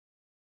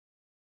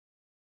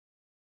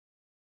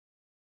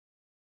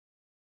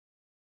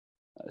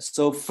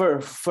So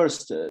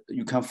first,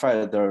 you can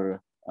find the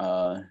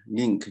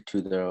link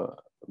to the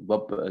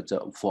web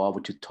for our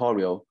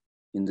tutorial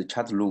in the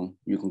chat room.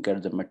 You can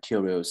get the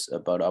materials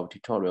about our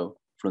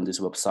tutorial from this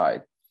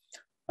website.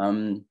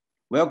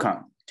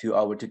 Welcome to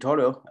our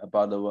tutorial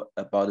about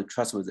the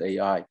Trustworthy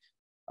AI.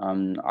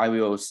 I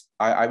will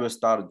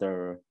start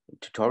the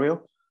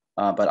tutorial,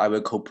 but I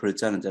will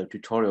co-present the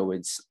tutorial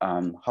with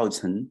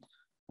Haochen,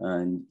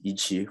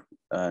 Yiqi,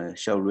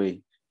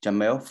 Xiaorui,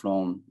 Jamell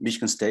from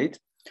Michigan State,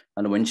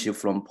 and Wenqi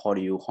from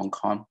Poly Hong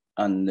Kong,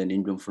 and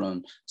Lingjuan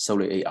from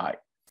Xiaorui AI.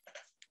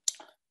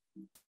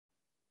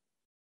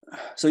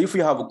 So if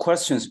you have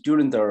questions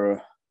during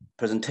the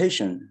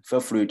presentation, feel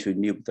free to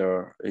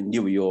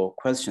leave your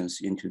questions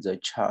into the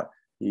chat.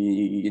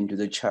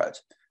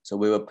 So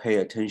we will pay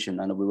attention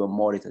and we will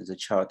monitor the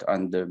chat,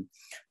 and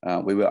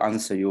we will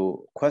answer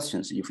your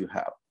questions if you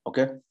have.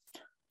 Okay.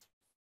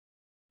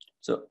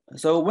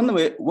 So when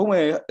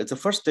the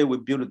first day we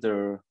build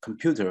the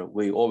computer,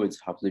 we always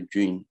have the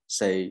dream,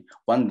 say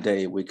one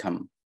day we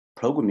can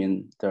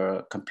program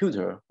the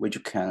computer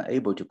which can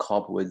able to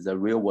cope with the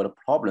real world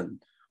problem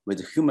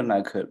with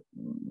human-like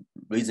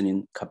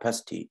reasoning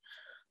capacity.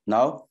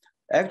 Now,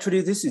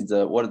 actually, this is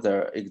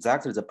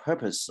exactly the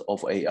purpose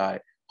of AI.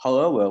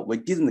 However, we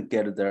didn't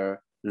get the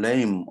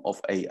name of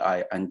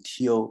AI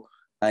until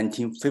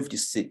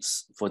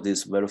 1956 for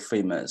this very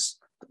famous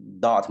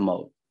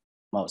Dartmouth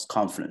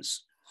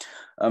conference.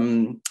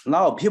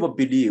 Now people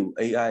believe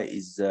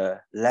AI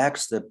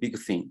lacks the big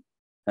thing.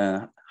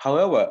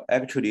 However,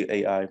 actually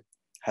AI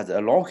has a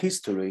long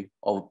history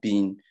of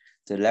being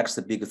the lacks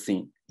the big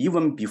thing,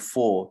 even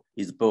before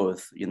its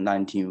birth in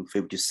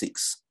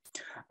 1956.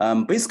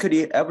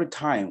 Basically, every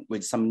time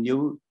with some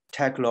new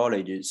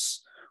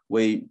technologies,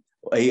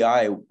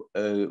 AI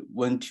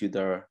went to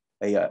the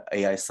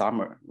AI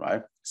summer,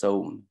 right?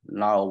 So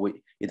now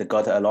it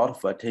got a lot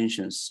of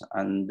attentions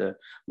and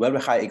very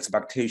high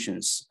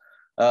expectations.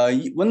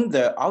 When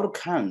the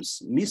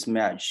outcomes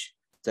mismatch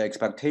the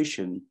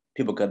expectation,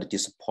 people get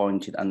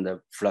disappointed and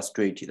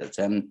frustrated.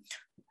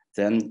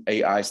 Then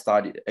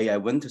AI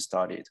went to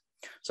started.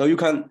 So you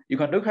can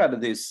look at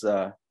this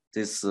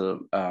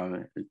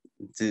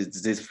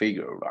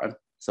figure, right?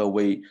 So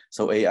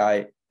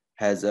AI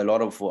has a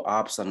lot of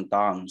ups and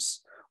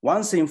downs.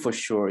 One thing for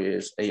sure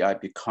is AI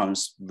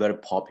becomes very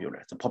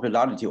popular. The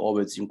popularity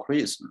always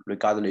increases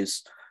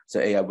regardless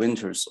the AI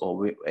winters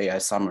or AI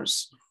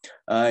summers.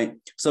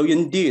 So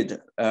indeed,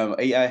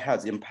 AI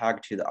has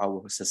impacted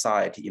our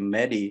society in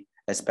many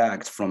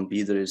aspects, from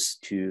business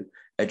to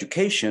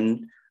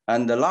education.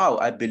 And now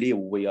I believe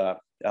we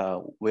are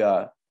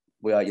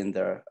in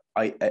the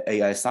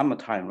AI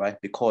summertime, right?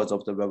 Because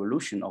of the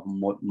revolution of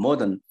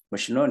modern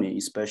machine learning,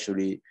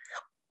 especially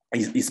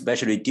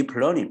deep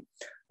learning.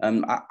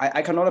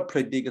 I cannot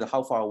predict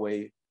how far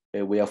away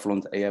we are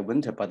from the AI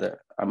winter, but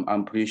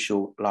I'm pretty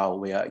sure now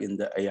we are in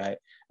the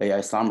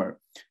AI summer.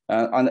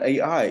 And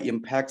AI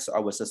impacts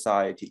our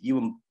society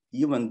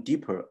even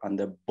deeper and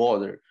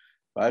broader,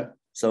 right?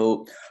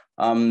 So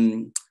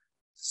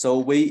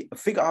we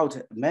figure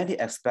out many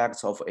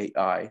aspects of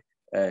AI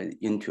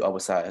into our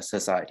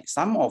society.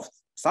 Some of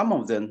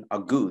them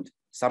are good,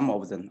 some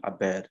of them are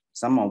bad,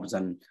 some of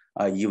them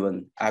are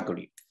even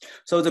ugly.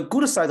 So the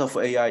good side of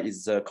AI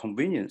is the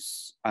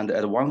convenience and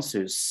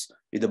advances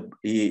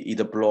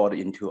it brought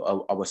into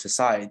our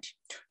society.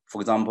 For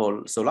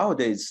example, so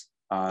nowadays,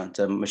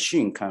 the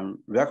machine can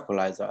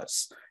recognize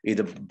us.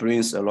 It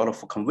brings a lot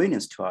of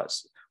convenience to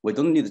us. We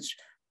don't need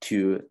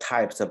to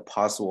type the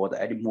password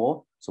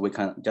anymore. So we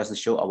can just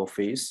show our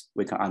face.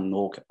 We can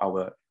unlock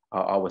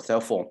our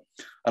cell phone.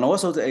 And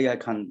also the AI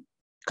can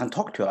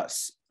talk to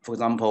us. For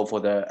example, for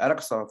the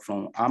Alexa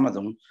from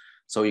Amazon,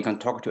 so you can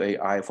talk to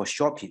AI for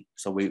shopping.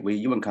 So we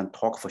even can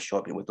talk for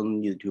shopping. We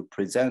don't need to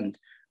present,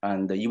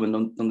 and even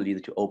don't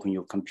need to open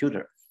your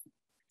computer,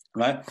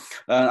 right?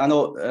 I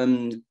know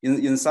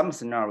in some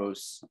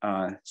scenarios,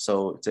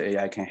 so the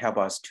AI can help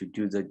us to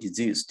do the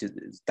disease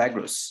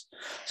diagnosis.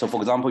 So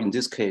for example, in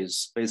this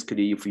case,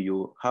 basically if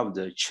you have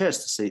the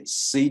chest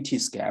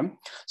CT scan,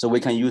 so we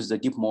can use the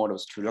deep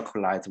models to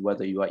recognize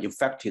whether you are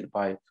infected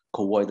by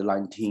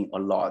COVID-19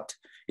 or not.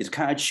 It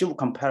can achieve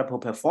comparable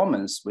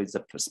performance with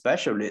the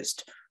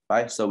specialist,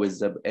 right? So with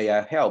the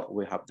AI help,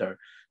 we have the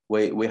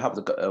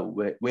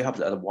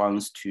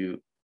advance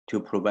to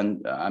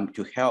prevent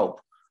to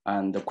help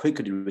and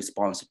quickly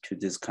respond to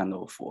this kind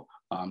of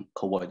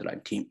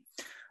COVID-19.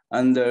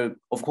 And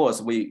of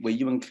course, we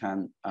even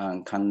can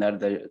let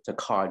the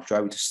car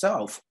drive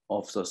itself,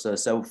 of the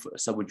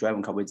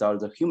self-driving car without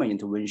the human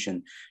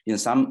intervention. In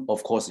some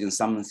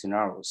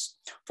scenarios,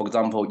 for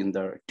example, during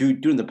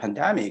the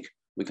pandemic,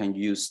 we can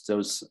use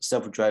those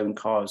self-driving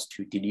cars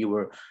to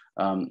deliver,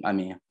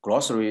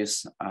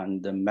 groceries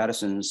and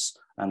medicines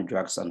and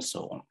drugs and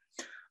so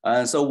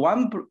on. So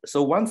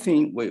one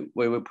thing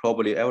we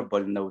probably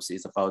everybody knows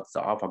is about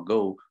the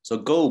AlphaGo. So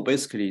Go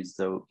basically is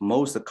the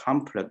most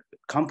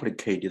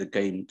complicated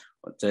game,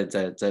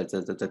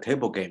 the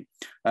table game,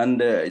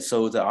 and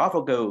so the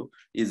AlphaGo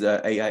is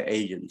an AI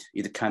agent.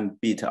 It can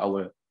beat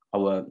our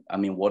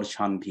world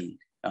champion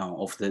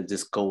of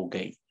this goal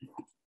game.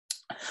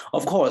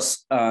 Of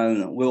course,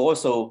 we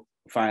also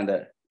find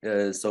that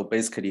so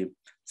basically,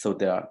 so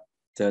there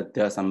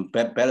are some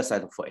better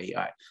side for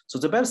AI. So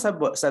the better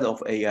side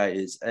of AI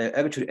is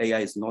actually AI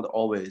is not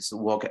always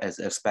work as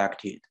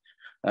expected.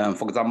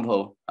 For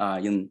example,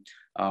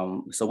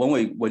 so when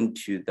we went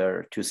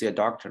to see a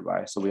doctor,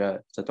 right? So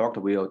the doctor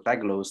will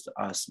diagnose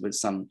us with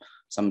some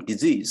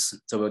disease.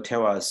 So will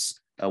tell us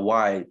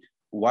why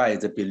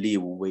they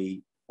believe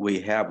we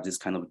have this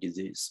kind of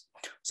disease.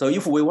 So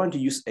if we want to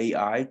use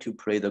AI to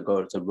play the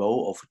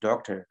role of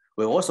doctor,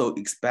 we also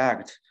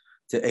expect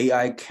the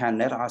AI can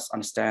let us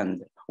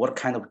understand what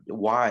kind of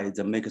why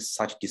they make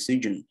such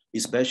decision,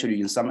 especially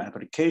in some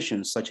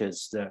applications such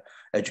as the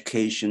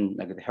education,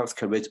 like the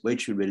healthcare,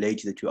 which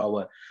related to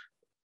our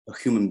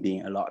human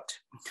being a lot.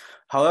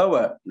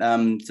 However,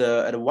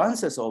 the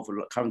advances of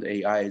current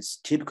AI is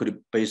typically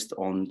based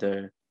on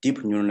the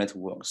deep neural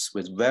networks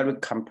with very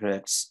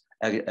complex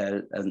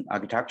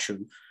architecture.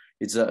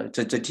 It's a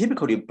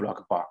typically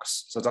black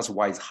box. So that's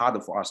why it's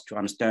harder for us to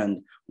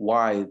understand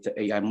why the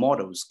AI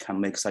models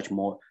can make such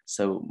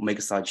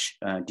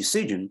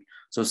decision.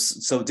 So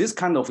this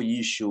kind of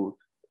issue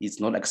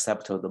is not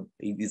acceptable.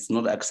 It's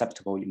not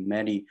acceptable in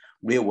many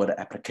real world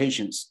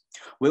applications.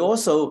 We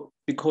also,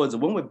 because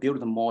when we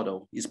build the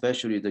model,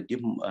 especially the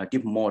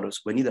deep models,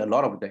 we need a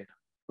lot of data,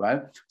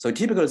 right? So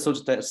typically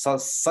such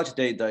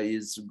data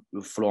is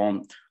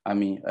from,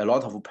 a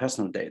lot of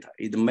personal data.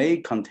 It may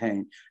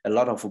contain a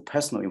lot of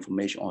personal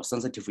information or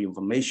sensitive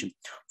information.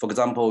 For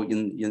example,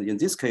 in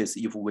this case,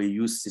 if we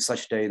use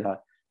such data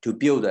to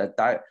build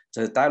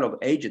the dialogue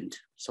agent,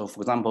 so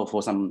for example,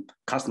 for some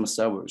customer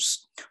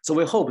servers, so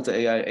we hope the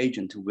AI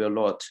agent will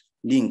not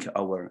link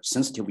our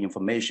sensitive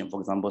information,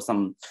 for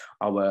example,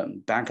 our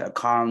bank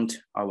account,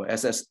 our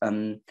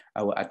SSN,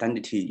 our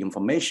identity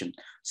information.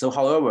 So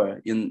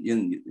however,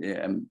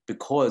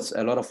 because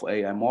a lot of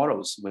AI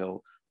models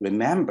will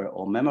remember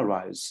or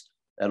memorize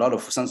a lot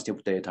of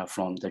sensitive data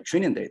from the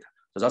training data.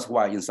 So that's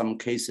why in some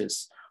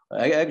cases,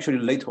 actually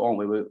later on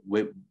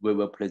we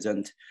will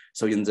present.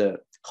 So in the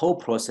whole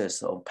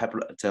process of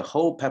the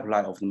whole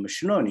pipeline of the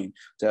machine learning,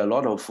 there are a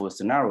lot of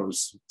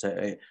scenarios.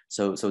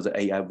 So the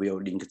AI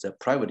will link the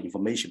private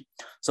information.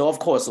 So of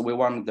course we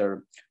want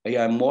the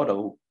AI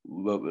model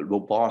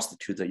robust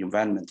to the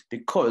environment,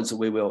 because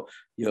we will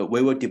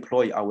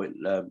deploy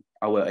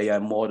our AI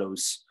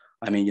models.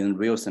 In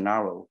real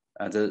scenario.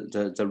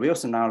 The real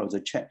scenario,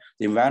 the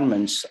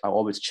environments are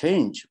always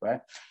change, right?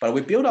 But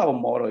we build our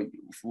model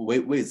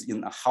with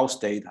in house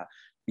data.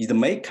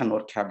 It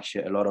cannot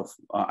capture a lot of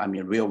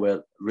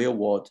real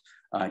world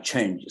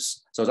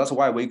changes. So that's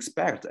why we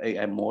expect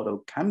AI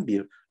model can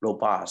be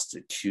robust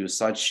to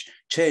such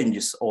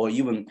changes, or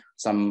even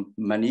some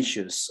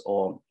malicious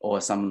or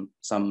some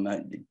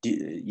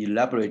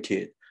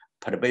elaborated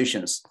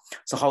perturbations.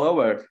 So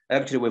however,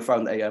 actually we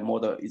found AI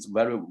model is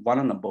very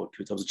vulnerable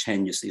to those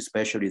changes,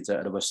 especially the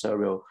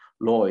adversarial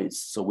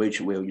laws, so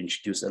which will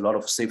introduce a lot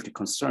of safety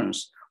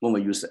concerns when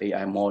we use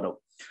AI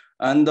model.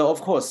 And of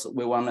course,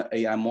 we want an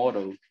AI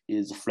model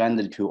is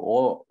friendly to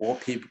all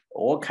people,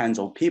 all kinds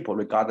of people,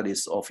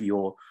 regardless of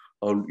your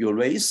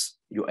race,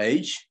 your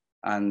age,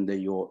 and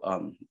your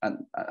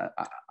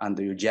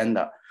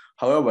gender.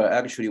 However,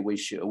 actually we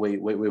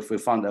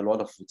found a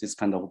lot of this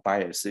kind of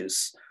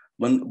biases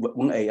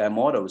when AI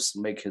models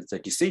make the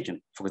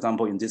decision. For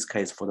example, in this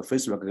case, for the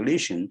face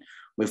recognition,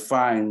 we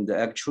find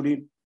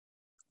actually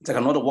they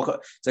can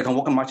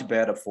work much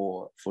better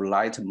for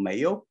light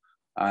male,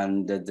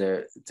 and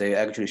they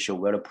actually show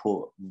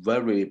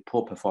very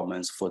poor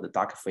performance for the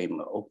dark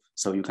female.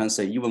 So you can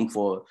say even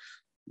for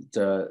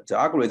the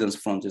algorithms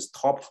from these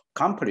top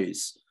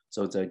companies,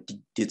 so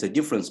the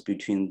difference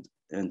between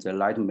the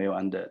light male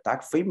and the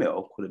dark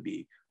female could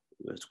be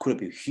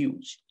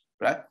huge,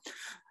 right?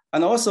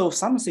 And also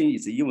something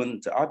is even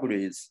the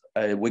algorithms,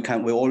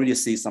 we already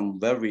see some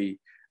very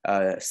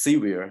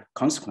severe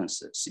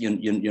consequences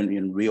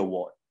in real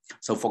world.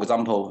 So for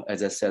example,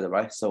 as I said,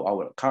 right,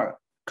 so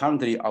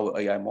currently our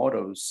AI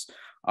models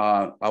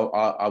are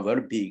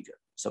very big.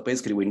 So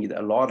basically we need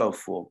a lot of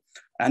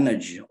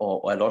energy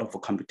or a lot of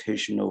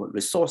computational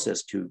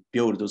resources to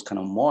build those kind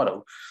of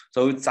model.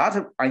 So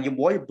that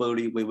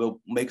unavoidably we will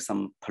make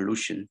some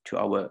pollution to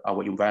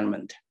our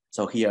environment.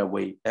 So here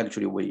we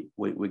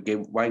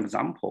give one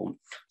example.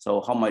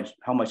 So how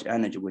much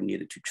energy we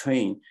need to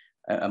train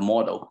a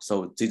model.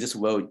 So this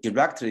will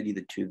directly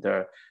lead to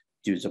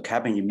the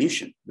carbon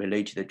emission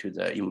related to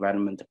the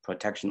environment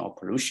protection or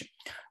pollution,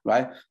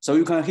 right? So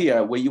you can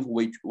hear if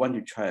we want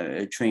to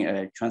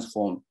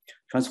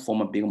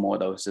transform a big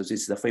model. So this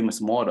is the famous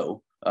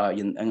model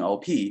in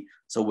NLP.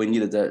 So we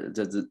need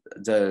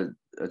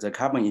the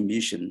carbon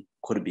emission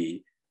could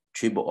be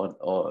triple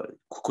or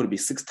could be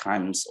 6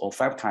 times or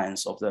 5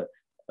 times of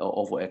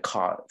a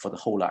car for the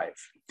whole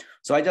life.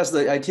 So I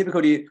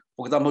typically,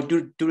 for example,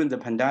 during the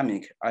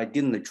pandemic, I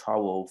didn't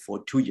travel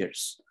for 2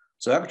 years.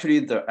 So actually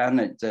the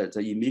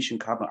emission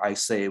carbon I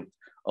saved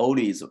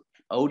only is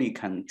only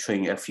can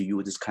train a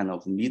few this kind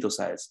of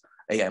middle-sized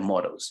AI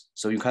models.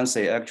 So you can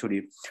say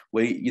actually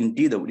we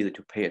indeed need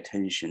to pay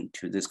attention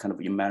to this kind of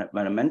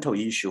environmental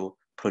issue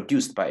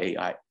produced by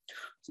AI.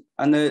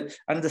 And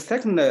the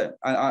second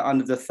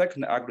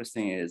ugly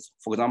thing is,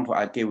 for example,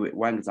 I gave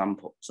one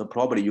example. So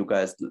probably you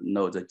guys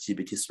know the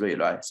GPT-3,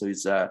 right? So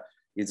it's a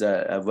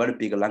very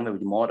big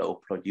language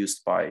model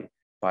produced by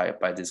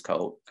this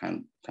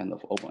kind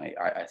of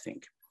OpenAI, I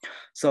think.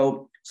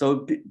 So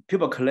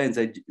people claim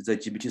that the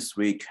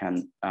GPT-3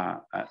 can,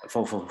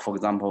 for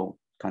example,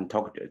 can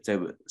talk.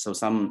 So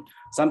some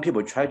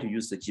people try to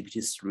use the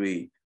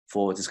GPT-3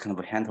 for this kind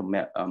of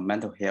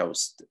mental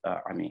health.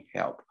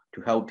 Help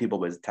to help people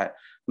with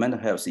mental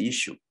health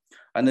issue.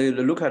 And they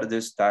look at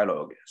this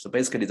dialogue. So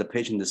basically, the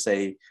patient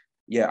say,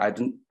 "Yeah,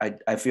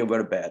 I feel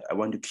very bad. I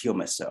want to kill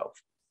myself."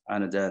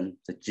 And then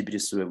the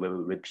GPT-3 will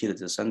repeat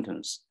the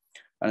sentence.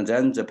 And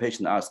then the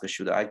patient asks,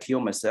 "Should I kill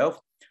myself?"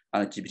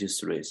 And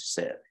GPT-3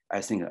 said,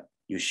 "I think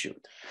you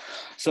should."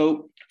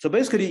 So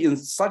basically, in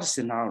such a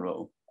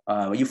scenario,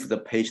 if the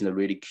patient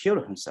really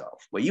killed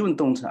himself, we even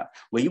don't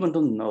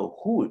know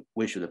who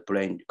we should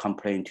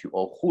complain to,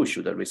 or who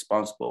should be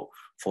responsible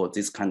for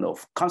this kind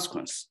of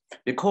consequence.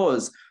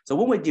 Because so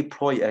when we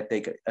deploy a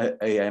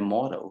AI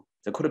model,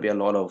 there could be a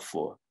lot of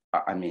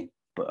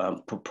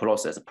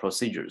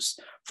procedures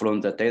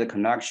from the data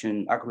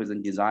connection,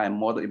 algorithm design,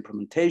 model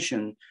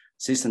implementation,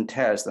 system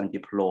test, and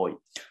deploy.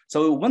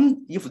 So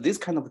if this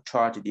kind of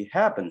tragedy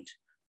happened,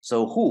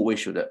 so who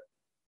should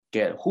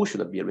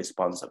be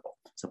responsible?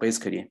 So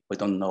basically, we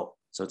don't know.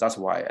 So that's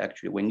why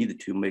actually we need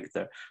to make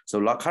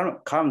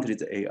currently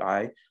the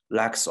AI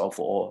lacks of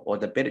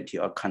auditability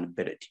or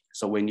accountability.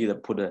 So we need to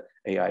put the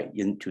AI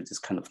into this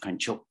kind of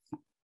control.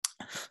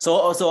 So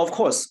also, of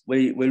course,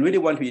 we really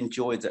want to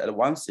enjoy the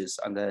advances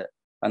and the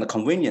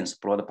convenience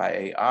brought by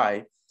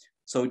AI.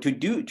 So to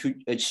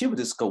achieve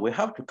this goal, we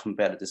have to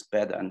combat this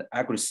bad and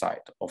ugly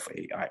side of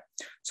AI.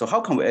 So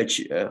how can we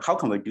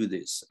do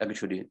this?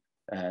 Actually,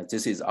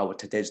 this is our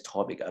today's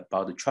topic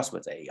about the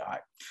trustworthy AI.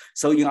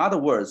 So in other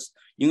words,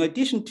 in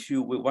addition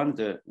to we want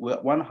to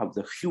have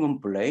the human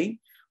brain,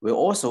 we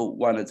also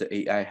want the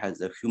AI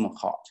has a human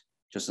heart,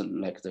 just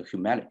like the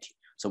humanity.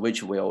 So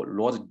which will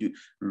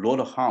lot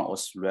of harm or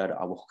threat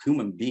our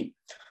human being.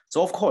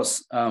 So of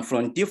course,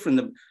 from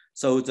different,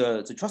 so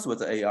the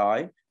trustworthy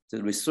AI,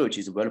 the research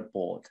is very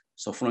broad.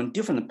 So from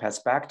different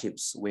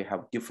perspectives, we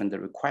have different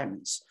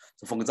requirements.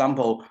 So for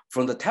example,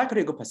 from the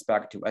technical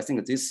perspective, I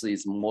think this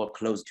is more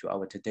close to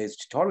our today's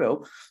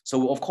tutorial.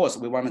 So of course,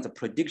 we wanted the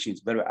prediction is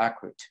very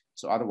accurate.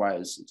 So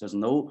otherwise, there's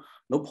no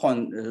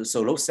point,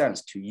 no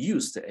sense to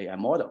use the AI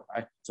model,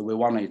 right? So we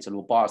want it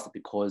robust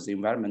because the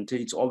environment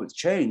is always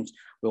changed.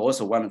 We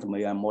also want the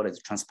AI model is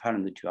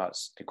transparent to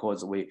us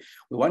because we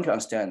want to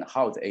understand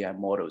how the AI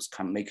models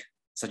can make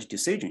such a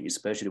decision,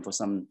 especially for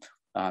some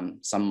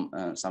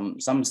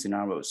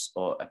scenarios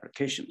or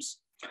applications.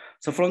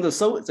 So from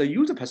the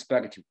user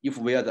perspective, if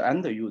we are the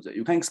end user,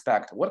 you can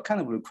expect what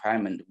kind of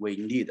requirement we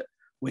need,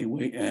 we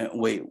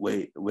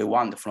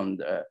want from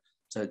the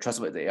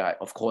trustworthy AI.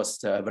 Of course,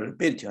 the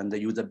availability and the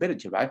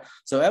usability, right?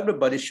 So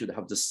everybody should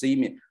have the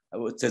same.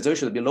 There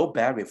should be low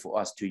barrier for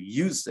us to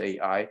use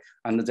the AI,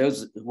 and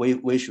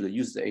we should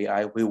use the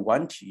AI we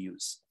want to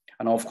use.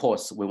 And of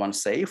course, we want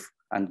safe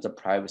and the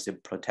privacy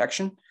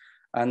protection.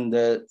 And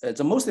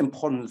the most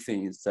important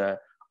thing is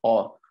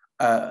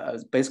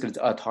basically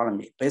the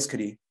autonomy.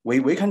 Basically,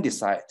 we can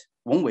decide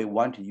when we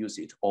want to use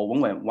it or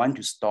when we want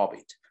to stop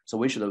it. So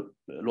we should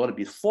not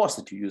be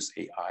forced to use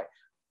AI,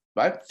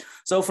 right?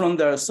 So from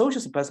the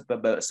social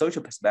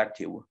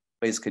perspective,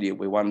 basically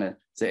we want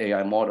the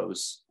AI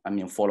models,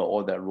 follow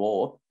all the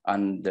law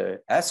and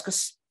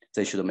ethics.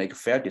 They should make a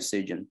fair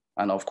decision.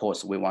 And of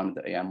course, we want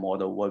the AI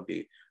model will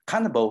be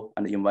accountable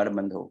and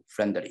environmental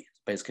friendly.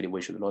 Basically,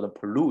 we should not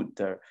pollute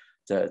the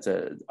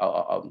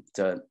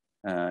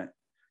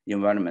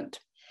environment.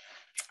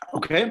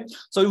 Okay,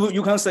 so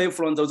you can say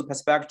from those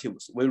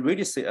perspectives, we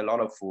really see a lot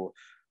of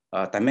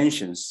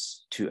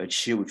dimensions to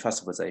achieve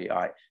trustworthy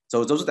AI.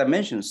 So those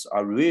dimensions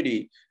are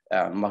really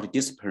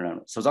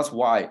multidisciplinary. So that's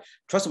why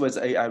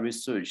trustworthy AI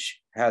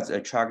research has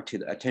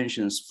attracted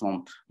attentions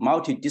from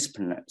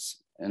multidisciplinaries,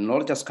 and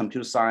not just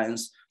computer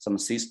science, some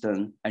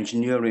system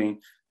engineering,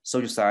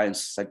 social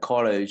science,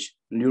 psychology,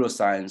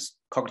 neuroscience,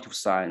 cognitive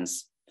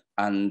science,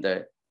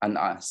 and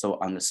so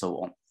on and so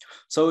on.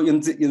 So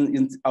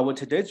in our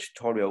today's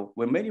tutorial,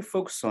 we mainly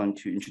focus on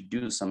to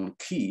introduce some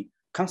key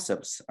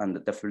concepts and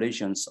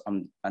definitions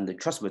and the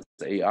trustworthy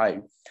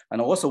AI.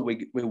 And also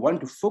we want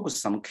to focus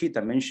some key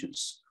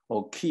dimensions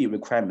or key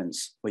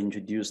requirements we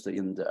introduced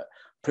in the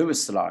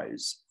previous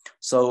slides.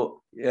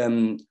 So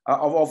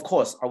of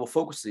course, our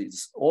focus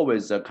is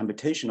always a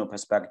computational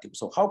perspective.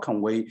 So how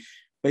can we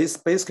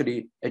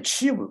basically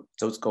achieve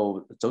those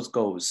goals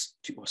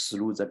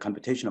through the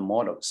computational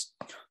models?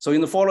 So in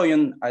the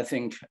following, I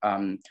think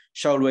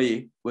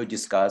Xiaorui will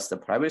discuss the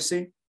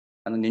privacy,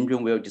 and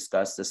Lingjuan will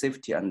discuss the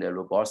safety and the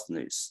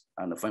robustness,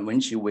 and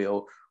Wenqi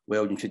will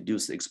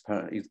introduce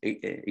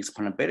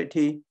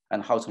explainability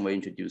and how to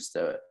introduce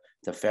the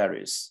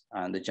fairness,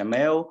 and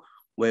Jamell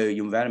where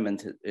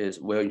environment is,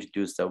 we'll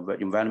introduce the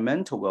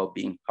environmental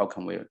well-being. How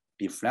can we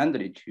be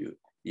friendly to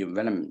the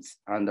environment?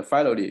 And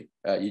finally,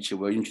 Yiqi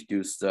will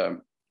introduce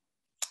the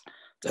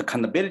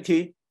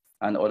accountability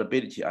and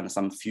auditability and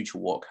some future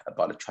work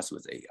about the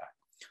trustworthy AI.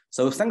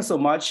 So thanks so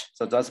much.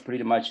 So that's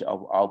pretty much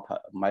of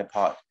my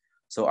part.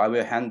 So I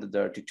will hand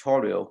the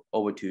tutorial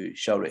over to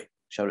Xiaorui.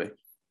 Xiaorui,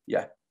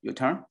 yeah, your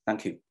turn.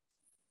 Thank you.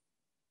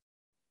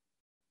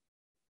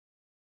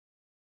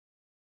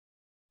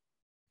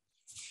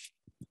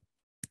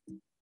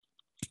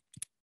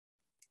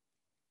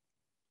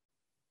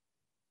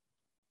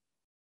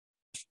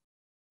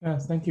 Yeah,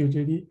 thank you,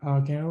 JD.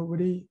 Can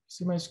everybody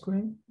see my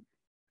screen?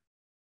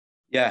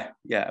 Yeah,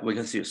 we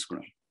can see your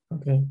screen.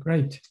 Okay,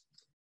 great.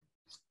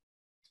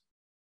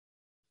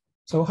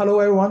 So hello,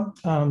 everyone.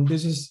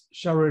 This is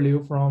Xiaorui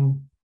Liu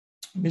from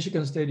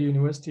Michigan State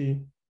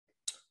University.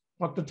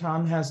 Dr.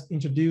 Tang has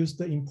introduced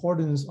the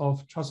importance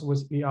of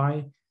trustworthy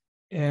AI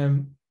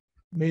and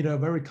made a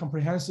very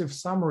comprehensive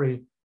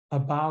summary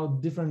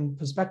about different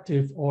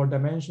perspectives or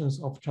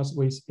dimensions of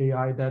trustworthy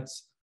AI that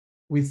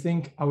we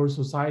think our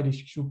society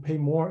should pay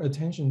more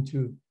attention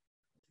to.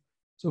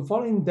 So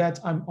following that,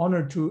 I'm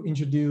honored to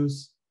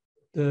introduce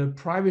the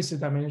privacy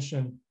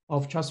dimension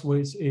of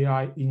trustworthy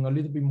AI in a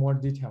little bit more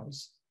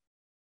details.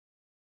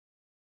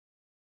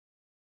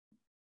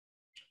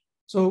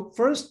 So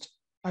first,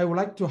 I would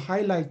like to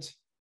highlight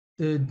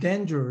the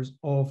dangers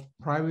of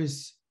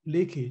privacy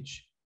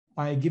leakage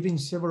by giving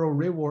several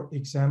real-world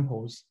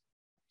examples.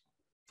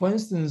 For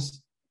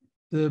instance,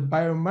 the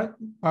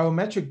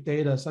biometric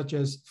data such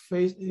as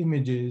face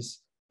images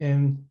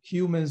and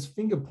humans'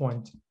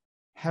 fingerprint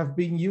have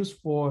been used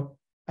for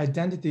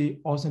identity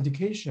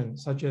authentication,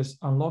 such as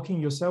unlocking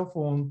your cell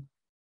phone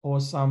or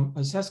some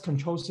access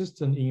control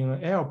system in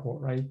an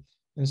airport, right?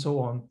 And so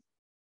on.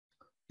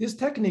 These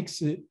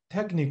techniques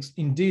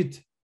indeed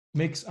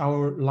makes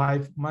our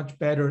life much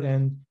better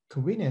and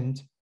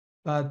convenient,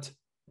 but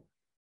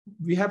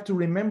we have to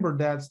remember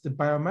that the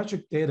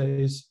biometric data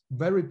is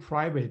very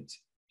private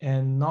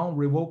and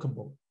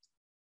non-revocable.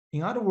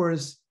 In other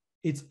words,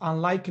 it's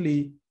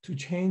unlikely to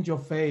change your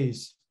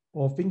face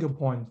or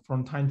fingerprint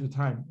from time to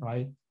time,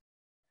 right?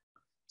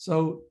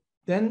 So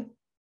then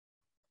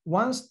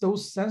once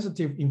those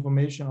sensitive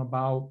information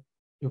about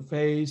your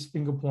face,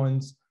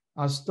 fingerprints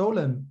are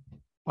stolen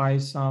by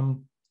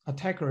some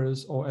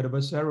attackers or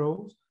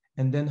adversarials,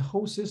 and then the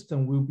whole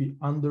system will be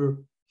under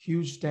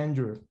huge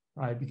danger,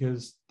 right?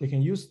 Because they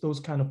can use those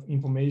kind of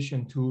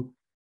information to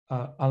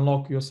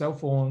unlock your cell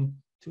phone,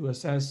 to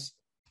access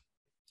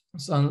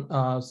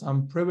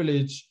some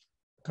privileged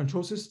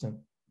control system.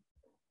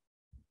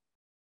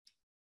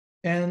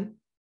 And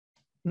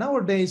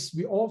nowadays,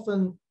 we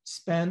often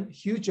spend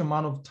huge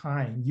amount of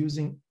time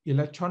using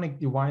electronic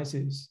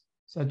devices,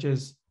 such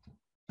as,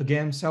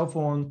 again, cell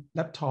phone,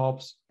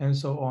 laptops, and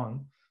so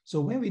on.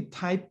 So when we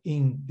type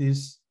in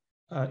this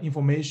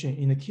information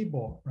in the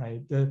keyboard,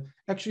 right,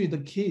 actually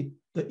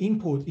the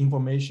input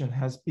information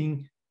has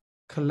been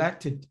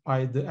collected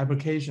by the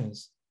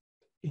applications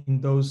in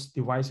those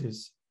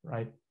devices,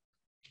 right?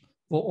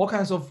 For all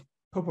kinds of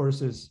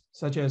purposes,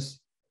 such as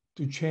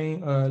to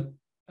train a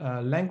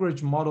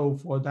language model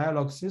for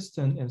dialogue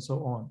system and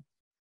so on.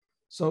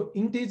 So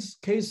in these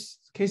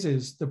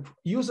cases, the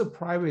user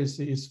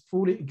privacy is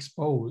fully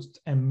exposed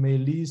and may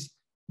lose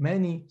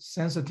many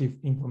sensitive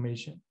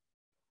information.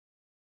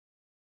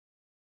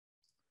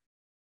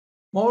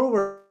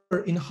 Moreover,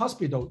 in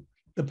hospital,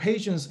 the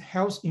patient's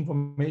health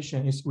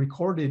information is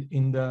recorded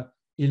in the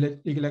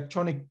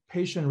electronic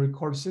patient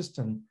record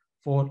system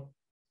for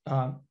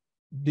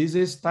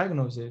disease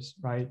diagnosis,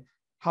 right?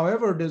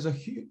 However, there's a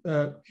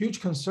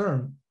huge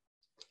concern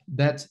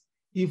that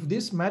if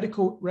these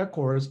medical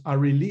records are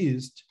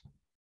released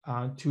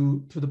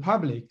to the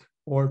public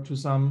or to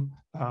some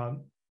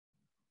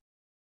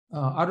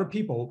other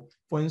people,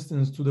 for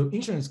instance, to the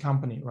insurance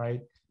company,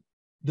 right?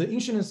 The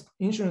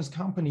insurance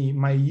company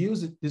might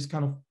use this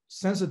kind of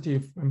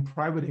sensitive and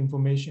private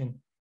information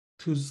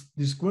to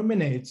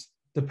discriminate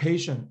the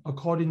patient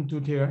according to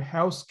their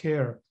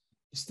healthcare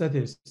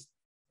status,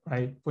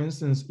 right? For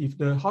instance, if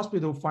the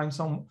hospital finds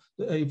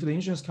if the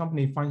insurance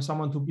company finds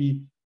someone to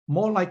be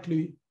more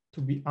likely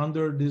to be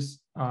under this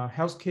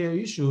healthcare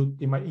issue,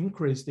 they might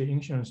increase their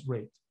insurance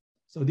rate.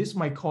 So this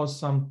might cause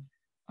some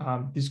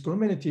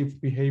discriminative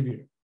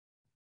behavior.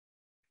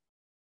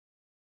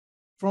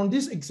 From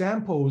these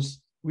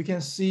examples, we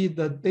can see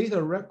the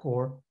data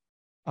record.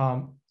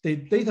 The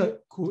data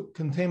could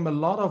contain a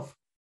lot of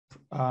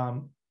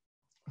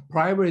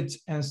private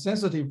and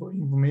sensitive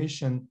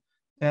information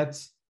that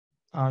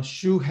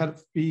should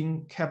have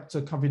been kept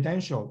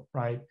confidential,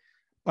 right?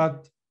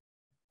 But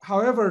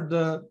however,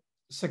 the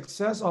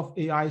success of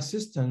AI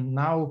system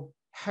now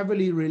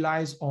heavily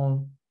relies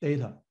on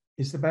data,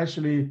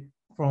 especially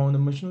from the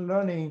machine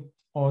learning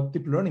or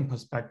deep learning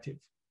perspective.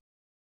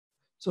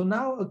 So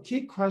now a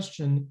key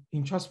question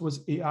in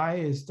trustworthy AI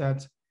is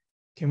that,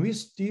 can we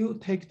still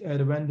take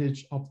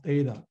advantage of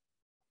data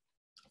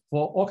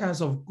for all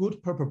kinds of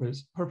good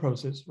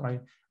purposes,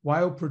 right?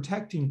 While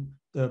protecting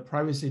the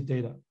privacy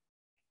data.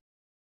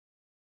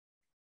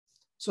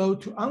 So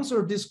to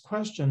answer this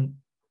question,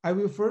 I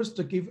will first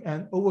give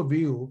an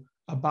overview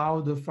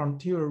about the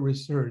frontier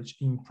research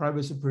in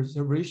privacy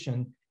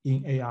preservation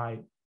in AI.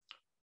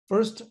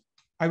 First,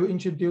 I will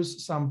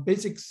introduce some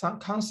basic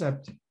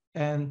concept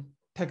and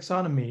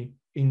taxonomy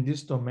in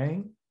this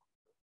domain.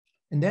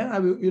 And then I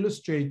will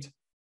illustrate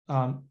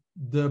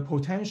the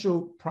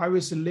potential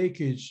privacy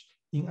leakage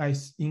in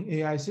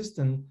AI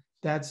system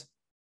that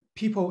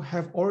people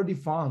have already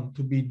found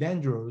to be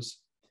dangerous.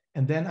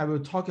 And then I will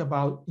talk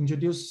about,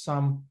 introduce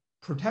some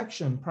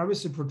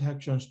privacy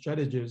protection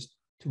strategies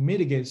to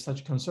mitigate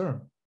such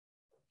concern.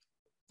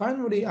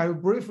 Finally, I will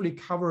briefly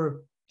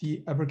cover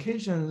the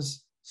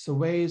applications,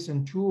 surveys,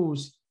 and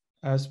tools,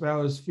 as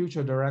well as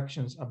future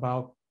directions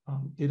about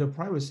data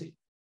privacy.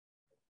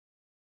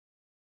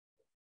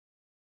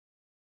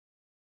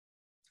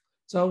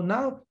 So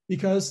now,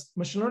 because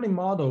machine learning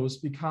models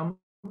become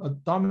a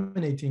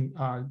dominating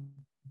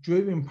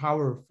driving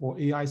power for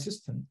AI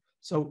system,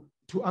 so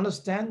to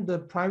understand the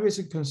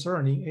privacy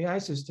concern in AI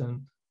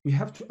system, we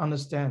have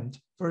to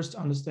first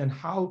understand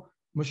how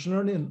machine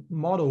learning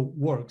model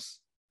works,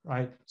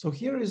 right? So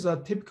here is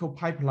a typical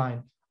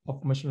pipeline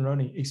of machine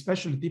learning,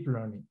 especially deep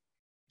learning.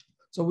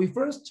 So we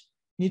first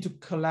need to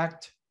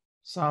collect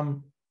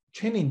some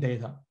training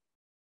data,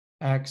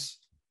 X,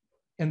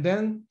 and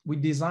then we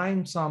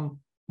design some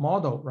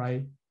model,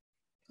 right?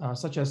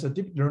 Such as a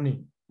deep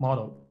learning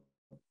model.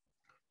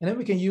 And then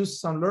we can use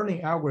some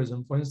learning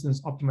algorithm, for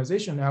instance,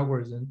 optimization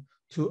algorithm,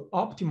 to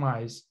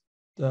optimize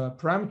the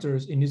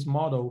parameters in this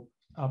model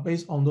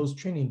based on those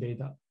training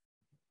data.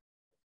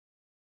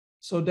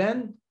 So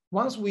then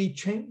once we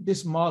train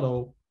this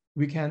model,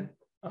 we can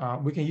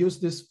use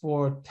this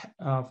for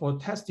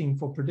testing,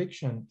 for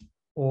prediction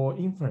or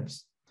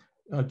inference.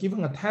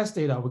 Given a test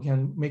data, we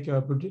can make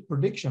a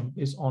prediction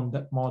based on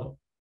that model.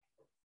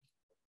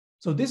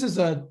 So this is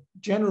a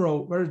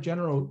very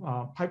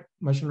general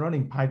machine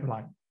learning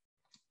pipeline.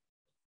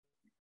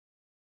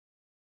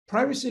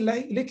 Privacy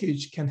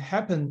leakage can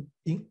happen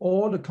in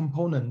all the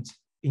components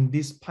in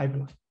this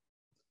pipeline.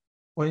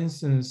 For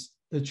instance,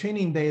 the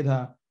training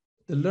data,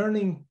 the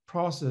learning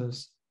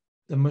process,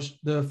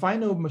 the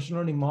final machine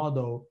learning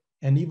model,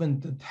 and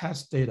even the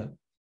test data.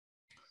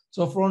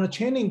 So from a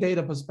training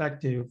data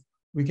perspective,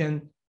 we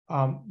can,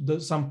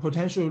 some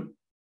potential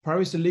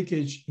privacy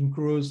leakage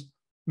includes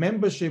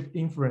membership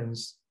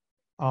inference,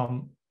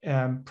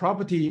 and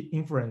property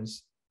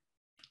inference.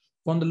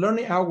 From the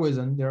learning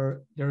algorithm,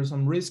 there is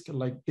some risk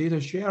like data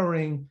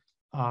sharing,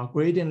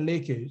 gradient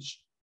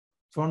leakage.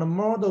 From the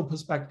model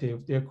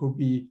perspective, there could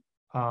be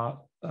a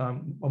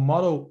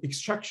model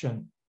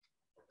extraction.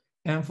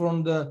 And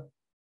from the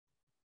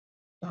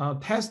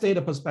test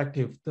data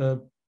perspective,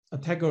 the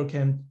attacker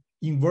can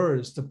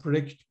inverse the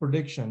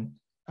prediction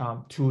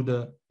to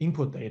the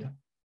input data.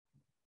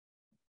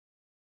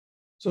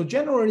 So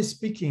generally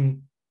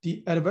speaking,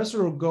 the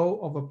adversarial goal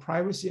of a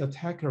privacy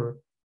attacker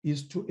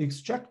is to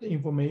extract the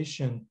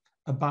information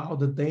about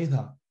the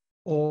data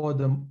or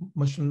the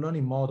machine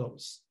learning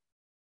models.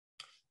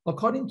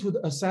 According to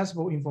the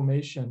accessible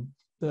information,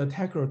 the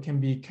attacker can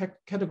be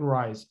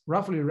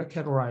roughly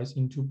categorized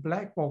into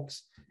black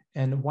box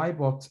and white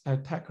box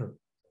attacker.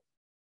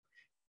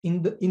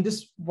 In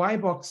this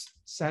white box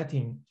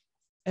setting,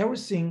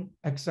 everything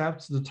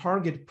except the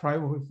target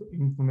private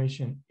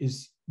information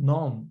is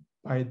known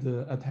by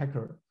the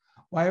attacker,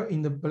 while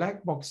in the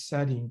black box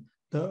setting,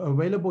 the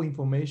available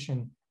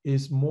information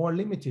is more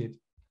limited.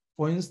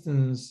 For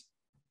instance,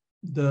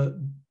 the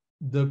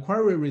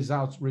query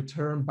results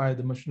returned by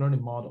the machine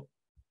learning model.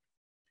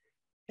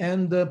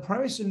 And the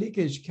privacy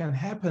leakage can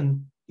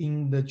happen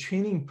in the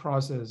training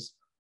process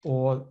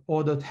or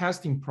the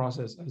testing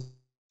process, as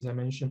I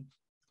mentioned.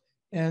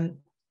 And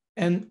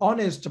an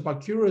honest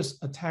but curious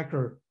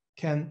attacker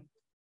can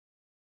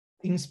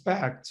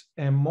inspect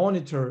and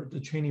monitor the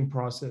training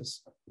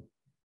process,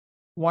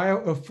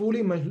 while a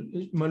fully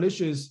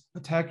malicious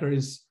attacker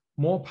is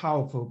more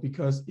powerful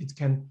because it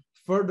can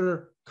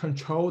further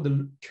control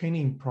the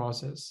training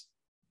process.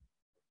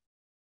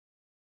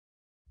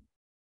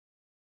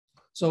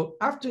 So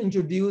after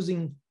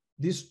introducing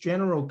this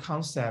general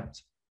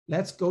concept,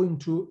 let's go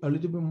into a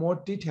little bit more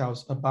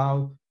details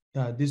about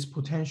this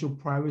potential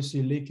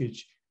privacy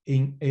leakage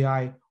in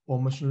AI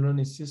or machine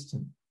learning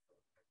system.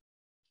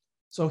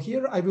 So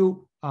here I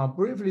will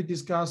briefly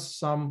discuss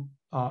some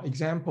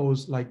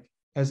examples, like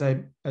as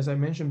I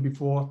mentioned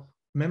before,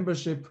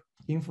 membership,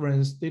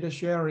 inference, data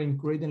sharing,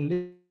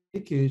 gradient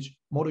leakage,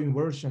 model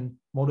inversion,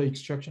 model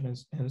extraction,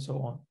 and so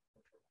on.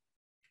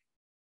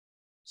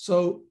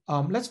 So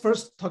let's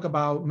first talk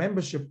about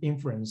membership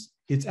inference.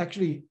 It's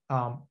actually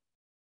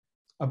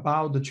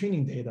about the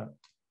training data.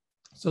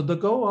 So the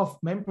goal of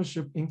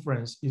membership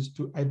inference is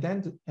to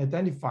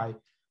identify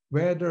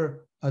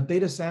whether a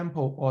data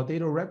sample or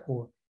data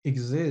record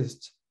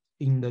exists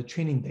in the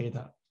training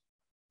data.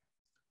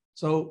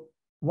 So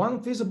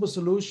one feasible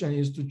solution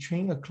is to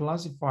train a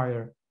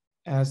classifier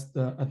as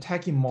the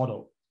attacking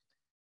model.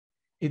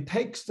 It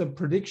takes the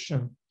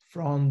prediction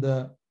from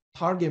the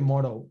target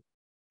model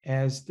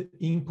as the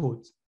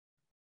input,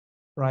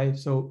 right?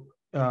 So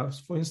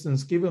for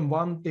instance, given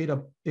one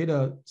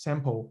data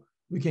sample,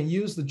 we can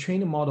use the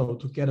training model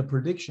to get a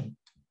prediction.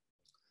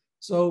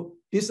 So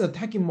this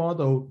attacking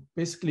model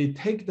basically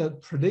take the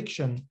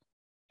prediction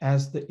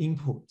as the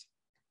input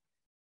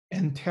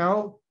and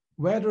tell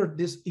whether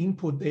this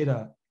input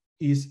data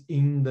is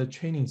in the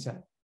training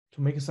set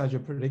to make such a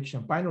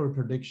prediction, binary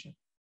prediction.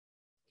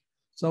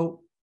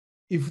 So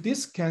if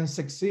this can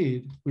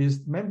succeed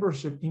with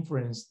membership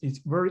inference, it's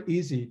very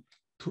easy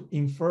to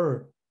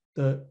infer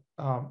the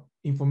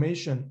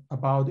information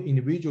about the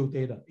individual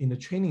data in the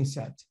training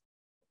set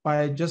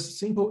by just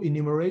simple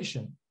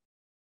enumeration.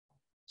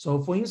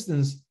 So for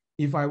instance,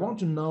 if I want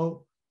to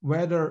know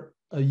whether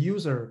a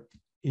user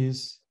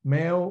is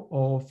male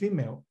or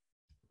female,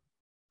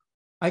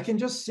 I can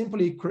just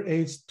simply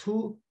create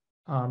two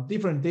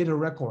different data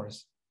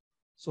records.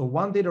 So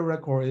one data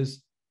record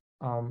is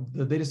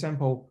the data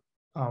sample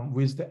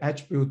with the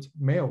attribute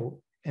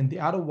male, and the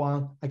other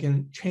one, I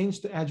can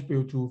change the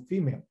attribute to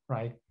female,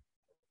 right?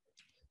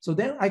 So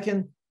then I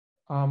can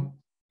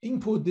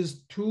input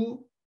these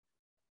two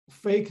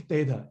fake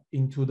data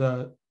into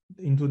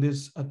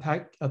this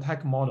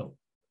attack model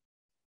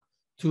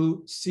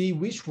to see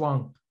which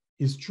one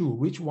is true,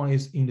 which one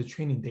is in the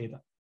training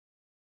data.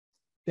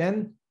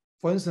 Then,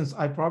 for instance,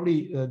 I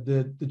probably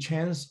the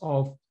chance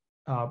of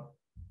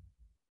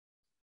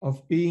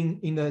being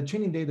in the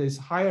training data is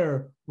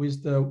higher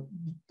with the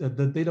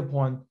data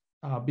point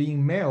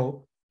being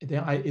male.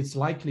 Then it's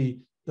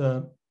likely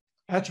the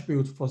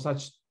attribute for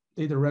such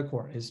data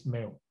record is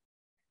male.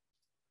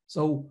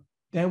 So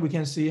then we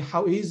can see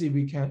how easy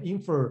we can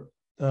infer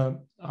the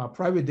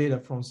private data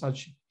from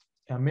such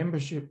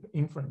membership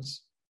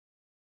inference.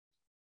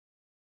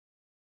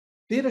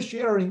 Data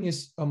sharing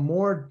is a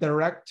more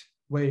direct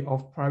way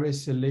of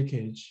privacy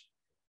leakage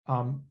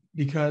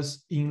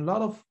because in a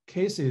lot of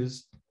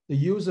cases, the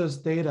user's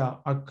data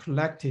are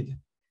collected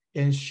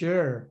and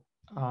shared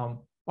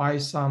by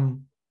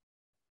some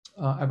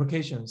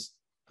applications.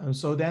 And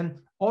so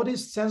then all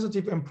this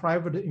sensitive and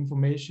private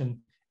information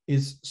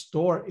is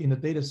stored in the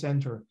data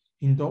center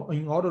in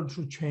order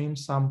to train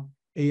some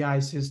AI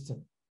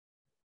system.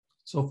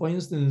 So for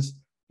instance,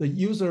 the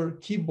user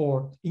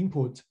keyboard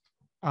input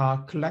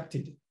are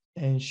collected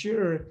and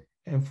shared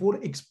and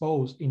fully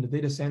exposed in the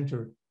data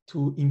center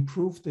to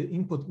improve the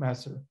input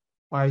method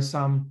by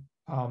some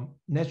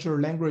natural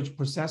language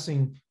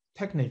processing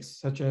techniques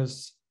such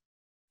as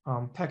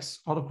text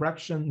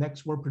autocorrection,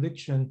 next word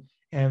prediction,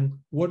 and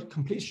word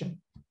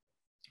completion.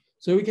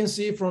 So we can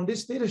see from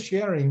this data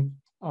sharing,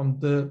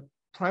 the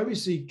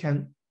privacy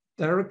can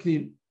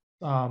directly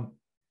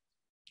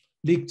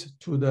leaked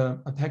to the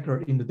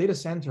attacker in the data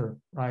center,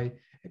 right?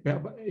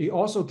 But it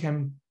also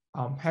can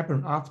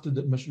happen after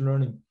the machine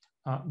learning,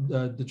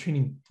 the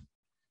training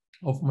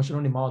of machine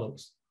learning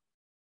models.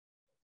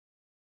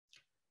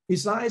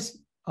 Besides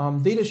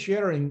data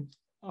sharing,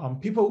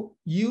 people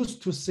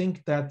used to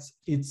think that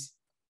it's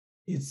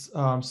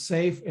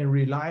safe and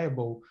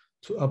reliable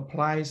to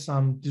apply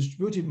some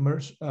distributed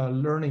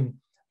learning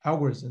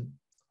algorithm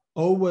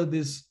over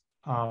this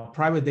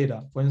private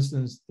data. For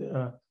instance,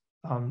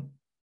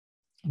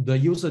 the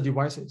user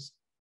devices.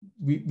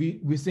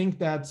 We think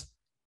that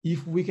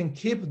if we can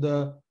keep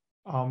the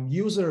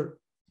user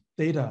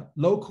data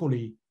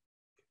locally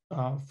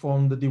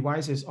from the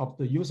devices of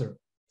the user,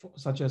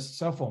 such as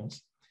cell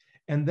phones,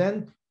 and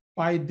then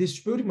by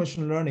distributed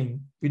machine learning,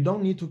 we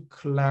don't need to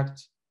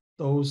collect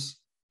those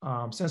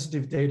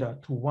sensitive data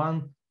to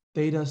one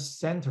data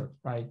center,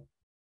 right?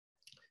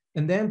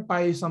 And then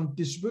by some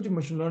distributed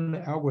machine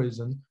learning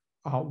algorithm,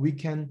 we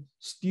can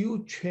still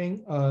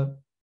train a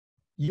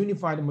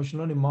unified machine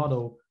learning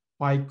model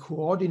by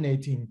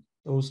coordinating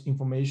those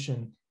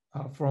information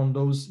from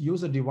those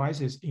user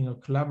devices in a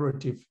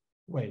collaborative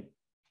way.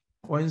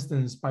 For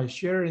instance, by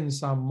sharing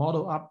some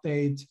model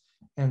update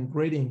and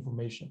grading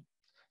information.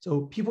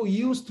 So people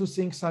used to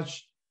think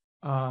such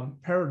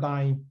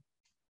paradigm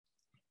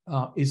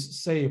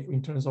is safe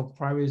in terms of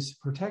privacy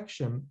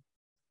protection,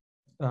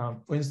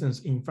 for instance,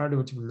 in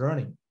federative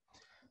learning.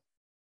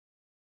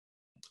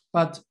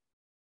 But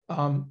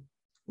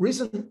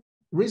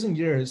recent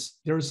years,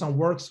 there are some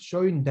works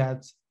showing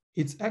that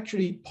it's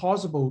actually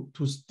possible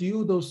to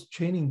steal those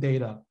training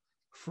data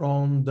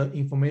from the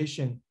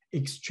information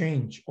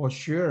exchange or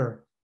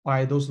share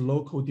by those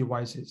local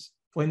devices.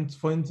 For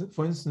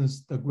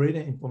instance, the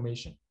gradient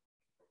information.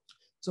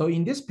 So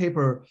in this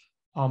paper,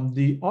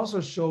 the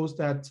author shows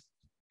that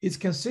it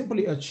can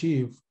simply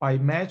achieve by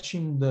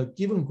matching the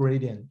given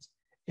gradient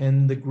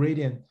and the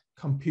gradient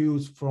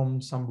computes from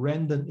some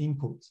random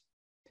inputs.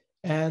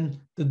 And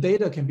the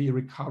data can be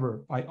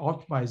recovered by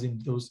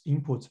optimizing those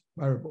input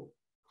variables.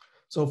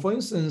 So for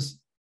instance,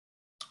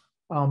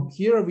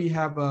 here we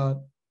have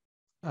a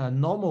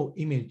normal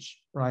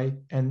image, right?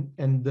 And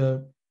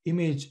the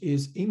image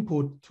is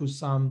input to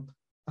some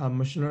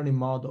machine learning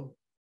model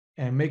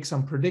and make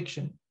some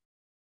prediction.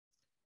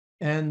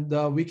 And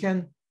we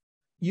can,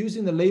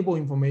 using the label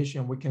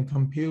information, we can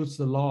compute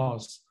the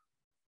loss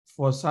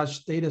for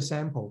such data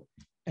sample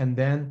and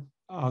then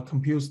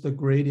compute the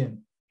gradient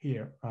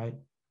here, right?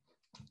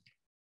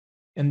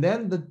 And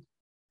then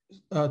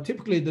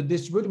typically the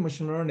distributed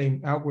machine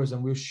learning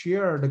algorithm will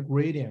share the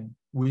gradient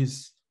with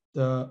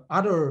the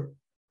other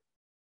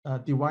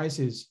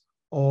devices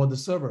or the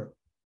server.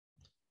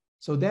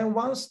 So then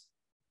once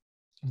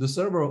the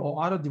server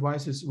or other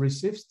devices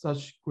receive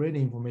such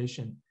gradient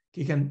information,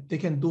 they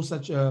can do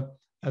such a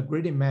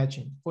gradient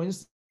matching. For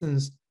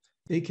instance,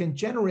 they can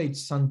generate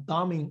some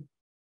dummy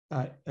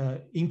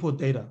input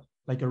data,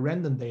 like a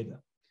random data,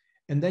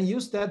 and then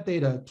use that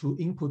data to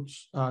input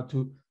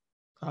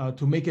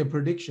to make a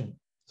prediction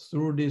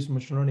through this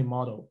machine learning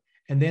model.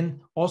 And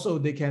then also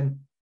they can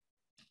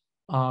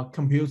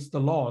compute the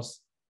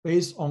loss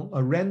based on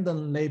a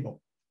random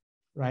label,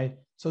 right?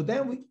 So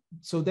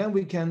then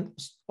we can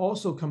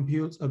also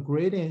compute a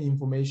gradient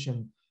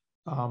information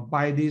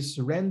by this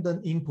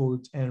random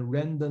input and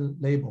random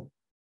label.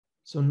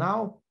 So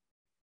now,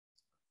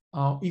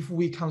 if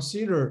we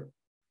consider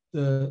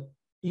the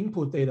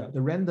input data,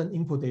 the random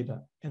input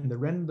data and the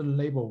random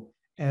label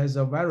as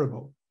a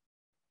variable,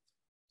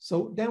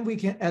 so then we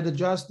can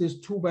adjust these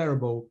two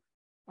variables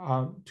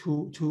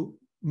to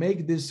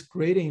make this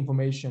gradient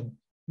information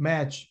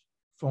match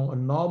from a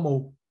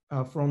normal,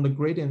 from the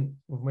gradient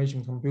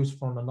information computed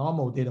from the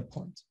normal data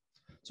point.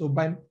 So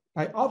by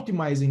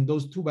optimizing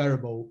those two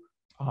variables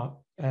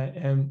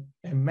and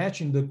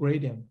matching the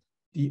gradient,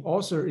 the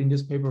author in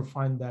this paper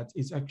find that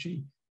it's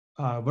actually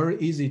very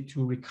easy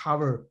to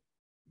recover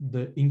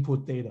the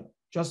input data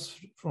just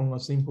from a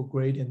simple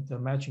gradient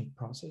matching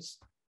process.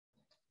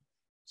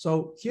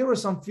 So here are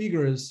some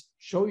figures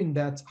showing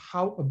that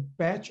how a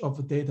batch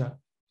of data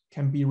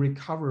can be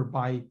recovered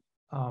by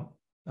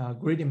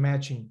gradient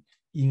matching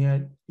in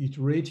an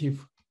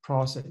iterative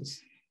process.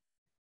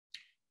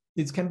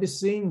 It can be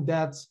seen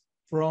that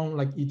from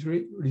like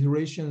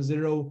iteration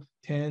 0,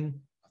 10,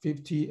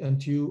 50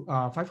 until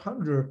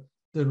 500,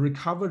 the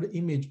recovered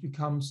image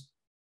becomes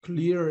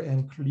clearer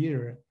and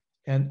clearer.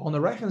 And on the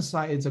right-hand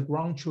side, it's a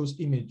ground truth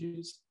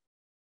images.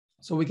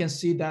 So we can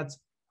see that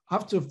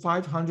after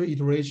 500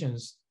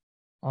 iterations,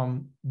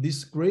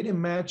 this gradient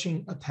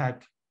matching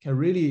attack can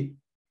really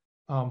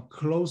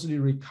closely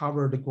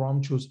recover the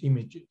ground truth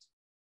images.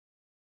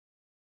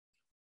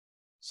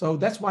 So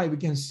that's why we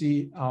can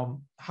see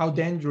how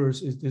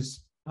dangerous is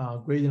this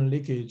gradient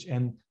leakage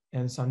and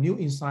some new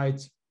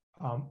insights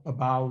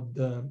about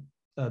the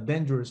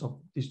dangers of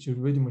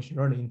distributed machine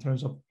learning in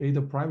terms of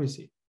data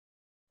privacy.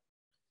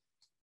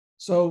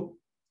 So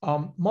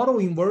model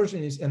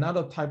inversion is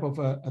another type of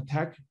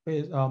attack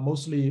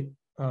mostly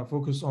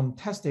focused on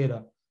test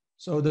data.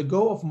 So the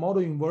goal of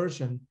model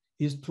inversion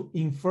is to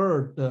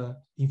infer the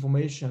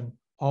information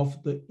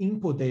of the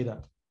input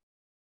data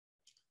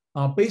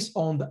based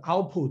on the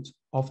output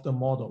of the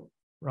model,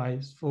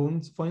 right? For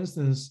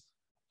instance,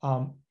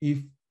 if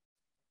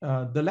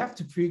the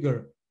left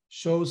figure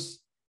shows,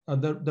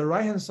 the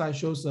right-hand side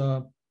shows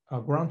a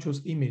ground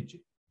truth image.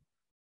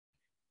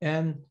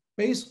 And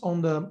based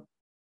on the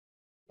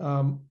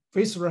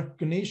face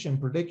recognition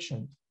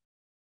prediction,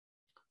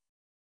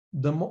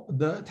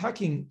 the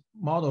attacking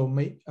model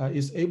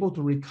is able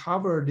to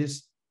recover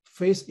this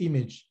face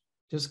image,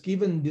 just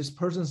given this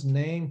person's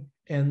name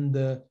and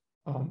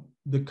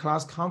the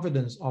class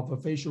confidence of a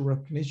facial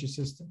recognition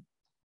system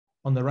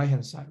on the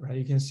right-hand side, right?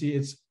 You can see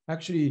it's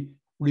actually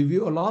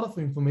reveal a lot of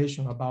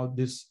information about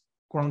this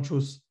ground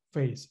truth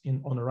face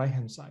on the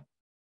right-hand side.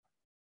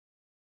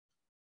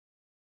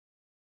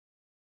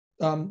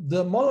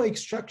 The model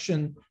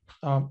extraction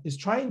is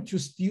trying to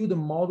steal the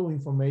model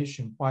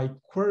information by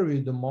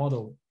querying the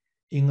model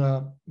in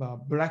a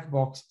black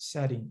box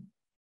setting.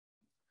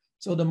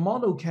 So the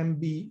model can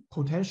be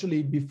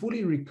potentially be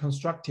fully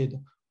reconstructed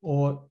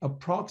or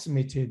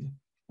approximated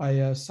by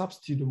a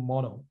substitute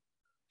model.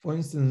 For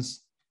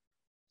instance,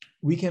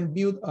 we can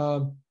build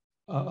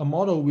a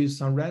model with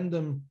some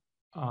random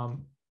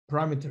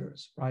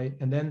parameters, right?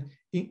 And then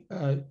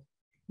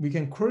we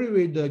can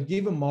query the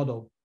given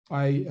model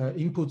by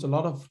input a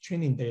lot of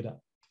training data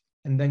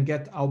and then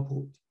get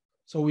output.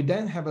 So we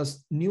then have a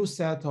new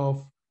set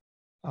of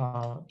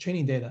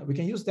training data. We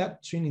can use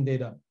that training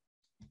data,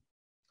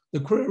 the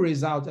query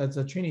result as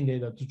a training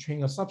data to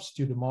train a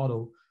substitute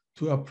model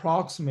to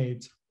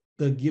approximate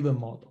the given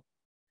model.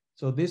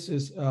 So this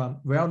is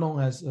well known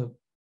as a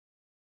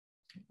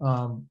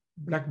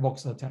black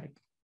box attack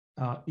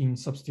in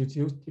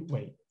substitutive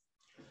way.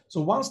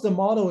 So once the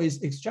model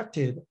is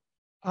extracted,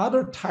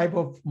 other type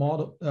of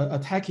model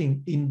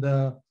attacking in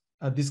the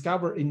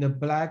discover in the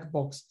black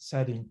box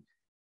setting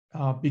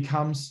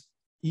becomes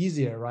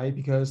easier, right?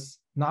 Because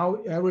now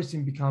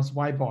everything becomes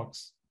white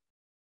box.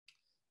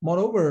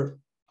 Moreover,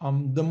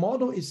 the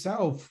model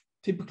itself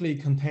typically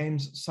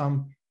contains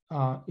some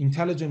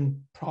intelligent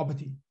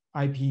property,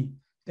 IP,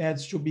 that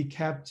should be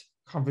kept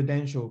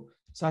confidential,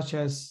 such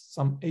as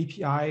some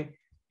API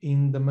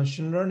in the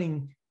machine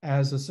learning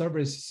as a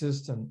service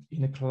system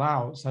in the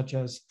cloud, such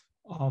as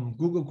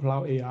Google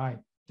Cloud AI.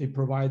 They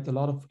provide a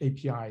lot of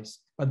APIs,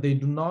 but they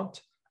do not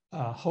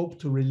hope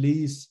to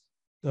release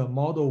the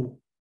model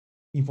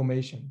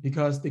information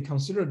because they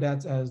consider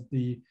that as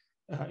the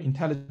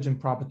intelligent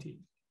property.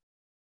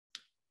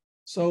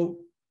 So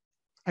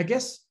I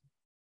guess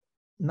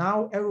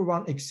now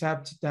everyone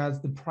accepts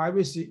that the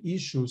privacy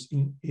issues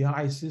in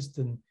AI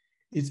system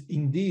is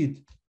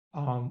indeed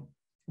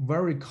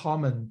very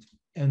common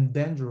and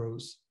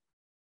dangerous.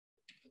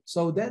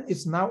 So then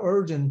it's now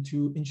urgent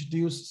to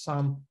introduce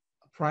some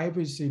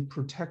privacy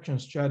protection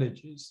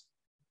strategies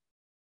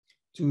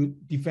to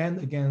defend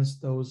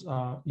against those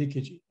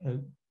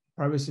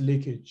privacy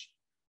leakage.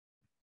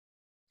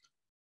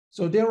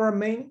 So there are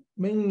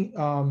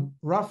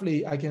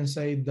roughly, I can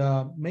say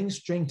the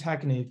mainstream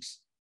techniques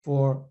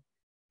for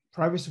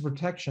privacy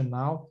protection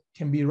now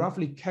can be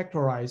roughly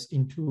categorized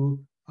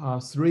into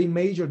 3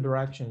 major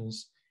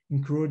directions,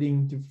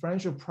 including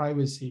differential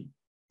privacy,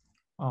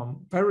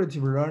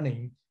 federative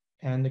learning,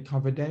 and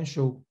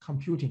confidential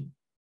computing.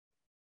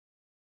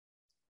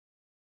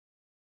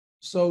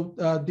 So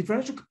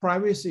differential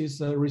privacy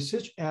is a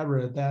research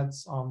area that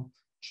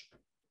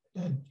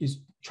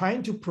is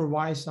trying to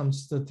provide some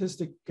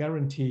statistic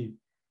guarantee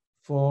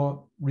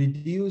for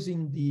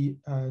reducing the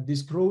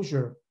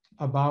disclosure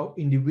about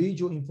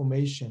individual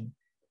information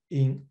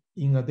in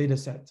a data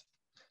set.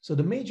 So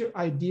the major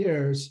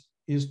ideas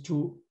is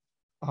to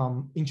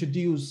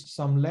introduce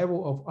some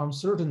level of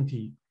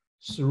uncertainty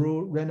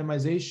through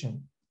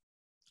randomization,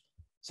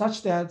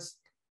 such that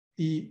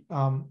the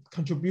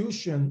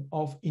contribution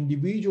of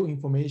individual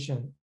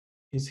information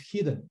is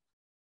hidden.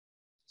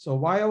 So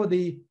while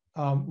the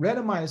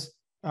randomized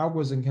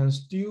algorithm can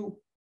still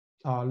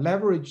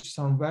leverage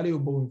some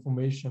valuable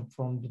information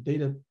from the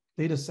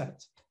data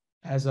set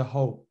as a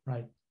whole,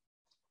 right?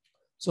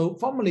 So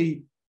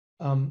formally,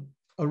 a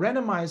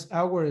randomized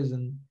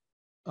algorithm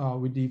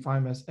we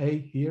define as A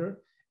here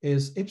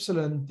is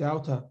epsilon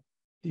delta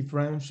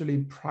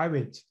differentially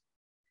private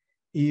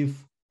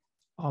if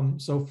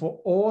so for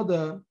all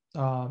the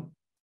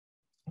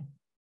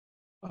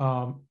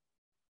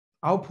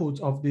outputs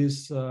of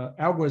this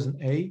algorithm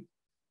A,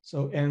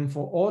 so and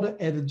for all the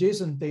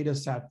adjacent data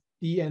set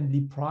D and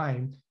D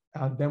prime,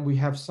 then we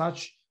have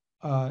such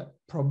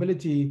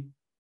probability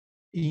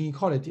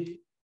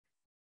inequality.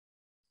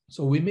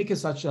 So we make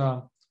such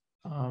a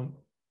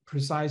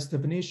precise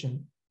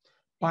definition.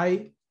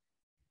 By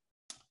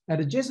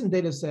adjacent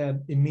data set,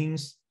 it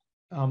means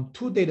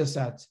 2 data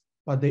sets,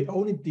 but they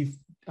only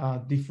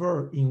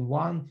differ in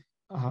one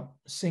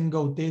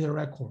single data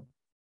record.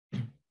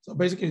 So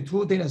basically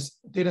 2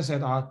 data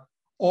sets are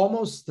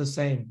almost the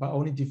same, but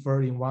only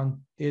differ in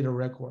one data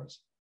records.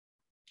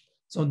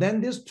 So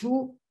then these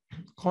 2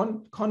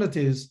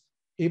 quantities,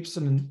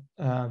 epsilon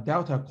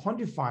delta,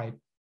 quantify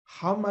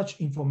how much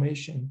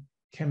information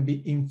can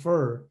be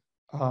inferred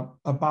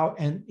about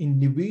an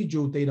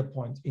individual data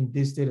point in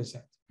this data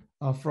set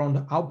from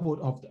the output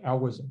of the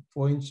algorithm.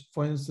 For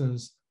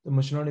instance, the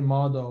machine learning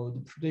model,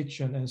 the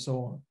prediction, and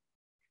so on.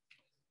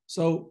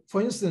 So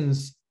for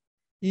instance,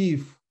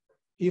 if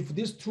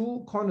these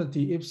 2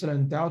 quantity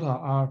epsilon delta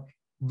are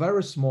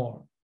very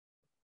small,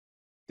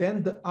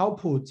 then the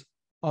output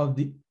of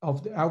the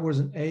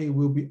algorithm A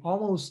will be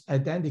almost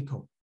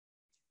identical,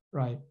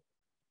 right?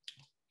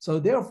 So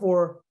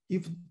therefore,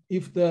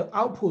 if the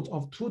output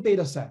of 2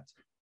 data sets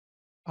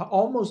are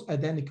almost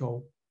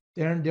identical,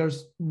 then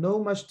there's no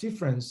much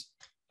difference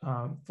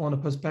from the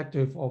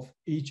perspective of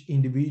each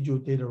individual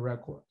data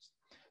record.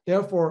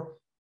 Therefore,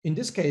 in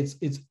this case,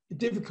 it's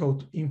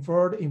difficult to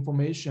infer the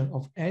information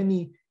of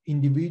any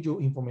individual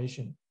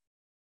information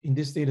in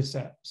this data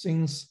set,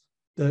 since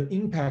the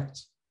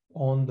impact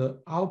on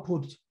the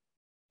output,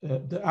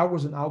 the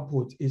algorithm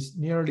output is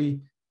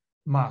nearly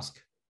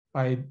masked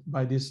by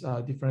this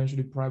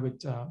differentially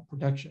private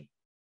protection.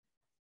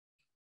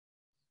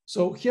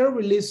 So here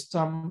we list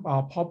some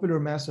popular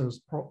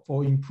methods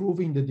for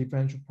improving the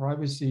differential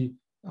privacy,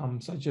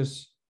 such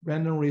as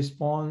random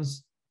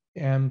response,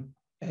 and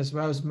as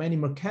well as many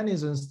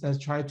mechanisms that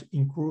try to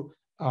include,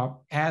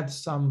 add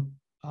some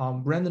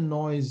random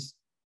noise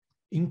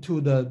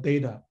into the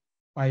data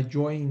by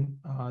drawing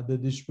the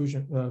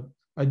distribution,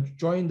 by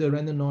drawing the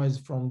random noise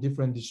from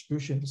different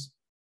distributions.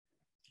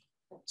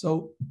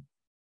 So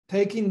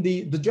taking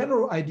the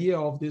general idea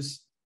of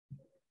this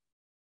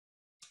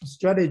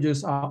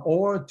strategies are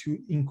all to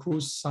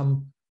include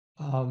some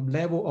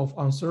level of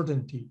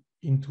uncertainty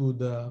into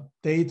the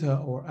data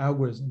or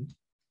algorithm.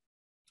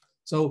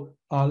 So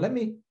let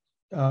me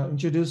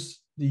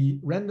introduce the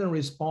random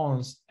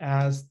response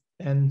as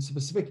a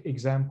specific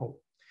example.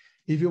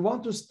 If you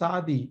want to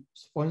study,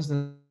 for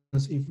instance,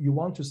 if you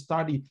want to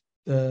study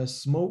the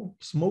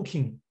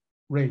smoking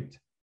rate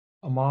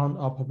among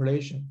our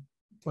population,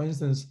 for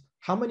instance,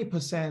 how many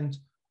 %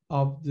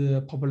 of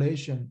the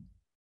population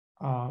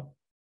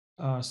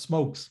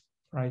smokes,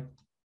 right?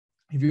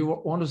 If you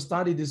want to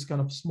study this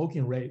kind of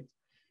smoking rate,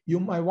 you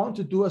might want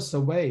to do a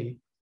survey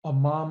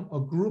among a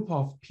group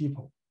of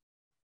people.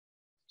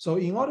 So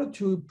in order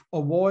to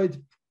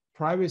avoid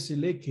privacy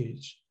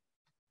leakage,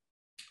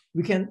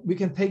 we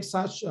can take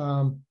such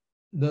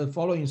the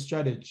following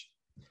strategy.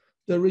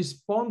 The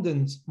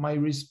respondents might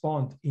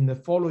respond in the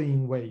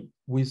following way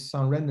with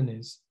some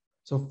randomness.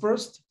 So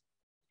first,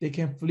 they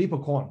can flip a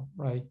coin,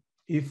 right?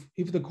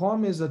 If the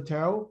coin is a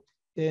tail,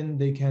 then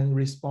they can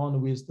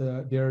respond with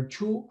their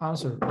true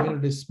answer, whether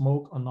they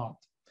smoke or not.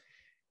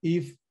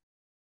 If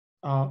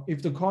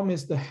the coin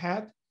is the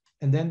head,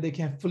 and then they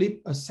can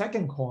flip a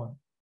second coin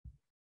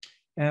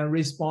and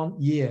respond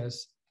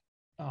yes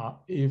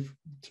if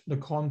the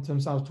coin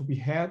turns out to be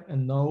head,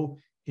 and no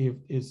if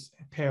it's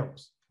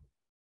tails.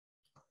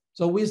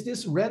 So with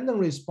this random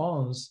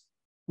response,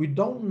 we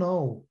don't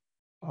know,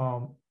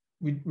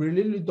 we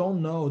really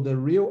don't know the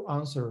real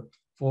answer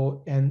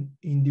for an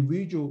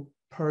individual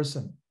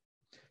person.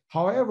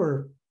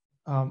 However,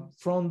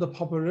 from the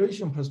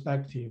population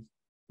perspective,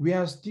 we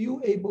are still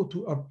able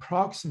to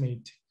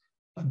approximate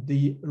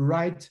the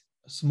right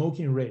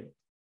smoking rate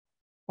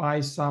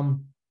by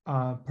some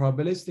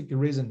probabilistic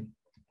reasoning.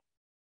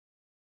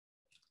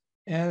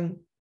 And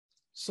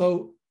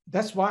so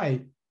that's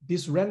why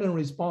this random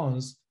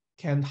response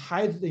can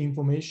hide the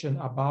information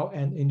about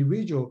an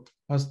individual,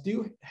 but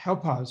still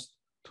help us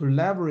to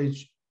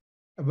leverage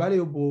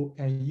valuable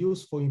and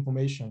useful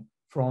information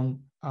from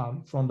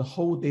the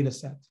whole data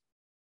set.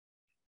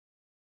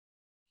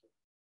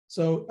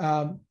 So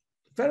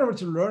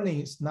federative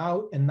learning is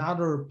now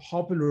another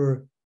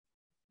popular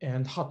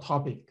and hot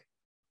topic.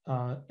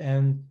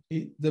 And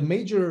the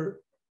major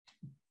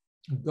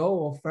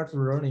goal of federative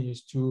learning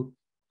is to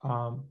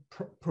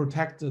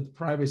protect the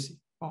privacy,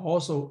 but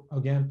also,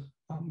 again,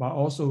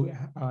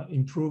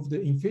 improve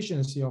the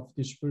efficiency of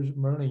distributed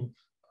learning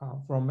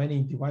from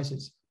many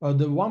devices. But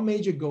the one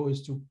major goal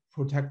is to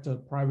protect the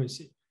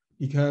privacy,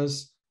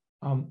 because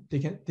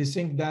they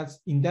think that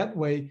in that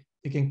way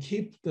they can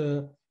keep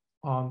the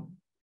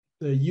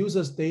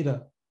user's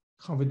data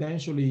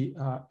confidentially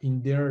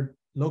in their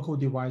local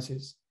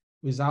devices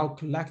without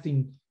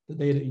collecting the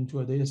data into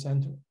a data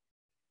center.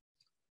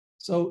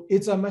 So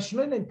it's a machine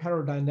learning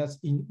paradigm that's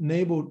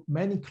enabled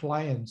many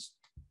clients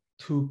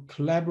to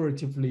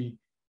collaboratively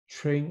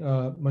train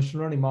a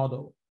machine learning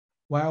model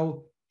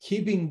while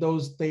keeping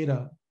those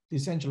data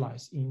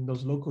decentralized in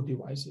those local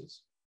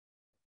devices.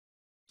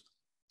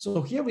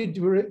 So here we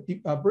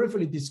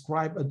briefly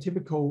describe a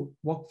typical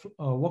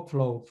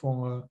workflow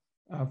from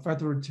a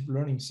federative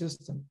learning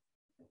system.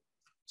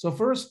 So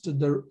first,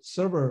 the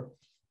server,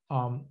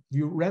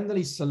 you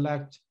randomly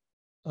select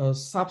a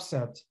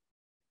subset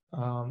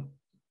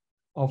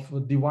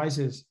of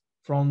devices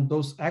from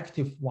those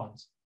active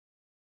ones.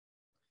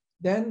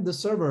 Then the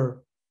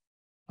server,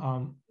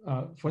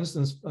 for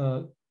instance,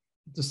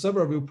 the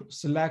server will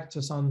select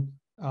some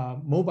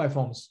mobile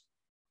phones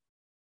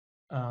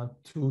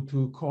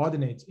to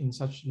coordinate in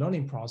such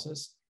learning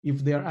process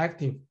if they are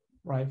active,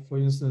 right? For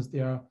instance, they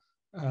are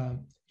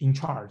in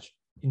charge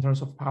in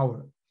terms of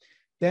power.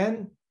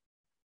 Then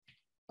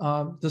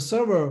the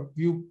server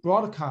will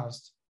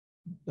broadcast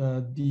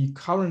the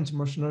current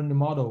machine learning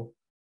model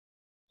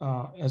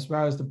as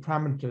well as the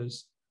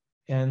parameters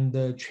and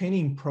the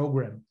training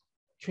program,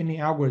 training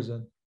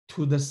algorithm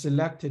to the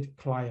selected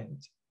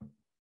client.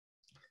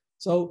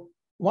 So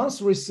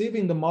once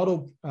receiving the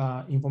model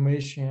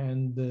information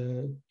and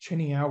the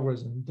training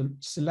algorithm, the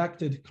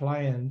selected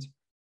client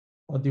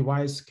or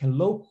device can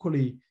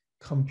locally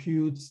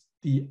compute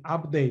the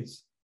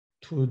updates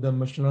to the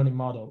machine learning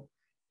model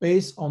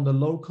based on the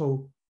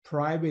local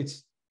private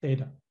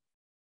data,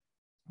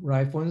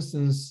 right? For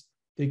instance,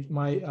 they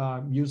might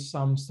use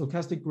some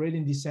stochastic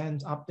gradient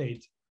descent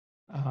update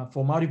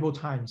for multiple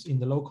times in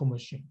the local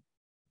machine.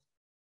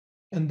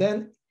 And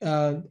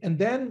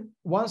then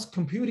once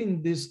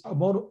computing this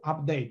model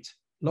update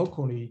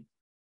locally,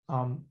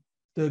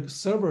 the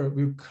server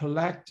will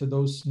collect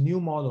those new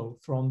model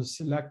from the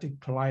selected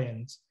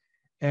clients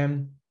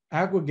and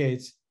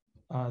aggregate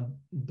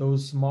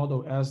those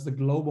model as the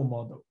global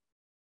model.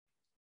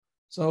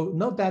 So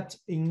note that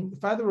in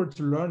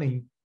federative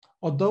learning,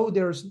 although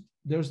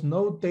there's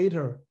no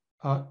data,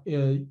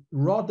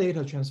 raw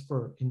data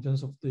transfer in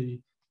terms of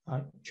the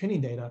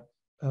training data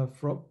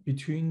from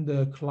between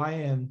the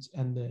client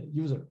and the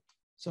user.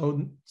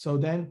 So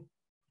then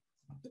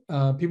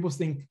people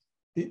think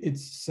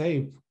it's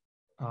safe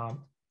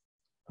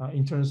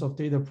in terms of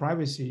data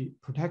privacy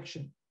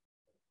protection.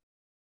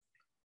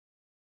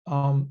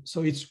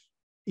 So it's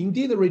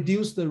indeed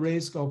reduce the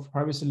risk of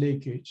privacy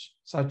leakage,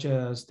 such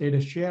as data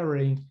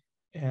sharing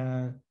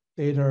and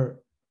data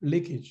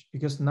leakage,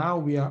 because now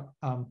we are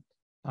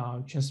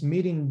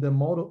transmitting the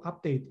model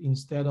update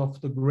instead of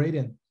the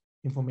gradient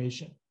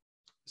information.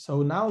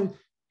 So now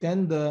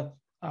then the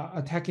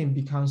attacking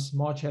becomes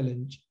more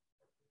challenging.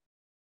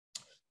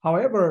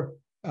 However,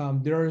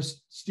 there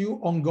is still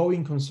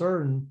ongoing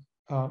concern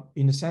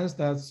in the sense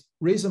that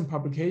recent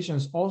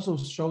publications also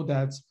show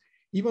that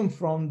even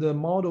from the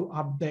model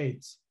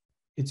updates,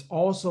 it's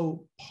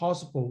also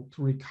possible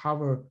to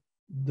recover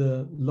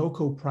the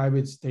local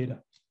private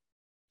data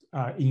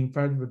in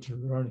federative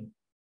learning.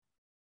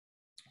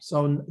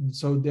 So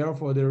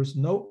therefore, there is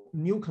no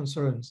new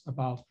concerns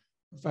about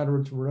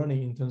federative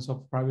learning in terms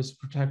of privacy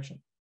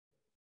protection.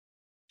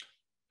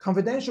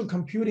 Confidential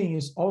computing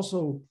is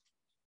also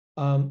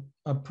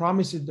a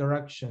promising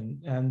direction,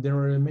 and there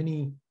are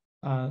many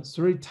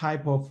three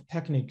types of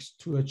techniques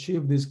to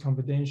achieve this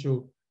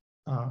confidential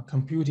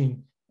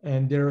computing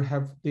and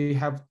they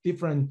have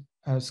different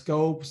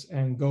scopes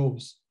and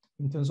goals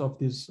in terms of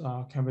this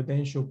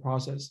confidential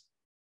process.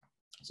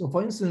 So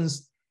for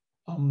instance,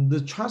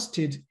 the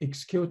trusted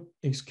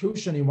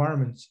execution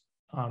environment,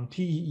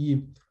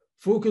 TEE,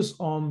 focus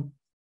on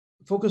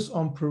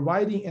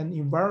providing an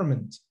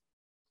environment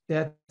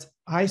that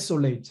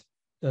isolate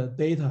the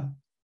data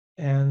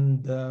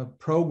and the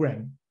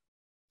program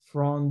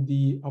from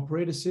the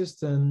operating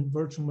system,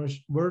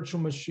 virtual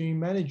machine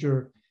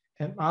manager,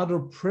 and other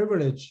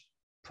privileged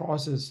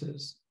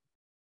processes.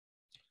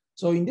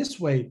 So in this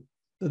way,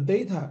 the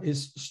data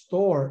is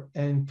stored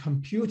and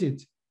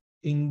computed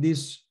in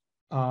this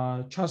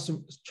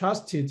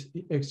trusted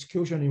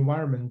execution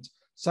environment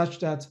such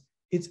that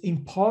it's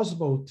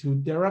impossible to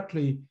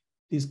directly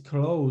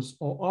disclose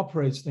or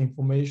operate the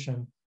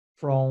information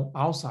from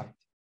outside.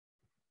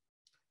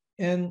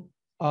 And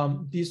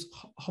this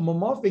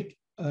homomorphic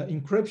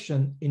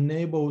encryption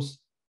enables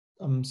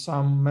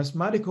some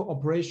mathematical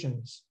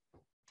operations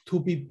to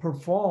be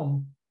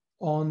performed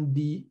on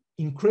the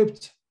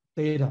encrypted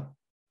data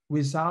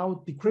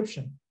without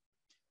decryption.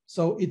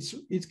 So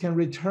it can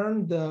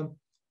return the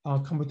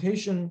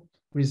computation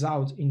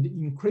result in the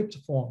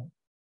encrypted form.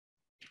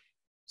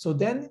 So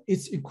then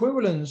it's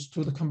equivalent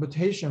to the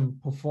computation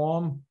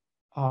performed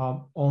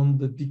on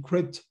the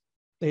decrypted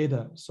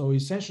data. So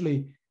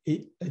essentially,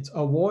 it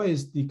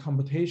avoids the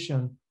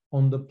computation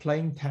on the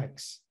plain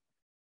text.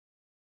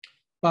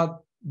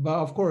 But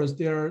of course,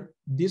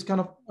 this kind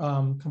of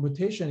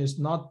computation is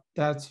not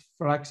that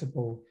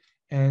flexible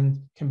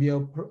and can be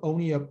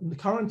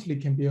currently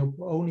can be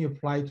only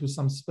applied to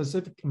some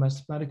specific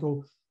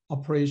mathematical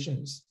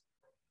operations.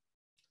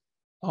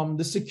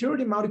 The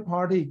security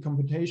multi-party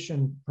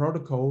computation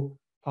protocol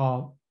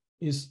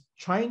is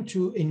trying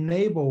to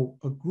enable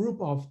a group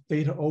of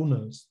data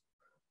owners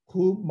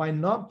who might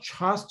not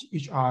trust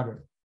each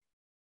other,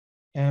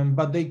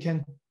 but they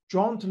can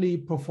jointly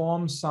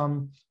perform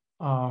some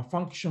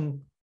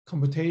function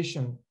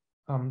computation,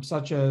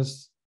 such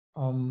as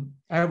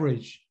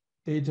average,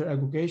 data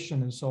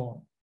aggregation, and so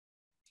on.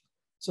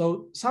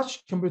 So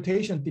such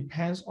computation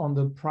depends on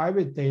the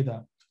private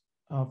data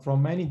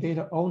from many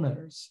data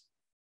owners,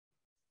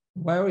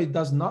 while it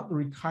does not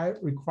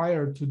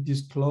require to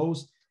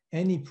disclose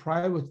any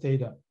private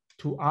data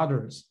to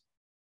others.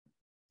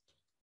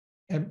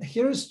 And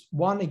here's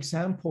one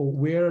example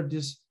where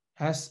this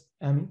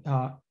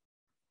SMC,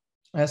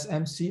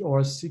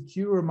 or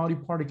secure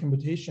multi-party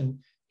computation,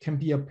 can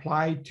be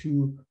applied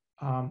to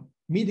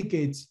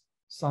mitigate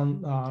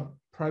some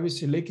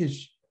privacy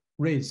leakage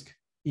risk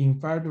in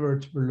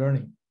federated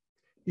learning.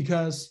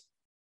 Because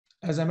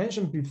as I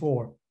mentioned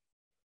before,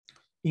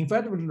 in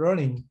federated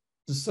learning,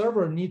 the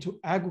server need to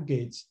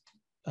aggregate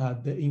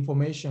the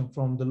information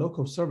from the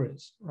local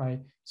servers, right?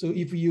 So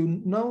if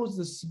you know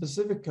the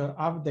specific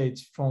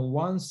updates from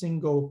one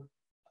single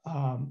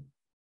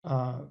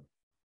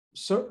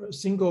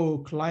single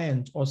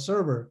client or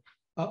server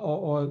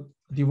or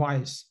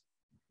device,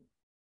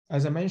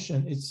 as I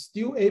mentioned, it's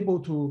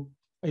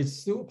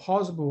still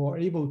possible or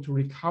able to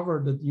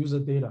recover the user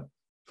data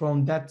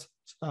from that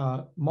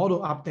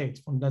model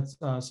update from that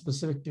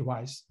specific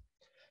device.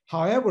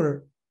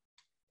 However,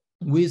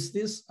 with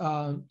this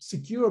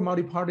secure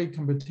multi-party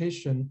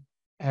computation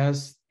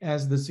as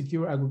the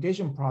secure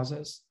aggregation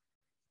process,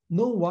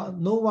 no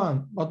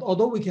one, but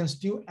although we can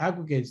still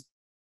aggregate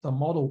the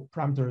model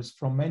parameters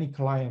from many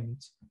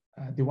client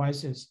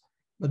devices,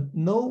 but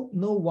no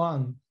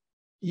one,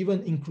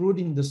 even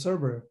including the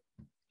server,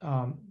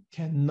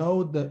 can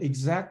know the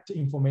exact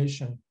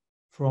information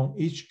from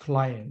each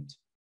client,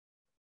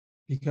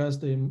 because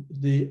the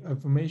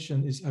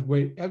information is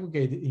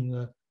aggregated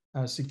in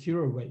a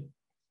secure way.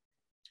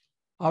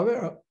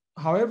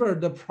 However,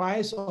 the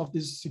price of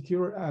this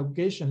secure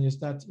aggregation is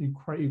that it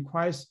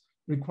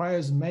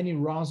requires many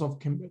rounds of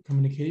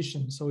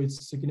communication, so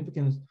it's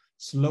significantly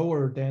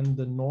slower than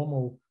the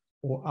normal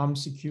or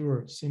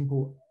unsecure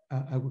simple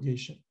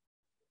aggregation.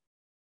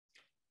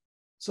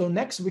 So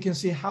next, we can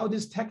see how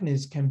these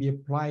techniques can be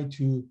applied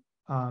to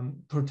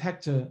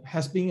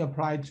has been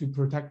applied to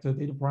protect the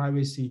data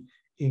privacy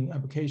in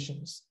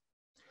applications.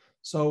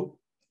 So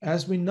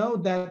as we know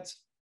that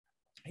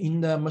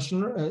in the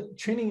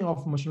training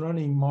of machine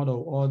learning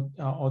model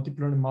or deep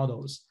learning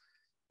models,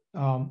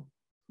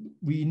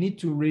 we need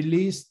to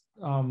release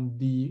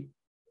the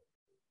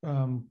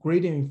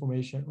gradient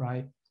information,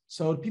 right?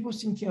 So people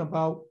thinking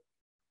about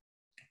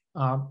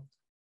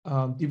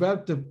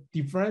develop the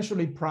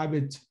differentially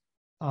private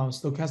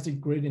stochastic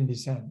gradient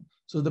descent.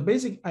 So the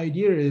basic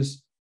idea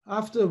is,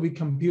 after we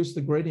compute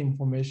the gradient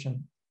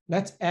information,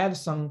 let's add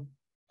some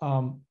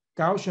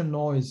Gaussian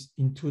noise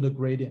into the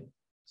gradient,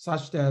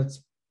 such that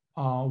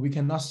we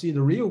cannot see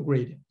the real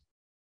gradient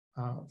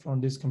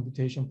from this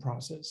computation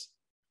process.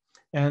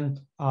 And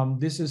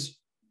this is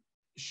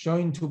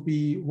showing to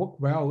be work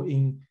well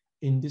in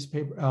this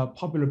paper,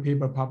 popular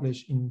paper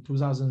published in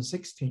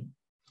 2016.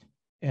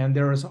 And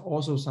there is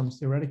also some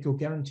theoretical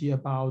guarantee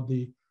about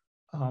the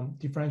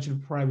differential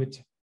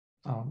private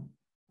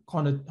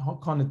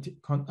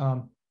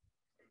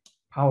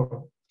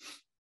power.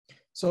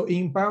 So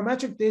in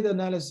biometric data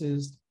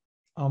analysis,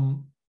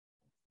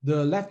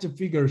 the left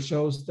figure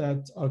shows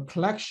that a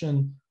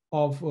collection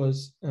of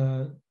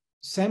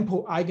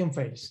sample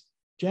eigenface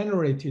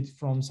generated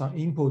from some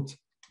input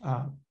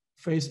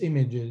face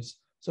images.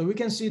 So we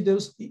can see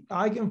those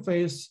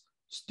eigenface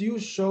still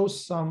show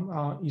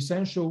some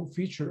essential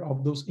feature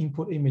of those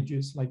input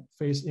images, like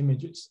face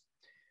images.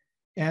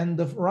 And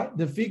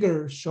the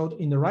figure showed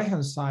in the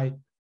right-hand side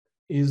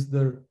is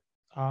the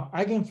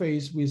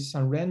eigenface with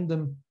some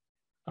random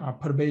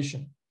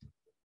perturbation.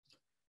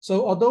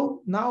 So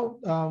although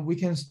now we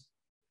can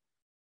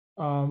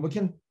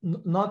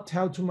not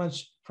tell too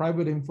much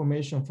private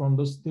information from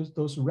those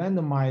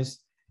randomized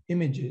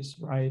images,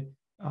 right?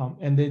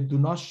 And they do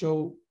not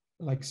show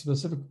like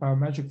specific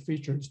biometric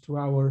features to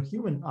our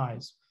human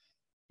eyes.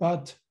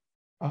 But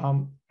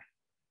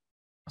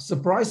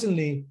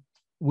surprisingly,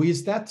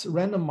 with that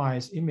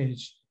randomized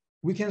image,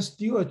 we can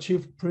still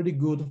achieve pretty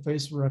good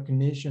face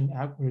recognition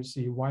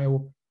accuracy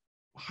while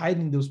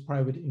hiding those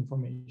private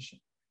information.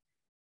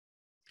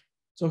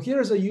 So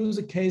here's a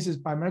user cases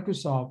by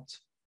Microsoft.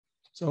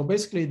 So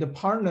basically, the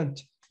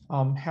partnered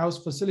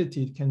health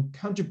facility can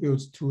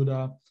contribute to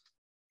the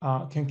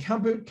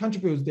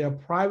contribute their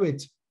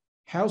private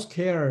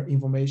healthcare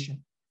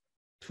information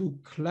to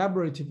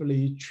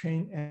collaboratively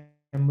train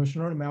a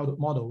machine learning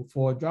model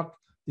for drug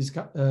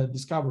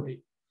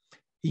discovery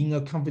in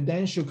a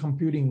confidential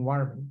computing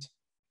environment.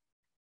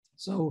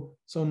 So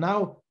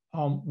now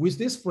with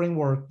this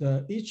framework,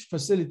 each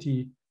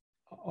facility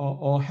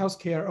or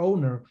healthcare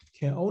owner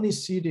can only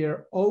see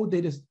their own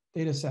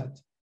data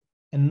set,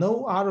 and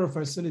no other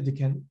facility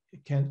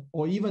can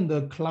or even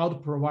the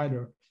cloud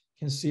provider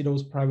can see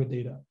those private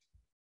data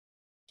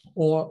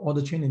or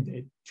the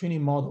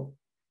training model.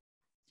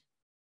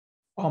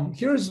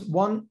 Here's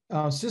one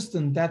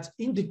system that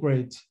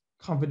integrates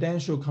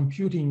confidential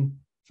computing,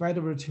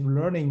 federative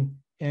learning,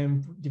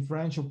 and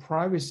differential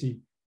privacy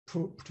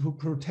to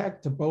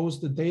protect both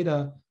the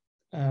data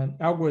and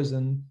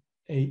algorithm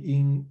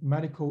in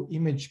medical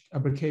image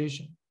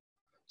application.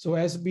 So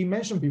as we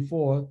mentioned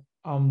before,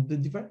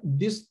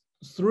 these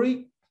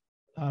three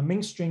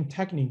mainstream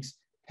techniques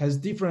has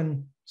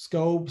different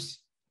scopes,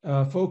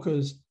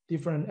 focus,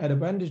 different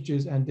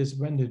advantages and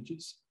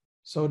disadvantages.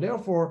 So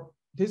therefore,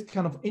 this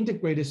kind of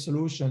integrated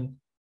solution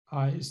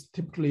is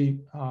typically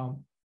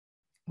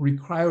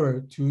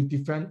required to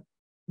defend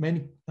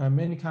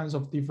many kinds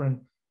of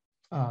different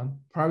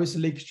privacy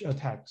leakage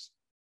attacks.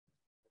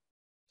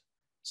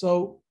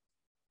 So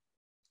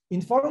in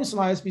the following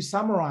slides, we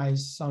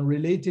summarize some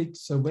related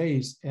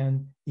surveys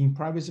and in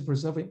privacy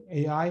preserving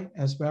AI,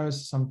 as well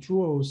as some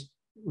tools,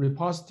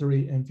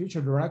 repository, and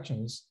future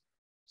directions.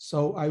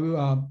 So I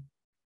will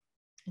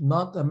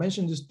not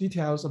mention these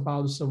details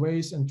about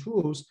surveys and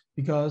tools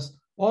because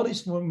all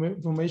this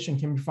information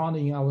can be found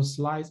in our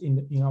slides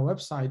in our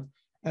website,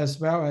 as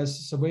well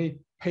as survey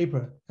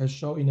paper as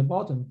shown in the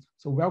bottom.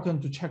 So welcome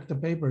to check the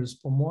papers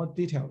for more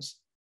details.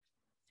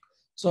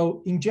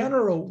 So in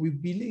general, we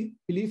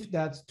believe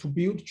that to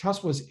build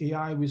trustworthy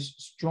AI with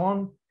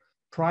strong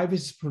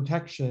privacy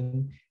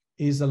protection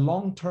is a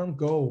long-term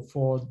goal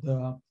for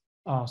the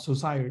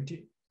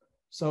society.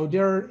 So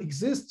there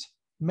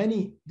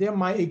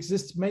might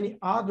exist many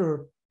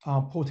other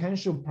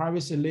potential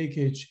privacy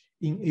leakage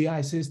in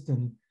AI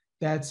system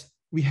that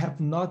we have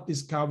not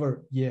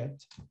discovered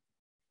yet.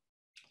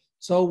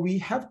 So we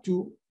have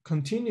to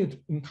continue to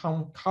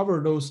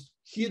uncover those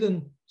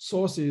hidden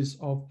sources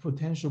of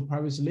potential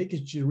privacy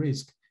leakage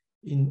risk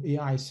in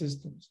AI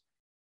systems.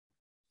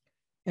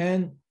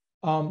 And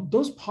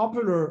those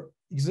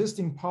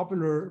existing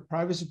popular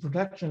privacy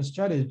protection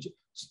strategies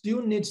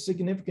still need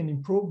significant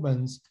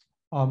improvements,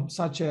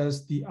 such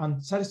as the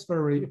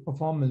unsatisfactory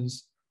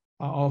performance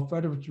of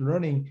federative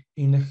learning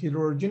in a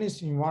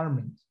heterogeneous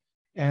environment,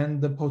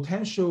 and the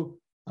potential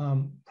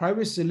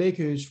privacy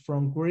leakage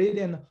from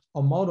gradient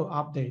or model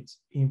updates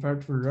in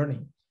federative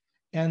learning,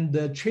 and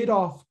the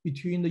trade-off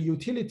between the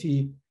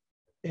utility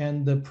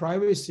and the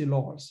privacy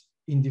laws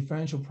in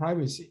differential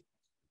privacy,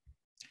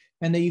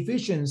 and the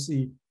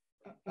efficiency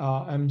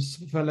and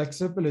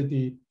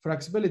flexibility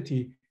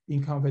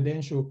in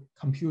confidential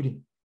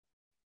computing.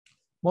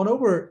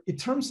 Moreover, it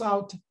turns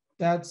out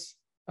that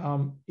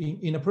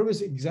in the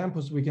previous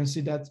examples, we can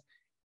see that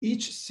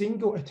each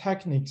single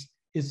technique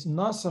is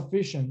not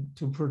sufficient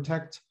to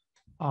protect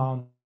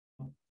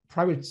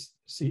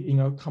privacy in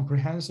a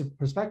comprehensive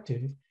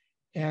perspective,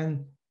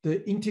 and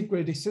the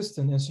integrated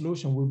system and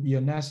solution will be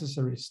a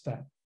necessary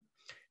step.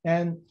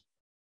 And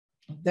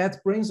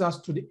that brings us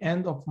to the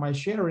end of my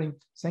sharing.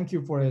 Thank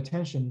you for your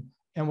attention,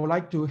 and would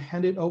like to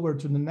hand it over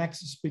to the next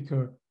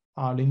speaker,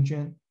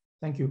 Lingjuan.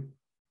 Thank you.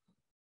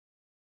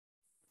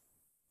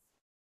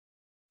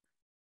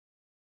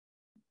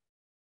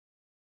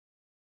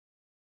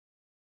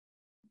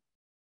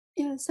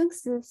 Yeah,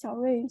 thanks,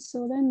 Xiaorui.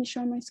 So let me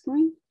share my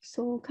screen.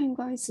 So can you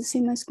guys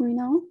see my screen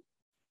now?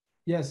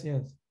 Yes.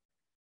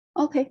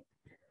 Okay.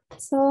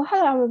 So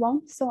hello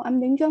everyone. So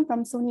I'm Lingjuan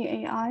from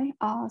Sony AI.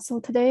 So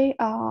today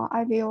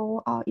I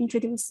will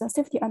introduce the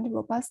safety and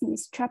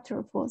robustness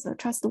chapter for the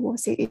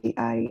Trustworthy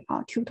AI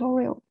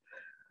tutorial.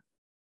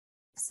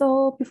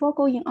 So before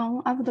going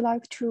on, I would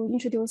like to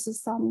introduce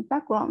some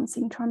backgrounds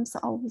in terms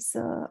of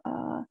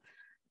the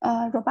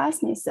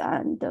robustness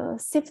and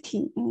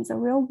safety in the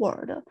real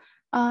world.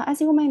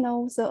 As you may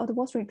know, the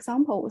adversary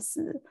examples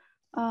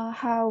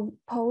have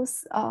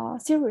posed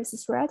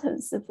serious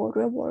threats for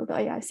real-world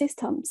AI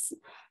systems.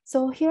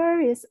 So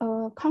here is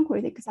a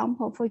concrete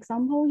example. For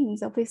example, in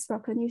the face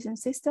recognition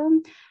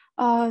system,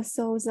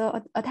 so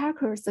the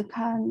attackers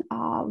can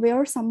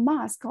wear some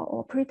mask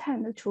or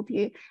pretend to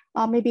be,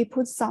 maybe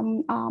put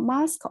some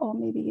mask or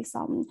maybe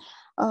some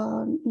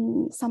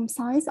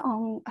signs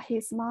on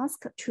his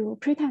mask to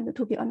pretend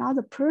to be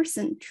another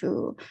person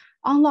to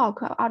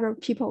unlock other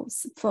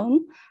people's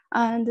phone.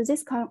 And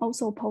this can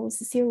also pose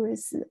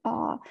serious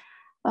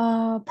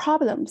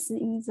problems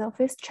in the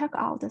face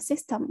checkout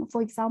system.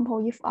 For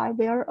example, if I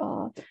wear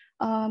a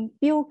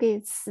Bill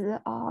Gates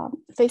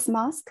face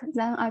mask,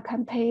 then I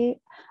can pay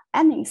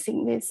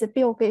anything with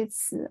Bill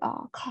Gates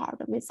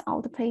card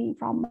without paying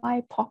from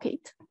my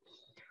pocket.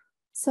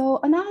 So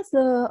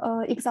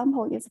another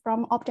example is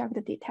from object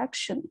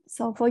detection.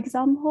 So for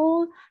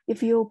example,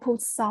 if you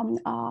put some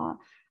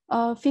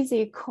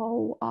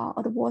physical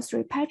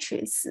adversary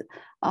patches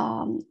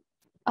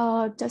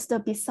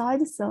just beside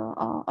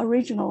the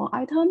original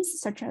items,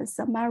 such as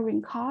the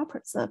mirroring cup,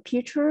 the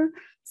picture,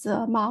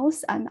 the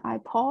mouse, and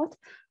iPod.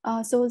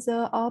 So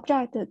the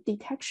object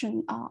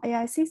detection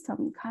AI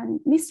system can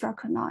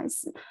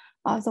misrecognize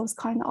those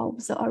kind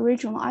of the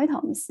original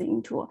items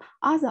into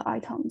other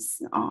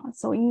items.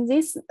 So in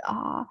this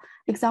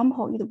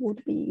example, it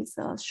would be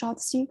the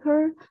shot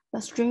seeker,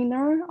 the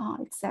stringer,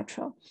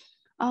 etc.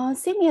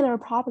 Similar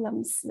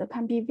problems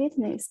can be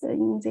witnessed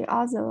in the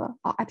other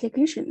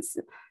applications,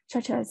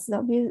 such as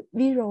the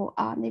visual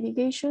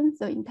navigation,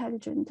 the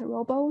intelligent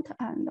robot,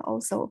 and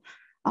also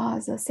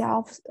the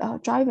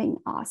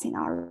self-driving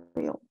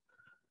scenario.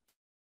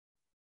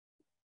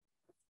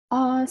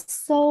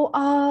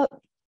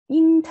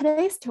 In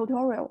today's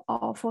tutorial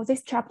for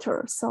this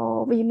chapter,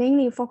 so we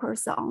mainly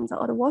focus on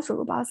the adversary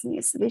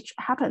robustness, which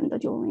happened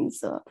during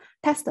the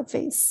test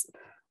phase.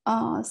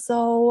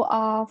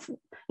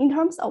 In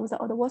terms of the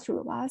adversary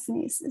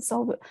robustness,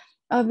 so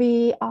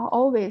we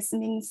always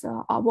means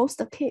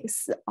worst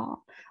case.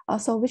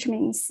 So which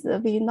means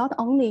we not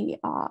only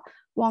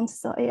want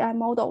the AI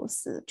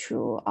models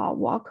to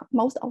work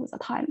most of the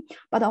time,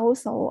 but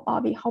also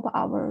we hope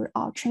our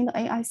trained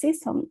AI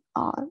system,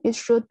 it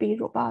should be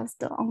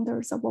robust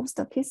under the worst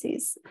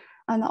cases,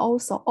 and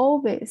also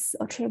always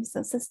achieves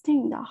the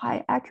sustained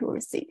high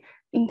accuracy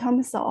in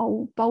terms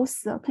of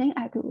both the clean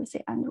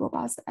accuracy and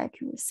robust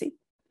accuracy.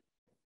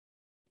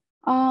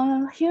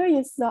 Here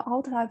is the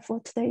outline for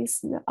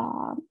today's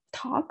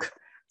talk.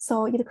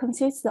 So it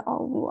consists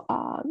of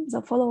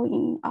the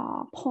following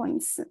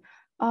points.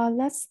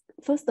 Let's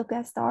first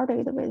get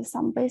started with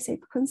some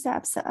basic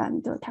concepts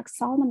and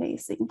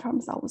taxonomies in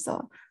terms of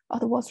the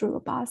adversary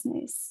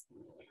robustness.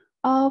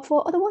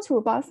 For adversary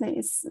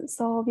robustness,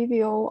 so we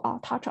will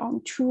touch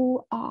on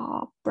two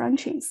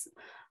branches.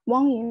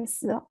 One is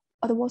the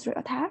adversary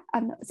attack,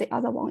 and the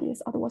other one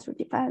is adversary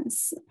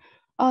defense.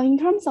 In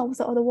terms of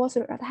the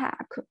adversary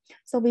attack,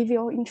 so we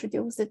will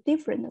introduce the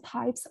different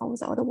types of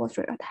the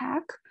adversary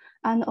attack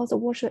and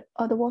also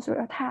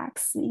adversary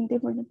attacks in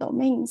different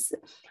domains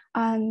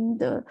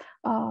and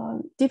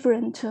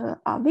different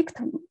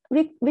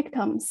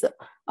victims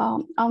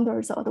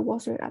under the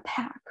adversary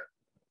attack.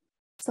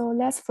 So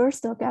let's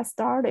first get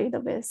started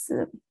with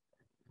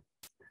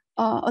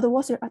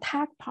adversary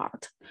attack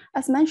part.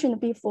 As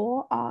mentioned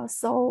before,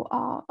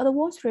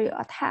 adversary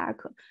attack,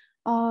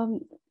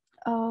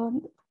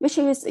 which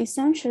is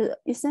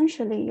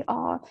essentially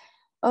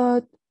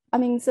I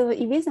mean, the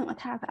evasion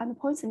attack and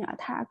poisoning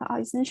attack are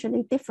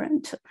essentially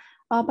different.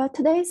 But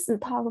today's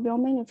talk will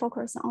mainly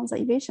focus on the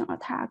evasion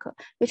attack,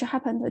 which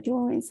happened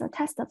during the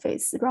test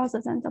phase rather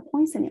than the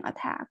poisoning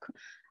attack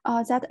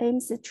that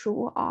aims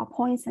to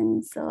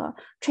poison the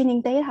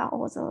training data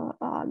or the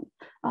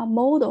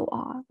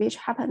model which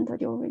happened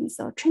during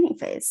the training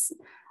phase.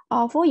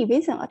 For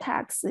evasion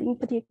attacks, in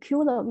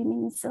particular, we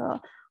mean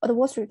the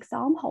adversary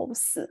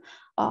examples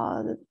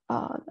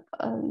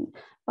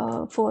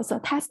for the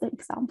test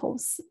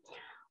examples.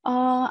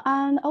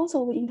 And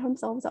also in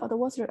terms of the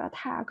adversary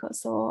attack,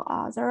 so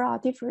there are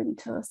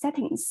different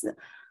settings,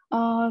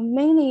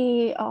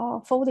 mainly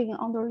falling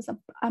under the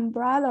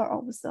umbrella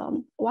of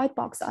the white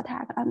box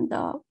attack and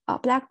the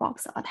black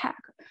box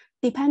attack,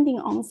 depending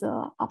on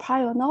the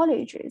prior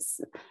knowledges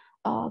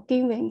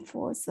given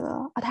for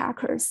the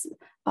attackers.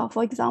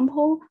 For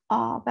example,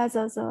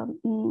 whether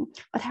the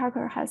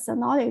attacker has the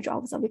knowledge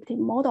of the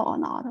victim model or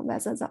not,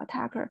 whether the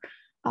attacker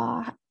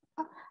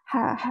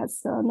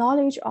has the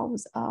knowledge of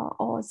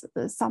or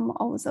some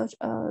of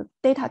the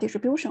data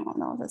distribution or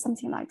not,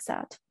 something like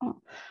that.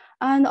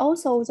 And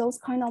also those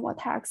kind of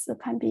attacks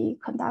can be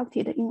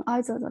conducted in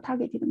either the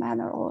targeted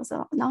manner or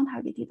the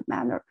non-targeted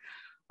manner.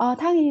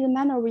 Targeted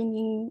manner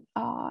meaning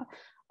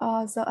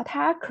the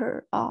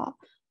attacker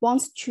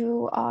wants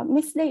to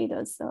mislead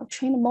the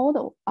trained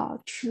model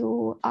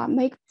to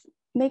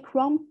make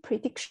wrong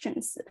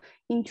predictions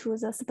into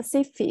the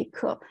specific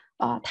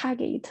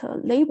target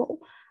label.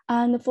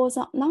 And for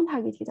the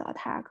non-targeted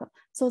attack,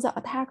 so the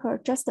attacker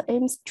just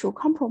aims to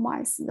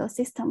compromise the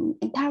system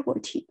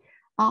integrity.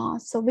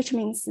 So which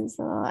means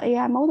the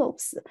AI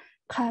models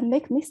can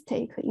make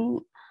mistake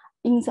in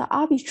the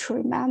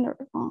arbitrary manner.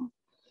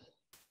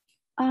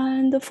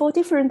 And for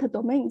different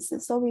domains,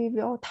 so we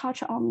will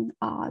touch on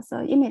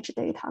the image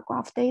data,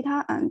 graph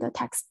data, and the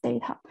text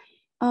data.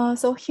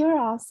 So here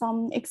are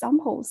some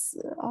examples.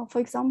 For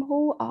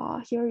example,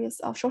 here is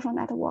a social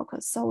network.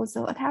 So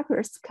the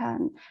attackers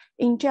can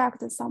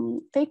inject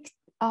some fake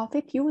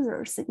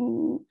users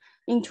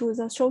into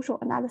the social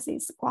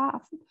analysis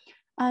graph.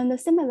 And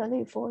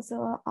similarly for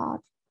the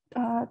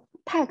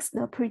text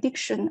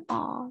prediction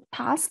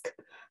task,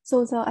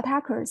 so the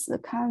attackers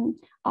can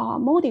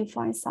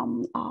modify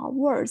some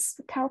words,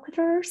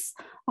 characters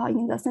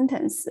in the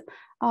sentence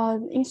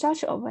in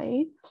such a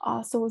way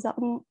so the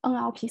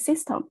NLP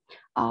system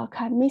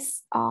can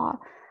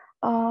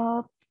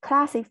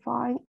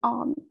classify,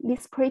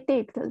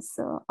 mispredict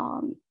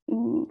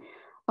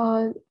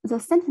the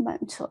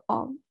sentiment.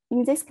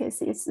 In this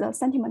case, it's the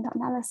sentiment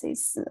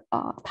analysis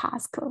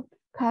task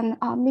can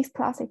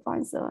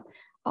misclassify the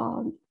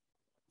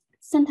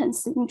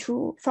sentence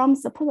from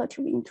the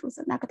positive into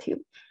the negative.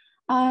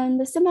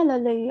 And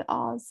similarly,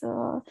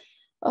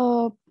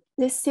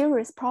 this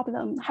serious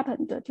problem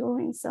happened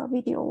during the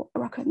video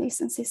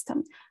recognition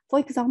system. For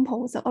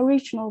example, the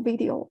original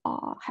video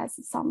has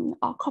some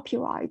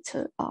copyright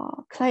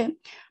claim.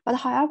 But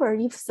however,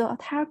 if the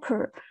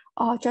attacker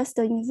just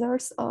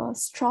inserts a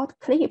short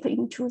clip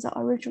into the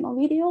original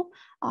video,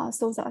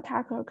 so the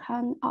attacker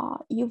can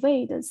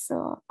evade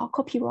the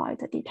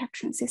copyright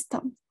detection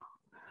system.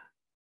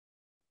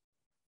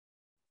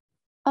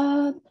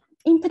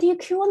 In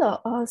particular,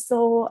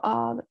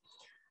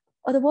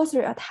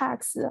 adversary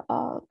attacks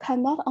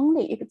can not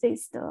only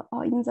exist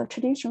in the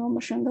traditional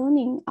machine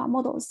learning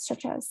models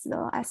such as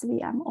the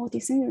SVM or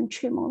decision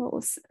tree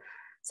models.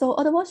 So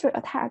adversary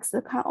attacks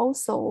can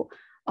also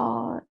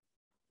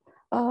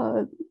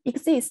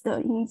exist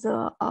in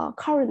the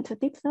current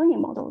deep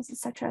learning models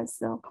such as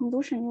the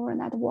convolutional neural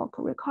network,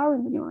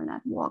 recurrent neural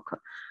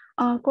network,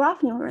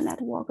 graph neural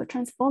network,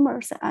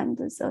 transformers, and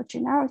the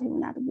generative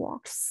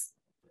networks.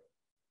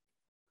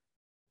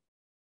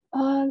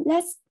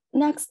 Let's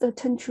next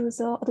turn to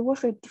the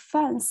adversary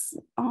defense.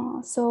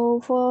 So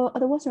for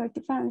adversary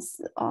defense,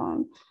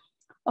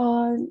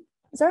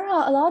 there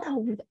are a lot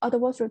of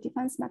adversary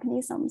defense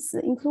mechanisms,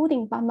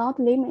 including but not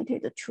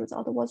limited to the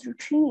adversary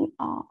training,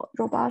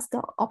 robust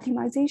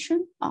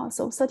optimization,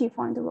 so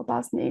certifying the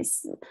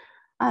robustness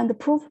and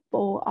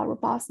provable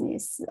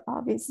robustness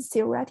with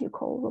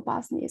theoretical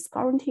robustness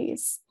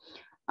guarantees,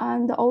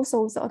 and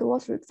also the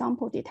adversary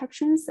example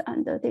detections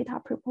and the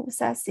data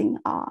preprocessing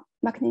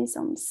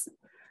mechanisms.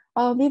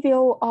 We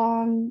will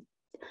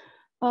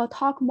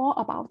talk more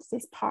about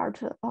this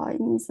part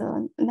in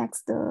the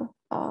next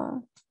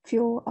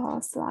few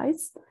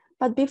slides.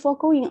 But before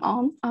going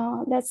on,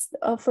 let's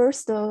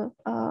first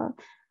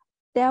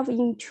delve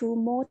into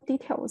more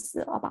details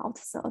about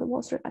the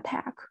adversary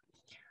attack.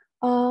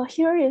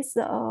 Here is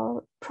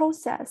a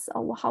process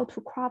of how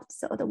to craft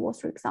the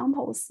adversary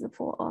examples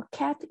for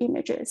cat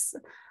images.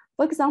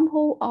 For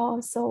example,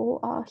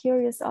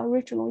 here is a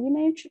regional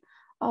image,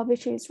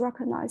 which is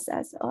recognized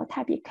as a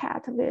tabby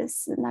cat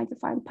with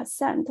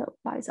 95%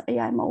 by the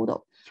AI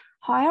model.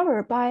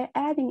 However, by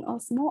adding a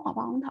small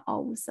amount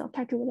of the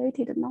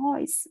calculated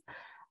noise,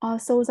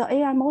 so the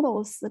AI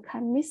models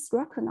can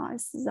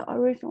misrecognize the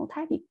original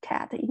tabby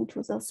cat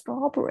into the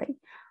strawberry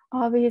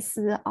with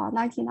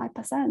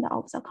 99%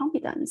 of the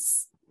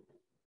confidence.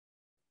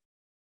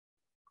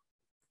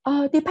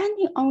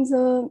 Depending on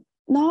the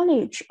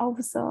knowledge of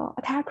the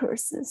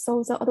attackers,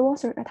 so the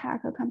adversary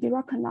attack can be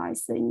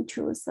recognized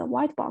into the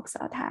white box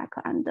attack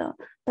and the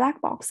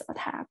black box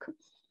attack.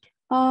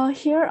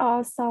 Here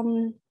are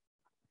some.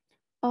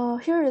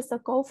 Here is the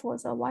goal for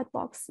the white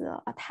box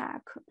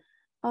attack.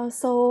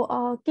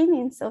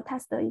 Given the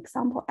test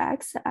example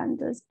X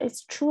and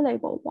its true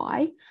label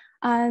Y,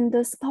 and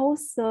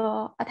suppose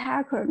the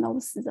attacker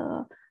knows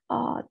the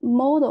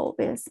model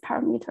with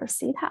parameter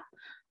theta.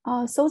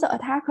 So the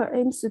attacker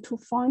aims to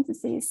find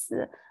this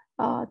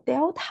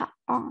delta,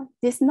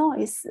 this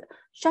noise,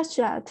 such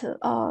that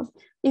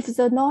if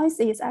the noise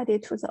is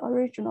added to the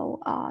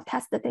original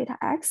test data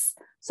X,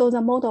 so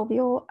the model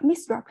will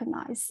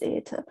misrecognize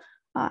it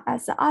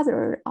as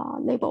other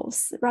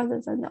labels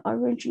rather than the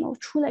original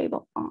true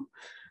label.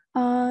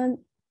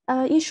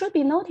 It should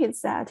be noted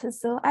that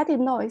the added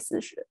noise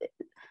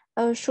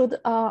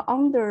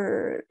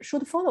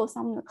should follow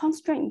some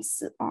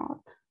constraints,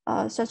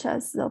 such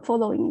as the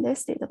following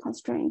listed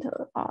constraint.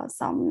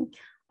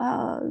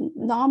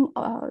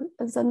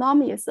 The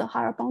norm is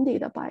higher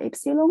bounded by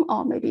epsilon,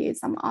 or maybe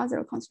some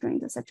other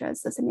constraint such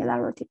as the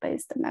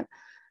similarity-based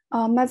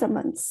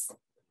measurements.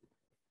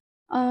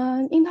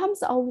 In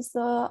terms of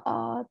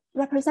the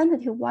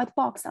representative white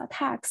box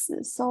attacks,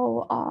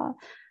 so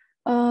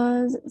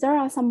there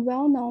are some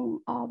well-known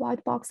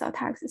white box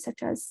attacks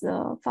such as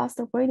the fast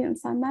gradient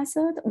sign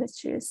method,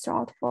 which is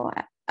short for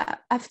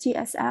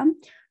FGSM.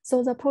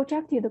 So the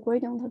projected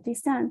gradient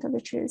descent,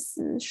 which is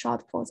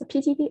short for the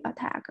PTD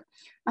attack,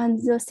 and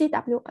the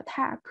CW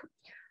attack.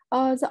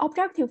 The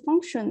objective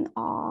function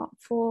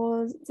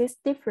for these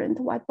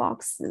different white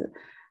box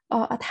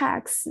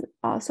attacks.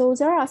 So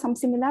there are some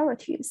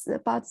similarities,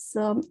 but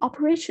the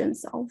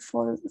operations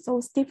for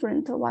those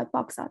different white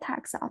box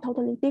attacks are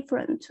totally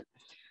different.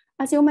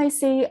 As you may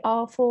see,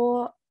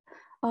 for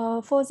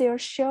their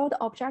shared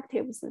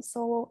objectives,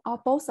 so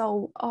both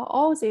of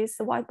all these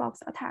white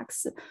box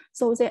attacks,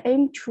 so they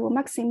aim to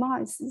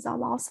maximize the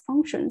loss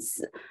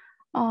functions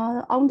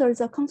under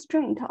the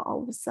constraint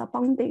of the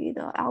bounded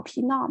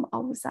LP norm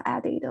of the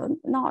added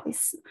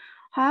noise.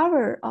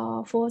 However,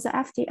 for the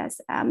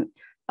FGSM,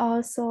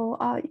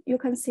 you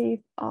can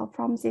see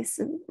from these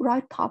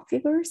right top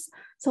figures,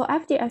 so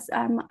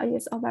FGSM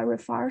is a very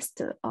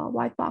fast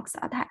white box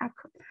attack.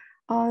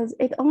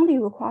 It only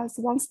requires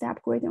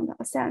one-step gradient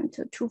ascent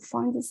to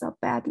find the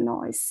bad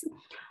noise.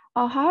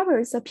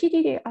 However, the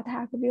PTD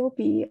attack will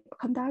be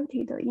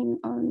conducted in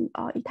an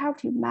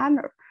iterative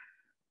manner.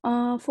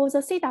 For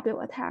the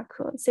CW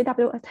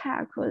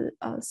attack,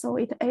 so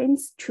it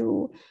aims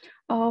to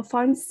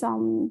find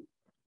some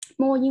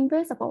more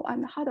invisible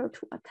and harder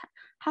to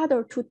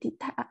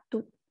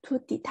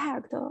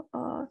detect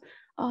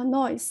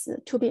noise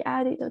to be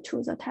added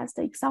to the test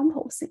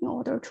examples in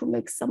order to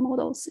make the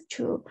models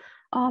to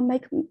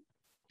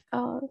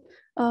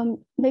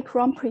make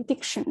wrong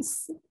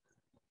predictions.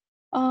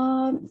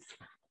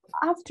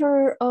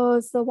 After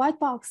the white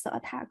box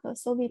attack,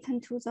 so we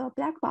turn to the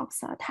black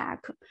box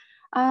attack.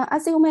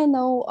 As you may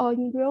know,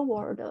 in real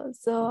world, the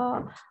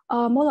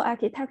model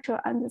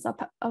architecture and the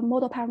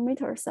model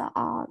parameters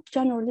are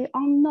generally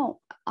unknown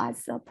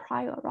as a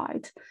prior,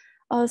 right?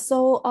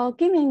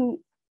 Given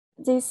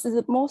this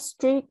is more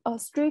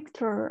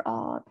stricter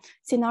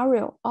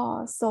scenario,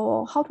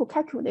 so how to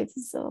calculate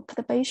the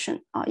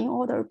perturbation in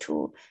order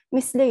to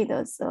mislead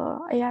the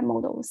AI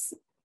models?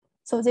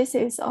 So this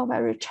is a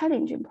very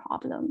challenging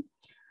problem.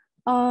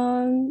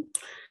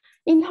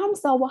 In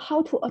terms of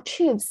how to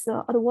achieve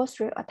the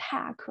adversary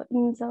attack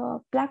in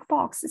the black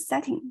box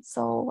setting,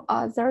 so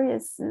there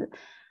is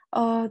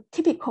a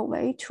typical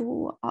way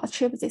to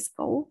achieve this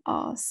goal.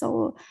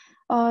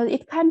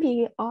 It can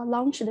be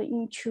launched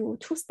into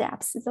two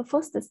steps. The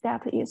first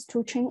step is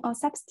to train a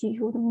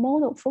substitute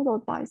model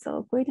followed by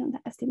the gradient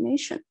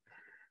estimation.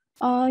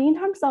 In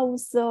terms of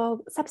the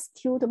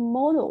substitute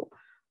model,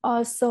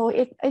 so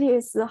it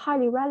is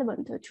highly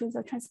relevant to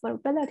the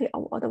transferability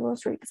of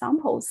adversary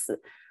examples.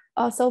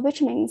 So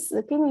which means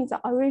given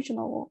the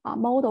original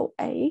model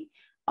A,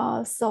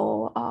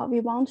 we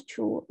want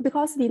to,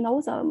 because we know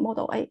the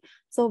model A,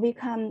 so we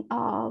can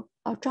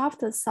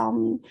draft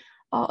some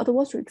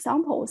adversary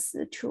examples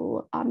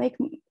to make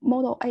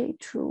model A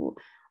to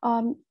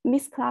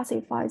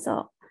misclassify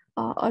the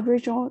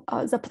original,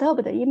 the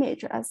perturbed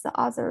image as the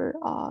other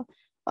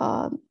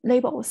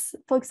labels.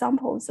 For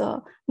example,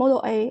 the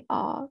model A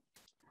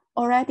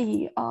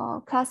already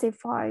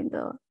classified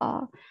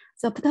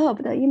the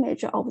perturbed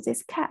image of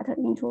this cat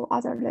into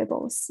other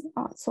labels,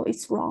 so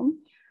it's wrong.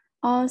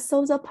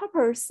 So the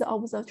purpose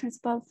of the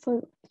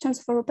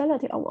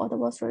transferability of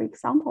adversary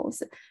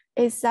examples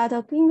is that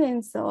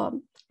given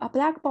the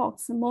black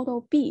box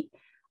model B,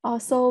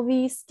 so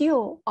we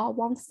still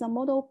want the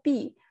model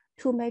B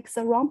to make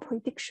the wrong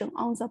prediction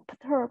on the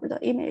perturbed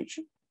image.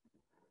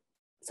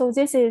 So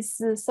this is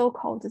the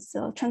so-called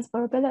the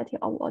transferability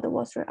of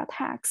adversary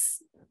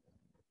attacks.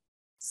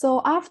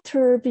 So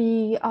after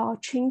we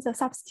train the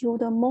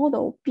substitute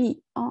model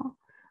B,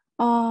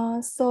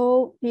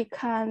 so we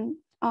can,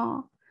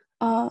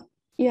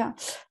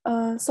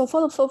 so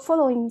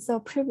following the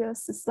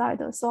previous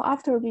slide, so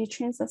after we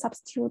train the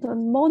substitute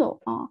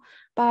model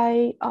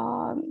by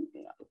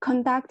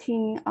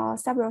conducting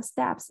several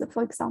steps,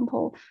 for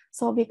example,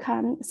 so we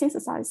can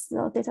synthesize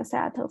the data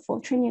set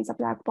for training the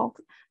black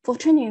box, for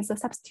training the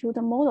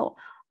substitute model,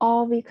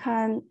 or we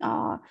can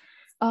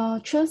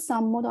choose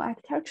some model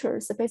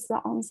architectures based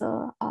on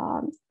the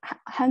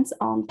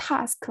hands-on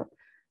task.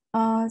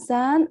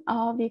 Then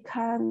we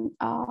can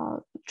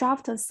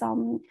draft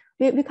some,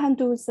 we can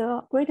do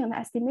the gradient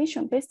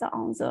estimation based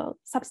on the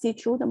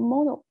substitute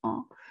model.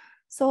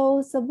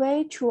 So the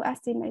way to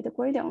estimate the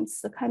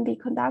gradients can be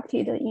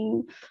conducted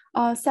in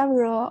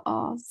several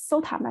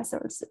SOTA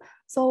methods.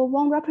 So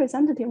one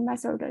representative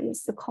method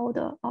is called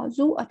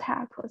zoo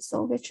attack,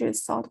 so which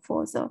is sought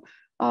for the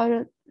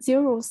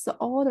zeroth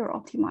order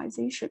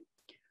optimization.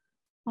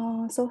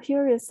 So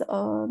here is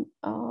a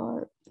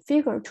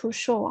figure to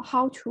show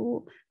how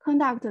to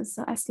conduct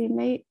the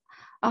estimate,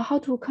 how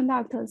to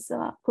conduct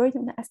the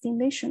gradient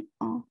estimation.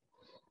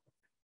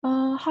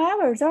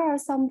 However, there are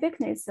some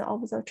weaknesses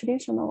of the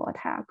traditional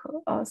attack.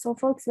 So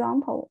for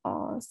example,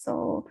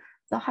 so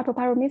the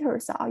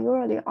hyperparameters are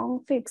usually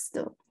unfixed.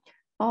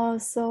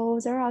 So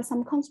there are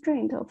some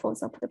constraints for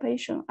the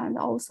perturbation, and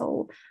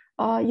also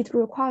it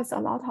requires a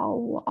lot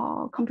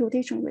of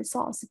computation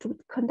resource to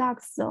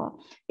conduct the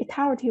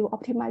iterative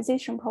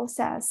optimization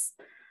process.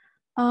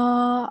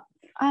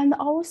 And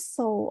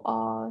also,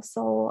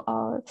 so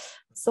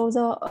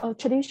the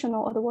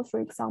traditional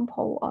adversary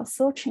example,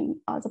 searching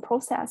the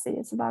process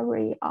is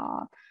very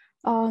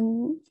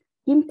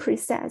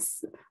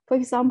imprecise. For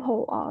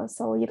example,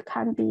 so it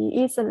can be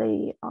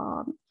easily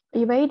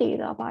evaded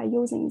by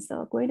using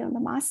the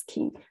gradient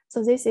masking.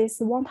 So this is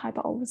one type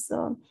of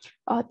the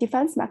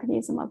defense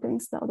mechanism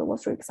against the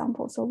adversary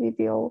example. So we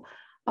will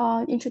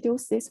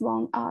introduce this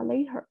one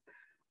later.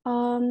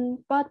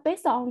 But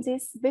based on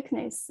this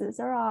weakness,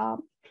 there are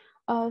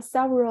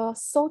several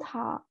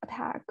SOTA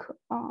attack.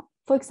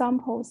 For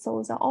example,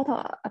 so the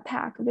auto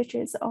attack, which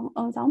is an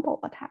ensemble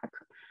attack,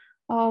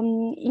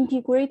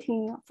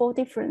 integrating 4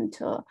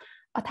 different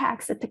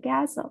attacks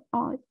together,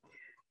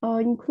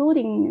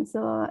 including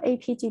the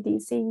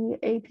APGDC,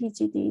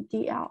 APGD,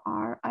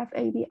 DLR,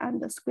 FAB,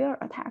 and the square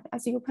attack.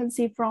 As you can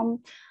see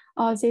from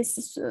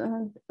these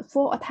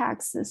 4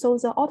 attacks, so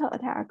the auto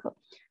attack,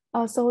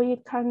 so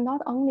it can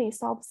not only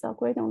solve the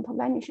gradient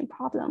vanishing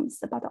problems,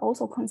 but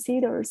also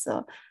considers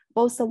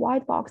both the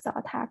white box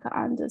attack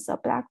and the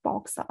black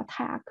box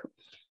attack.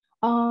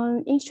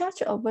 In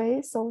such a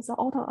way, so the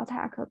auto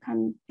attack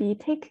can be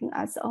taken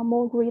as a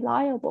more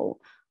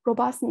reliable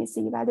robustness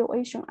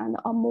evaluation and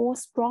a more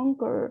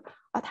stronger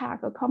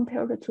attack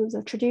compared to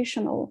the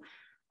traditional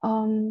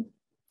FGSM,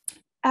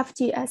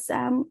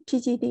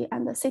 PGD,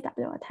 and the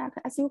CW attack,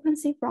 as you can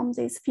see from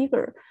this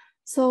figure.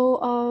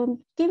 So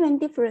given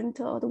different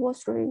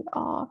adversary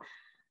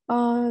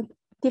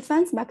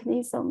defense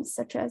mechanisms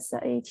such as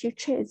AT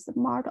trace,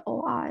 MART,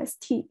 or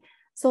RST,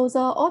 so the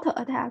auto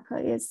attack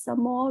is a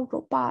more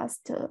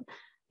robust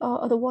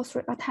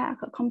adversary attack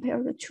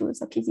compared to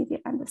the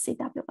PGD and the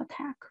CW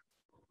attack.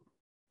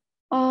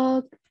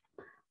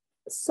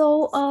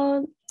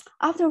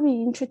 After we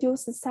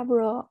introduce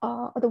several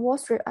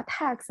adversary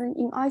attacks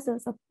in either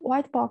the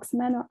white box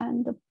manner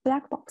and the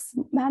black box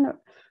manner,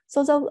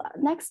 so the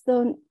next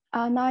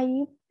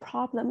naive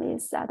problem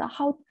is that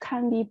how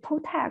can we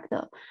protect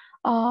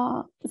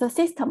the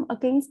system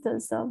against the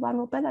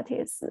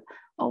vulnerabilities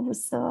of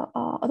the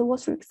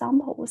adversary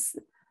examples?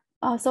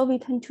 So we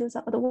turn to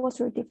the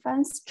adversary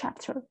defense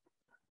chapter.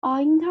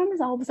 In terms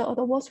of the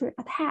adversary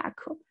attack,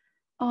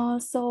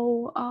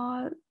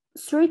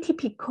 3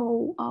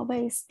 typical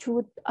ways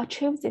to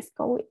achieve this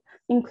goal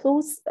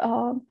includes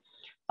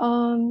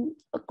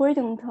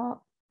gradient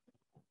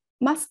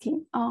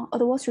masking,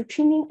 adversary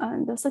training,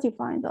 and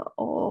certified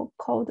or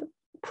called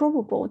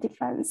provable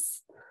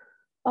defense.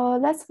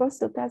 Let's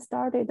first get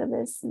started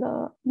with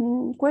the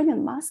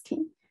gradient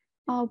masking.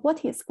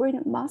 What is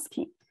gradient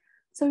masking?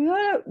 So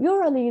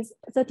usually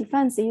the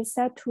defense is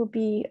said to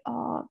be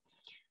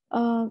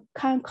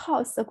can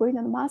cause the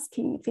gradient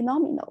masking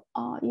phenomenon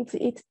if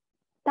it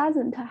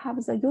doesn't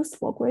have the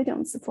useful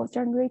gradients for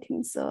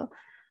generating the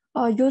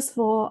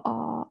useful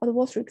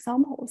adversary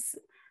examples.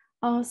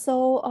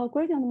 So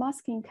gradient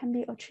masking can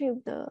be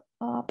achieved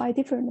by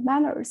different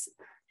manners,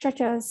 such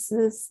as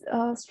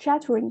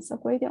shattering the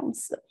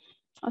gradients,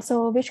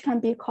 so which can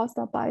be caused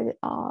by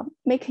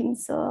making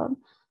the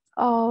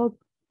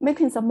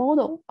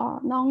model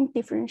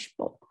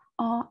non-differentiable.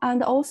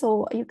 And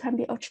also it can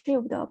be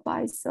achieved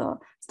by the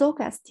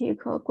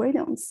stochastic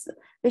gradients,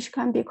 which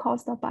can be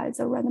caused by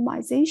the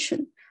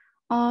randomization.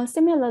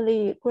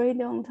 Similarly,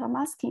 gradient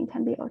masking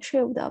can be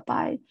achieved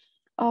by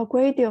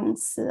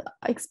gradients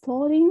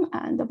exploding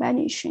and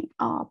vanishing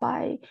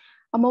by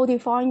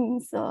modifying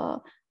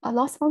the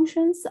loss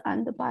functions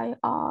and by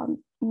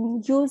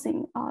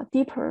using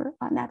deeper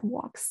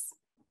networks.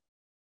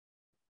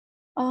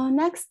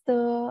 Next,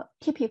 the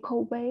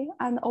typical way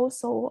and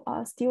also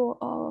still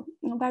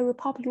a very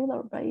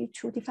popular way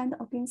to defend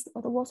against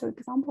adversary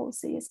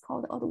examples is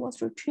called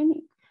adversary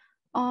training.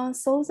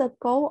 So the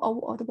goal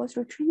of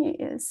adversary training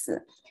is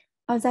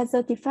that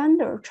the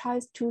defender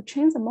tries to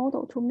train the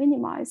model to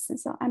minimize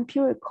the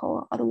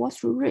empirical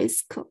adversary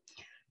risk.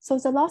 So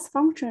the loss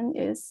function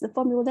is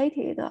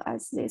formulated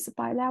as this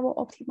bi-level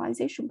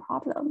optimization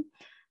problem.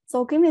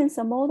 So given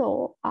the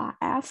model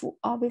F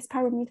with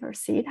parameter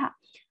theta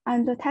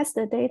and the test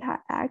data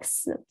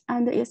X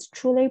and its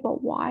true label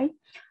Y.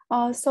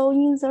 So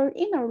in the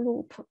inner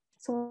loop,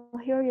 so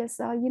here is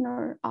an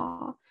inner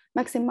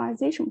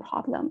maximization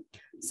problem.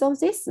 So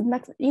this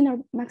inner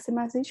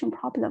maximization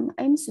problem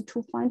aims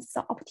to find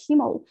the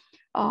optimal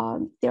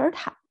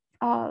delta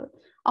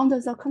under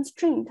the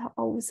constraint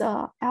of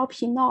the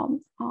LP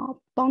norm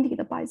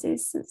bounded by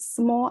this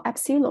small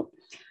epsilon.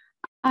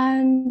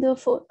 And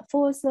for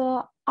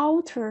the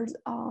outer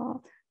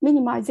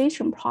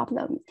minimization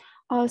problem,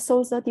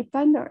 so the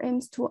defender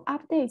aims to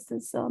update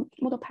the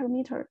model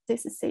parameter,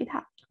 this is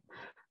theta,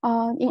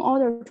 in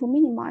order to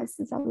minimize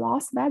the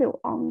loss value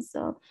on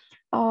the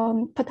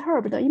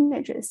perturbed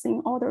images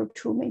in order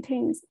to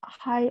maintain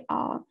high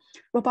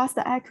robust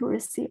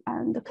accuracy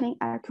and clean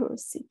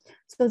accuracy.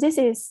 So this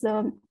is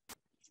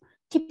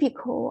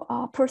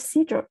typical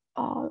procedure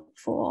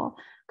for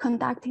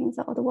conducting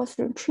the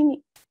adversary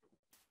training.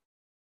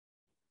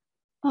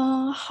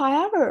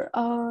 However,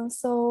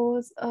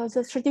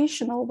 the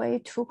traditional way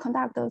to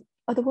conduct the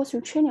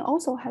adversary training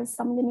also has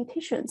some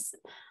limitations.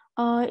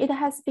 It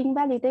has been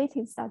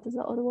validated that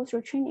the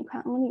adversary training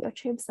can only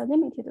achieve the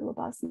limited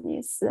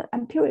robustness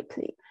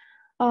empirically.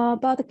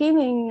 But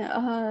giving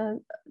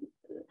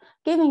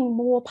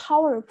more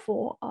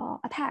powerful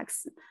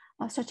attacks,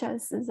 such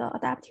as the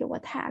adaptive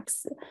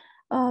attacks,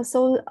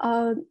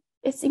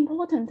 it's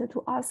important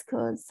to ask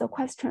the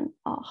question,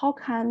 how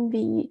can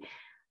we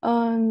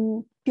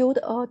build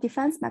a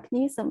defense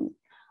mechanism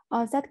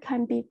that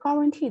can be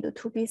guaranteed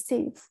to be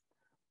safe?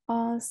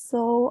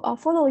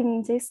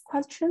 Following this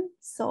question,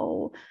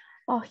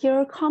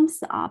 here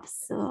comes up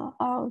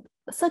the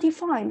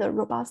certifying the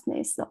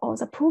robustness or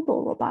the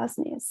probable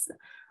robustness.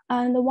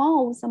 And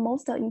one of the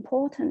most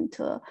important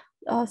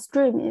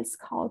stream is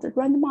called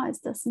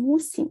randomized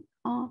smoothing.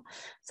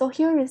 So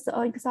here is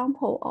an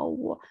example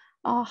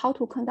of how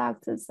to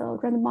conduct the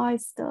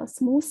randomized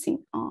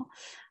smoothing.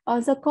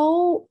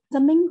 The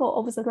main goal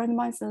of the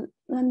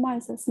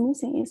randomized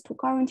smoothing is to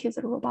guarantee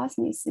the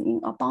robustness in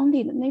a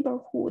bounded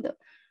neighborhood.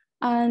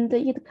 And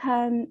it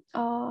can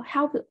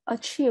help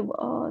achieve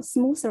a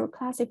smoother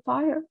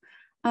classifier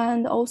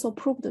and also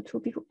proved to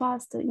be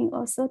robust in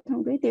a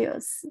certain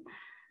radius.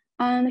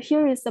 And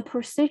here is the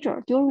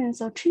procedure during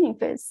the training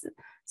phase.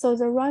 So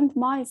the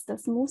randomized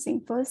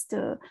smoothing first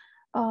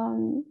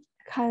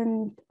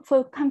can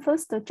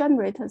first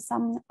generate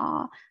some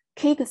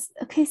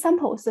key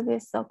samples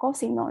with the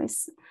Gaussian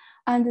noise.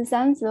 And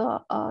then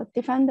the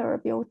defender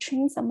will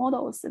train the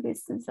models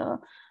with the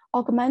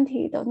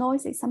augmented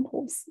noisy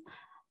samples.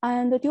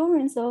 And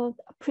during the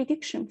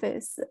prediction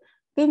phase,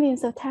 given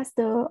the test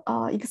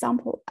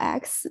example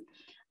X,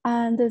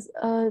 and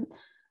then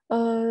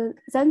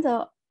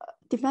the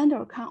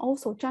defender can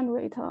also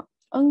generate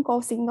n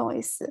Gaussian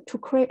noise to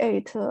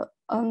create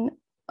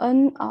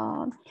n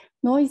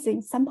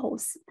noisy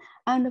samples.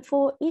 And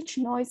for each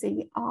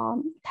noisy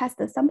test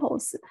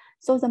samples,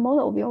 so the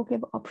model will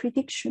give a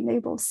prediction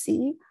label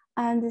C,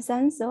 and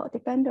then the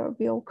defender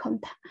will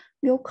count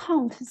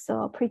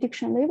the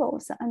prediction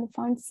labels and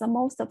find the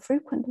most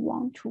frequent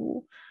one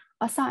to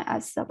assign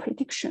as the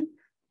prediction.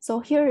 So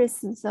here is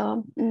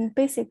the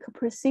basic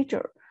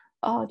procedure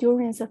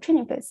during the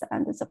training phase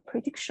and the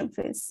prediction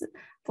phase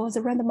for the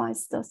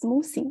randomized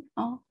smoothing.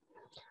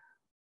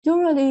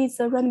 Usually,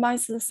 the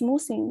randomized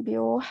smoothing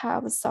will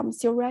have some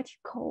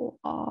theoretical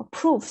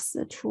proofs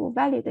to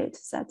validate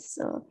that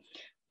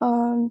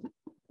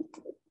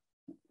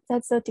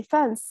the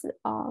defense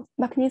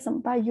mechanism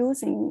by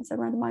using the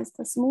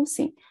randomized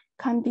smoothing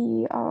can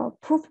be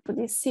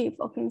provably safe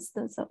against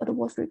the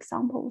adversary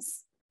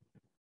examples.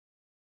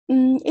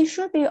 It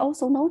should be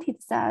also noted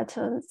that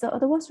the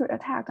adversary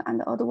attack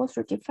and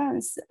adversary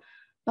defense,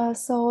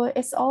 so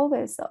it's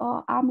always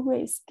an arm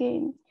race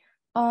game.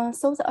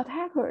 So the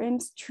attacker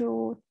aims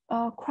to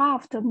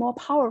craft more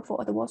powerful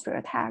adversary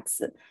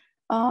attacks,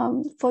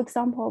 for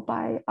example,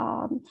 by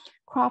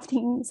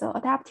crafting the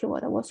adaptive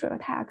adversary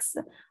attacks,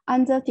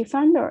 and the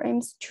defender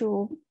aims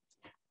to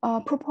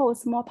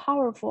propose more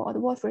powerful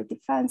adversary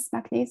defense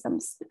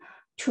mechanisms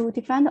to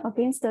defend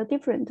against the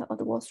different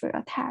adversary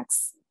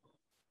attacks.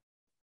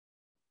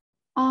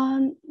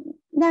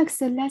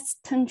 Next, let's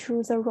turn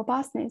to the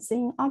robustness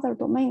in other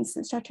domains,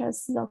 such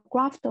as the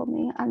graph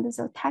domain and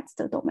the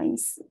text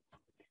domains.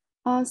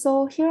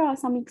 So here are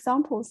some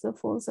examples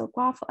for the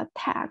graph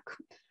attack.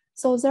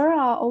 So there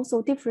are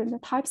also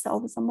different types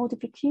of the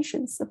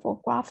modifications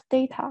for graph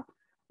data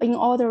in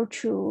order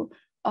to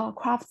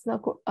craft the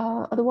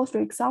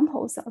adversary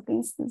examples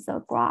against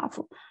the graph.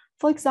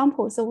 For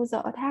example, so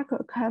the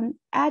attacker can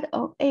add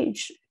an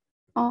edge.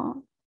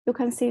 You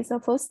can see the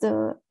first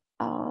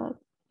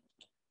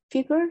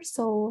figure.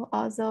 So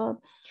the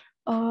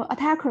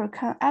attacker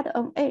can add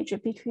an edge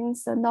between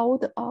the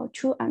node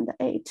 2 and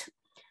 8.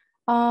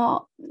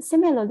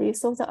 Similarly,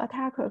 so the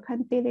attacker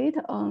can delete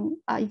an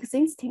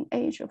existing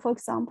edge. For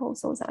example,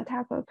 so the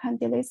attacker can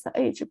delete the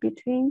edge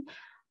between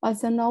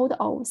the node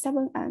of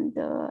 7 and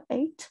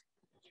 8.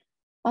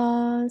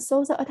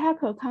 So the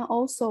attacker can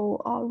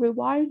also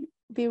rewiring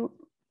the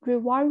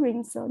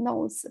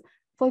nodes.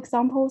 For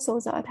example, so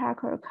the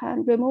attacker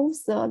can remove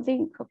the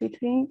link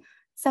between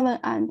 7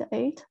 and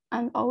 8,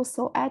 and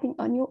also adding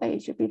a new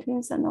edge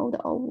between the node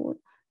of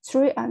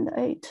 3 and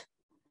 8.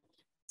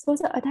 So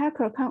the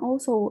attacker can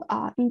also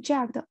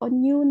inject a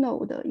new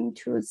node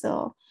into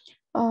the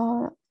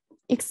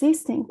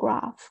existing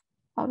graph,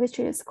 which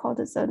is called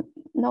the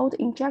node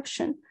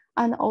injection,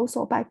 and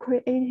also by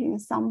creating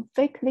some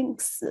fake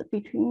links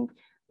between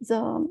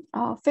the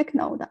fake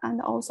node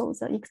and also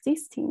the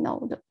existing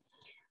node.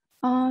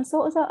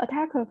 So the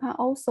attacker can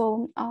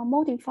also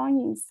modify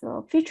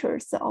the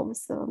features of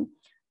the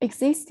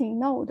existing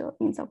node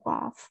in the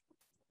graph.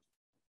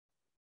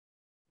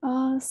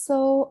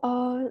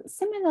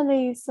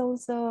 Similarly, so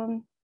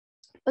the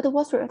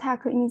adversary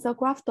attack in the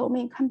graph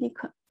domain can be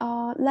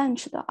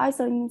launched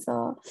either in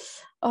the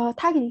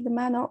targeted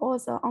manner or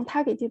the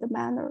untargeted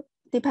manner.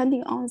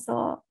 depending on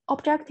the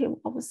objective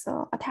of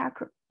the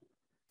attacker.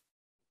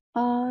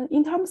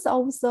 In terms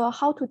of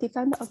how to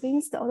defend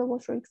against the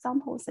adversary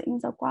examples in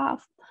the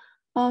graph,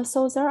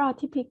 so there are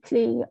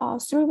typically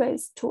 3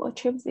 ways to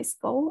achieve this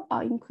goal,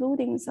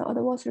 including the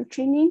adversary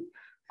training,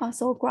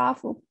 so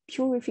graph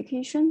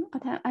purification,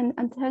 and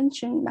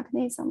attention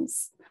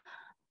mechanisms.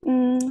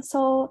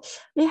 So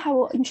we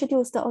have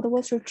introduced the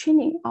adversary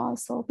training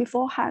so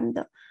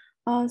beforehand.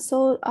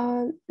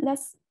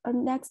 Let's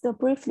next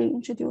briefly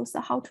introduce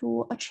how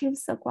to achieve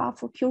the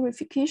graph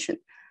purification.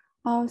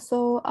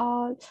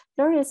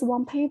 There is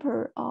one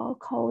paper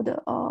called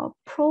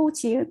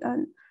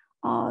ProGN,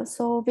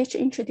 which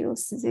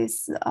introduces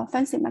these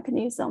fancy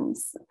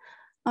mechanisms.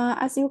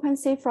 As you can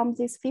see from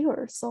this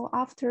figure, so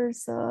after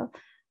the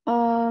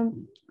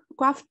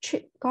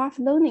graph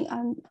learning,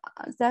 and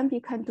then we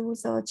can do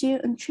the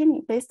GNN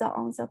training based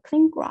on the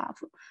clean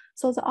graph.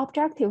 So the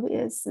objective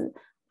is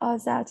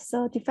that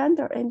the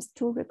defender aims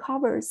to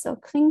recover the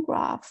clean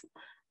graph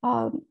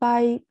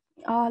by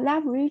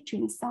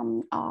leveraging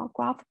some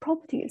graph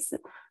properties,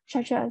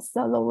 such as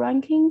the low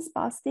ranking,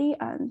 sparsity,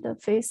 and the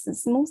face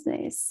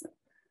smoothness.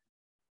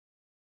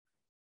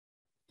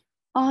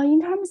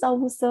 In terms of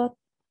the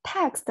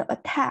text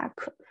attack,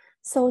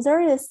 so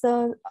there is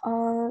a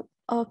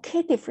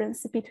key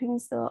difference between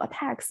the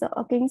attacks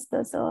against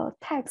the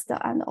text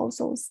and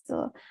also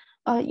the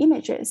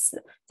images.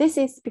 This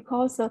is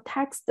because the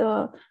text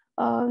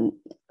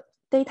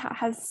data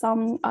has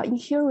some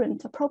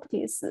inherent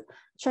properties,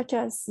 such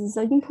as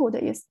the input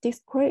is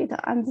discrete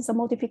and the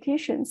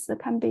modifications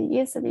can be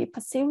easily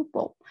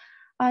perceivable.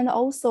 And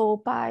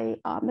also by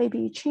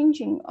maybe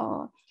changing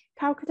a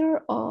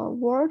character, a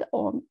word,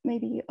 or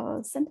maybe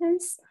a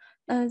sentence,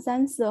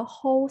 then the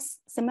whole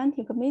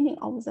semantic meaning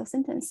of the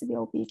sentence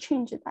will be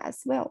changed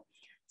as well.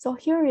 So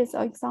here is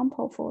an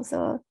example for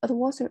the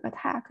adversary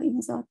attack in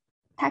the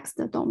text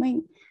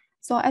domain.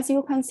 So as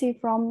you can see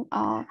from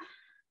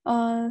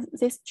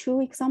these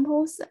 2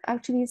 examples,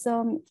 actually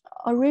the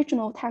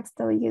original text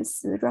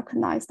is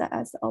recognized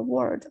as a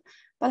word.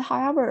 But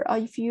however,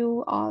 if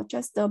you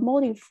just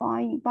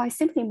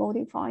simply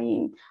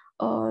modifying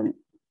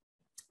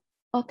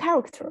a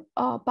character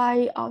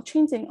by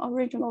changing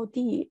original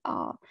D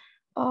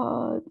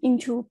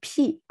into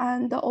P,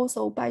 and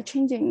also by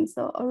changing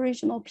the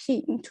original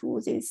P into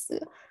this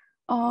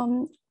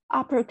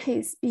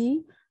uppercase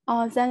B,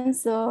 then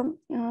the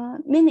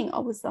meaning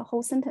of the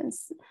whole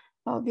sentence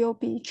will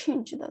be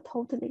changed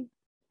totally.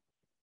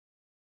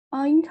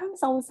 In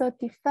terms of the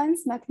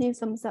defense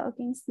mechanisms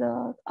against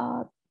the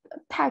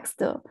text,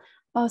 there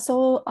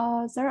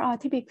are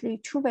typically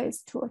 2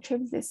 ways to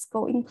achieve this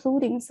goal,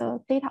 including the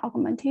data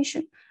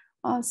augmentation.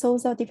 So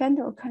the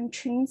defender can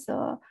train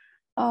the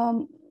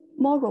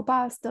more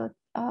robust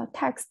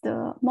text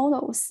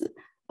models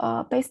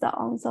based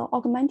on the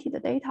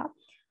augmented data.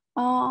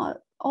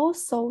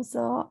 Also,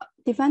 the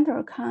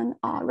defender can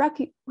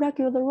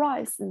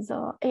regularize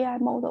the AI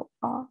model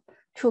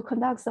to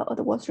conduct the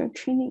adversary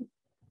training.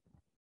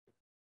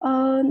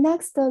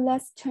 Next,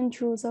 let's turn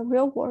to the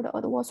real-world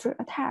adversary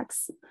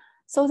attacks.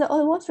 So the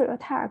adversary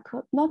attack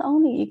not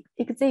only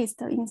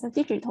exists in the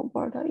digital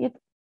world,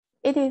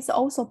 it is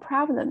also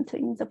prevalent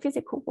in the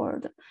physical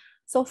world.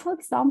 So for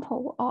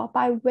example,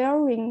 by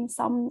wearing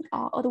some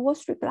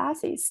adversary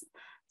glasses,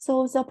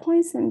 so the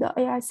poisoned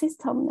AI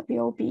system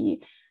will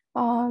be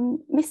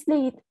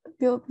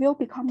will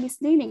become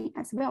misleading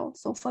as well.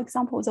 So for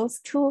example, those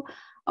two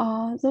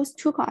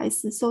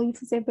guys, so if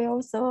they wear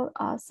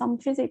some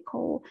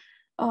physical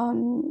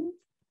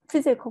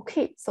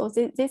key, so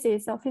this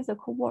is a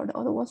physical world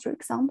adversary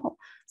example.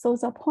 So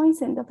the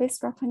points in the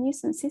face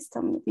recognition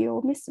system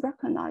will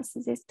misrecognize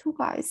these 2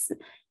 guys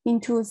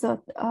into the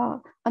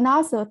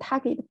another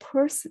target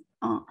person.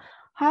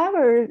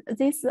 However,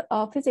 this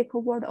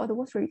physical world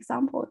adversary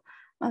example,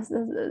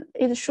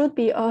 it should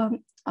be a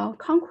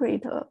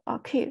concrete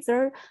case.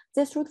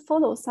 They should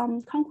follow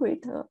some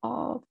concrete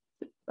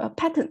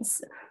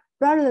patterns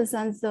rather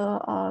than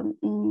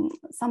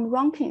some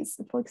rankings,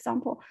 for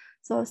example.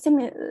 So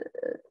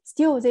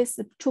still these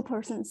 2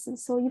 persons.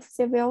 So if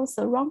they will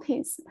the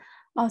rankings,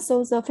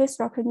 so the face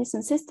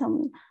recognition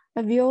system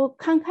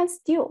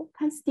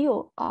can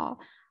still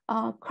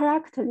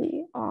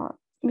correctly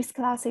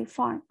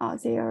misclassify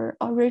their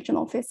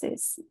original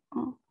faces.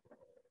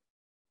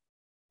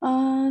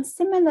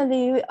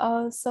 Similarly,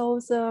 so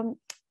the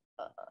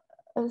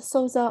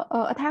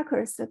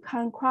attackers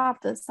can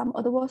craft some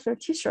adversary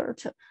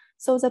T-shirt.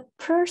 So the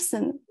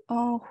person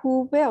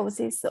who wears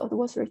this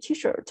adversary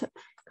T-shirt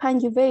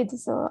can evade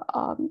the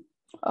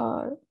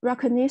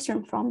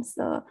recognition from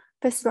the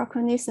face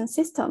recognition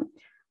system.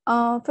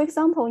 For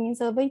example, in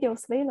the video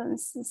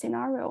surveillance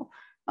scenario,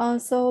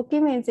 so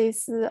given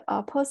this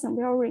person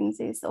wearing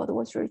this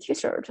adversary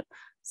T-shirt,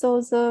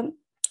 so the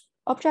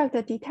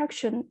object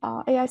detection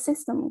AI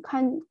system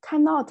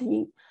cannot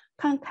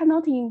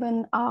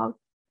even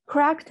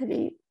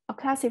correctly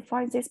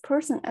classify this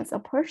person as a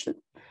person.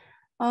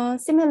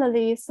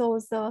 Similarly, so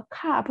the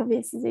cap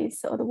with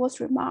this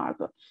adversary mark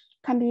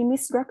can be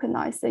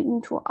misrecognized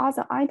into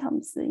other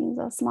items in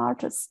the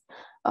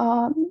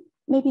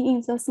maybe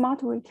in the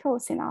smart retail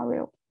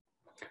scenario.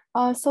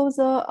 So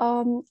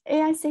the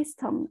AI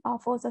system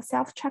for the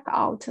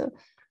self-checkout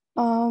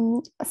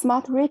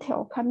smart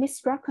retail can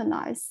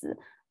misrecognize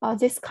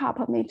this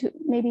cup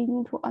maybe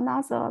into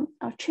another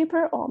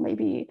cheaper or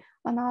maybe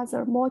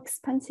another more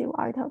expensive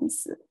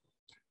items.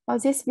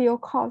 This will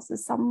cause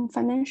some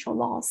financial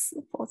loss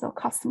for the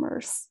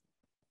customers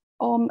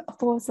or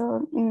for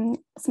the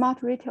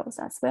smart retailers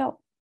as well.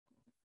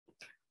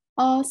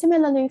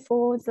 Similarly,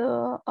 for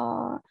the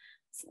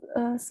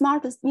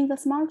in the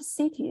smart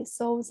city,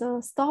 so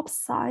the stop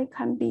sign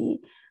can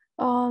be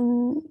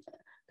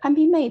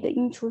made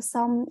into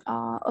some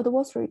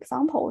adversary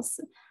examples.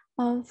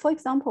 For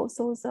example,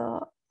 so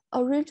the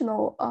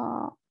original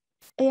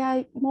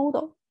AI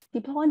model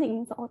deployed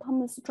in the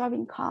autonomous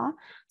driving car,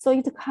 so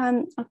it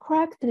can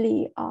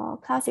correctly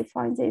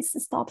classify this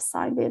stop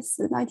sign with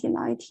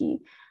 90%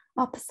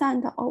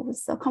 of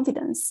the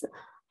confidence.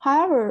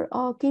 However,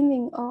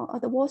 giving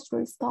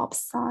adversary stop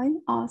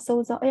sign,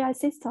 so the AI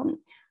system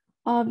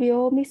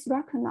will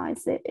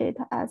misrecognize it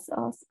as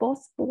a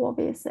sports ball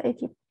with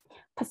 80%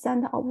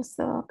 of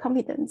the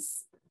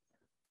confidence.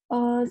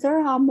 There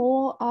are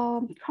more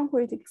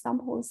concrete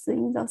examples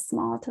in the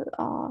smart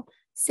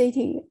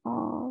city,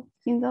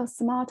 in the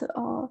smart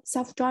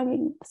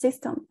self-driving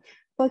system.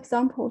 For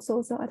example,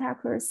 so the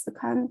attackers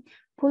can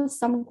put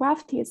some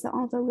graffitis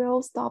on the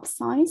real stop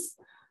signs,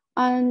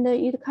 and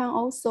it can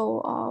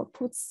also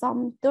put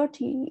some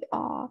dirty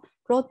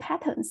road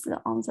patterns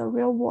on the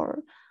real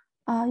world,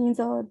 in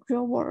the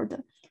real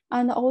world.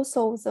 And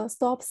also the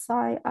stop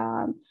sign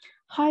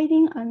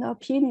hiding and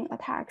appealing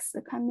attacks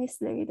can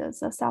mislead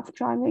the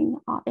self-driving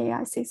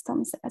AI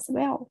systems as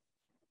well.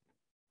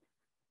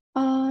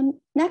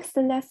 Next,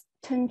 let's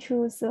turn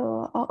to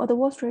the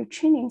adversary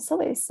training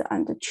service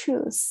and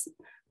tools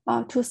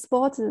to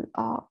support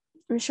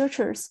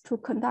researchers to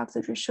conduct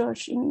the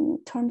research in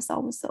terms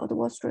of the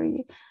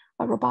adversary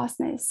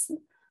robustness.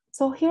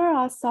 So here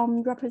are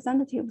some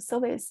representative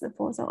services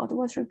for the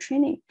adversary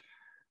training.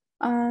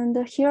 And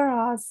here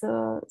are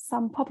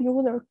some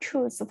popular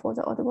tools for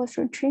the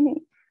adversary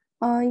training,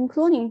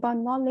 including but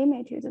not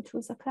limited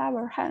to the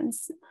clever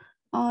hands,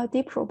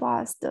 deep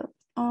robust,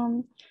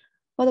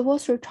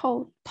 adversary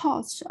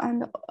torch,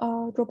 and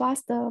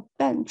robust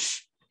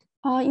bench.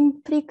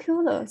 In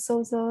particular,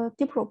 so the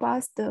deep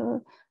robust,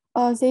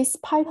 this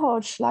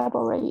PyTorch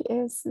library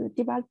is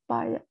developed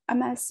by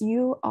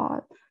MSU,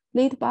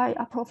 led by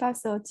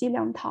Professor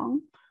Jiliang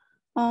Tang.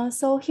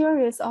 So here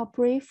is a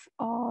brief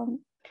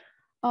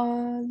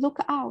look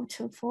out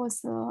for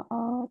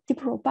the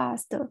deep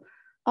robust.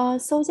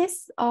 So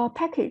this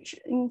package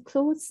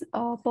includes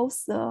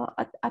both the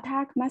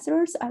attack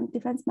methods and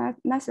defense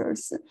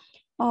methods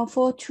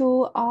for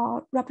two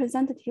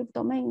representative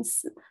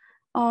domains,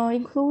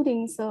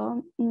 including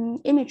the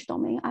image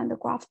domain and the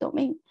graph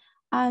domain.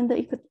 And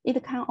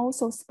it can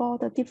also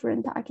support the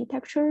different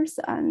architectures,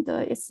 and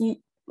it's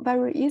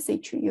very easy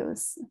to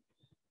use.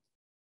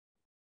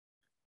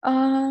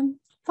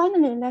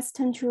 Finally, let's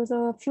turn to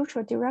the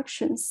future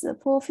directions.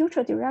 For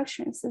future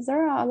directions,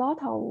 there are a lot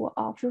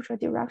of future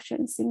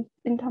directions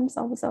in terms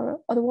of the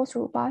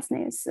adversary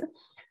robustness,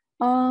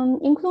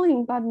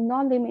 including but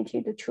not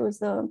limited to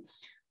the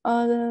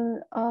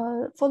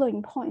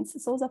following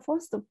points. So the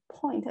first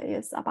point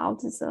is about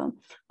the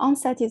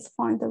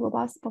unsatisfied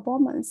robust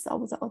performance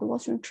of the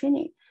adversary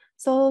training.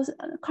 So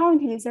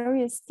currently there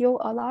is still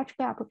a large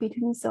gap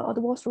between the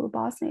adversary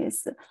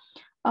robustness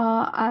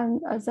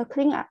and the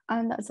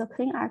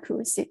clean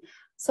accuracy.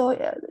 So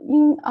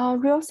in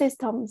real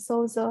systems,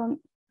 so the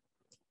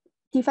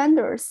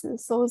defenders,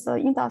 so the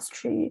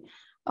industry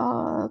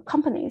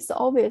companies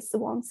always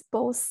want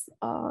both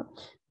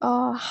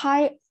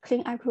high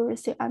clean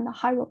accuracy and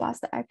high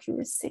robust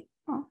accuracy.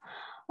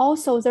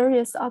 Also, there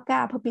is a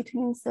gap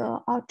between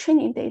the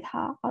training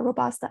data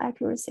robust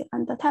accuracy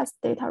and the test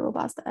data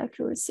robust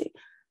accuracy.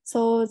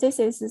 So this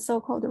is the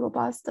so-called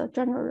robust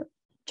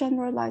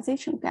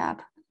generalization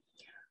gap.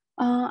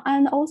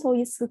 And also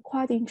it's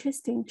quite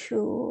interesting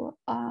to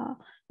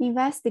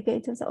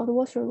investigate the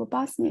adversary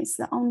robustness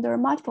under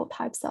multiple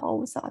types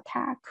of the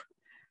attack,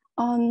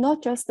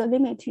 not just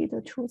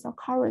limited to the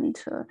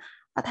current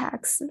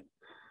attacks.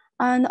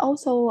 And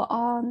also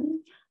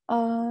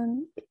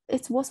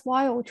it's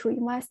worthwhile to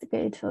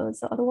investigate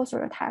the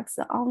adversary attacks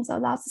on the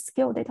large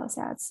scale data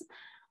sets.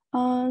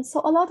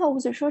 So a lot of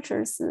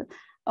researchers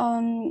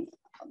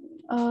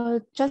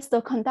just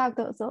conduct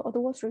the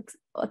adversary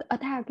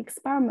attack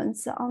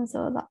experiments on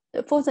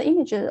for the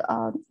image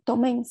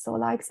domain, so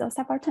like the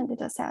Cypher10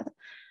 data set.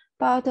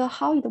 But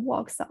how it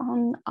works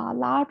on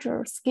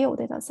larger scale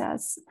data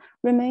sets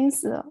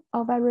remains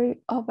a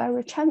very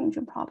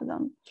challenging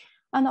problem.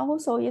 And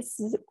also it's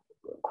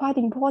quite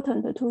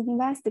important to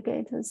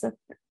investigate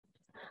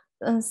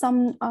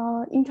some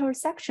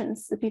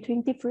intersections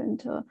between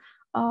different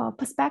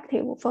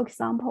perspectives. For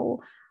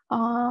example,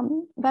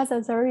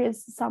 whether there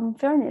is some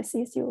fairness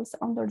issues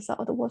under the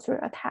adversary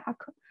attack.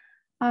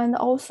 And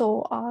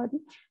also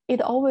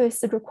it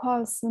always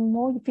requires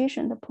more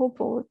efficient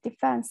probable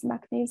defense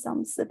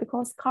mechanisms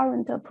because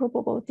current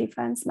probable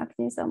defense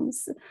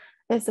mechanisms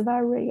is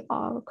very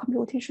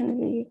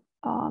computationally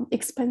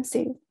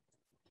expensive.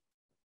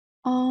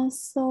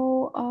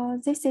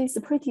 This is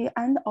pretty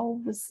end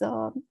of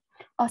the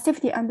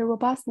safety and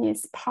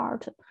robustness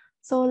part.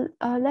 So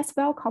let's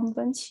welcome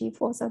Wenqi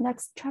for the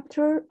next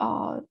chapter,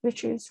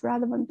 which is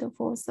relevant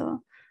for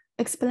the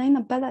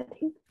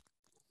explainability.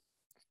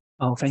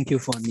 Oh, thank you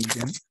for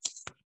Lingjuan.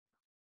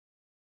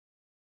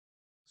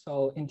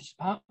 So in this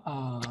part,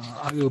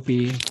 I will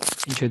be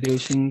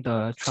introducing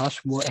the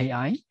Trustworthy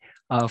AI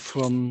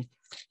from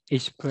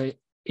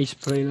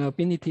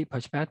explainability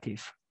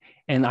perspective.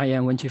 And I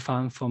am Wenqi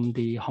from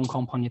the Hong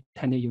Kong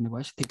Polytechnic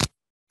University.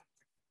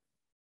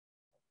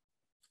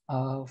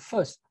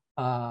 First,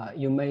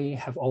 you may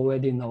have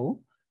already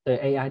know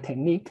the AI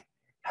technique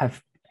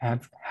have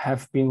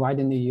been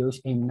widely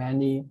used in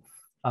many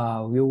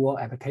real-world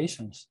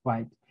applications,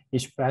 right?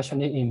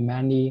 Especially in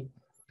many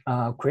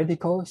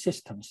critical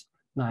systems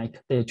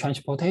like the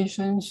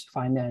transportations,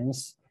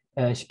 finance,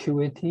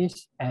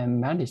 securities,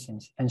 and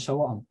medicines, and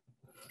so on.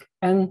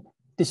 And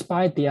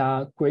despite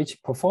their great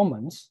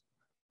performance,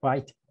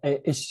 right,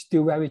 it's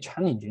still very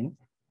challenging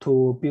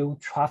to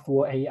build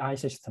trustworthy AI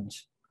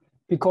systems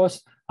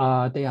because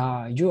they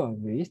are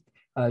usually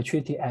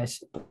treated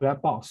as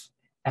black box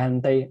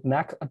and they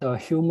lack the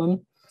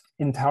human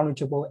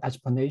intelligible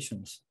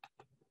explanations.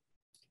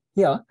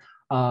 Here,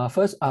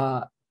 first,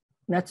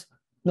 let's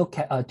look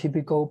at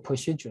typical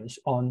procedures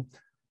on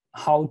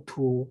how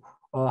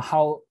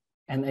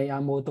an AI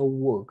model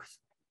works.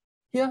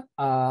 Here,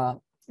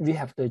 we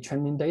have the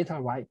training data,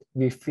 right?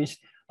 We feed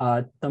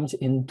them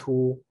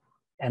into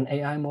an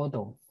AI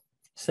model.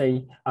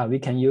 Say, we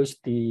can use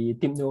the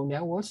deep neural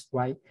networks,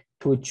 right,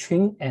 to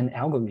train an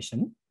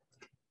algorithm.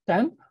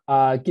 Then,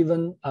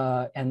 given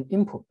an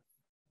input,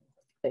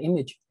 the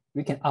image,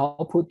 we can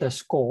output the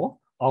score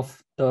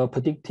of the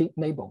predicted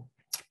label.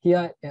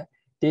 Here,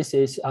 this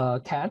is a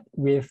cat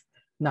with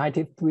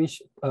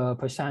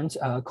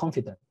 93%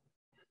 confidence.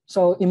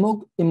 So in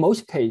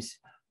most cases,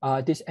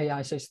 these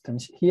AI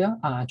systems here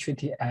are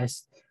treated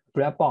as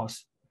black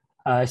box,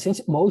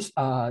 since most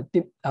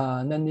deep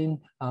learning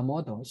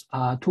models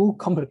are too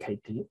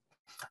complicated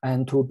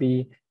and to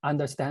be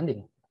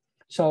understanding.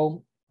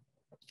 So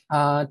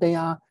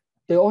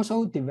they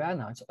also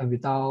developed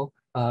without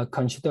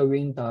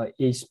considering the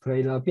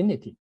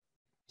explainability.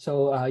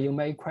 So you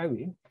may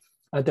query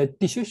the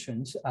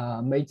decisions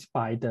made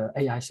by the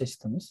AI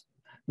systems,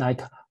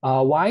 like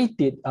why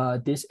did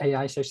this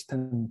AI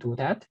system do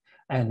that,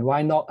 and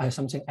why not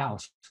something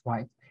else,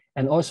 right?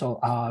 And also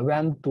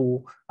when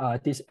do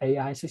these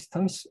AI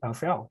systems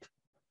failed,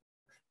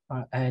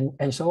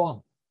 and so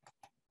on.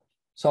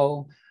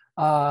 So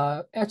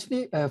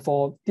actually,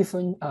 for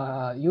different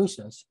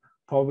users,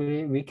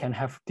 probably we can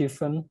have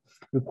different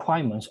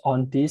requirements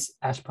on these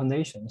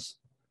explanations.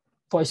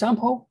 For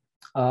example,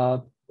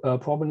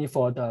 probably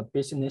for the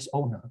business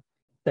owner,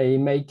 they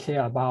may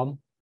care about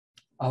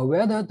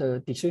whether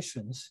the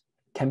decisions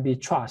can be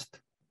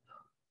trusted.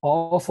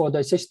 Or for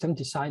the system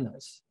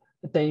designers,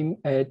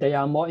 they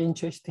are more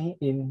interested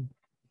in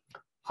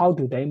how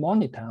do they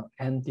monitor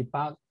and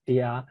debug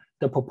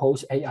the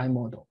proposed AI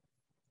model.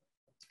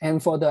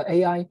 And for the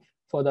AI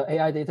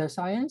data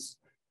science,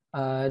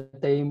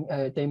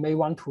 they may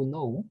want to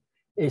know,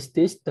 is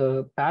this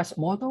the best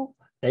model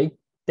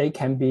they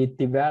can be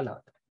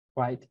developed,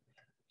 right?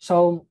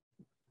 So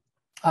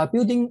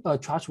building a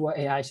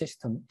trustworthy AI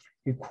system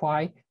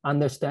requires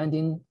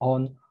understanding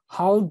on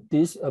how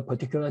these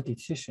particular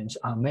decisions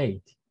are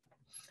made.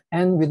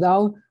 And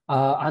without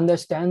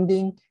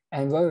understanding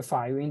and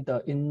verifying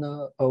the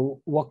inner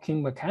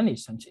working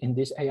mechanisms in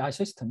this AI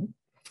system,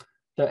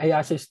 the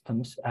AI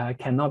systems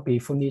cannot be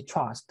fully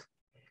trusted.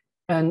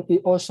 And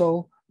it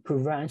also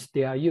prevents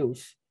their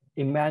use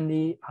in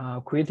many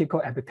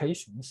critical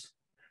applications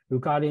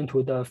regarding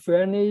to the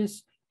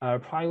fairness,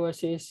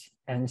 privacy,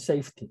 and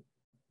safety.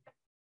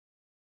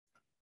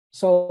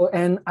 So,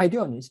 and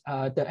ideally,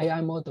 the AI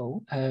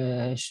model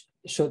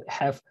should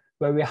have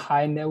very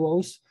high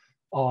levels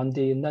on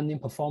the learning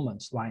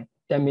performance, right?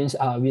 That means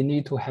we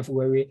need to have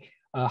very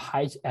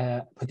high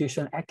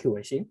prediction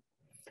accuracy,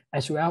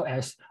 as well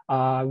as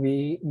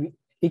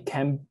it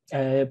can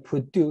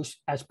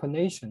produce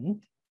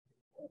explanation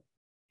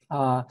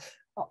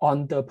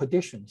on the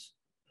predictions.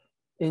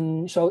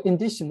 So in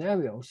these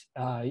scenarios,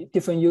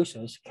 different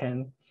users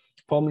can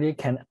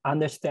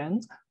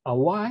understand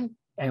why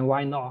and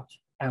why not,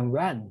 and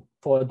when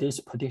for these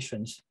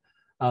predictions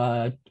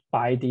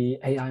by the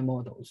AI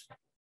models.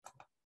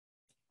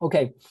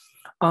 Okay,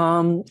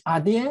 are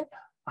there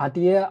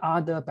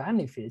other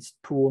benefits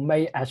to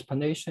make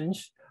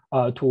explanations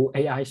to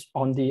AI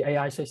on the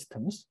AI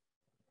systems?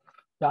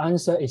 The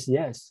answer is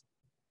yes.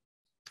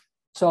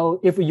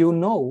 So if you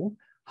know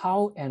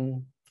how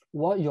and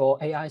what your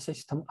AI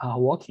system are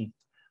working,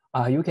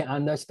 you can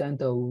understand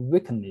the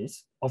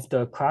weakness of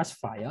the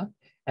classifier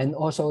and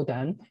also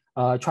then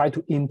try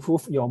to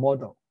improve your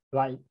model,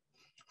 right?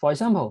 For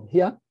example,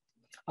 here,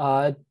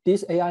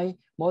 this AI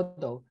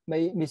model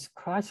may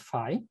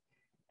misclassify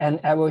and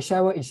I will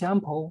share an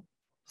example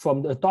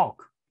from the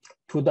dog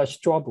to the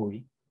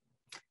strawberry.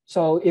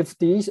 So if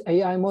these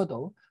AI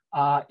models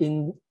are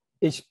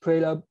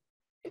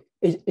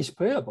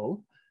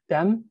explainable,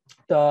 then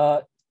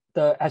the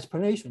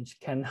explanations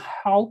can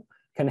help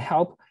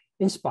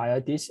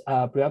inspire these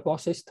black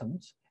box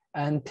systems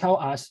and tell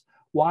us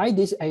why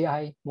this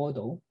AI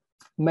model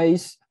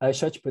makes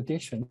such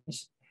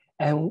predictions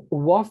and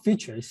what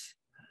features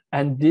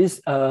and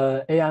this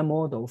AI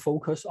model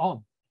focus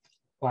on,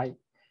 right?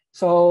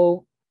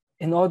 So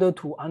in order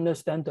to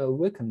understand the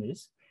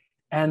weakness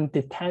and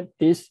detect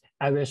this,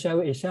 I will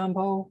share an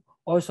example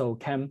also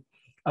can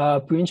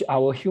bring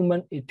our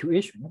human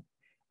intuition.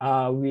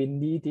 We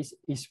need this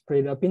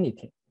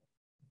explainability.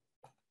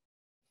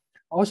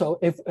 Also,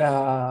 if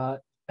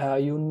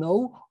you know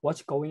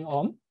what's going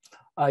on,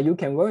 you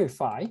can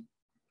verify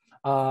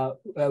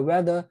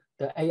whether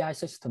the AI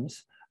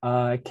systems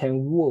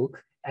can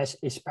work as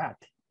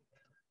expected,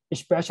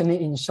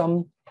 especially in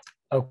some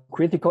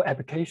critical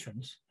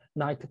applications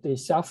like the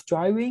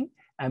self-driving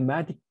and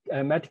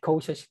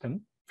medical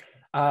system.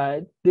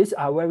 These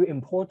are very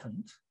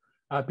important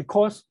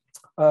because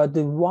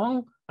the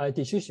wrong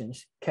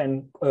decisions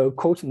can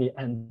costly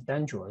and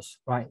dangerous,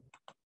 right?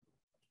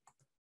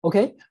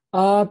 Okay.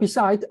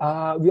 Besides,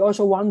 we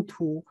also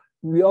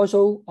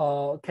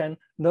can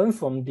learn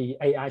from the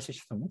AI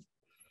system.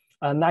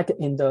 Like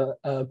in the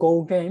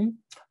Go game,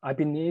 I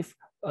believe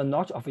a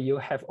lot of you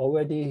have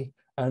already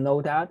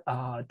know that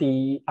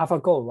the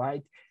AlphaGo,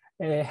 right,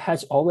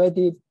 has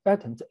already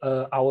beaten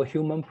our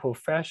human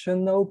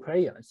professional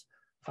players.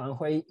 Fan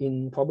Hui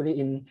probably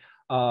in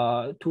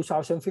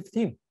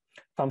 2015.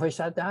 Fan Hui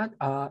said that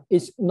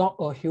it's not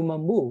a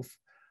human move.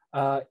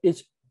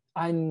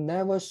 I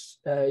never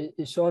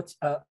saw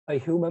a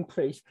human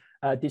place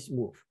this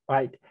move,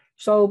 right?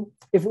 So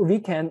if we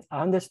can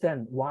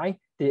understand why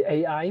the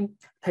AI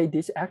take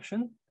this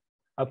action,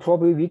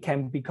 probably we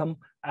can become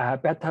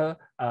better,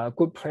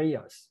 good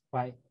players,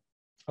 right?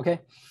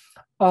 Okay.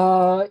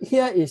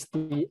 Here is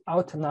the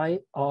outline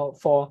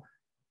for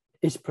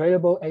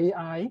explainable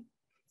AI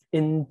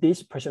in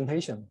this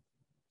presentation.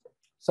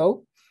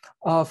 So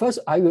first,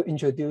 I will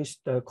introduce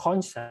the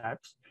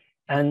concepts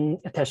and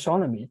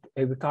taxonomy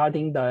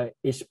regarding the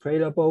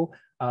explainable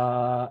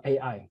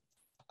AI.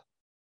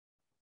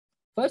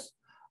 First,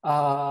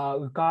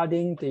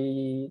 regarding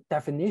the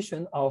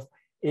definition of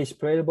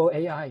explainable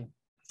AI,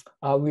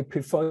 we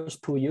prefer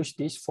to use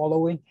these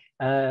following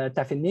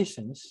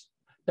definitions: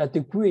 the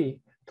degree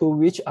to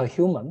which a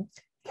human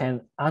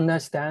can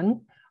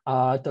understand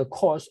the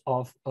cause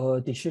of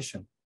a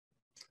decision.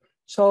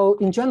 So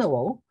in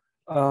general,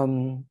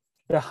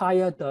 the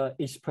higher the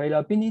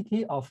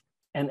explainability of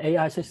an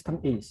AI system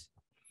is,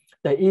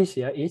 the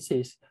easier it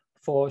is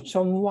for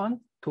someone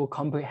to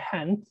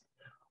comprehend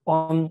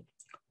on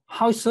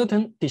how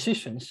certain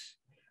decisions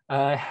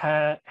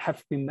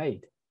have been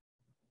made.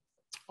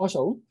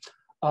 Also,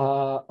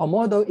 a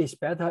model is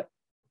better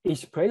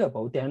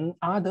explainable than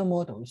other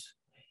models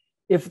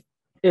if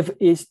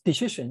its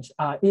decisions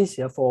are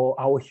easier for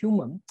our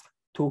human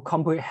to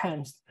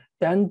comprehend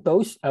than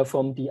those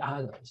from the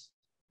others.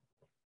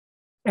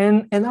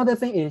 And another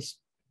thing is,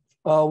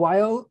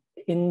 while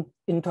in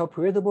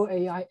interpretable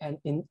AI and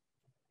in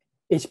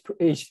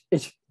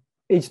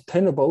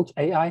explainable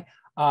AI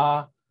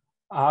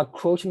are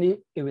closely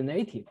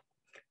related,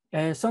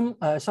 and some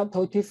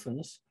subtle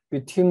difference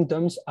between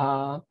them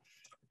are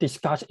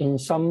discussed in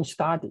some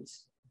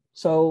studies.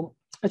 So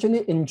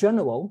actually, in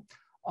general,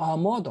 a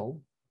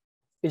model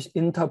is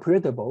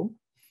interpretable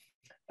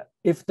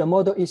if the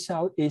model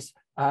itself is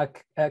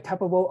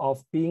capable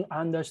of being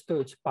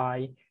understood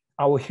by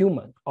our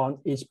human on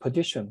its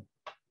position.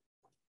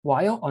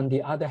 While on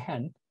the other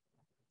hand,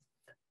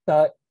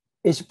 the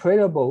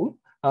explainable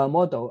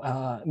model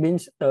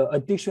means the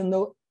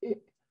additional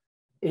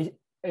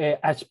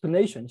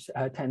explanations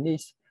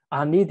techniques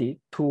are needed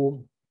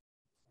to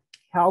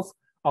help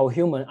our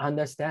human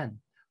understand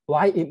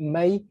why it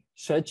made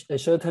such a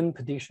certain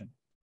prediction.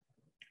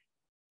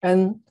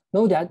 And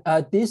know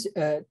that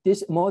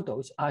these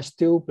models are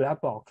still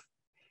black box.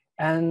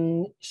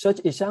 And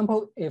such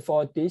example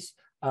for this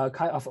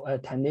kind of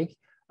technique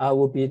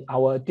would be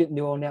our deep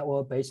neural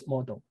network based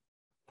model.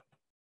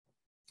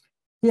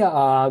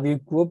 Here we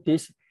group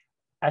this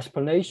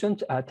explanation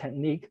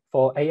technique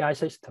for AI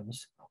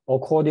systems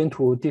according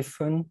to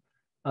different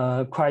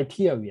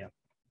criteria.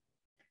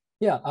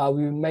 Here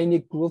we mainly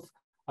group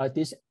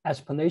this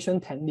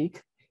explanation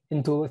technique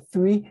into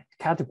 3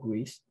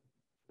 categories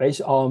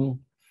based on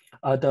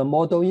the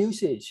model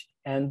usage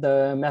and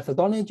the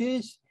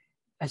methodologies,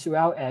 as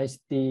well as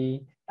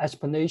the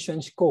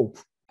explanation scope.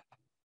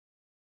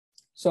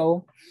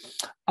 So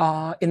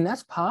in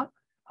next part,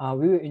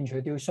 we will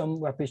introduce some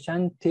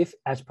representative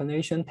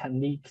explanation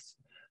techniques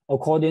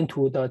according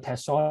to the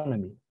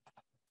taxonomy.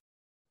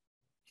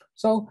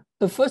 So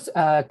the first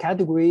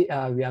category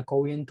we are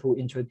going to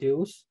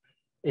introduce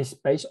is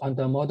based on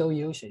the model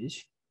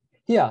usage.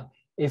 Here,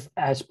 if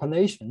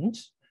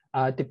explanations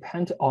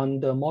depend on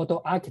the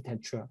model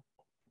architecture,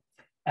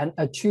 and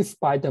achieved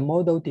by the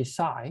model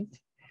design.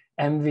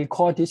 And we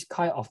call this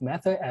kind of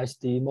method as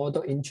the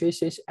model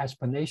intrinsic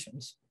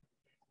explanations.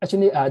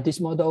 Actually,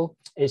 this model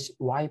is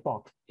white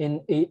box.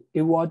 It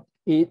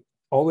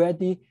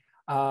already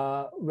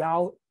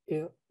well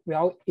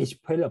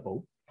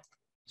explainable.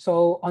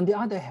 So on the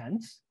other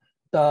hand,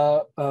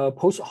 the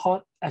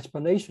post-hoc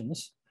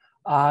explanations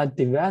are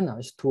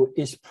developed to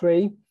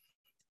explain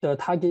the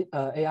target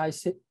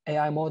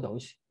AI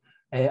models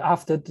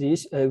after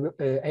this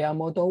AI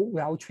model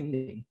well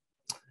training.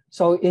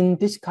 So in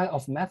this kind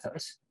of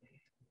methods,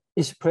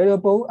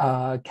 explainable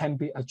can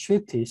be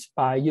achieved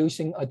by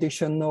using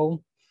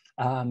additional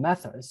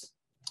methods.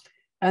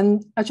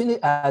 And actually,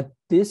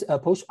 these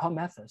post-hoc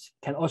methods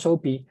can also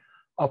be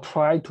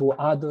applied to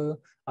other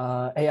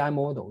AI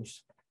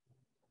models.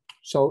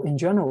 So in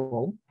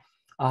general,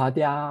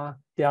 there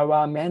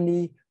are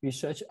many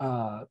research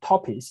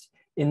topics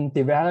in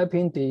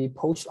developing the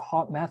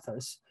post-hoc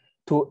methods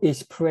to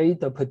explain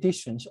the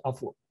predictions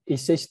of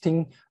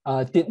existing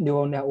deep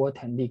neural network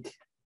technique.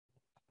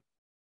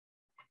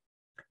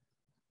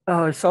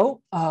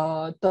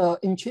 The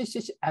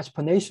intrinsic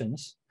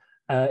explanations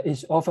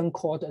is often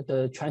called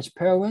the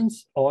transparent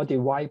or the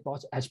white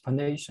box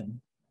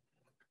explanation.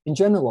 In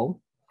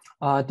general,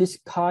 this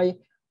kind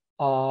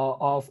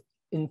of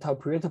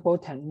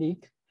interpretable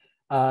technique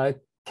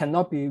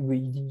cannot be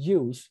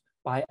reused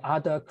by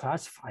other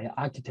classifier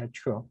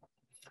architecture.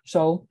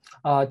 So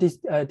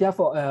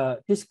therefore,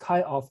 this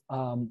kind of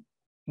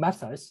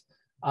methods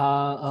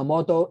are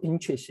model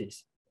intrinsic.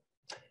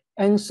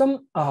 And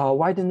some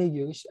widely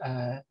used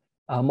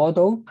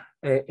model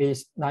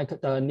is like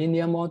the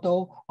linear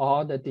model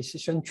or the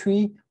decision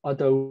tree or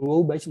the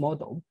rule-based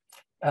model.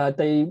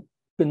 They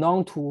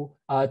belong to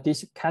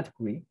this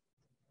category.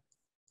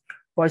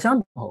 For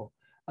example,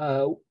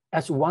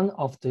 as one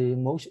of the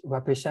most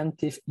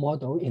representative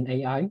model in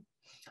AI,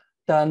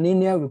 the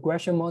linear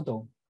regression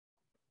model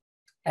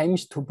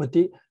aims to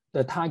predict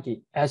the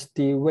target as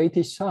the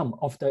weighted sum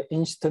of the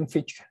instant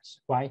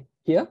features, right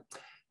here.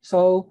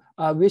 So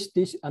with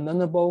this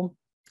unknowable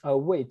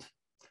weight,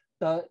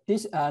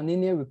 this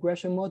linear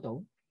regression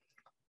model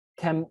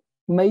can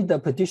make the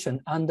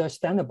prediction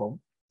understandable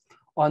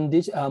on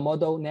this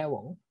model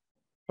level,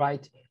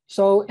 right?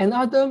 So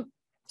another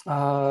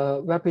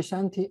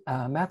representative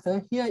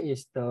method here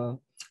is the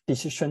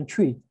decision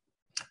tree.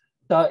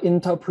 The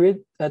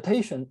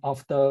interpretation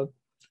of the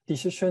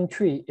decision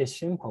tree is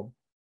simple.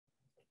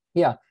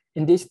 Yeah,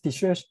 in this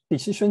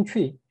decision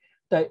tree,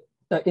 the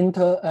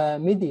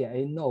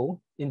intermediate node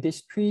in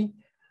this tree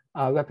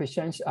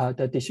represents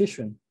the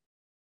decision.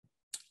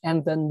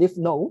 And the leaf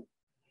node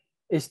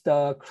is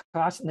the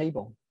class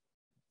label.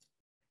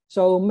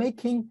 So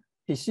making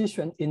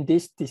decision in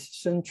this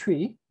decision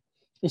tree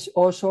is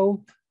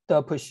also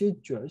the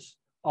procedures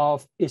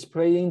of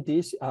explaining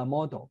this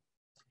model.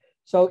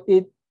 So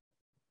it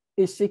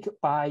is seek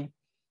by,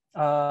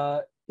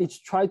 it's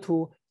try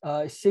to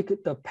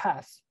seek the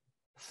path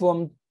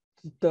from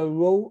the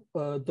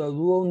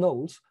row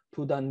nodes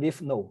to the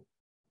leaf node.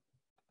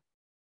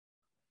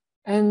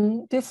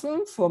 And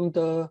different from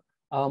the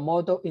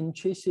model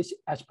intrinsic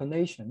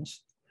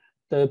explanations,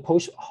 the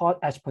post-hoc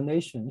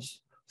explanations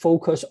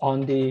focus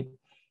on the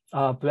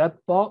black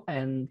box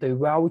and the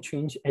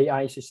well-trained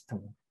AI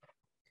system.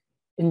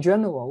 In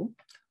general,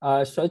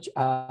 such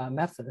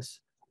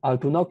methods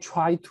do not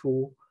try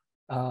to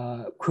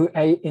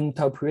create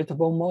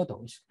interpretable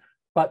models,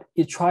 but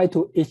it try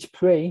to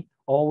explain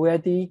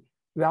already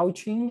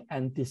well-trained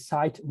and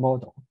decided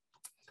model.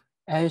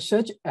 And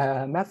such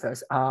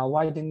methods are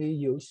widely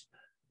used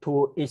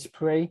to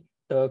explain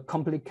the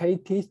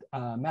complicated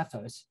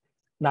methods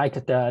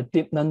like the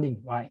deep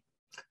learning, right?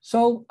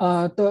 So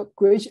the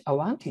great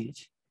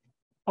advantage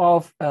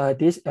of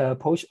these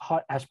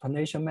post-hoc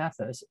explanation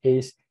methods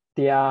is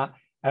their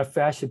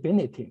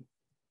flexibility.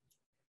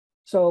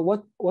 So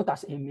what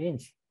does it mean?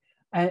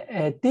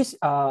 These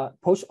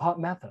post-hoc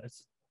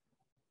methods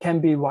can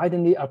be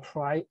widely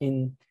applied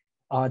in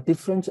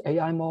different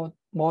AI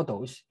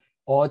models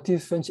or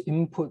different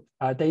input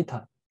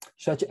data,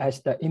 such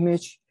as the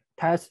image,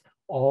 text,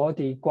 or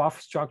the graph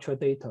structure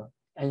data,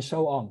 and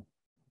so on.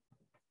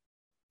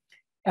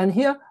 And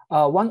here,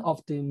 one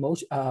of the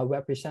most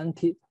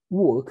represented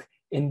work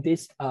in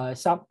this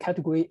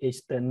subcategory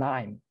is the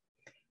 9.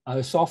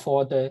 So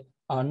for the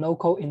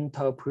local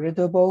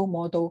interpretable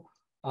model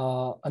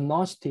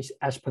agnostic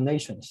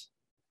explanations.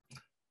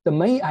 The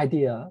main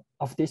idea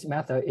of this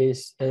method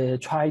is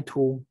try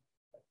to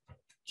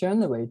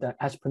generate the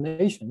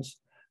explanations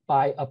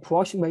by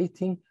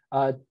approximating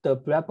the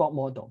black box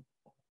model.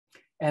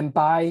 And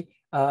by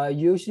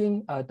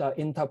using the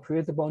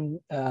interpretable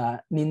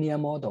linear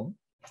model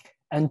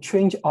and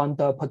change on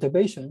the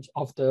perturbations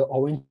of the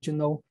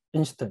original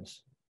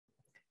instance.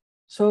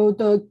 So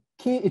the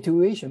key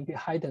iteration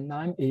behind the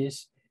 9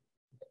 is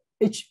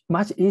it's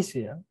much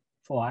easier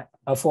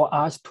for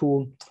us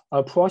to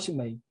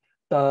approximate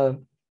the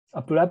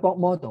black box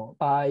model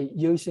by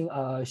using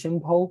a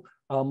simple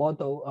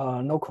model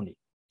locally,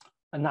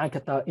 like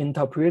the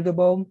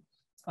interpretable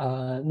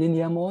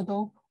linear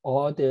model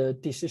or the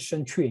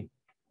decision tree.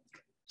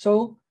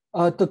 So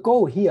the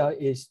goal here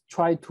is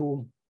try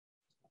to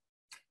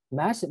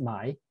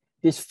maximize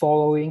this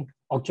following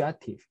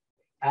objective.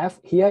 F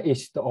here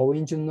is the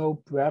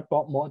original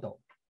blackboard model,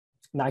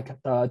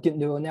 like the deep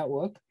neural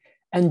network.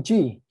 And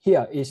G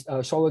here is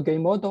a surrogate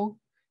model.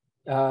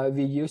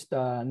 We use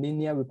the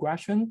linear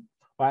regression,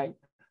 right?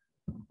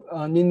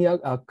 Linear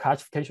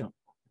classification.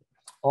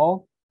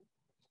 Or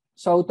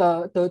so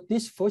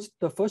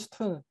the first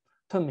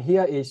term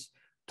here is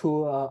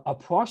to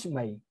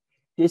approximate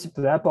this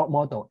blackboard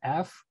model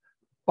F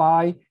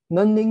by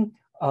learning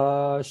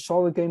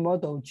surrogate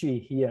model G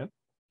here.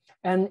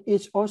 And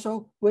it's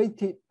also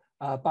weighted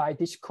by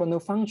this kernel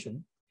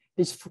function.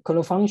 This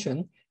kernel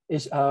function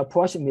is a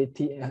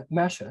proximity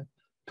measure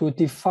to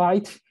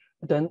define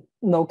the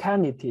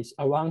localities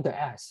around the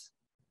S.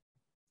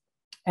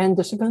 And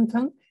the second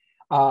term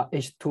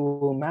is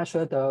to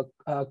measure the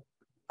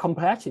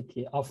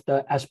complexity of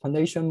the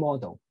explanation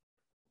model.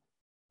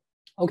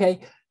 Okay,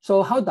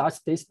 so how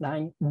does this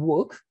line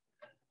work?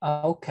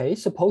 Okay,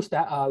 suppose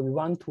that we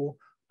want to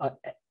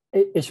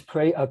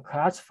explain a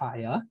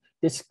classifier.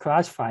 This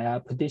classifier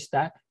predicts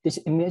that this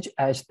image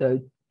as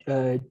the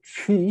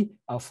tree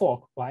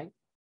fork, right?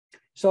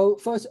 So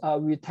first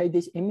we take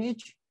this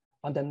image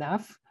on the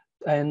left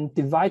and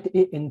divide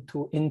it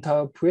into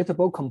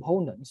interpretable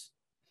components.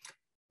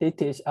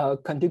 It is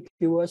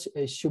contiguous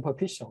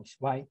superficials,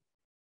 right?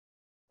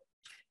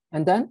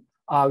 And then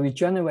we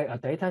generate a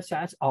data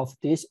set of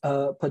this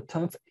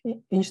perturbed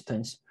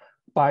instance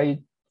by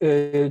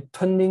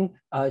turning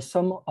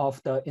some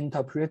of the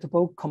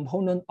interpretable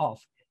component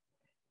off.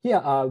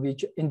 Here,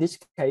 in this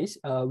case,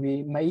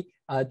 we make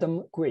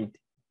them grid.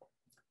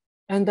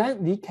 And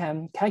then we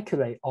can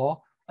calculate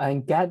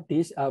and get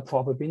this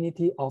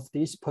probability of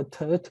this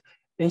perturbed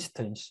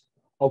instance.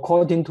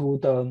 According to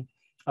the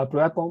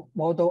blackboard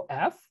model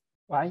F,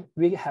 right?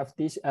 We have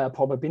this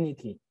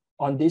probability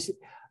on this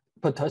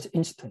perturbed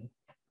instance.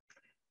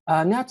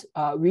 Next,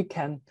 we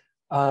can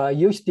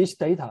use this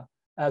data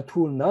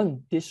to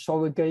learn this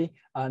surrogate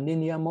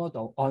linear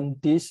model on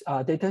this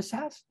data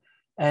set,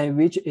 and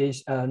which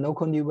is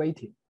locally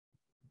weighted.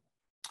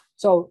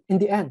 So in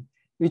the end,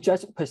 we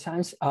just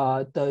present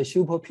the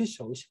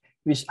superficials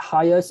with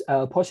highest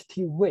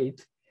positive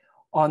weight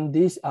on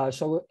this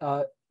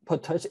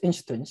perturbed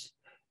instance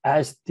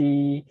as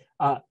the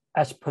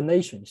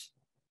explanations.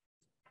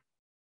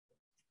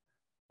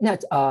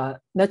 Let's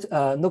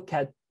look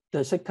at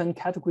the second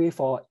category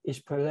for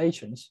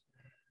explanations.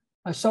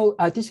 So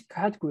this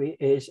category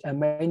is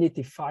mainly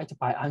defined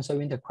by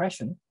answering the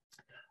question.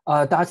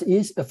 That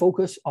is the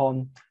focus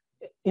on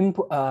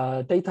input,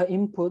 data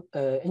input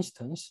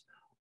instance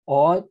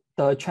or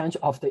the change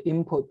of the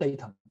input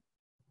data.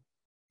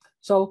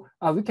 So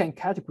we can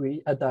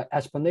categorize the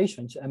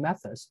explanations and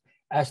methods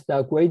as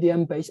the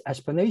gradient-based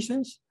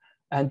explanations,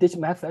 and these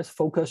methods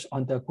focus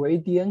on the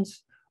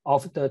gradients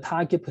of the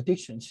target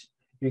predictions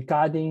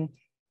regarding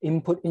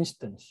input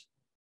instance,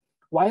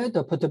 while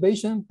the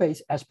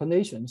perturbation-based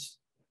explanations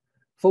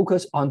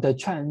focus on the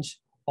change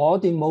or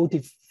the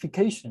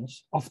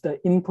modifications of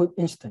the input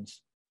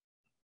instance.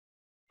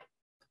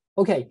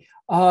 Okay,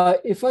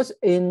 first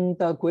in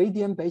the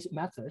gradient-based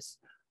methods,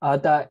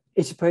 the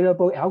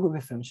explainable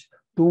algorithms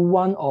do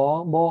one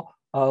or more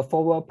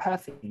forward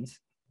pathings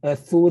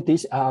through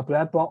these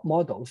blackboard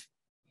models,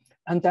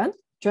 and then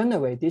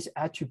generate these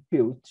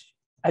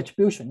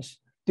attributions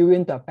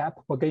during the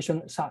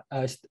backpropagation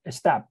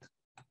step.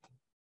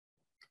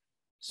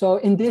 So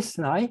in this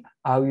slide,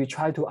 we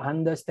try to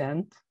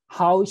understand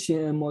how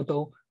CNN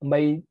model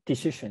made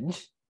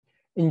decisions.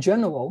 In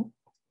general,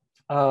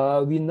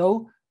 we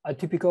know a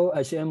typical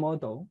CNN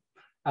model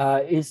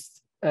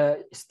is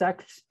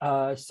stacks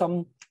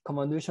some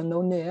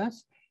convolutional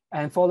layers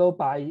and followed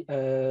by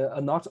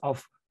a lot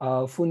of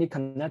fully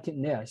connected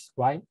layers,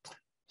 right?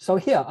 So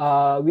here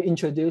we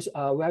introduce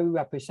a very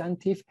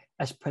representative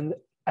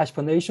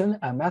explanation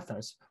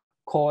methods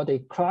called the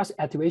class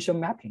activation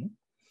mapping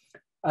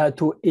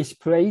to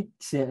explain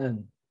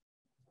CNN.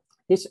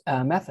 These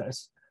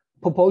methods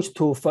propose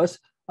to first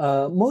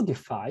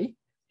modify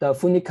the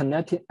fully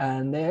connected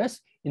layers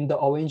in the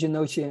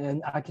original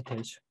CNN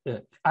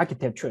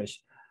architectures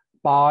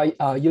by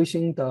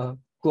using the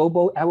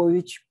global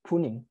average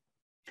pooling,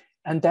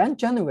 and then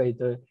generate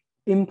the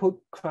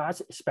input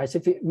class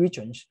specific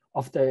regions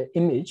of the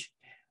image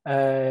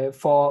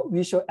for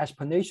visual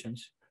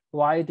explanations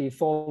via the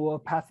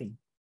forward pathing.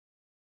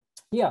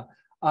 Here,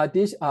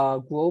 this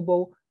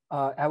global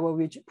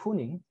average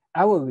pooling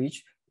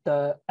average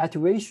the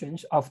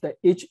iterations of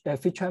each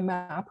feature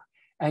map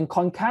and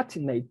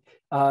concatenate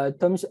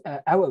them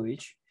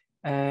average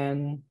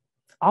and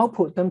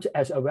output them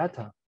as a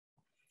vector.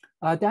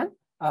 Then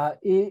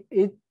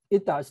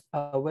it does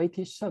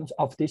weighted sums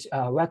of this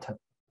vector.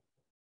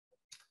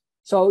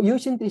 So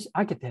using this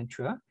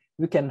architecture,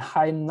 we can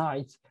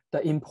highlight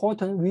the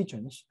important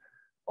regions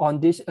on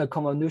this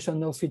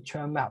convolutional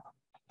feature map.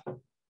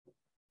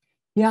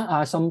 Here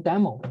are some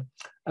demos.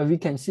 We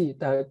can see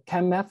the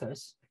CAM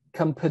methods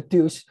can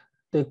produce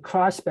the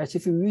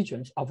class-specific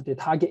regions of the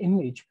target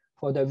image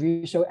for the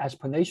visual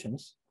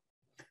explanations.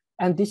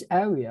 And this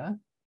area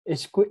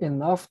is good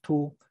enough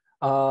to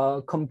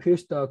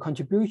compute the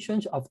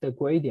contributions of the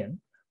gradient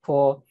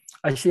for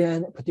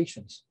Haochen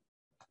predictions.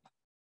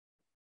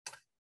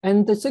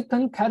 And the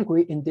second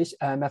category in this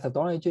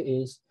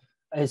methodology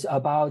is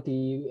about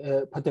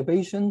the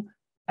perturbation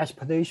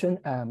explanation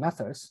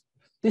methods.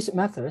 These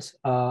methods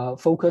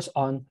focus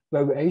on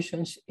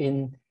variations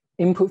in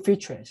input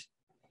features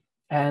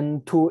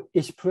and to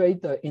explain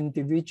the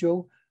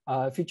individual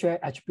feature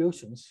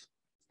attributions.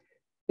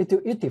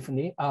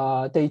 Intuitively,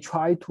 they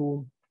try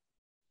to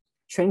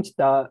change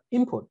the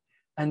input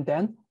and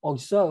then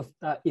observe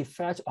the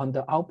effect on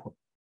the output.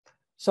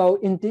 So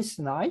in this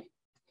slide,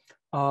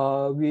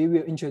 we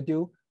will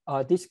introduce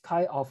this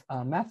kind of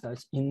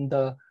methods in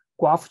the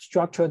graph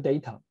structure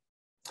data.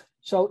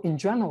 So in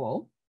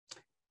general,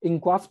 in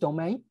graph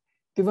domain,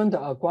 given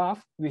the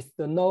graph with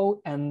the node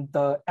and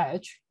the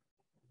edge,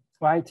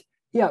 right?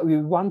 Here we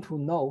want to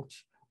know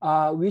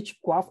which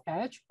graph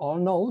edge or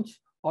nodes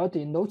or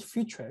the node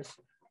features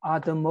are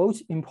the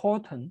most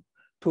important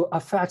to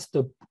affect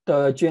the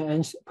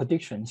GNN's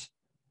predictions.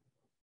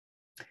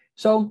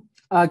 So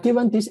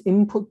given this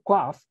input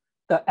graph,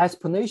 the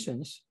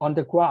explanations on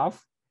the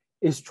graph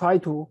is try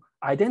to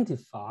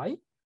identify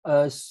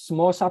a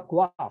small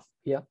subgraph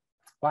here,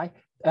 right?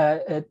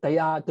 They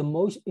are the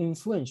most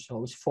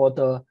influential for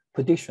the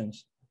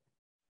predictions.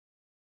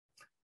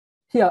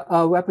 Here,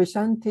 a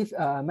representative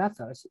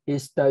method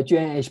is the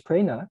GNN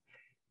explainer.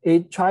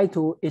 It tries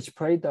to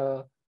explain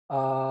the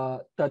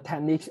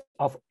techniques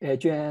of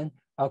GNN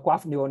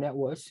graph neural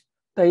networks.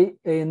 They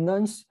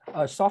learn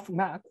a soft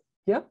map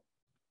here,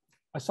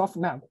 a soft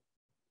map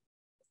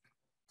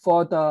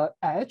for the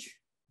edge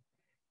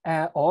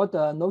or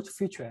the node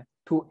feature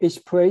to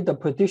explain the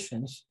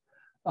predictions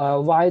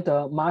via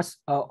the mask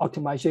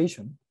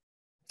optimization.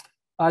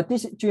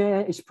 This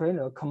GNN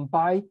explainer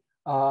combines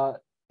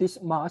this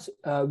mask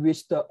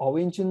with the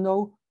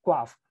original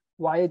graph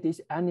via this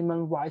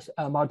element-wise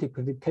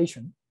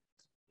multiplication.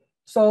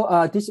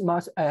 So these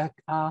masks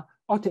are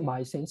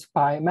optimized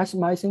by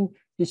maximizing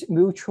this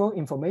mutual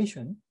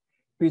information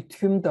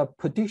between the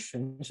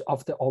predictions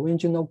of the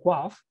original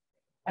graph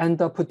and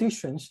the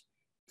predictions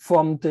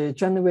from the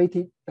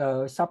generated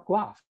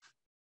subgraph.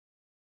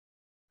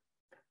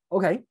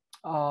 Okay,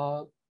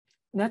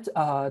 let's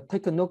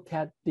take a look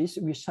at this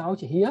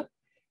result here.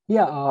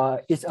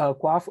 Here is a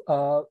graph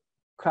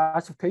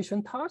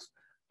classification task.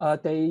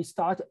 They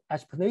start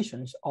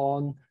explanations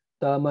on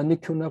the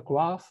molecular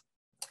graph.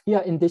 Here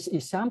in this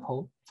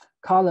example,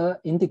 color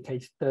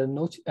indicates the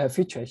node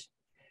features,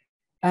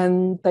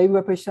 and they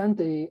represent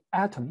the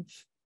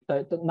atoms,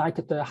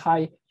 like the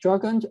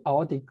hydrogen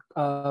or the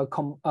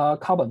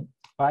carbon,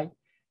 right?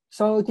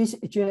 So these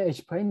GNN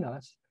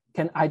explainers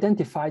can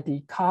identify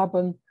the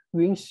carbon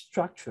ring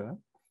structure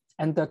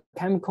and the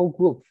chemical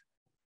group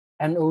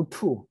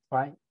NO2,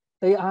 right?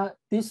 They are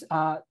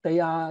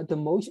the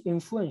most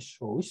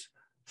influential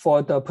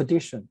for the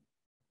prediction.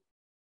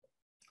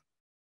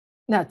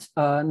 Let's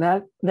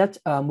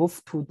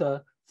move to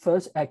the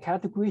first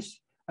categories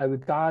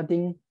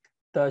regarding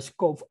the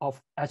scope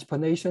of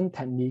explanation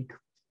technique.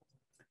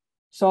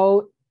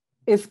 So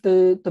if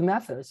the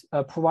methods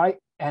provide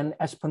an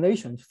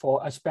explanation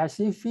for a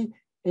specific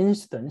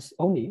instance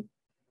only,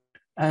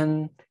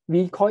 and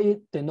we call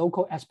it the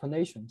local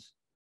explanations.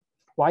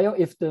 While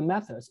if the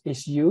method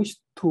is used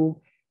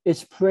to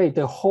explain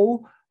the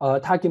whole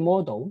target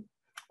model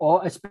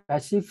or a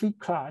specific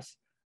class,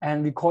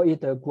 and we call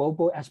it the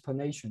global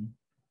explanation.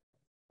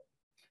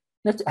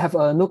 Let's have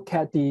a look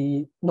at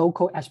the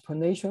local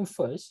explanation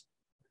first.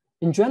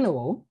 In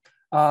general,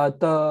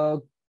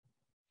 the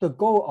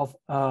goal of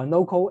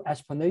local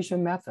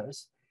explanation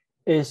methods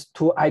is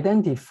to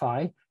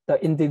identify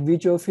the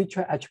individual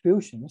feature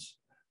attributions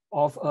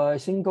of a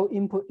single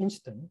input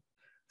instance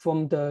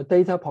from the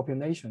data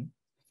population.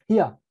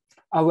 Here,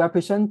 a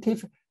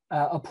representative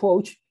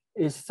approach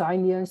is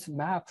science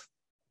map.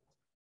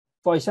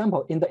 For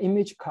example, in the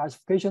image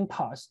classification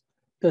task,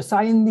 the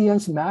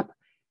science map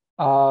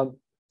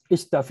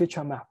is the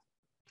feature map.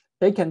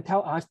 They can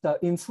tell us the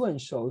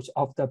influences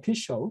of the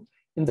pixel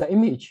in the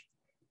image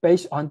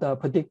based on the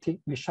predicted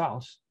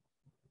results.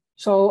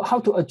 So how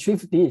to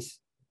achieve this?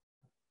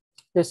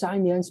 The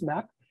science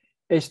map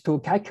is to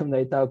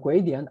calculate the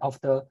gradient of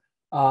the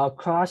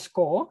class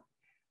score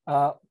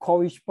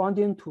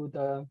corresponding to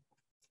the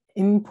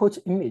input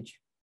image.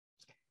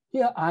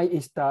 Here I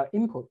is the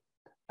input,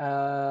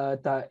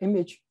 the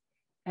image,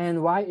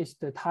 and Y is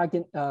the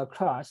target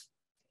class.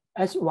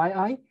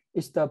 SYI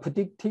is the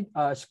predicted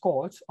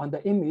scores on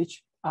the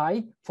image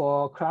I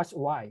for class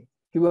Y,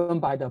 given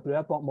by the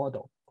black box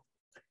model.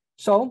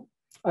 So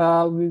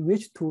we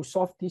wish to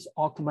solve this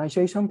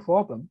optimization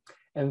problem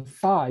and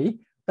find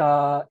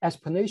the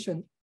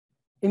explanation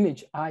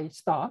image I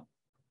star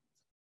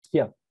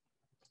here.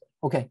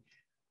 Okay.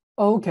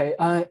 Okay.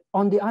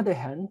 On the other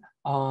hand,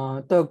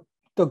 the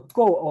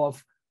goal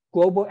of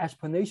global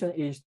explanation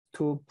is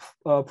to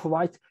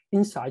provide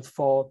insights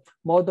for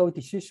model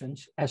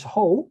decisions as a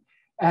whole,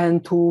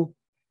 and to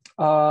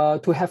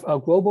to have a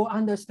global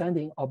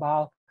understanding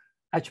about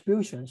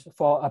attributions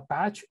for a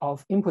batch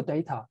of input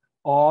data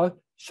or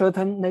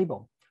certain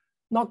label,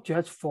 not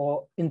just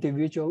for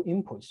individual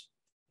inputs.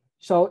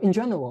 So in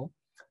general,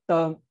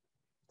 the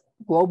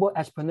global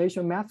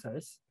explanation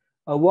methods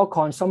work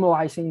on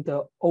summarizing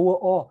the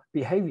overall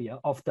behavior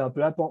of the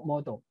black box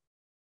model.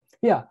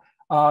 Here,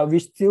 we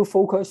still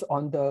focus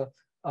on the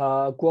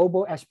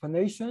global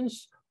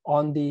explanations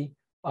on the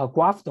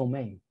graph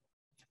domain.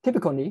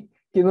 Typically,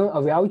 given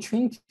a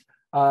well-trained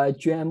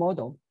GNN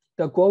model,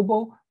 the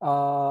global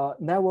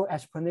narrow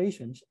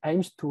explanations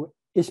aims to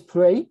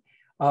display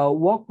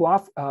what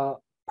graph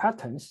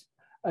patterns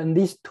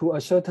leads to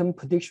a certain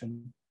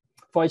prediction.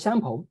 For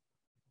example,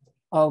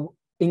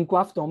 in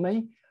graph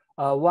domain,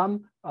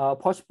 one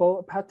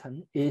possible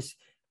pattern is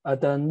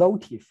the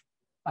motif,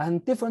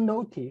 and different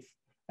motifs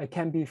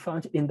can be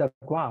found in the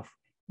graph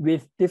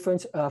with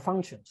different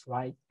functions,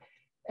 right?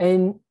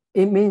 And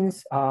it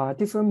means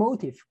different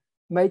motifs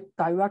may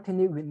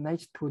directly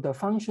relate to the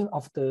function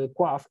of the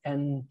graph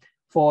and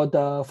for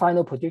the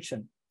final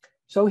prediction.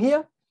 So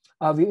here,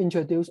 we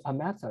introduce a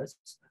method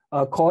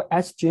called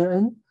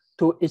SGNN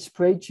to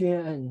explain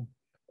GNN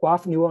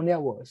graph neural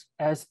networks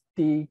as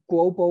the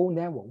global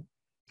network.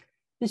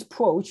 This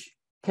approach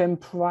can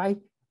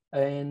provide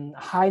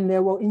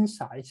high-level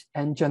insights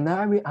and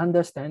generic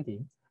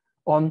understanding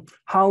on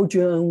how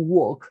GNN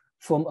work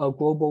from a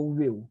global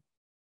view.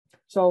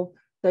 So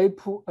they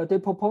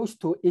propose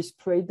to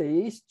explain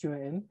this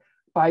GNN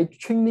by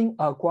training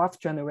a graph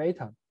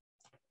generator,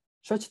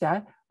 such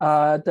that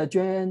the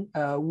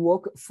GNN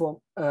work from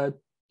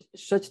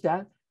such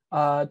that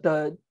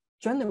the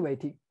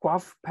generated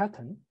graph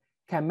pattern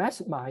can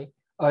maximize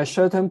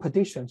certain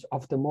predictions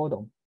of the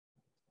model.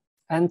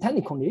 And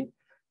technically,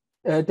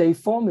 they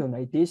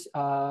formulate this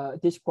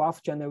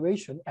graph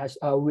generation as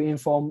a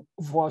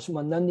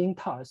reinforcement learning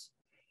task.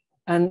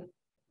 And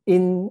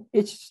in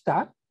each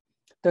step,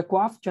 the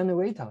graph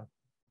generator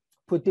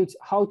predicts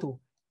how to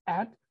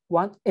add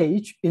one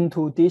edge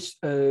into this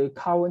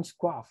current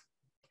graph.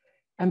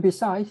 And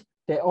besides,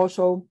 they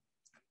also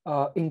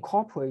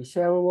incorporate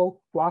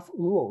several graph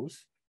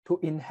rules to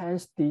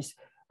enhance this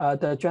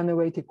the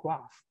generated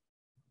graph.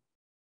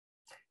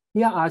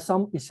 Here are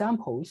some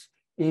examples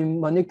in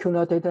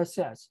molecular data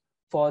sets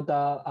for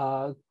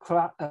the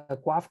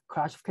graph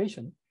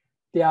classification.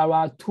 There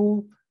are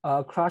two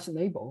class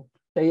labels.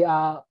 They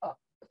are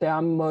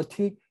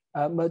multigenous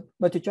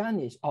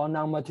or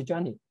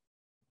non-multigenous.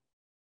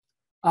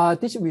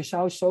 This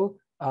result show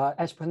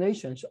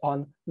explanations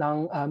on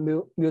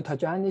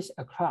non-mutagenous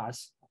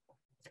class.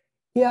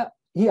 Here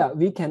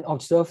we can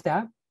observe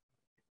that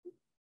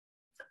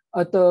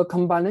the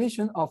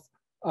combination of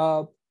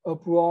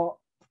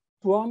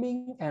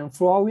bromine and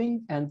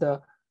fluorine and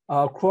the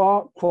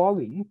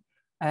chlorine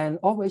and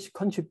always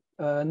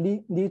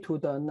lead to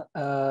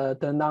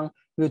the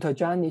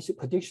non-mutagenous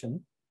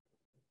prediction.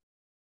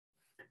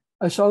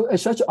 So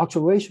such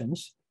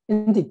observations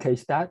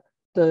indicates that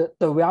the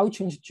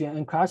well-trained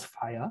GNN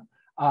classifier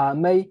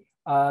may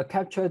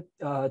capture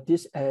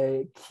these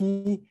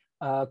key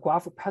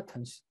graph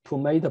patterns to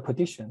make the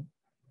prediction.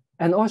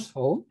 And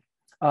also,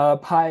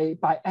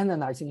 by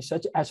analyzing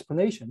such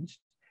explanations,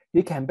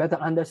 we can better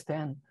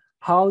understand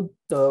how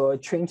the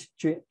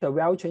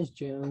well-trained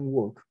GNN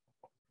work.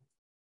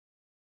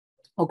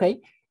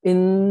 Okay,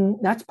 in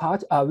next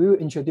part, we will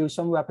introduce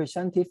some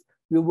representative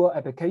real-world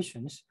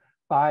applications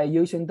by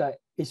using the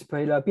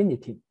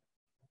explainability.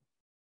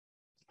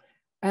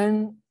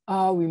 And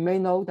we may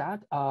know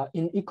that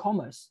in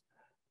e-commerce,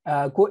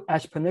 good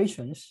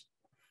explanations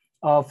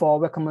for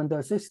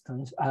recommender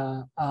systems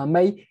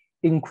may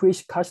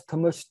increase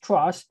customers'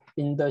 trust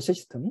in the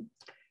system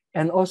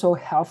and also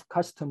help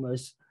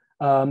customers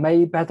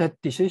make better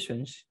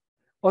decisions,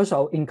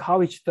 also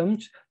encourage them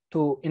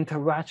to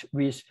interact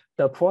with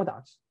the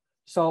products.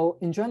 So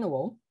in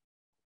general,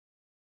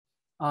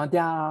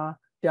 there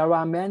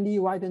are many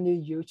widely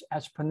used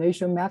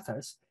explanation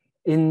methods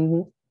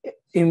in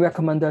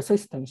recommender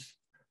systems,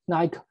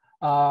 like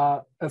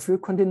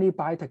frequently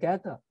buy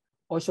together,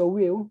 also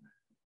will,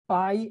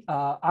 buy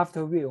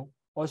after will,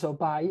 also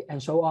buy,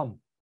 and so on.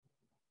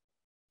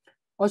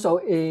 Also,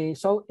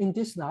 so in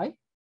this slide,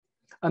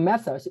 a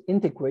method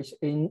integrates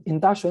in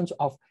inductions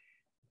of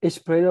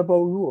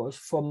explainable rules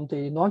from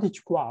the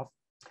knowledge graph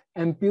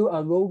and build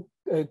a rule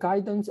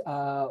guidance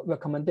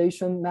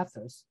recommendation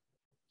methods.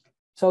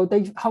 So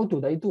how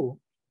do they do?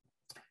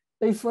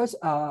 They first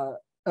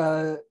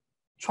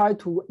try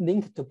to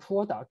link the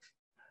product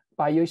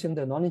by using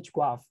the knowledge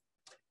graph.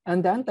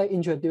 And then they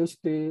introduce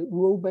the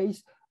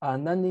rule-based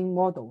learning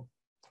model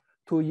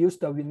to use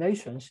the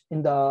relations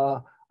in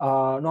the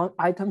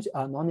items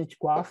knowledge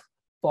graph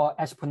for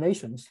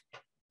explanations.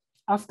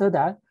 After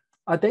that,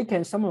 they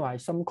can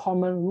summarize some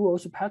common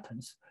rules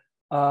patterns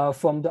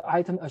from the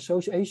item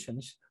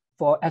associations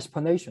for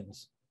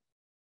explanations.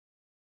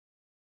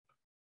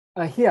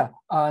 Here,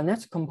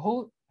 next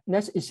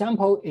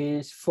example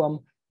is from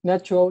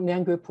natural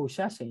language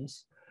processing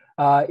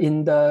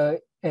in the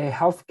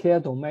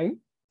healthcare domain.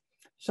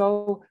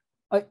 So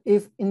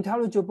If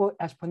intelligible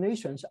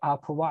explanations are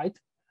provided,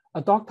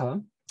 a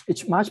doctor,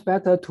 it's much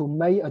better to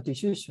make a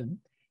decision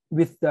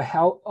with the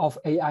help of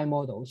AI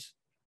models.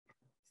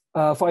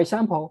 For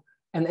example,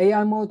 an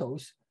AI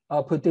models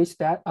predicts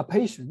that a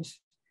patient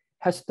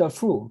has the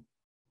flu.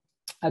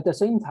 At the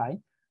same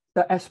time,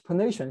 the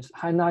explanations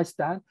highlights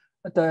that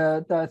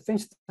the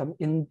system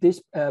in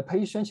this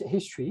patient's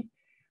history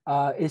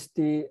is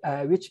the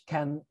which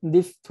can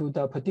lead to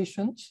the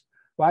predictions,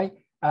 right?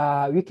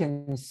 We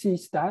can see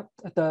that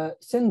the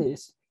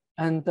sickness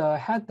and the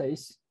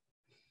headaches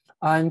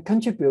and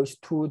contributes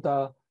to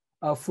the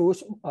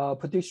flu's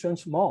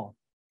predictions more.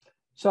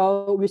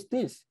 So with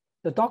this,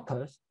 the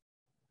doctors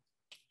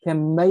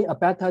can make a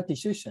better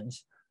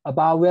decisions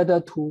about whether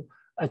to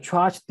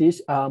trust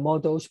these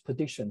models'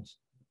 predictions.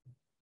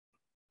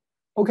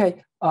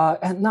 Okay,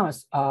 and now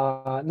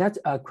let's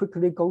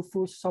quickly go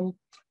through some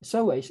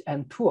surveys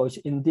and tools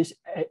in this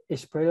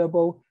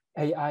explainable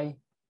AI.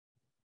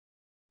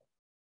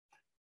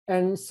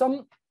 And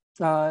some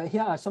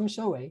here are some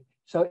surveys.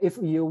 So if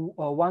you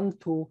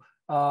want to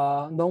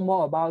know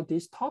more about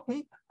this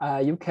topic,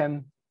 you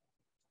can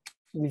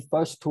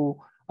refer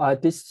to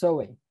this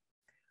survey.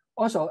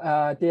 Also,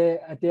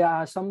 there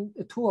are some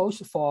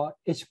tools for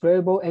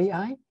explainable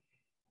AI.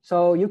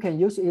 So you can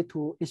use it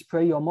to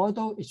explain your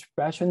model,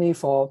 especially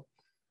for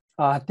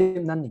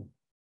deep learning.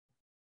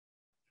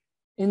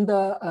 In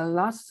the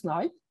last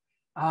slide,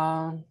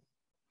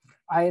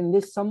 I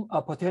list some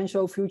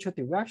potential future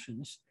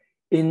directions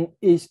in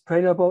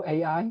explainable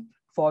AI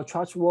for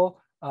trustworthy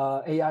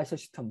AI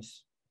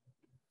systems.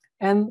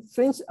 And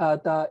since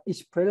the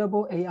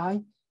explainable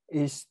AI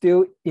is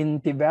still in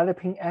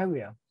developing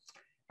area,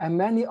 and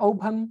many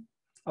open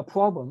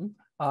problems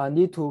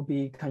need to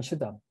be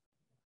considered.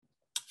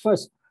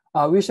 First,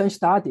 recent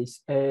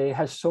studies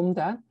has shown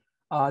that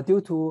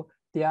due to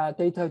their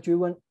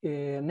data-driven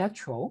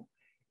natural,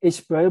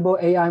 explainable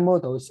AI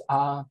models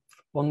are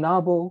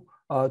vulnerable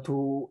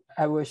to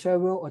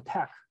adversarial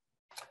attack.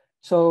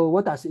 So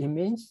what does it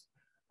mean?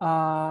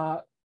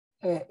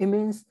 It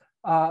means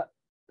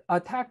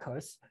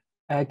attackers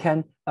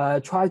can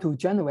try to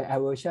generate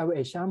adversarial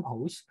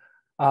examples,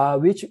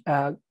 which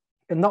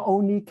not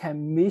only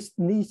can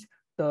mislead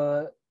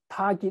the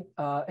target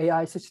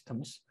AI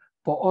systems,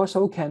 but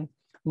also can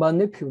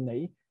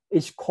manipulate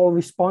its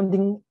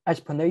corresponding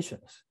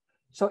explanations.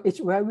 So it's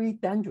very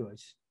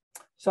dangerous.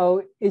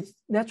 So it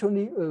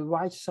naturally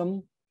raises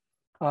some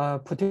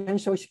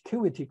potential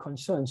security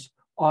concerns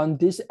on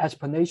these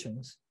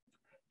explanations.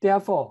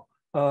 Therefore,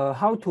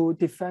 how to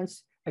defend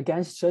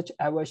against such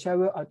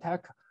adversarial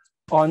attack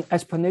on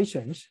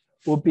explanations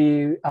will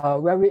be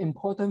very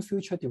important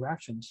future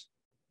directions.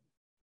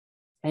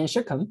 And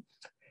second,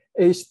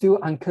 it's still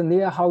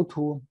unclear how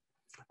to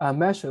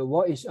measure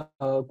what is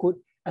a good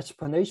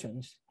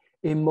explanations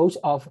in most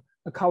of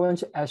the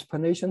current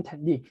explanation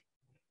technique.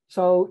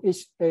 So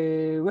it's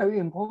very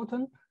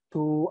important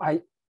to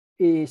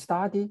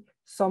study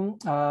some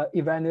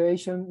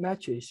evaluation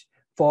metrics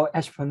for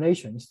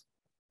explanations.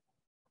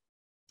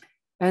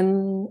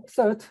 And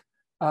third,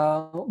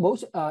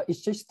 most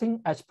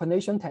existing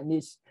explanation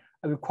techniques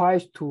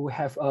requires to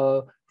have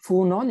a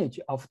full knowledge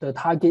of the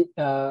target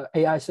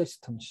AI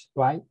systems,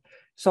 right?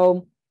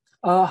 So,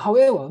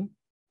 however,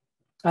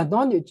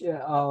 knowledge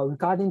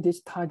regarding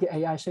these target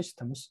AI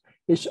systems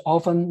is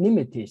often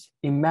limited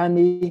in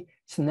many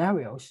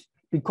scenarios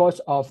because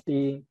of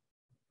the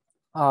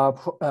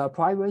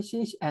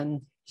privacy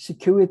and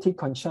security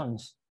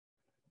concerns.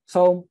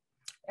 So,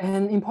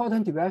 an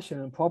important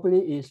direction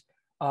probably is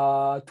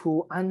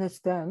to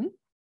understand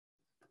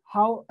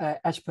how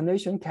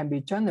explanation can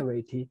be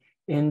generated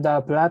in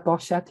the black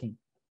box setting.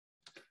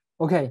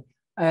 Okay,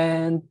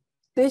 and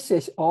this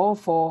is all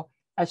for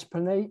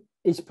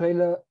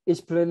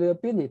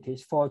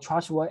explainabilities for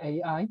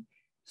trustworthy AI.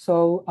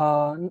 So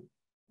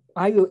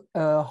I will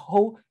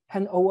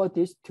hand over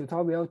this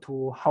tutorial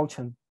to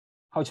Haochen.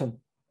 Haochen.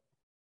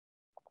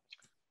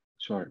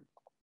 Sure.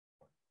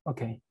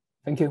 Okay,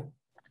 thank you.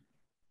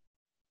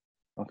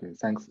 Okay,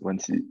 thanks,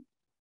 Wenqi.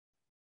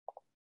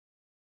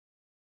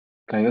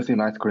 Can you see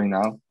my screen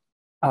now?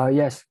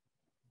 Yes.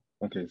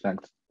 Okay,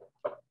 thanks.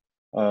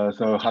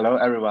 So hello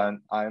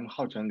everyone, I'm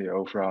Haochen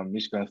Liu from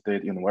Michigan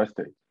State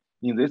University.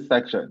 In this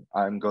section,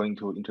 I'm going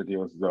to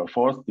introduce the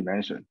fourth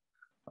dimension,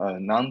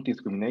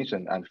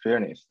 non-discrimination and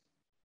fairness.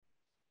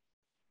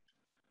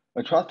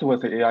 A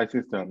trustworthy AI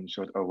system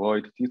should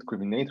avoid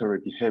discriminatory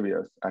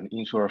behaviors and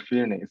ensure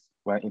fairness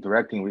when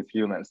interacting with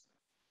humans.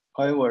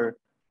 However,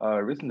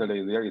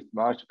 recently there is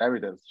much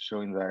evidence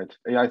showing that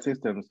AI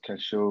systems can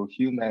show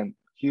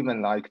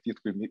human-like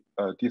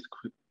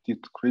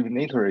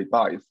discriminatory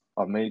bias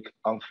or make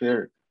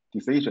unfair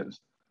decisions.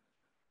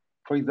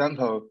 For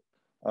example,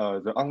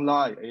 the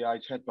online AI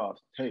chatbot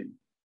Tang,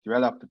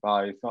 developed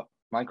by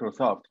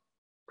Microsoft,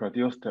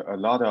 produced a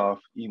lot of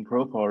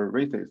improper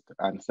racist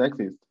and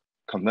sexist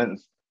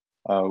comments,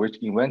 which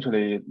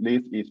eventually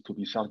leads it to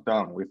be shut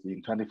down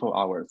within 24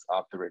 hours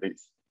after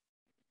release.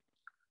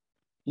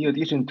 In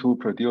addition to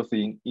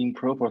producing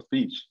improper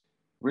speech,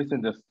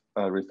 recent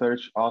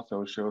research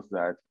also shows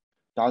that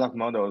dialogue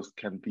models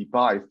can be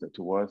biased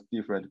towards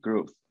different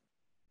groups.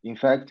 In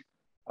fact,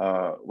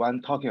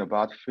 when talking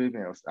about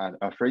females and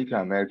African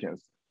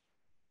Americans,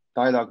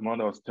 dialogue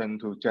models tend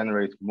to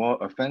generate more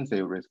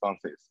offensive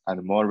responses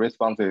and more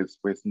responses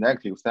with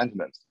negative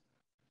sentiments.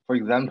 For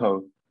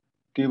example,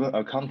 given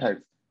a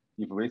context,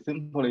 if we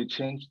simply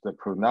change the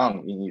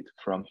pronoun in it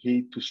from he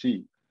to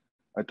she,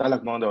 a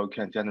dialogue model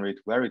can generate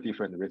very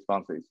different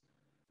responses,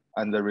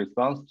 and the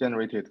response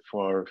generated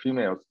for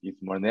females is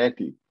more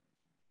negative.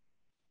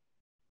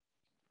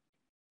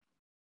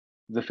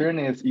 The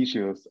fairness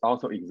issues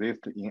also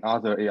exist in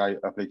other AI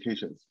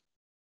applications.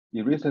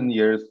 In recent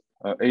years,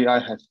 AI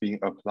has been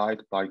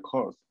applied by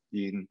courts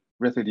in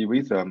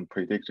recidivism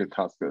prediction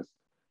tasks.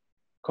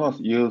 Courts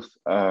use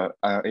an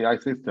AI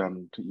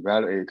system to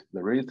evaluate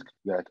the risk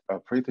that a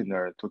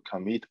prisoner to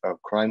commit a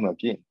crime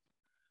again,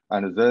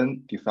 and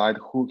then decide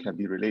who can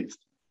be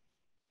released.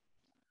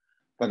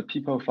 But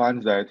people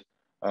find that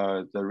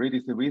the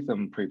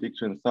recidivism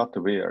prediction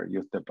software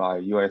used by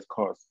US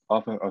courts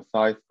often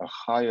assigns a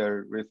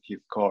higher risky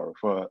score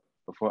for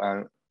an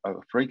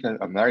African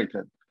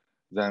American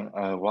than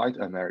a white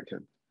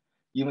American,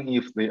 even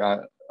if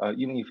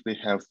they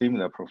have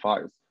similar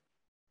profiles.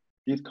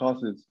 This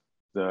causes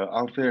the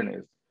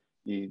unfairness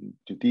in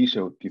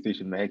judicial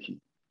decision making.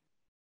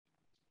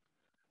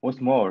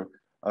 What's more,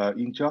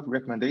 in job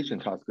recommendation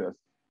tasks,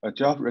 a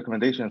job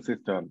recommendation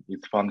system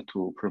is found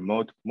to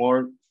promote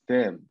more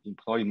STEM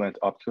employment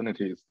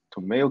opportunities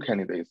to male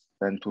candidates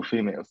than to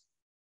females.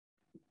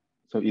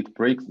 So it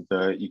breaks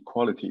the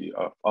equality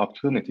of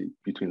opportunity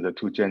between the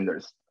two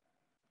genders.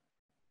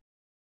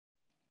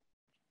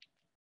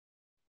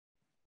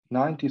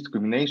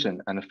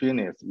 Non-discrimination and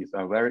fairness is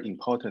a very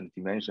important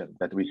dimension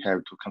that we have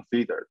to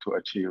consider to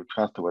achieve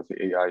trustworthy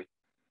AI.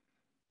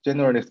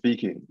 Generally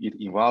speaking, it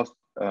involves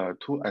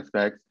two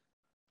aspects.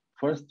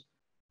 First,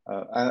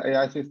 an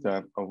AI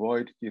system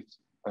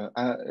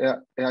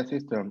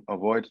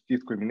avoids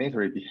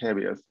discriminatory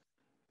behaviors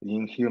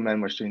in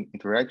human-machine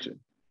interaction,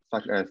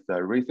 such as the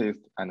racist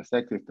and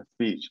sexist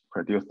speech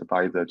produced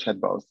by the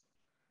chatbots.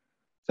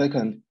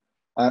 Second,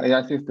 an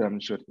AI system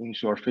should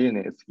ensure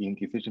fairness in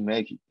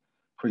decision-making.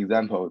 For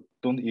example,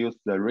 don't use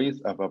the race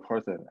of a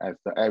person as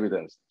the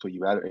evidence to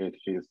evaluate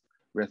his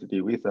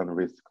recidivism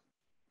risk.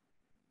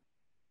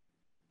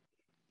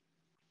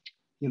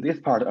 In this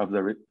part of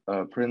the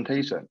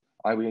presentation,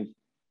 I will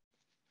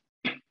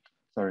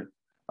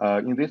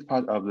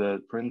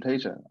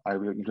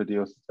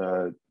introduce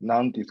the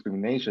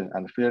non-discrimination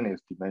and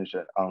fairness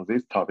dimension on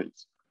these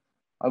topics.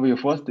 I will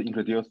first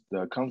introduce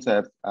the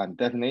concepts and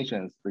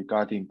definitions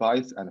regarding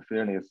bias and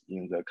fairness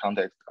in the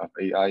context of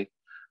AI,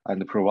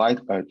 and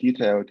provide a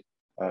detailed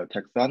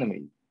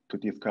taxonomy to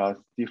discuss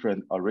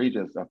different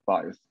origins of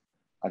bias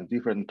and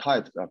different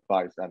types of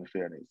bias and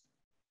fairness.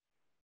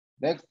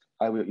 Next,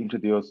 I will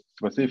introduce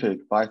specific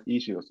bias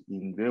issues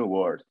in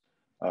real-world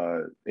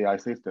AI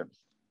systems.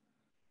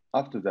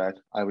 After that,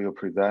 I will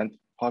present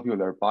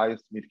popular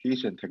bias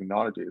mitigation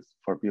technologies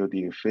for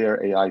building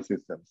fair AI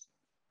systems.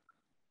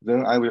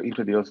 Then I will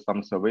introduce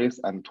some surveys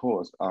and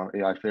tools on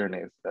AI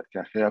fairness that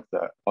can help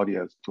the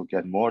audience to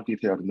get more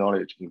detailed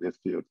knowledge in this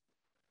field.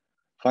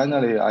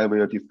 Finally, I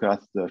will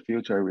discuss the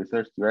future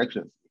research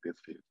directions in this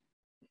field.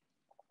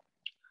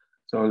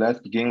 So let's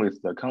begin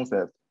with the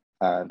concept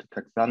and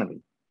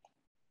taxonomy.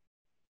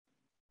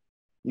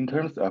 In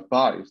terms of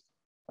bias,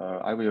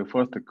 I will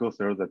first go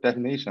through the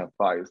definition of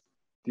bias,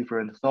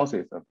 different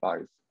sources of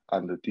bias,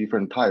 and the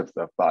different types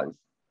of bias.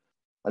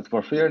 As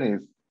for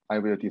fairness, I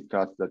will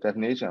discuss the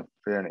definition of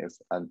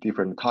fairness and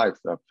different types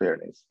of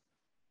fairness.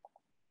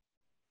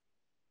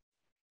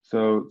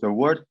 So the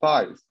word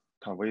bias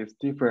conveys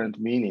different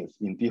meanings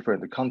in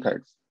different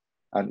contexts,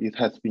 and it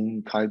has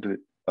been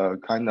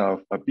kind of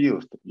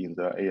abused in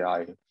the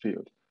AI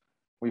field.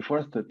 We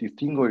first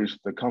distinguish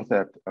the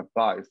concept of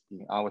bias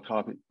in our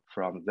topic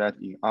from that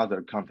in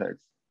other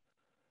contexts.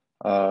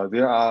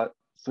 There are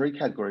three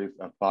categories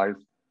of bias: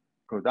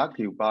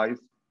 productive bias,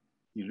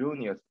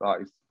 erroneous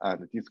bias,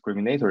 and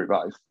discriminatory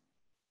bias.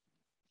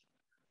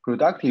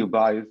 Productive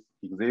bias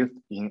exists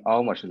in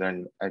all machine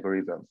learning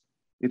algorithms.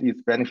 It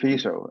is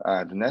beneficial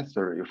and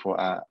necessary for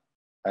an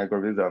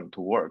algorithm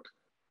to work.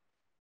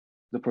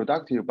 The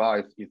productive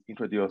bias is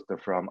introduced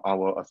from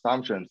our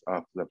assumptions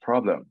of the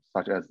problem,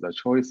 such as the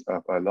choice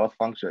of a loss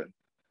function,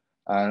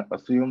 an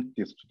assumed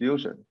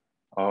distribution,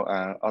 or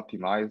an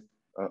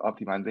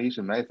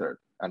optimization method,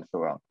 and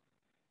so on.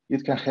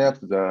 It can help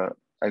the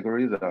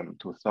algorithm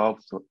to solve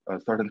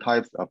certain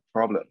types of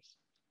problems.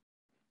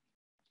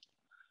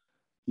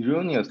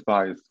 Erroneous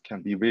bias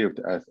can be viewed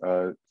as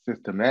a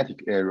systematic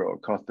error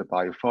caused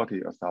by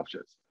faulty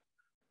assumptions.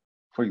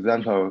 For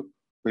example,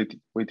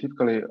 we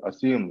typically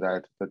assume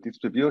that the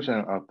distribution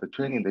of the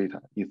training data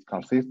is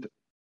consistent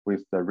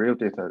with the real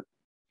data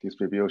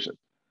distribution,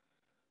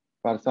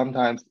 but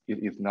sometimes it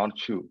is not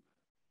true.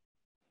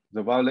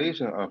 The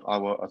violation of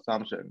our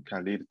assumption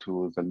can lead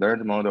to the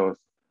learned model's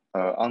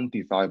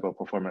undesirable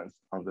performance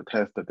on the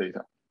test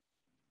data.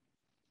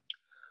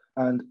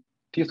 And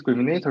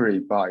discriminatory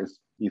bias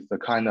is the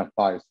kind of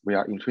bias we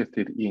are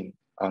interested in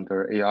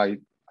under AI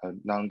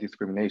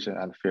non-discrimination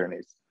and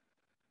fairness.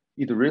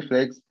 It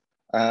reflects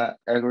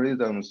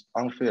algorithms'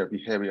 unfair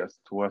behaviors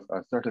towards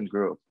a certain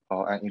group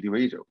or an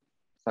individual,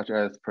 such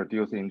as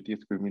producing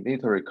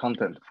discriminatory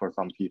content for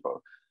some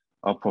people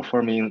or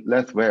performing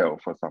less well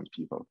for some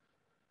people.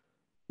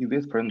 In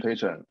this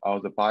presentation,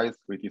 all the bias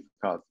we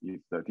discuss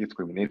is the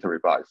discriminatory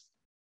bias.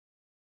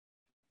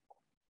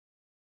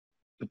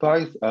 The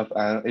bias of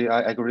an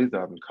AI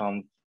algorithm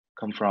come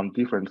from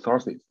different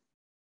sources.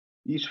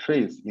 Each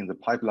phase in the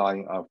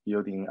pipeline of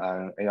building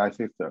an AI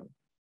system,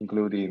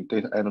 including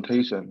data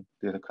annotation,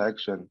 data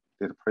collection,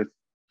 data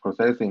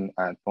processing,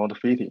 and model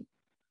fitting,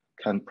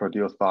 can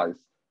produce bias.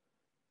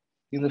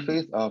 In the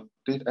phase of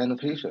data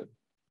annotation,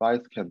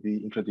 bias can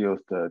be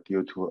introduced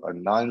due to a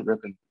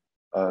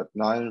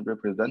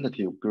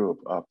non-representative group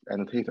of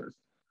annotators,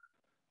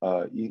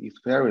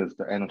 inexperienced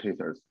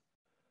annotators,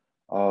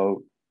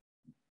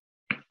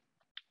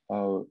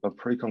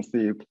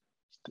 preconceived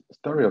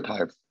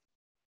stereotypes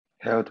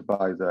held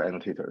by the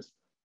annotators.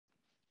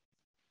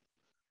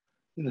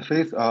 In the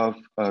phase of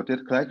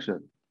data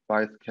collection,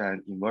 bias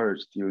can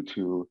emerge due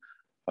to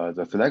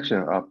the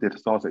selection of data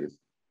sources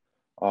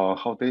or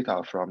how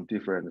data from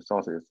different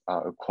sources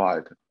are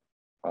acquired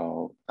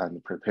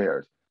and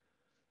prepared.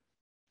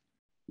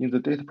 In the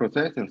data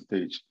processing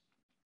stage,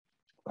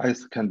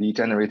 bias can be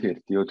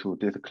generated due to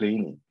data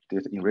cleaning,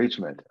 data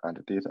enrichment,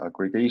 and data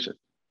aggregation.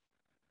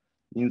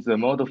 In the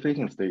model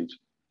fitting stage,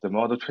 the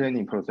model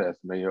training process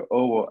may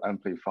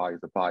over-amplify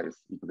the bias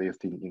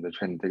existing in the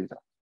training data,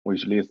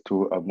 which leads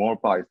to a more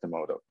biased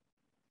model.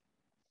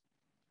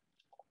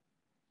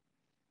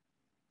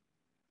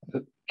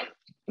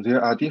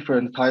 There are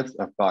different types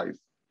of bias.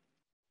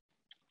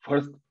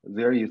 First,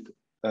 there is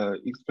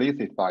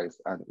explicit bias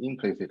and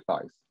implicit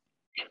bias.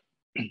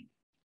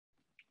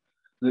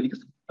 The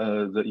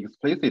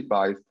explicit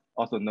bias,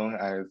 also known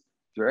as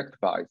direct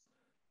bias,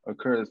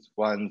 occurs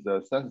when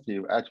the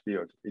sensitive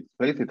attribute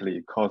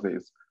explicitly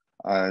causes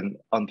an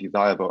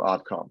undesirable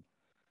outcome.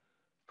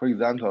 For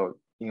example,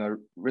 in a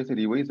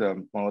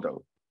recidivism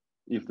model,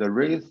 if the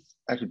race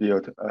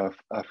attribute of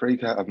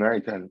African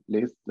American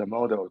leads the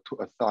model to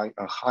assign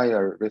a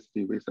higher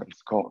recidivism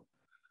score,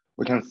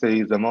 we can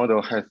say the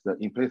model has the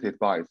implicit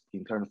bias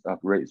in terms of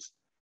race.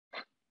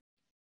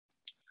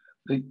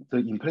 The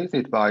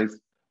implicit bias,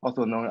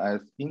 also known as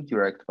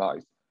indirect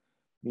bias,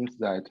 means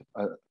that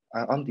an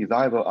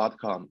undesirable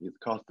outcome is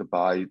caused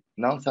by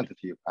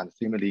non-sensitive and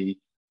seemingly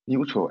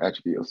neutral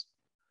attributes.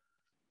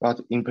 But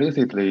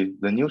implicitly,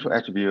 the neutral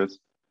attributes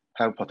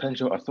have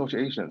potential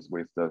associations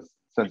with the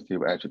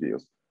sensitive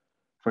attributes.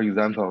 For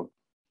example,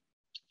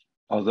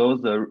 although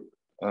the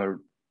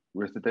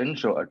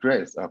residential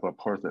address of a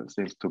person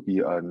seems to be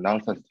a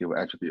non-sensitive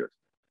attribute,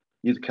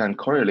 it can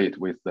correlate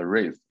with the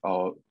race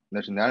or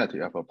nationality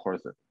of a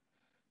person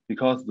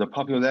because the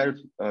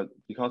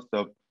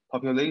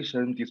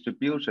population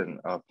distribution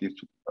of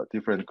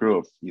different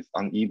groups is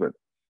uneven.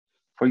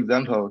 For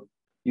example,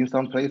 in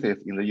some places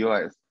in the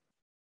US,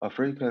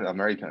 African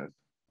Americans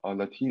or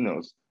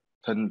Latinos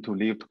tend to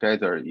live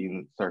together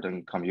in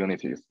certain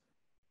communities.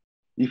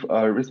 If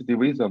a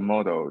recidivism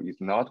model is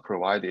not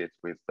provided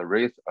with the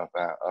race of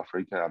an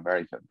African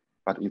American,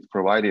 but is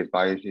provided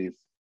by his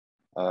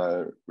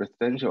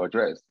residential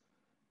address,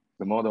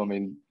 the model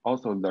may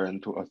also learn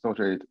to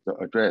associate the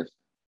address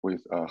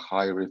with a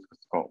high risk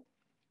score.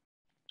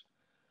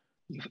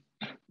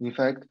 In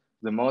fact,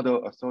 the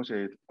model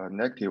associates a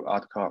negative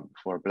outcome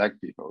for Black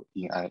people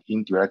in an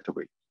indirect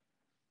way.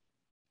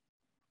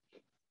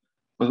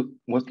 But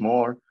what's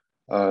more,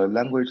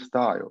 language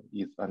style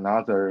is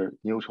another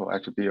neutral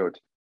attribute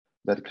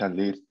that can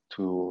lead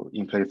to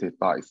implicit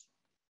bias.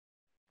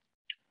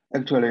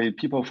 Actually,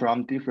 people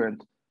from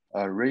different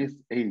race,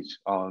 age,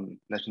 or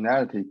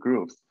nationality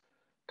groups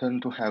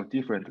tend to have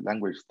different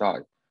language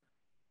style.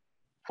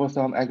 For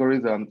some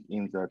algorithms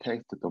in the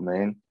text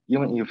domain,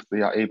 even if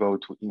they are able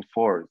to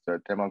infer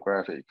the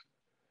demographic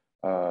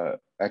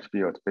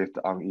attribute based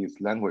on its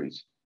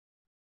language,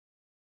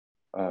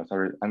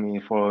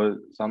 for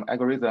some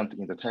algorithms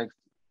in the text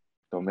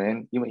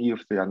domain, even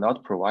if they are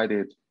not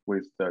provided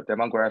with the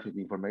demographic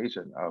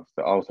information of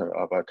the author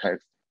of a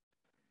text,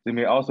 they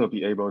may also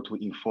be able to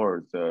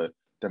infer the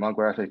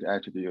demographic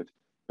attribute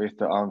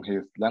based on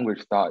his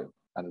language style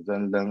and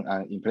then learn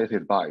an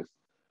implicit bias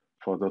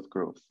for those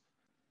groups.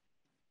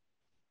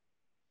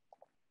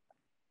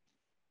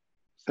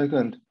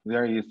 Second,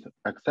 there is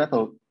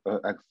acceptable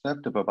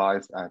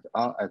bias and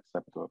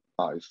unacceptable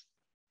bias.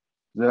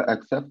 The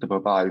acceptable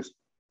bias,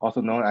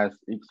 also known as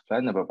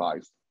explainable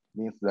bias,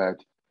 means that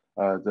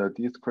the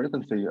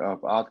discrepancy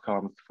of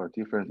outcomes for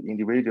different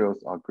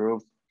individuals or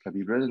groups can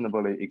be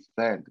reasonably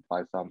explained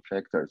by some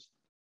factors.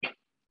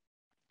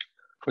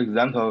 For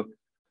example,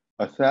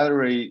 a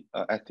salary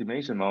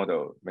estimation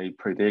model may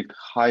predict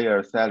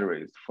higher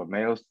salaries for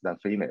males than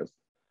females,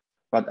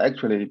 but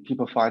actually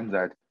people find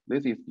that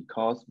this is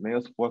because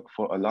males work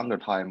for a longer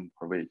time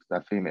per week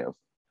than females.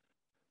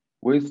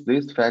 With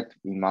this fact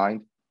in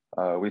mind,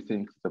 we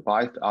think the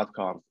biased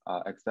outcomes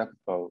are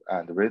acceptable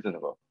and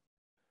reasonable.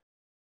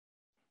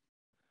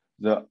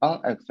 The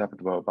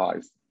unacceptable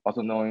bias,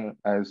 also known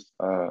as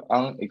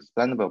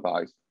unexplainable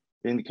bias,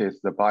 indicates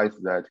the bias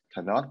that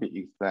cannot be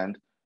explained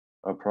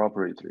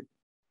appropriately.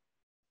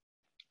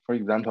 For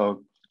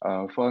example,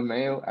 for a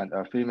male and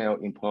a female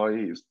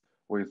employees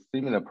with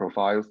similar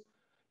profiles,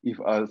 if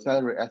a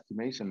salary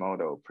estimation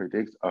model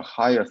predicts a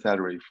higher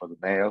salary for the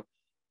male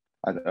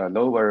and a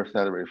lower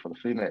salary for the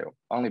female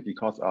only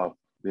because of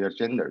their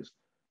genders,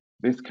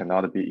 this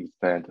cannot be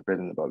explained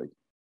reasonably.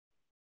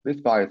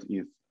 This bias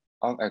is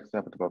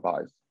unacceptable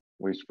bias,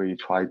 which we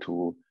try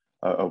to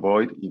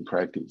avoid in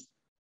practice.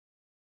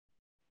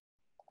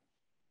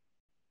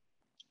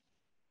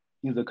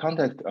 In the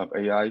context of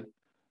AI,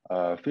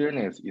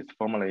 fairness is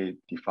formally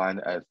defined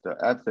as the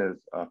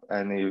absence of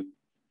any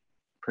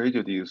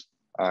prejudice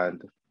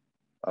and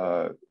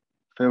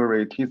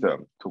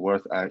favoritism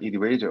towards an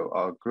individual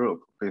or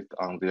group based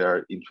on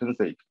their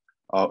intrinsic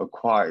or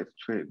acquired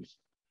traits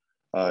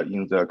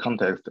in the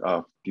context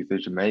of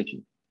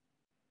decision-making.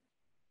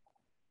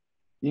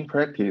 In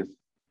practice,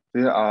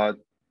 there are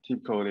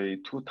typically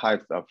two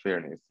types of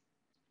fairness: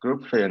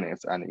 group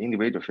fairness and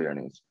individual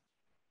fairness.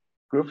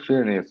 Group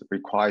fairness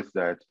requires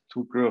that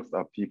two groups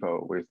of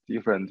people with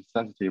different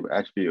sensitive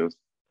attributes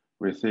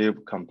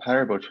receive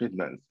comparable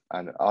treatments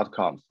and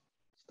outcomes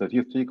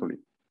statistically.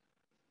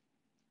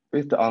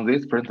 Based on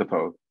this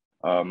principle,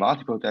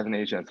 multiple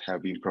definitions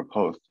have been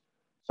proposed,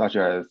 such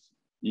as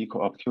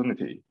equal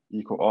opportunity,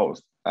 equal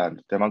odds,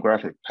 and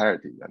demographic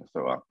parity, and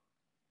so on.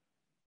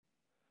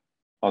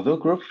 Although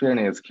group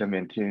fairness can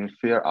maintain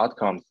fair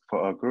outcomes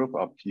for a group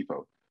of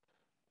people,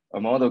 a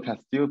model can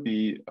still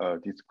be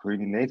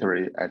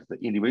discriminatory at the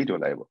individual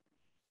level.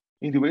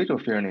 Individual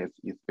fairness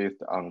is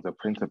based on the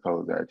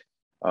principle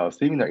that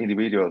similar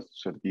individuals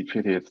should be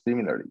treated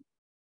similarly.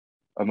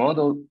 A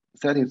model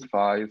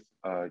satisfies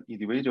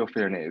individual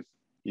fairness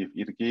if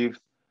it gives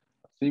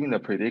similar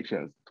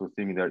predictions to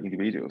similar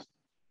individuals.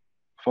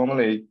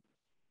 Formally,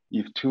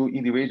 if two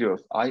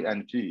individuals I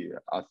and G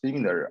are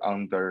similar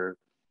under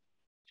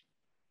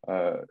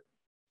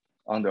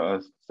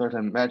a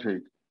certain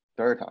metric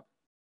delta,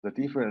 the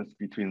difference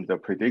between the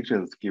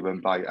predictions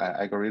given by an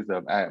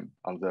algorithm M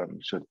on them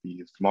should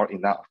be small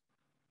enough.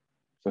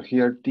 So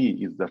here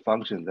D is the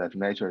function that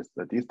measures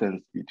the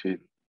distance between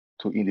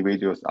two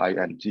individuals I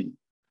and G.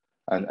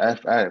 And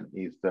Fm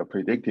is the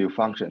predictive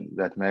function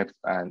that maps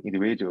an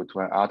individual to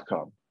an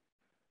outcome.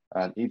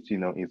 And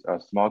epsilon is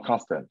a small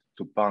constant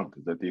to bound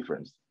the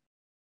difference.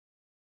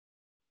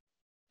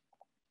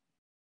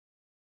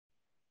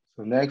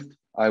 So next,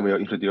 I will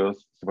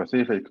introduce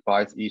specific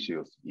bias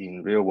issues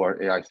in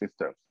real-world AI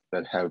systems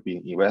that have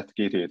been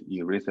investigated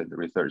in recent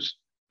research.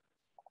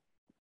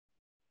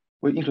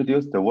 We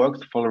introduced the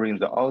works following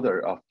the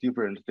order of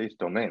different data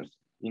domains,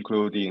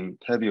 including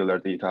tabular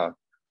data,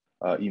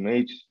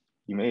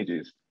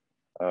 images,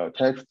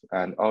 text,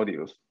 and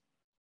audios.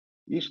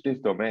 Each data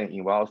domain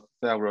involves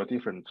several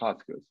different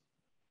tasks.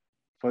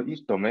 For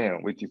each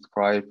domain, we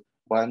describe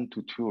 1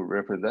 to 2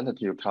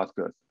 representative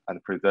tasks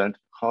and present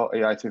how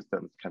AI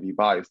systems can be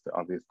biased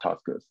on these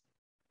tasks.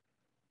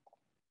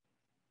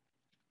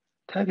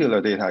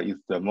 Tabular data is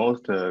the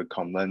most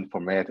common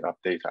format of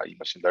data in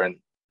machine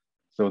learning.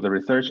 So the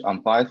research on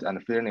bias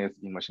and fairness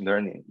in machine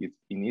learning is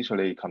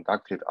initially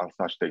conducted on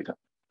such data.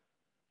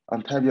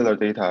 On tabular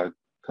data,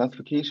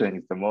 classification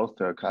is the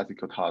most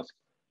classical task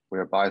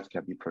where bias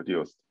can be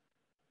produced.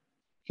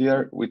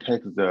 Here, we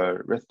take the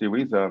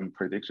recidivism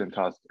prediction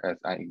task as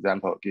an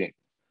example again.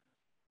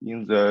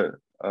 In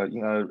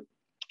a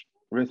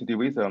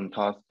recidivism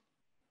task,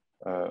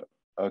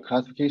 a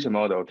classification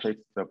model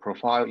takes the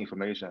profile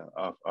information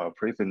of a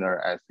prisoner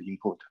as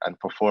input and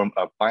perform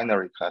a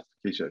binary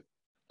classification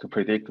to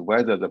predict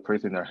whether the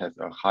prisoner has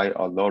a high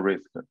or low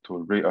risk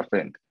to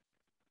reoffend.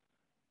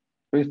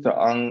 Based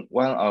on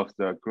one of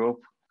the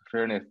group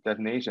fairness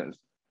definitions,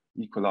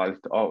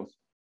 equalized odds,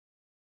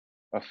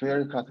 a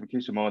fair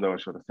classification model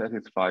should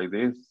satisfy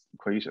this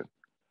equation.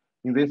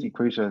 In this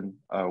equation,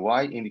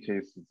 Y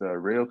indicates the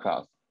real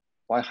class,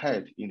 Y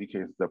hat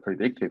indicates the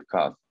predicted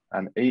class,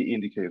 and A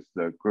indicates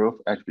the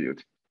group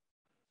attribute.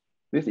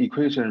 This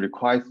equation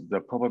requires the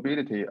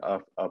probability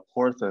of a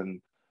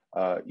person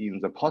in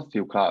the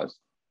positive class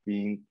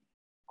being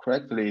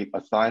correctly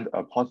assigned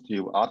a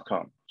positive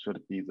outcome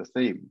should be the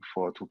same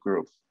for two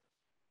groups.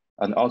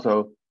 And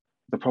also,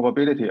 the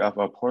probability of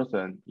a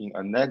person in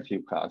a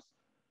negative class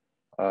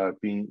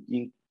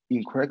being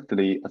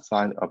incorrectly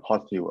assigned a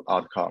positive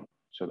outcome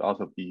should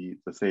also be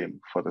the same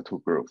for the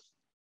two groups.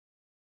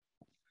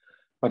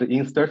 But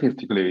in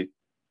statistics,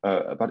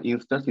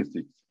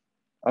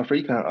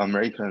 African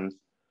Americans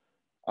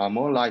are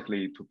more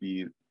likely to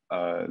be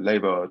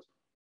labeled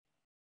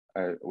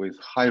with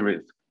high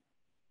risk,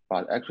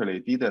 but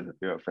actually didn't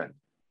reoffend.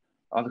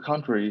 On the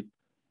contrary,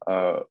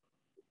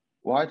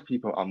 white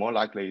people are more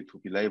likely to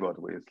be labeled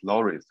with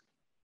low risk,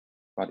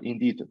 but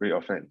indeed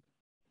reoffend.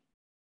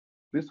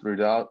 This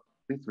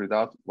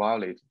result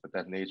violates the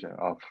definition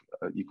of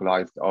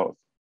equalized odds,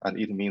 and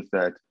it means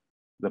that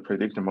the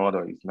prediction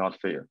model is not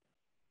fair.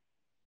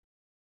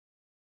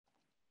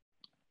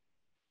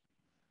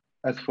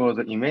 As for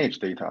the image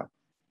data,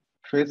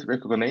 Face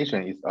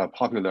recognition is a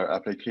popular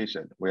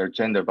application where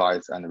gender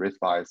bias and race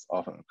bias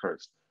often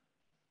occurs.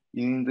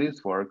 In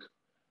this work,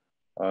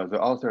 the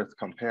authors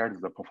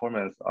compared the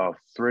performance of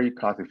 3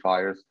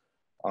 classifiers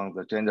on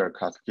the gender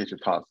classification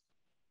task,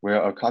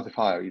 where a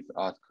classifier is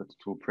asked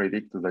to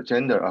predict the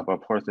gender of a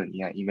person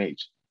in an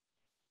image.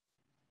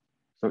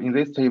 So in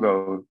this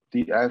table,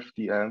 DF,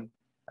 DM,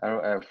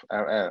 LF,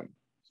 LM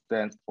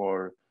stands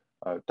for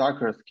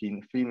darker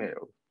skin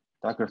female,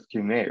 darker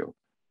skin male,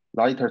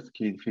 lighter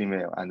skin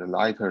female, and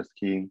lighter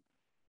skin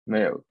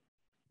male,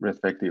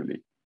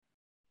 respectively.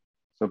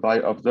 So by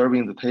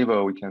observing the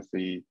table, we can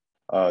see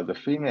the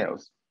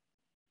females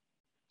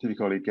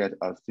typically get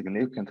a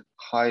significant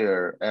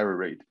higher error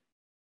rate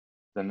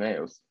than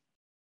males.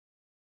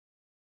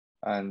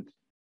 And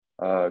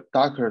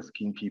darker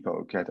skin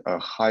people get a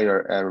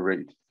higher error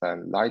rate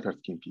than lighter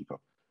skin people.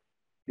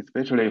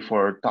 Especially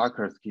for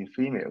darker skin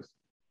females,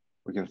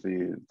 we can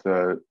see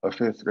the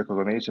face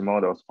recognition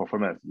model's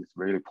performance is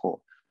really poor.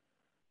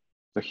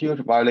 The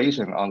huge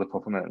variation on the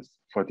performance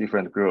for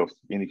different groups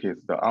indicates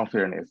the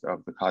unfairness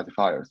of the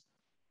classifiers.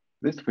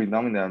 This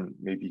phenomenon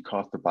may be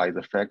caused by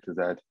the fact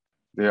that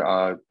there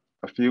are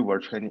a fewer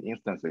training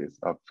instances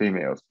of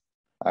females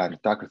and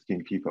darker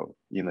skinned people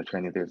in the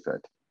training dataset.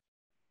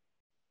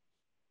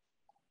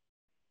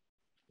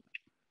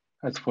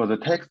 As for the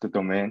text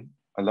domain,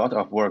 a lot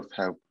of works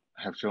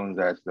have shown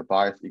that the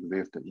bias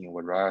exists in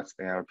various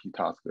NLP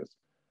tasks.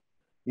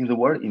 In the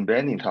word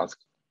embedding task,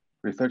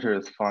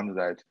 researchers found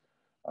that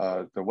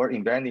the word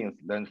embeddings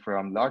learned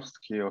from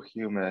large-scale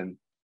human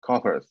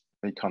corpus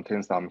may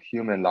contain some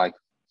human-like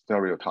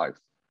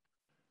stereotypes.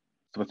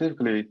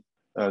 Specifically,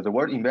 the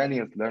word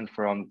embeddings learned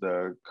from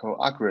the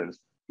co-occurrence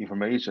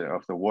information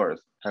of the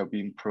words have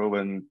been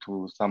proven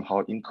to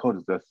somehow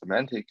encode the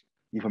semantic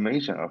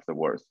information of the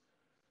words.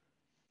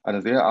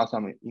 And there are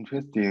some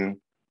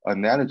interesting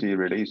analogy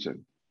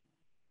relation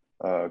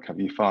can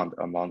be found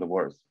among the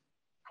words.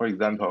 For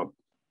example,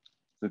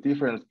 the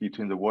difference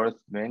between the words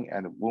man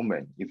and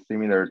woman is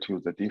similar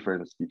to the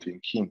difference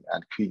between king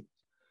and queen.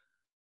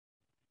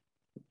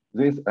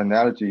 This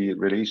analogy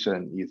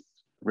relation is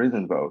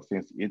reasonable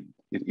since it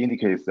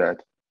indicates that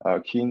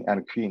king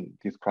and queen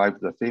describe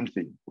the same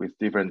thing with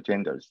different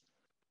genders.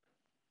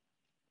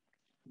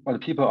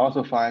 But people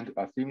also find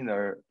a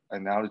similar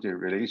analogy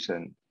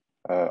relation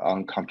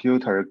on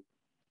computer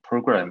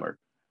programmer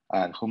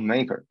and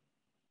homemaker.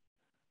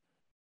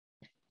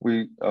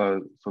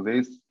 So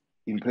this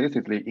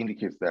implicitly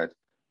indicates that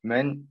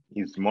man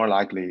is more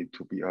likely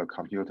to be a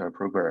computer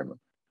programmer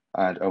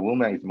and a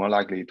woman is more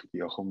likely to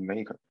be a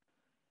homemaker.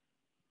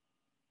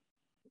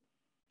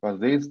 But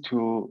these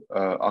two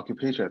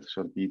occupations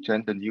should be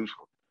gender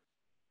neutral.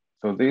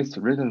 So this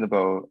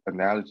reasonable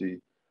analogy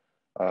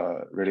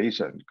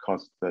relation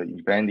causes the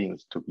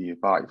embeddings to be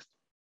biased.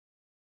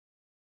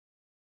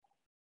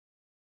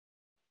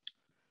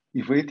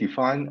 If we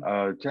define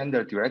a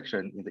gender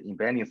direction in the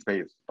embedding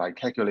space by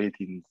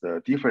calculating the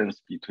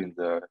difference between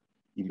the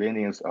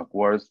embeddings of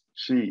words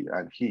she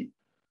and he,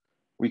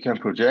 we can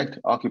project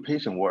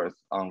occupation words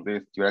on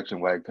this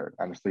direction vector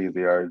and see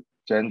their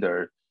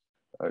gender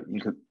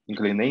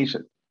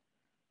inclination.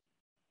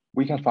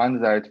 We can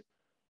find that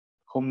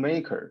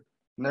homemaker,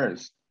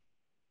 nurse,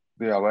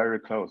 they are very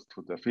close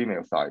to the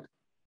female side.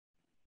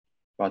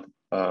 But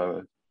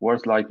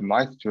words like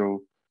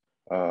maestro,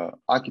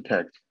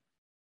 architect,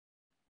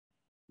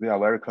 they are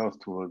very close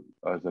to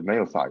the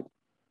male side,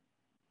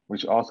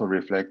 which also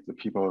reflects the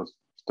people's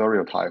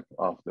stereotype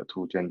of the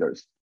two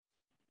genders.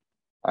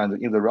 And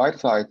in the right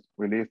side,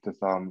 we list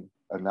some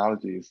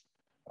analogies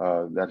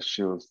that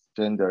shows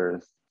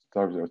gender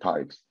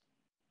stereotypes.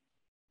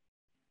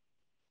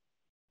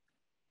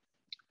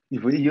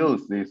 If we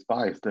use these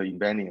biased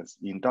embeddings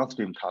in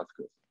downstream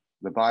tasks,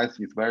 the bias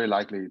is very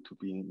likely to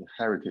be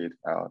inherited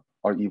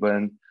or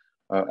even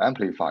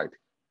amplified,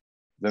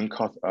 then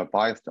cause a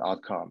biased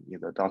outcome in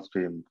the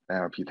downstream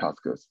NLP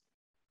tasks.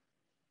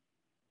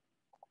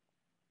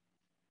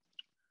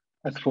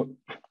 As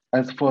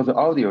for the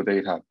audio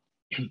data,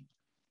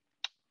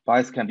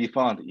 bias can be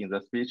found in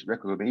the speech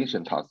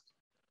recognition task.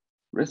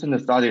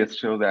 Recent studies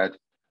show that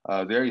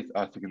there is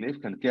a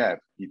significant gap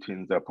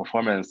between the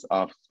performance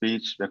of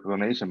speech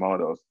recognition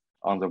models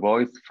on the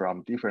voice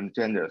from different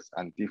genders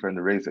and different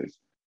races.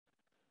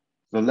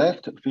 The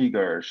left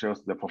figure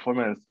shows the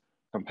performance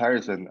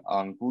comparison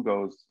on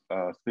Google's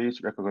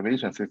speech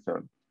recognition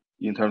system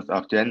in terms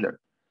of gender.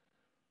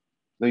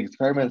 The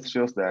experiment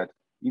shows that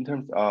in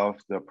terms of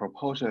the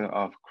proportion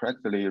of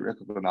correctly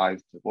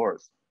recognized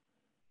words,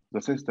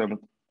 the system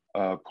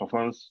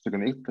performs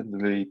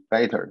significantly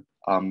better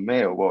on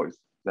male voice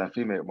than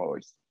female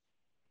voice.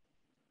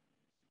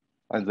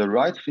 And the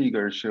right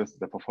figure shows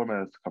the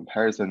performance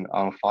comparison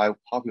on 5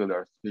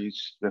 popular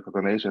speech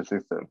recognition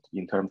systems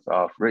in terms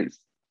of race.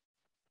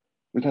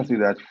 We can see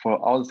that for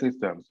all the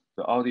systems,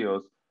 the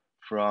audios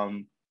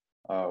from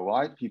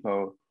white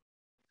people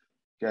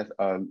get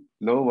a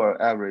lower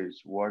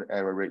average word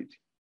error rate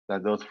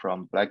than those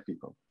from Black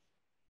people,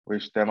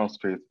 which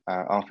demonstrates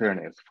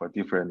unfairness for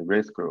different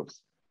race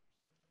groups.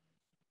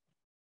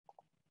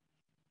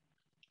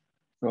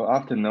 So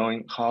after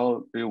knowing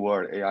how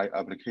real-world AI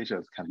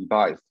applications can be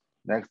biased,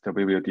 next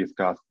we will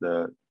discuss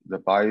the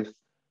bias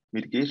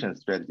mitigation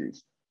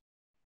strategies.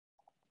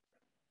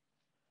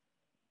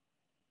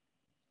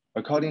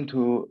 According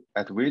to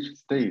at which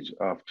stage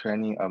of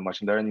training a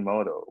machine learning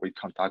model, we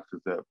conduct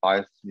the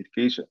bias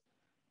mitigation.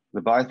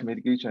 The bias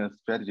mitigation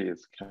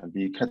strategies can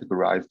be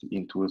categorized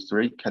into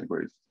 3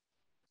 categories: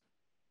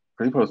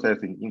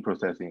 pre-processing,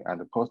 in-processing,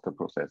 and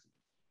post-processing.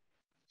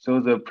 So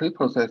the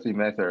pre-processing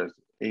methods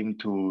aim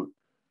to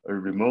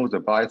remove the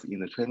bias in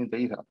the training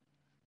data,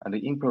 and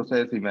the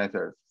in-processing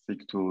methods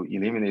seek to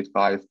eliminate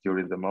bias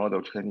during the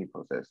model training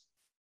process.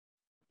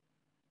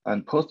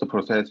 And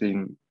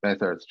post-processing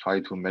methods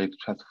try to make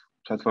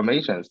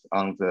transformations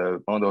on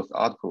the model's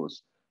outputs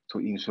to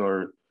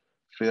ensure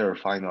fair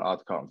final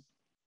outcomes.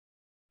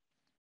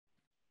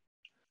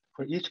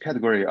 For each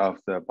category of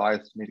the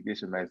bias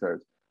mitigation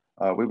methods,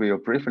 we will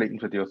briefly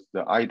introduce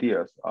the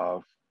ideas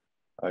of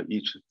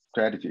each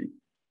strategy.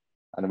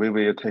 And we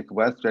will take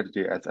one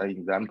strategy as an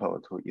example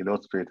to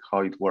illustrate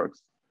how it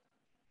works.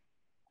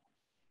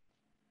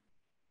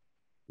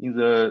 In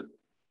the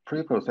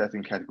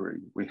pre-processing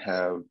category, we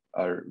have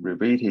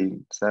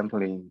reweighting,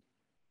 sampling,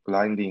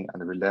 blinding,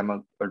 and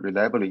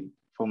relabeling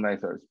for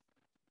methods.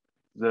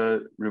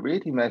 The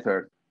reweighting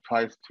method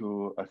tries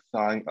to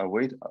assign a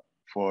weight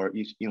for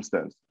each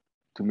instance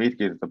to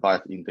mitigate the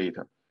bias in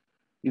data.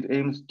 It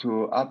aims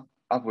to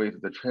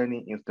upweight the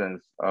training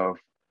instance of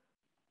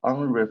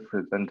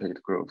unrepresented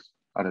groups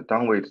and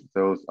downweight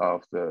those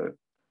of the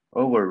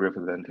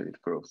overrepresented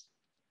groups.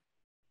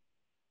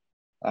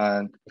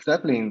 And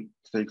sampling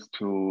seeks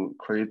to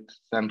create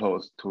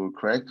samples to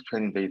correct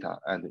training data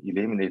and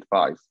eliminate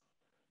bias.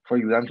 For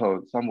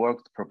example, some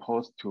works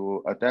propose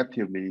to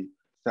adaptively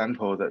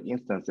sample the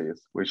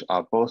instances which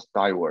are both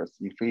diverse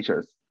in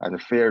features and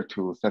fair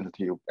to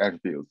sensitive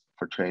attributes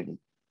for training.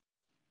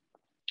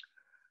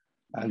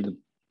 And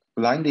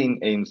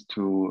blinding aims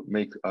to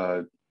make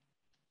a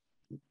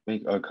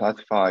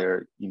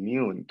classifier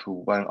immune to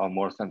one or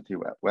more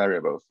sensitive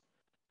variables.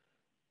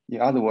 In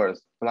other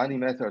words, blinding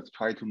methods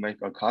try to make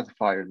a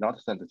classifier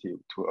not sensitive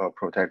to a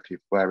protective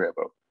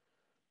variable.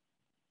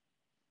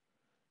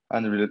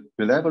 And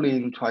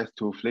relabeling tries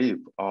to flip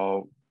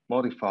or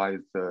modify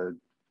the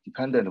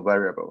dependent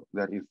variable,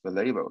 that is the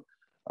label,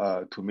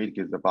 to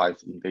mitigate the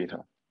bias in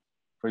data.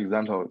 For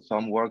example,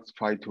 some works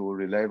try to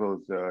relabel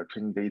the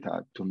training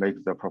data to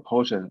make the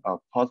proportion of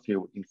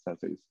positive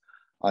instances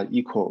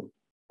equal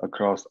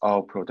across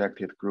all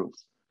protected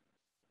groups.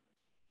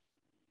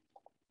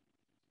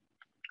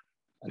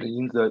 And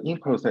in the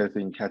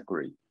in-processing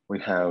category, we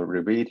have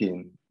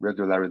reweighting,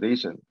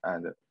 regularization,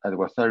 and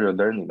adversarial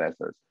learning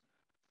methods.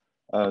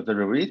 The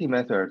reweighting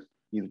method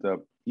in the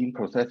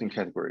in-processing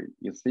category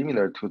is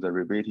similar to the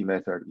reweighting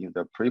method in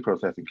the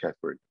pre-processing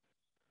category.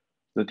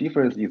 The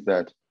difference is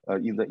that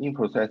in the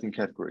in-processing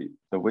category,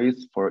 the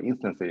weights for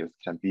instances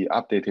can be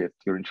updated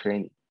during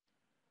training.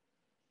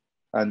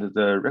 And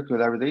the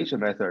regularization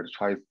method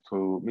tries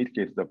to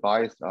mitigate the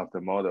bias of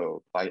the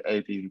model by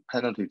adding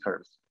penalty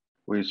terms,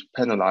 which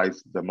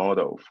penalize the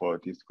model for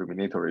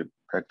discriminatory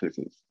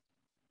practices.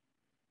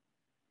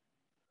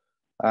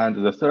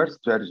 And the third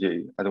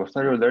strategy,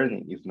 adversarial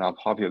learning, is now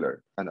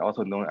popular and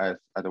also known as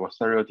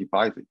adversarial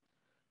debiasing.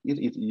 It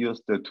is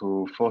used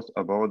to force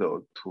a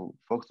model to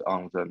focus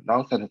on the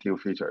non-sensitive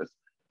features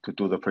to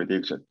do the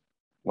prediction,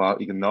 while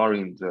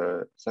ignoring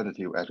the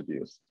sensitive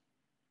attributes.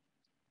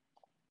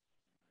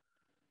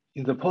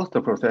 In the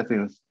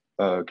post-processing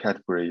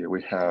category,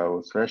 we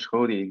have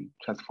thresholding,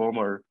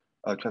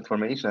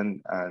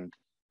 transformation, and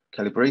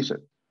calibration.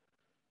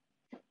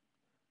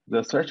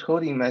 The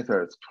thresholding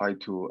methods try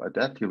to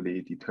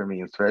adaptively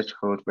determine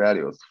threshold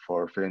values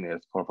for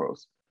fairness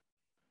purposes.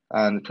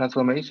 And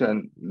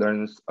transformation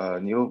learns a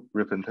new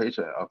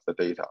representation of the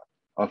data,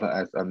 often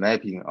as a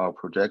mapping or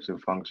projection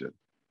function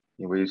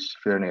in which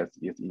fairness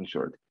is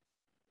ensured.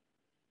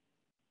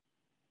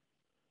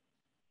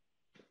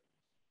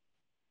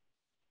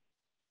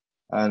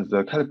 And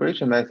the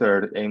calibration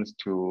method aims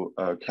to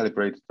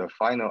calibrate the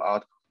final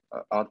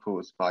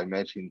outputs by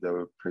matching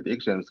the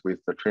predictions with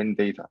the training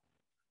data.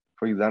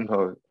 For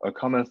example, a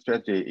common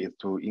strategy is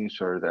to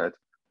ensure that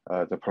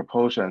the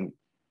proportion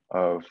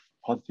of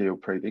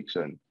positive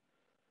prediction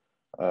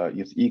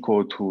is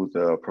equal to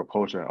the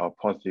proportion of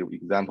positive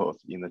examples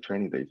in the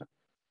training data.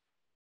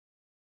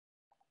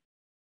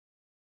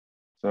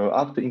 So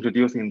after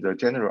introducing the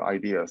general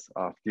ideas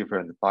of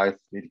different bias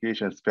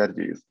mitigation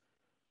strategies,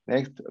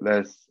 next,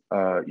 let's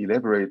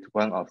elaborate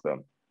one of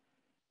them.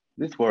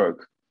 This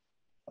work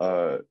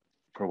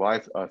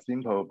provides a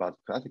simple but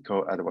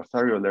practical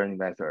adversarial learning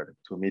method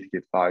to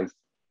mitigate bias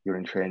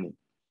during training.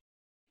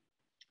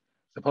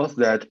 Suppose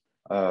that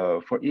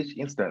for each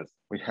instance,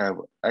 we have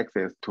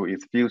access to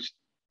its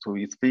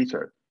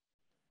feature.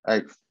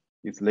 X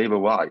is label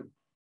Y,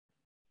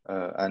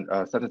 and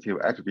a sensitive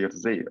attribute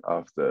Z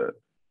of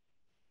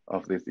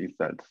this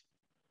instance.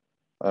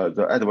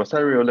 The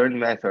adversarial learning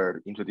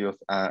method introduced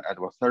an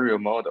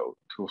adversarial model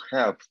to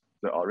help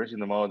the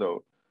original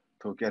model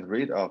to get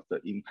rid of the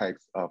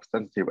impacts of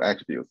sensitive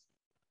attributes.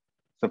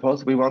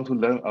 Suppose we want to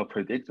learn a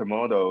predictor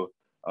model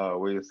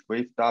with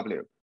weight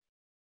W,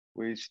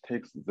 which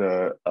takes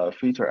the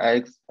feature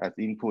X as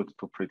input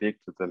to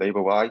predict the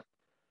label Y.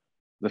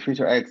 The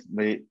feature X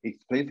may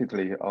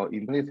explicitly or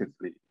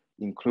implicitly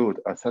include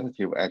a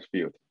sensitive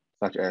attribute,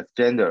 such as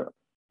gender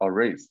or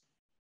race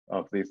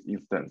of this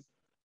instance,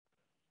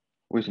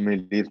 which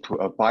may lead to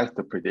a biased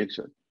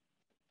prediction.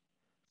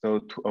 So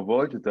to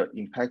avoid the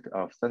impact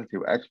of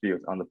sensitive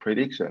attributes on the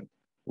prediction,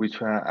 we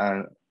train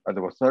an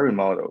adversary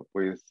model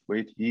with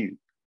weight U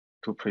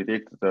to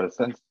predict the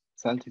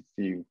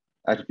sensitive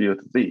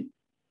attribute Z.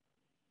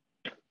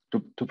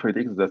 To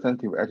predict the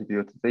sensitive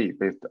attribute Z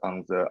based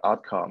on the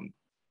outcome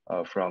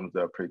from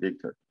the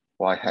predictor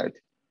Y hat.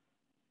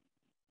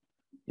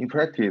 In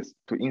practice,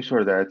 to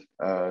ensure that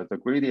the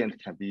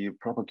gradient can be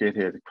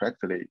propagated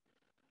correctly,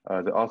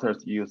 the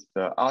authors use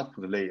the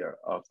output layer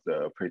of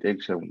the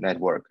prediction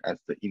network as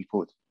the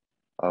input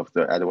of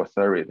the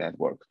adversary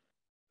network,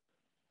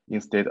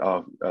 instead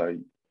of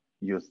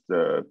use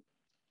the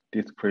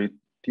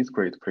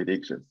discrete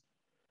predictions.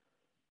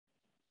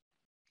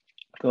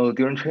 So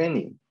during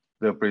training,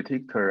 the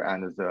predictor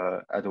and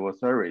the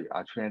adversary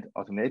are trained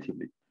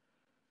alternatively.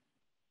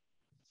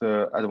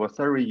 The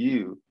adversary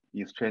U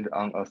is trained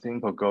on a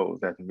simple goal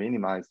that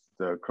minimizes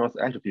the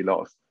cross-entropy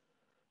loss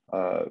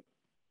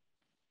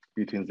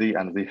between Z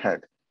and Z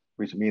hat,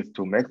 which means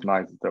to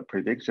maximize the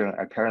prediction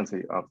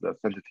accuracy of the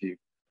sensitive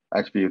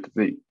attribute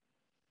Z.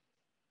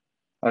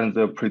 And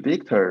the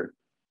predictor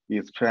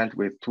is trained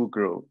with two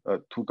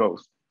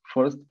goals.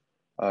 First,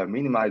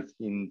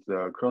 minimizing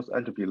the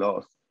cross-entropy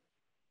loss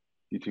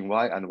between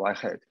Y and Y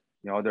hat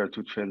in order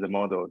to train the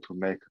model to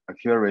make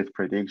accurate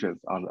predictions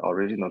on the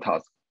original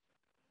task.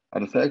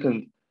 And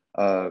second,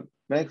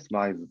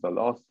 maximize the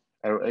loss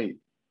LA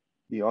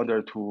in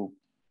order to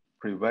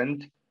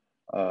prevent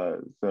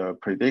the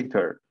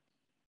predictor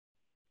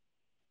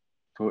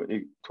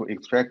to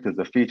extract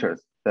the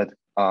features that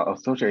are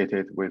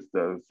associated with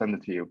the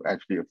sensitive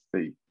attribute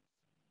C.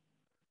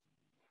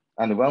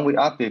 And when we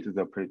update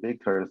the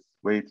predictor's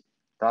weight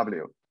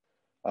W,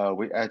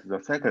 we add the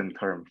second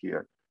term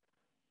here,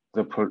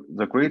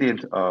 the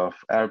gradient of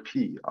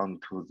LP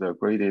onto the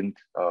gradient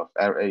of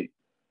LA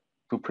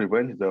to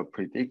prevent the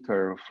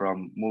predictor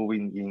from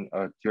moving in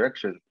a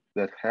direction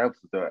that helps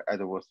the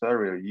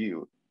adversarial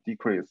U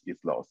decrease its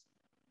loss.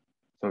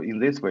 So in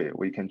this way,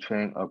 we can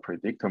train a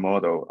predictor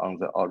model on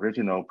the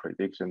original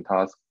prediction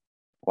task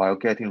while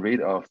getting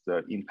rid of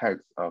the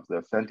impacts of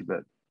the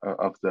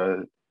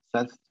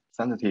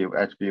sensitive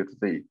attribute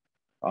Z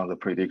on the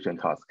prediction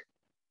task.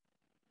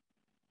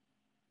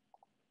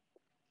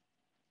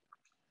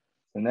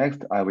 So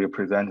next, I will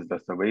present the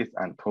surveys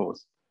and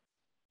tools.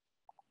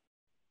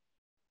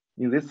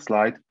 In this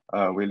slide,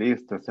 we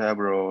list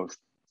several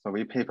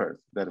survey papers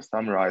that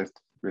summarized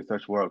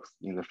research works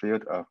in the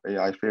field of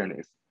AI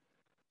fairness.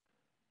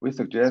 We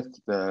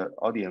suggest the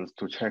audience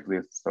to check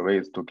these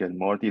surveys to get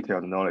more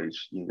detailed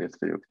knowledge in this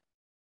field.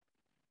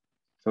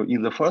 So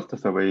in the first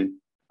survey,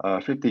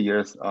 50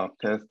 years of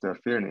test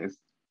fairness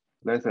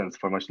lessons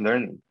for machine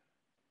learning,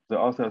 the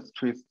authors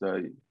trace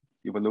the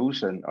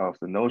evolution of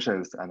the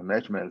notions and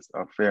measurements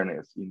of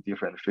fairness in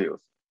different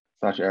fields,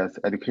 such as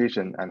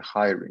education and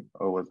hiring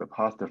over the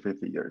past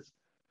 50 years.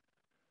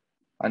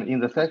 And in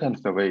the second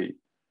survey,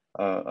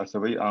 a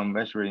survey on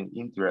measuring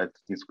indirect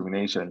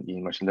discrimination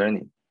in machine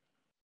learning,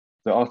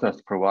 the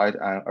authors provide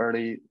an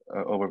early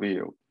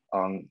overview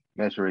on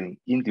measuring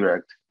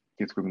indirect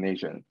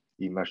discrimination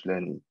in machine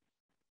learning.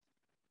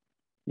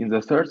 In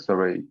the third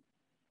survey,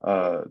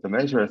 the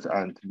measures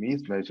and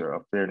mismeasure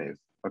of fairness,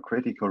 a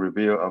critical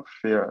review of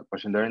fair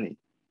machine learning.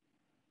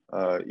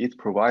 It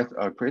provides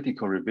a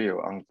critical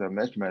review on the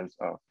measurements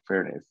of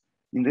fairness.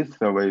 In this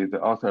survey, the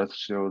authors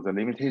show the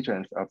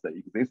limitations of the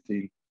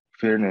existing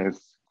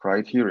fairness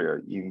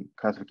criteria in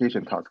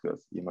classification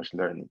tasks in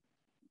machine learning.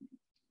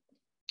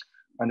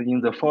 And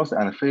in the fourth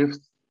and fifth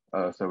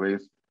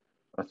surveys,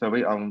 a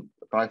survey on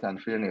bias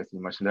and fairness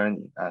in machine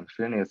learning and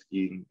fairness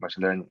in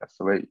machine learning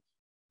survey.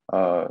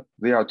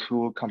 There are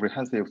two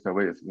comprehensive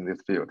surveys in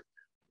this field.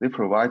 They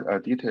provide a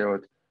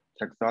detailed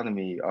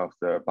taxonomy of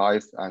the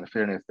bias and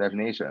fairness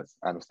definitions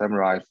and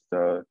summarize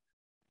the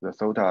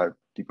SOTA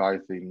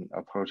devising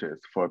approaches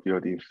for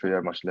building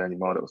fair machine learning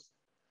models.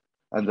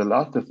 And the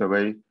last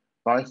survey,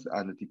 bias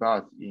and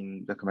debias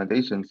in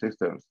recommendation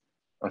systems,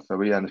 a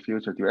survey and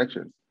future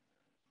directions.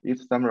 It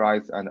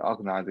summarizes and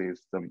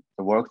organizes the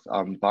works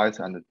on bias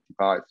and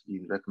debias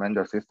in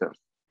recommender systems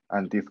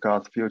and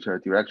discuss future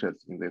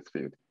directions in this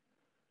field.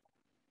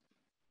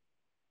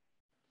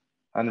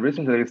 And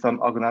recently, some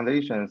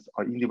organizations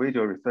or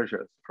individual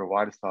researchers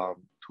provide some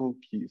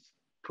toolkits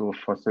to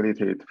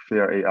facilitate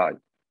fair AI.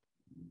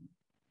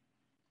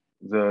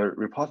 The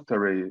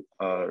repository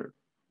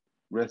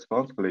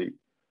responsibly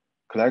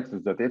collects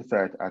the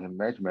dataset and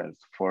measurements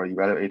for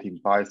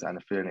evaluating bias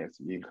and fairness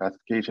in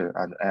classification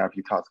and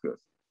NLP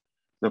tasks.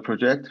 The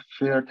project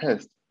Fair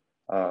Test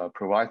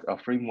provides a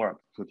framework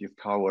to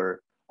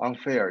discover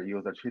unfair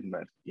user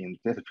treatment in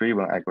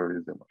data-driven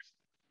algorithms.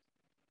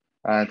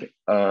 And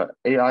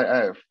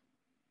AIF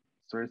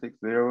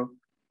 360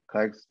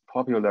 collects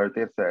popular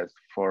datasets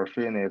for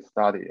fairness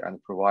study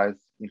and provides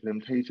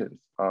implementations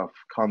of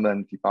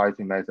common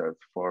debiasing methods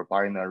for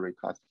binary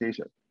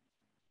classification.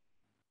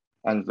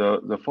 And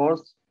the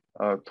fourth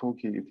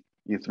toolkit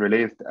is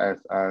released as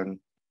an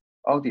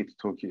audit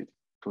toolkit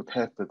to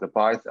test the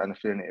bias and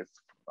fairness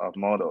of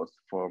models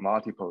for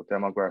multiple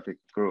demographic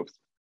groups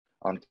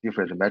on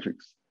different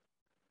metrics.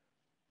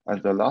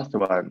 And the last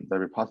one, the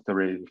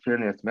repository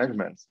fairness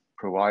measurements,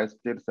 provides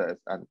datasets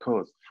and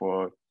codes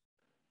for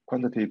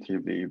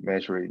quantitatively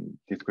measuring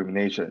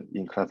discrimination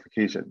in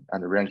classification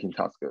and ranking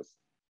tasks.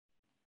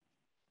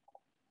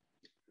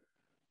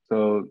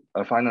 So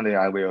finally,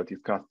 I will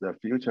discuss the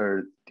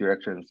future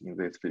directions in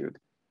this field.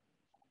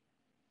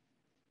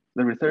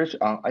 The research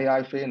on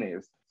AI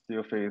fairness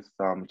still faces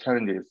some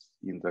challenges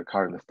in the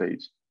current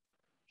stage.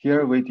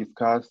 Here we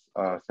discuss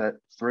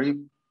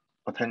three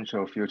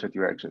potential future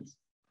directions.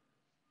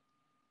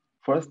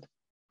 First,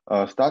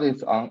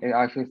 studies on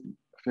AI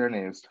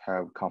fairness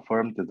have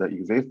confirmed the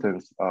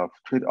existence of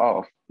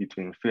trade-off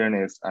between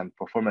fairness and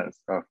performance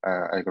of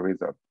an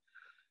algorithm.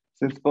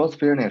 Since both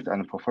fairness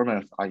and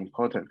performance are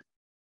important,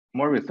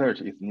 more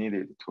research is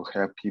needed to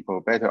help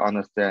people better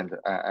understand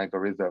an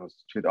algorithm's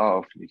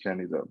trade-off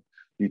mechanism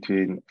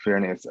between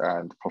fairness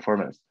and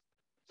performance,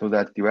 so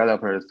that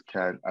developers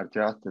can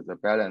adjust the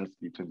balance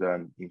between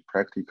them in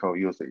practical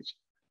usage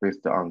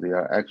based on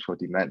their actual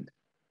demand.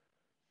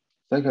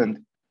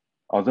 Second,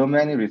 although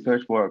many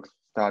research works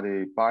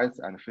study bias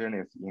and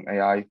fairness in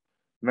AI,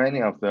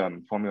 many of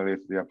them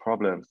formulate their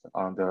problems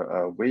under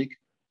a weak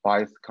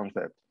bias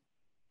concept,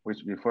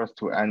 which refers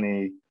to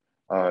any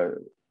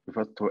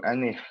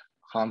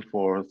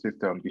harmful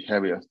system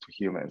behaviors to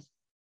humans,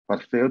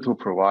 but fail to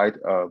provide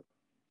a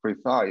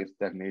precise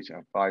definition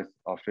of bias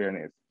or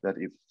fairness that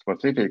is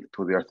specific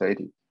to their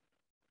setting.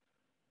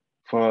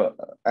 For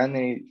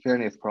any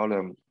fairness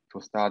problem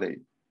to study,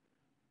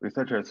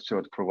 researchers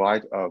should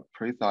provide a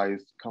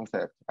precise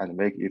concept and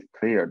make it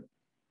clear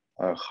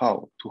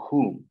how, to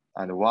whom,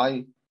 and why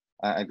an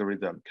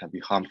algorithm can be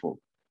harmful.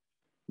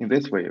 In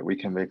this way, we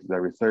can make the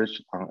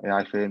research on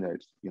AI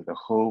fairness in the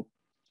whole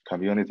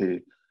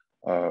community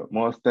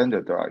more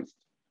standardized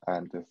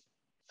and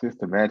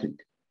systematic.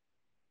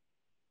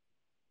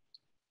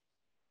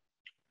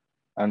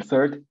 And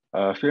third,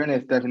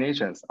 fairness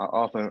definitions are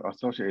often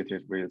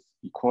associated with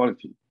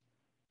equality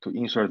to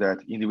ensure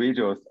that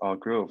individuals or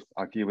groups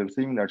are given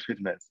similar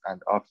treatments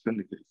and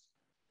opportunities.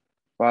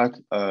 But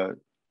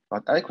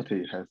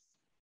equity has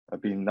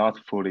been not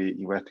fully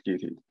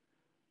investigated.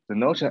 The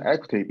notion of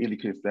equity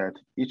indicates that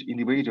each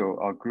individual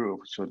or group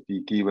should be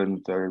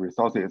given the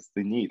resources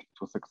they need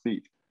to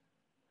succeed.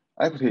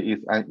 Equity is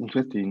an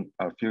interesting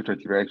future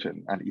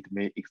direction, and it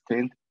may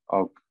extend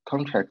or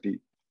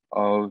contradict.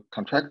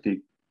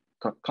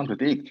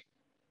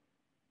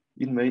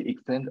 It may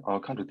extend or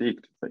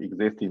contradict the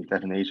existing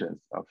definitions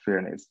of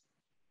fairness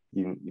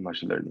in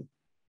machine learning.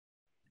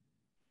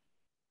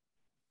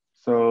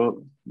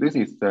 So this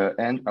is the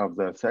end of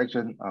the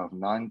section of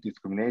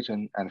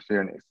non-discrimination and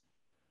fairness.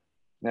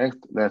 Next,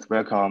 let's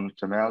welcome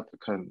Jamell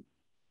Dacon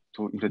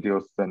to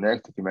introduce the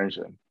next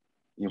dimension,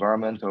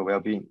 environmental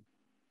well-being.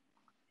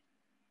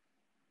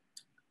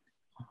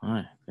 All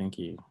right, thank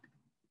you.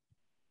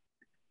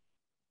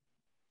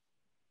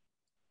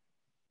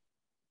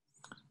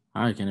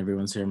 All right, can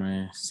everyone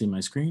see my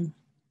screen?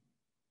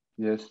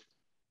 Yes.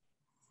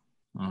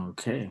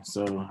 Okay,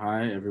 so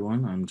hi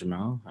everyone, I'm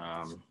Jamell.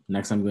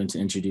 Next I'm going to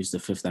introduce the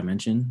fifth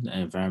dimension,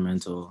 the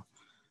environmental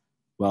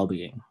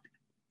well-being.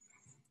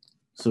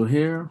 So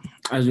here,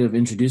 as we have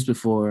introduced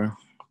before,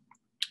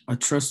 a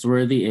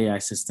trustworthy AI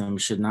system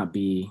should not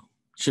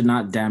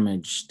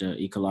damage the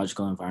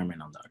ecological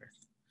environment on the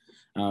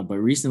Earth. But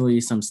recently,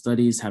 some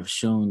studies have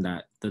shown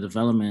that the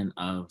development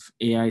of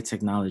AI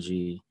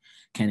technology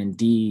can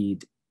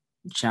indeed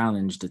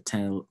challenge the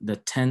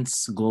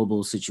tense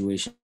global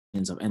situations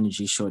of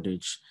energy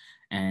shortage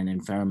and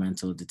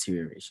environmental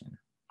deterioration.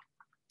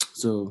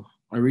 So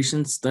a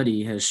recent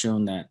study has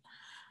shown that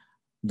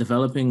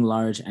developing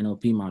large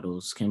NLP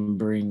models can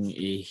bring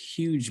a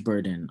huge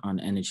burden on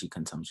energy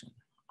consumption,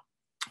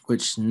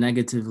 which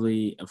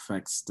negatively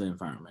affects the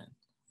environment.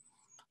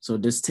 So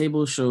this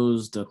table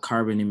shows the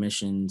carbon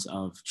emissions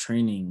of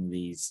training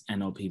these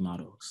NLP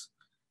models,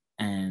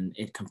 and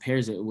it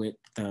compares it with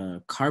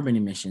the carbon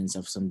emissions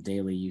of some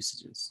daily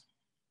usages.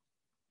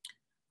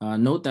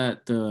 Note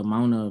that the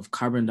amount of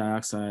carbon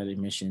dioxide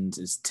emissions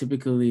is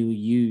typically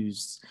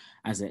used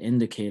as an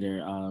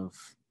indicator of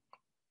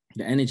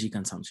the energy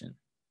consumption.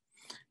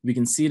 We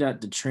can see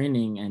that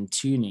training and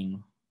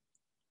tuning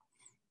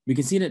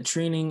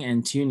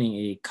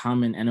a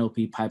common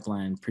NLP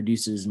pipeline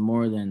produces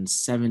more than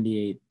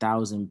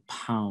 78,000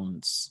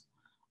 pounds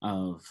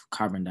of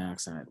carbon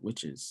dioxide,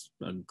 which is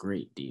a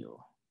great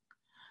deal,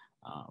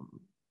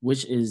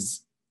 which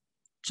is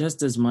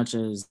just as much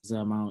as the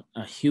amount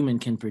a human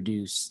can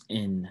produce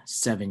in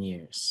 7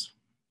 years,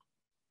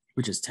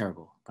 which is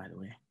terrible, by the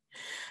way.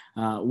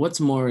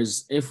 What's more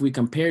is if we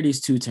compare these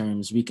two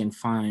terms, we can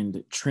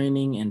find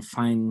training and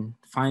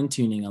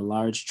fine-tuning a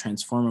large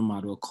transformer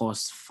model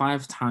costs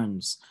 5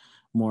 times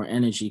more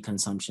energy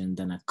consumption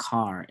than a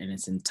car in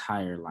its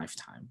entire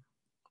lifetime.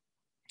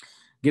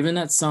 Given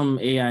that some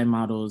AI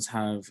models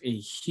have a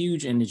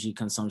huge energy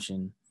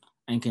consumption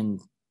and can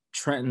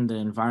threaten the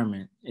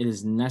environment, it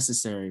is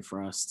necessary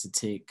for us to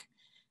take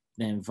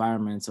the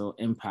environmental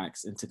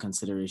impacts into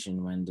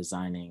consideration when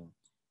designing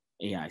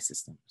AI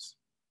systems.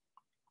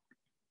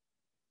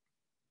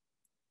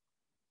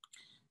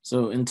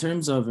 So in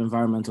terms of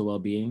environmental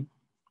well-being,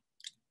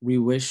 we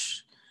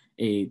wish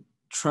a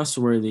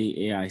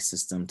trustworthy AI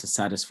system to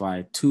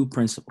satisfy two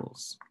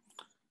principles.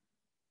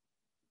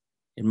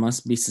 It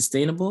must be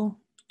sustainable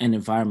and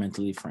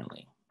environmentally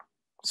friendly.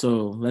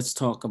 So let's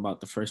talk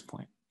about the first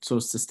point. So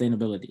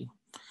sustainability.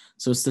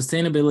 So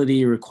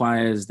sustainability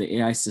requires the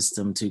AI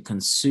system to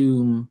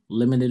consume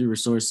limited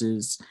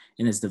resources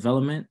in its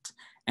development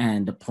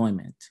and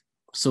deployment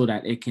so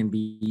that it can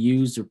be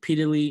used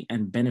repeatedly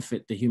and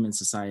benefit the human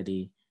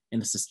society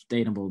in a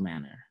sustainable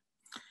manner.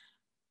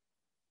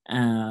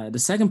 The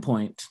second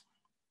point,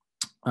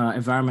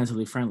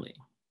 environmentally friendly.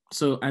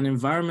 So an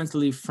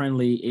environmentally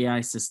friendly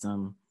AI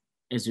system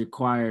is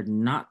required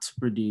not to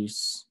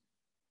produce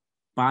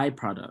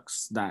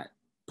byproducts that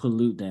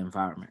pollute the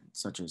environment,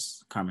 such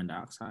as carbon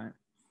dioxide.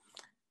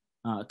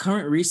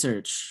 Current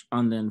research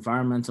on the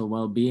environmental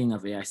well-being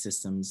of AI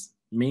systems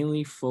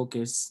mainly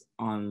focus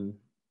on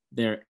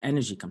their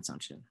energy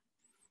consumption.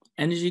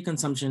 Energy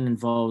consumption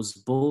involves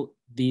both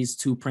these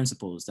two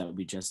principles that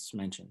we just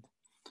mentioned.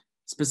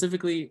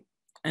 Specifically,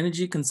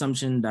 energy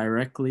consumption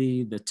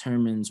directly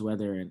determines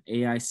whether an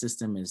AI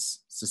system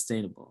is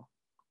sustainable.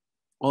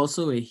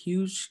 Also, a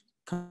huge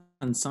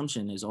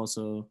consumption is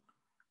also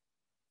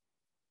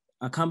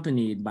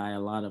accompanied by a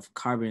lot of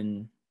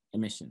carbon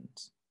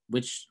emissions,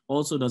 which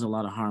also does a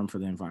lot of harm for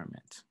the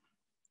environment.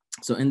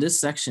 So in this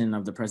section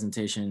of the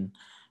presentation,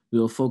 we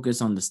will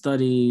focus on the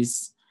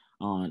studies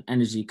on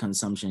energy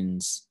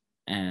consumptions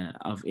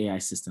of AI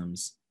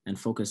systems and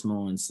focus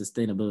more on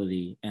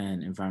sustainability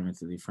and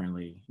environmentally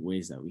friendly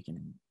ways that we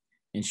can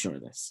ensure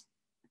this.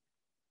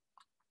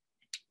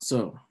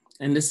 So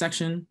in this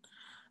section,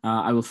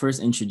 I will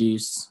first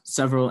introduce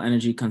several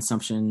energy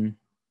consumption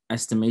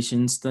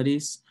estimation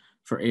studies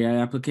for AI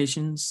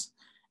applications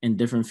in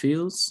different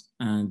fields.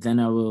 And then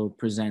I will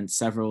present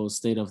several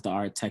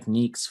state-of-the-art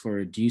techniques for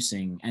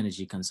reducing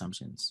energy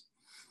consumptions.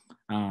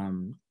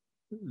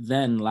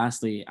 Then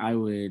lastly, I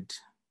would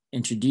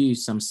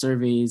introduce some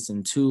surveys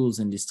and tools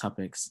in these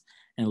topics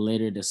and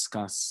later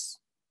discuss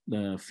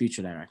the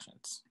future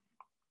directions.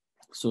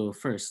 So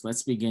first,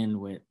 let's begin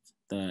with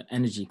the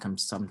energy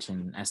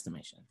consumption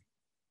estimation.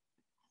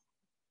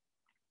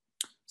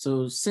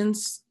 So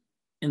since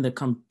in the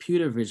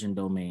computer vision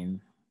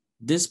domain,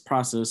 this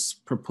process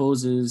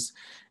proposes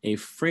a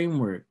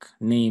framework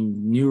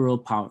named neural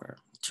power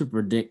to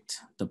predict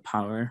the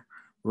power,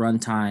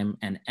 runtime,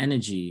 and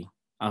energy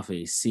of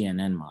a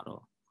CNN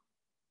model.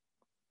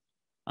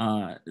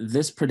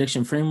 This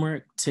prediction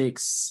framework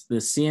takes the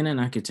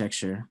CNN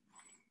architecture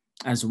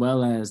as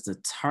well as the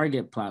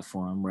target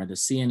platform where the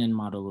CNN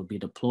model will be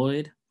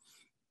deployed,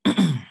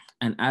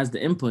 and as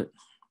the input,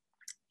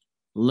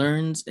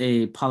 learns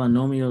a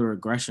polynomial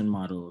regression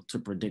model to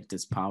predict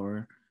its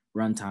power,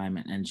 runtime,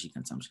 and energy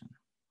consumption.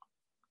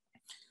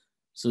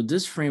 So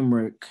this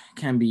framework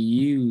can be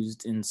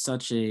used in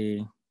such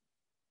a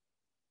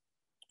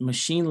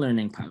machine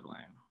learning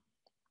pipeline.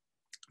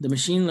 The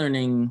machine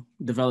learning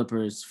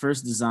developers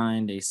first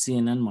designed a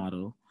CNN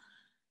model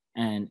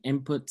and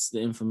inputs the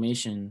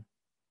information,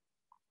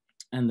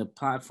 and the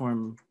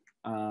platform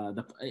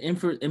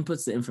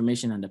inputs the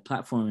information and the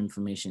platform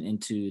information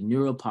into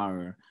neural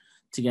power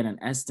to get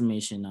an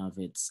estimation of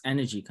its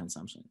energy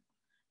consumption.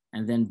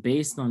 And then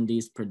based on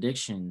these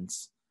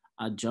predictions,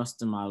 adjust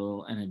the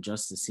model and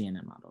adjust the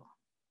CNN model.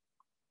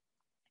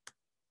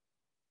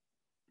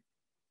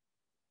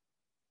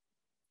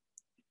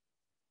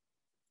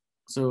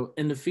 So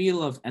in the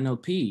field of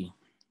NLP,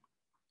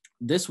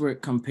 this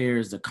work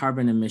compares the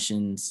carbon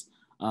emissions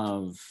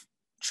of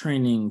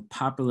training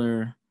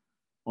popular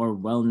or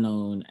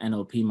well-known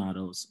NLP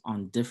models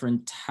on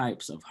different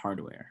types of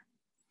hardware.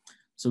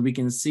 So we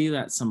can see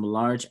that some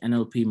large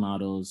NLP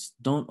models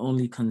don't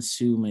only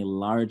consume a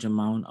large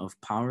amount of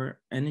power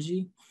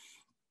energy,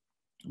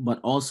 but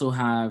also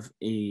have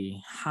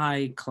a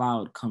high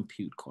cloud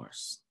compute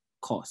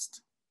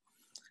cost.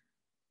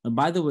 But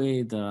by the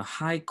way, the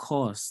high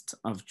cost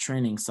of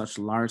training such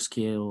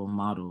large-scale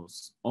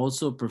models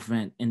also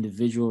prevent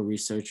individual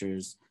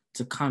researchers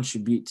to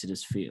contribute to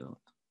this field,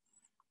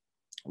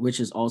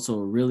 which is also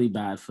really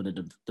bad for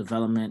the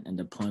development and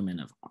deployment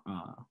of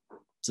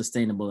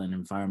sustainable and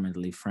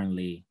environmentally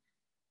friendly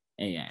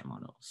AI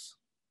models.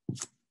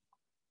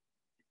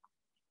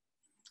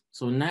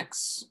 So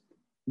next,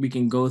 we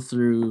can go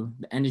through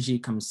the energy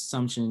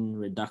consumption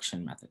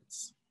reduction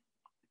methods.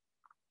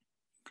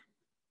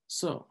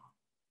 So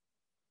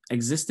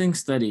existing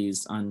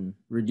studies on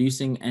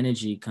reducing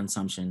energy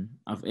consumption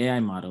of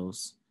AI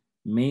models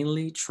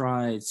mainly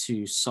try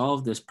to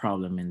solve this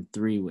problem in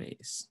three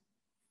ways.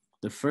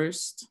 The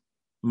first,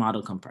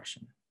 model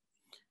compression.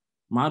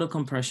 Model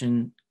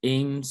compression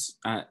aims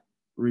at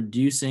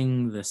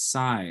reducing the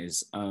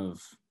size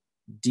of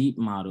deep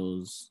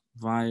models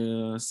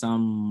via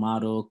some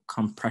model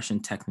compression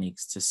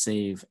techniques to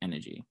save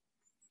energy.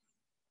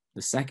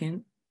 The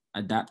second,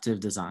 adaptive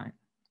design.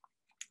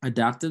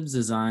 Adaptive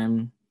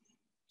design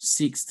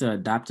seeks to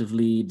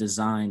adaptively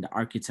design the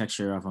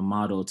architecture of a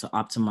model to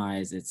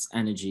optimize its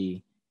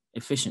energy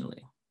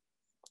efficiently.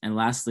 And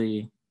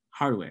lastly,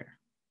 hardware.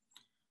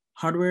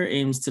 Hardware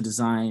aims to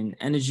design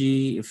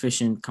energy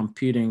efficient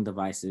computing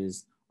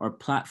devices or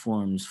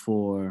platforms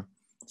for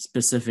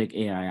specific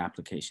AI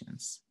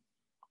applications.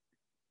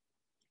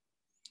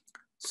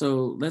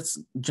 So let's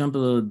jump get a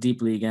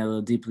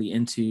little deeply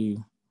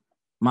into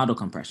model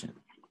compression.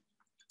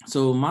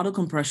 So model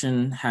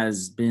compression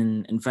has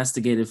been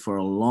investigated for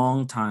a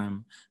long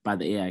time by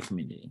the AI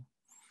community.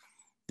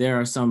 There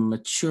are some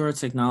mature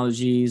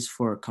technologies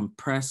for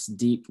compressed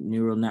deep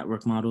neural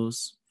network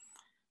models.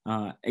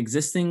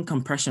 Existing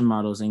compression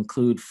models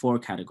include 4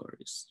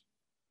 categories.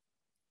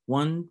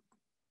 1,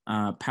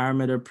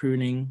 parameter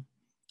pruning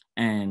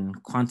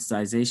and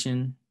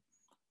quantization,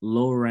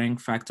 low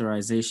rank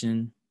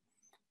factorization,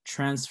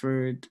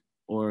 transferred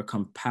or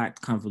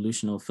compact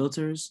convolutional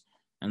filters,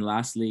 and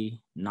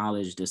lastly,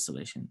 knowledge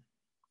distillation.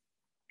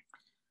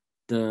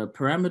 The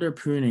parameter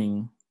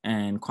pruning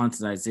and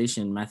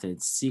quantization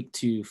methods seek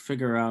to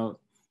figure out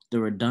the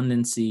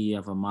redundancy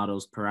of a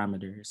model's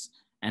parameters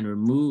and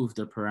remove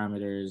the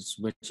parameters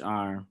which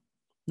are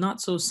not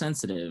so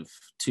sensitive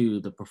to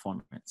the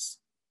performance.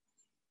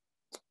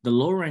 The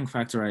low rank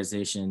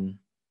factorization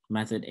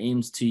method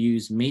aims to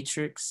use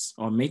matrices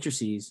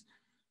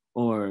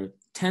or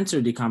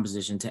tensor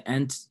decomposition to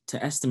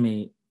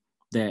estimate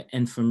the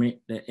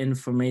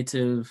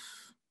informative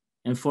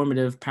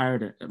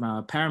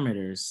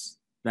parameters,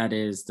 that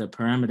is, the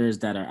parameters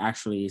that are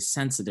actually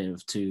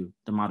sensitive to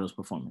the model's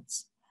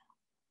performance.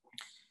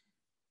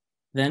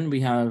 Then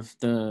we have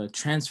the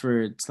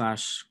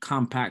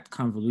transferred/compact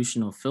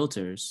convolutional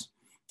filters,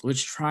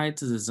 which try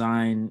to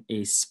design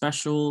a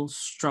special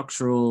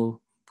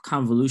structural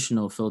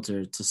convolutional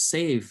filter to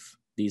save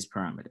these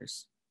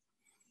parameters.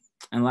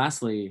 And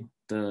lastly,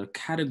 the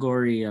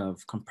category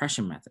of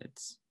compression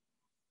methods,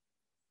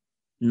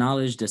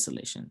 knowledge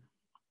distillation.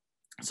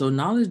 So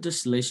knowledge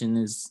distillation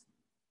is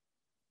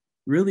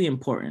really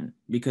important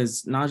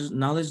because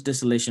knowledge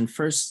distillation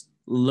first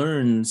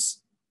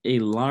learns a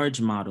large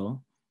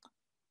model,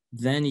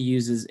 then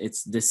uses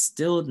its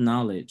distilled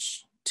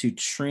knowledge to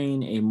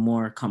train a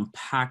more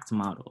compact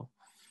model,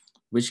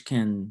 which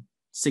can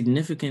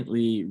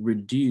significantly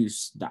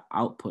reduce the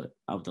output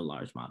of the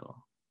large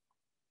model.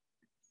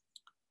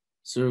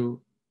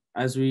 So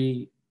as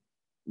we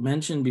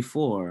mentioned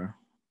before,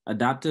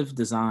 adaptive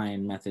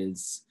design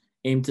methods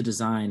aim to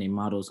design a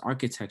model's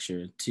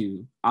architecture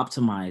to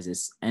optimize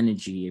its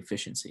energy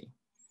efficiency.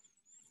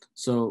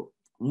 So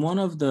one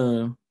of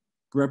the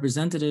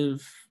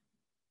representative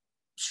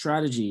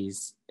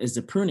strategies is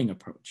the pruning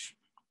approach.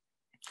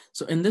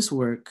 So in this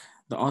work,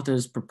 the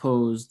authors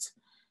proposed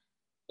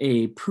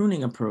a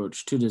pruning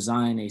approach to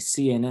design a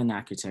CNN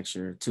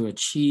architecture to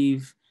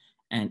achieve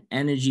an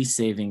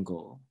energy-saving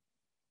goal.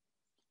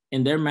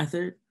 In their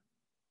method,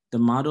 the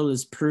model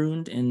is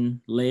pruned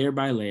in layer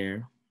by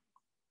layer,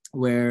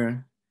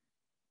 where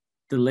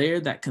the layer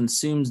that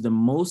consumes the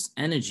most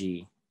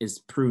energy is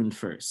pruned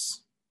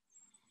first.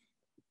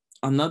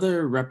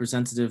 Another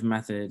representative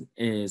method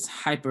is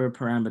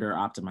hyperparameter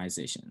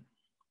optimization.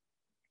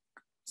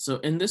 So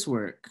in this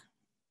work,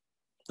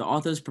 the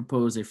authors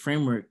propose a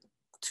framework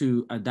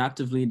to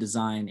adaptively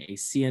design a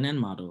CNN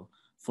model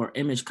for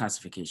image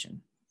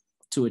classification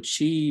to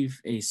achieve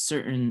a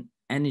certain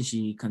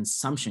energy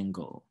consumption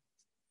goal.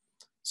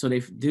 So they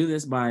do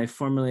this by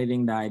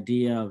formulating the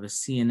idea of a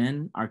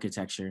CNN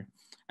architecture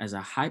as a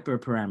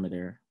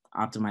hyperparameter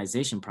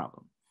optimization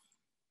problem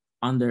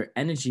under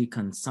energy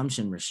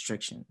consumption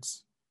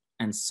restrictions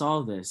and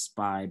solve this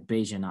by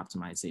Bayesian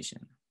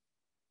optimization.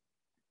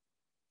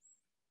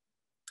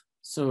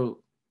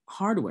 So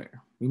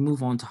hardware, we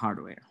move on to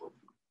hardware.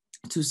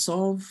 To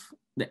solve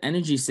the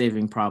energy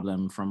saving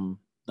problem from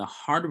the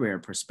hardware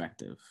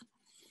perspective,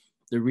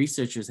 the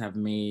researchers have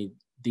made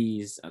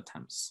these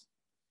attempts.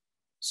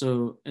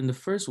 So in the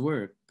first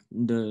work,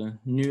 the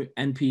new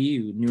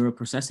NPU, neural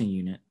processing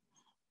unit,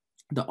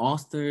 the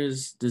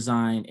authors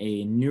designed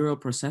a neural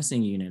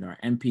processing unit, or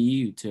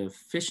NPU, to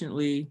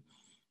efficiently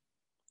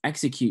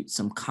execute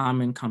some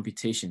common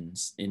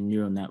computations in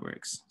neural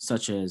networks,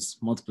 such as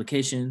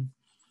multiplication,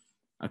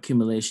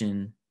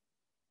 accumulation,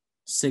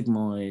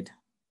 sigmoid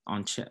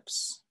on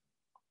chips.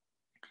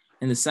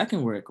 In the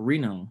second work,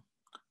 Reno,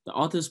 the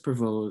authors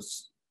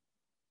propose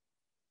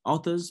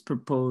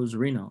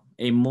Reno,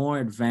 a more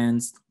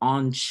advanced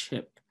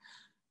on-chip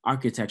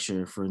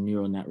architecture for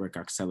neural network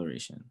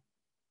acceleration.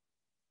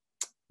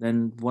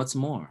 Then what's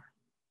more?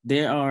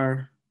 There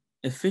are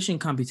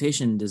efficient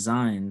computation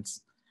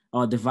designs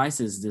or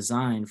devices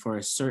designed for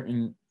a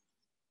certain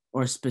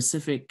or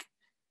specific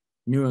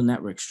neural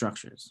network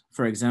structures.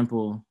 For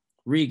example,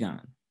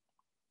 Rigon.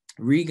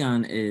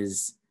 Rigon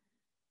is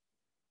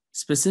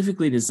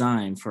specifically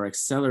designed for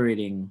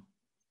accelerating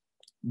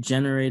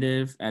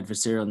generative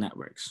adversarial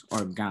networks,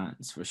 or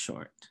GANs for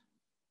short.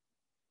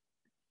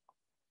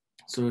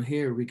 So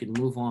here we can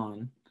move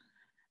on,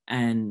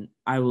 and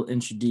I will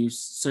introduce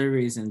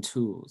surveys and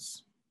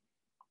tools.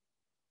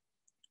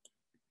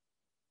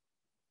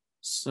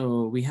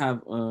 So we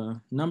have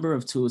a number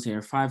of tools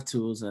here, 5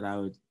 tools that I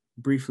would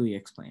briefly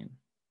explain.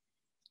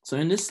 So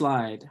in this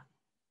slide,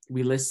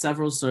 we list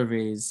several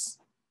surveys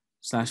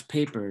 /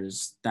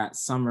 papers that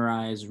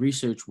summarize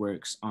research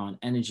works on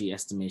energy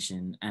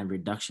estimation and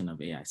reduction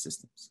of AI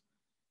systems.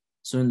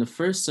 So in the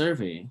first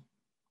survey,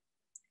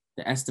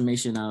 the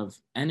estimation of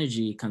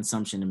energy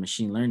consumption in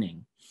machine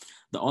learning,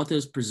 the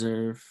authors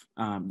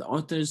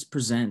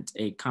present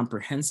a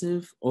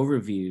comprehensive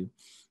overview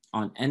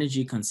on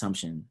energy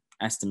consumption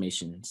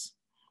estimations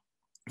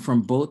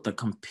from both the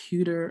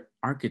computer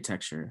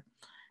architecture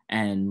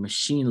and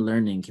machine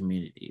learning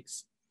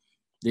communities.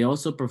 They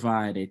also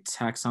provide a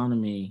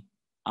taxonomy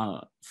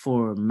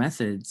for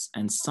methods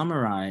and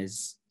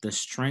summarize the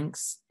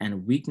strengths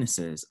and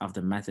weaknesses of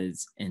the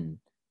methods in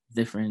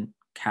different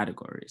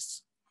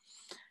categories.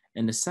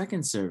 In the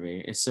second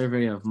survey, a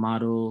survey of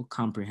model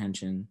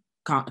compression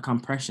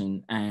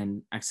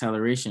and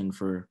acceleration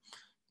for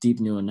deep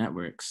neural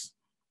networks,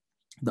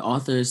 the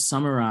authors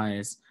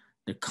summarize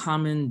the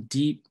common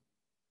deep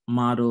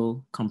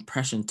model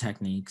compression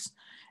techniques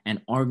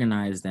and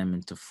organize them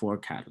into 4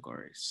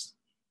 categories.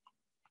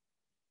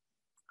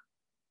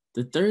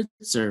 The third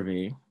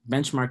survey,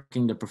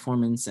 benchmarking the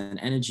performance and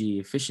energy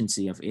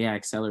efficiency of AI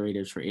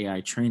accelerators for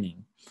AI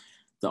training,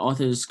 the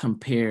authors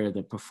compare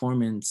the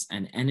performance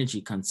and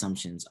energy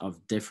consumptions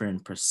of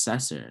different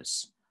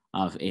processors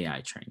of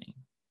AI training.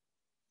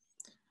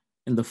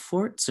 In the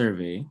fourth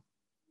survey,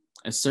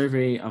 a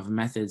survey of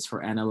methods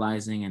for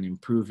analyzing and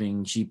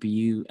improving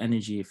GPU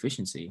energy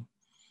efficiency,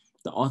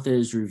 the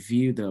authors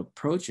review the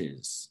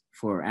approaches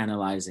for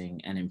analyzing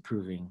and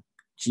improving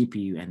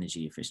GPU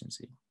energy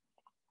efficiency.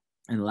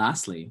 And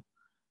lastly,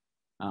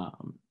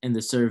 in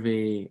the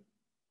survey,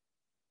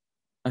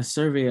 a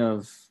survey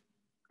of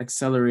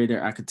accelerator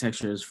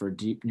architectures for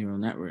deep neural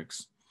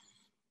networks,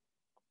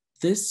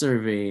 this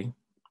survey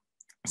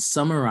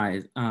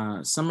summarizes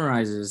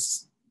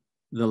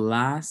the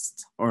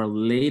last or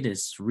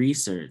latest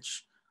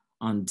research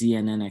on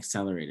DNN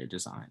accelerator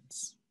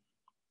designs.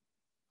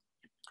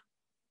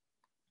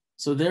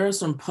 So there are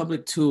some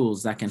public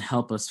tools that can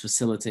help us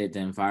facilitate the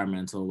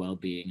environmental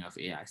well-being of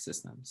AI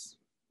systems.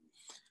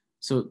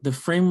 So the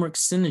framework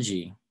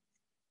Synergy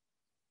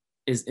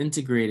is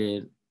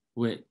integrated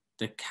with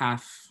the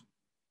CAF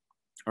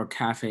or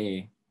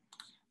CAFE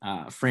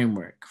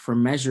framework for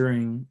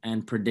measuring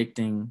and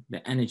predicting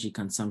the energy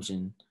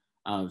consumption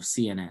of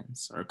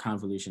CNNs, or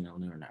convolutional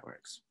neural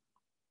networks.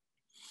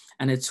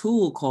 And a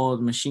tool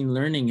called Machine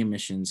Learning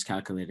Emissions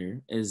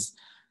Calculator is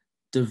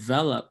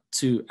developed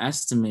to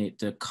estimate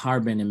the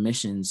carbon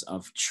emissions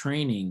of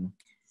training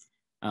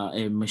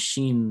a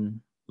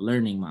machine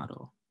learning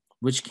model,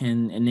 which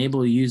can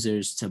enable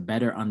users to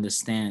better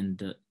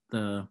understand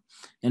the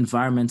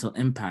environmental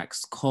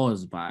impacts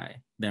caused by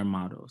their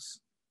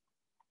models.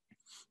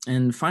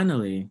 And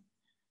finally,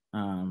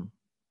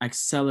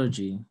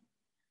 Accelergy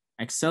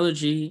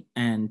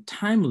and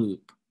Time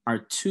Loop are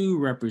 2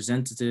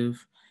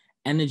 representative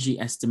energy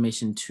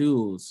estimation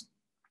tools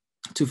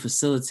to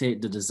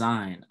facilitate the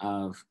design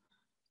of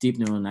deep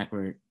neural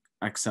network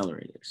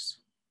accelerators.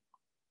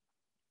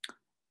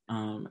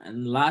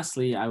 And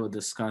lastly, I will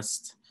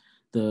discuss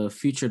the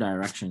future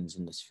directions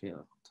in this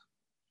field.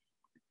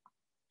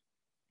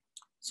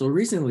 So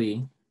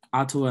recently,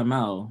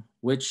 AutoML,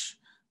 which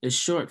is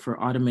short for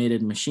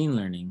automated machine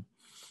learning,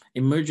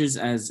 emerges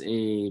as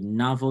a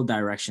novel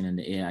direction in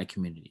the AI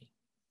community.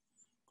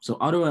 So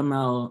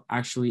AutoML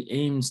actually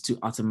aims to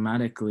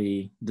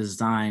automatically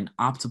design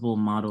optimal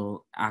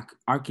model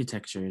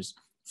architectures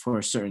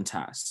for certain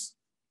tasks.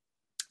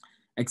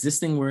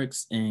 Existing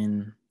works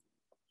in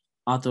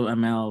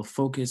AutoML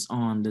focus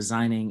on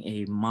designing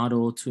a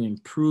model to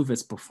improve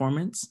its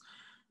performance,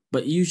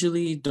 but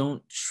usually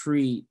don't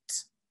treat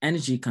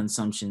energy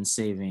consumption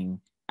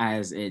saving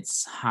as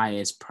its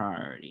highest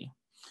priority.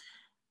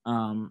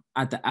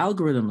 At the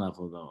algorithm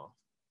level though,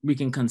 we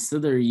can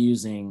consider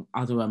using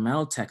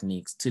AutoML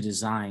techniques to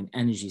design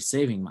energy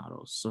saving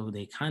models. So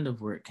they kind of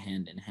work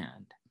hand in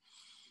hand.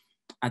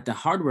 At the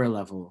hardware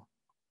level,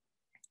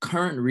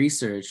 current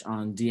research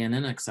on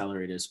DNN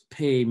accelerators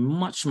pay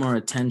much more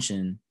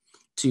attention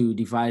to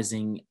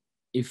devising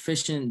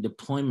efficient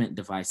deployment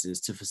devices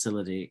to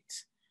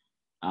facilitate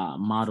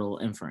model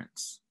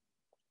inference.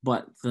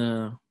 But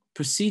the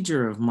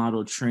procedure of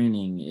model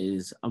training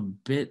is a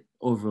bit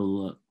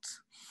overlooked.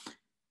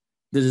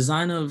 The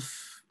design of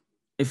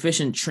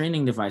efficient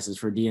training devices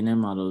for DNN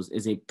models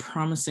is a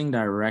promising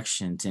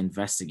direction to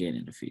investigate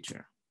in the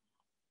future.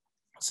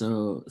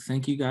 So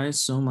thank you guys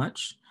so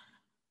much.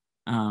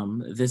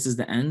 This is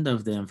the end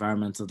of the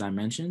environmental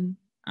dimension,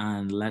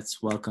 and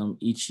let's welcome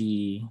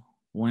Yiqi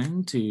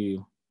Wang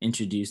to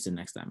introduce the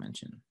next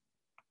dimension.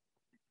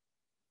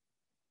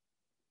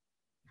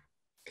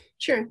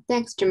 Sure,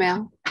 thanks,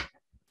 Jamell.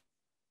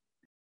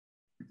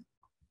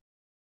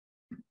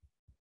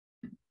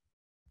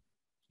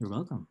 You're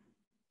welcome.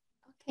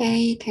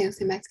 Okay, can you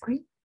see my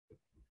screen?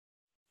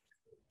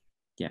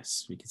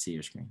 Yes, we can see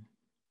your screen.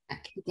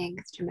 Okay,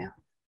 thanks, Jamell.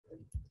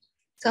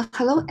 So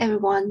hello,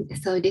 everyone.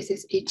 So this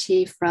is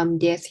Yiqi from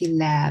DSC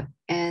Lab,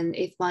 and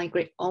it's my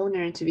great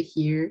honor to be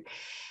here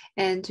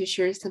and to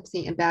share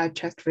something about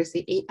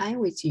Trustworthy AI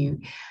with you.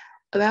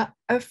 Well,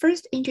 I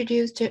first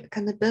introduced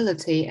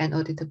accountability and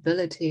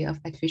auditability of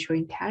artificial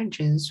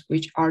intelligence,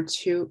 which are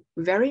two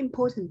very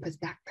important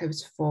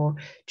perspectives for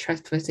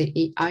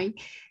Trustworthy AI.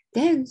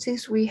 Then,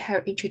 since we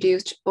have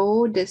introduced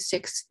all the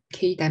 6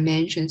 key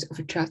dimensions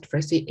of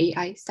Trustworthy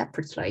AI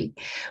separately,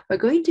 we're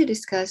going to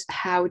discuss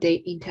how they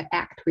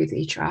interact with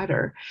each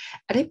other,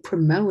 and they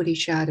promote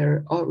each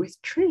other or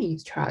restrain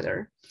each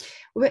other.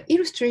 We'll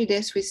illustrate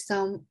this with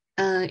some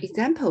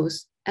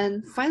examples.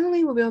 And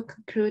finally, we will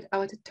conclude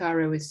our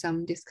tutorial with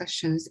some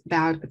discussions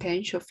about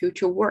potential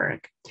future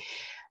work.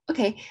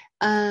 Okay,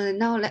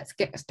 now let's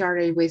get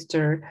started with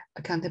the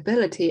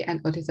accountability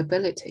and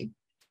auditability.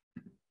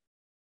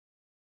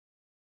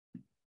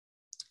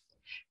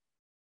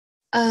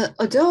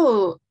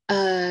 Although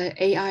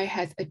AI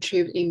has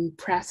achieved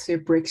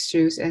impressive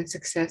breakthroughs and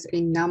success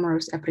in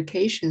numerous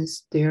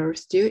applications, there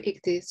still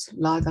exists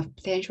lots of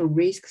potential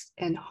risks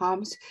and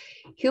harms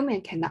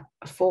humans cannot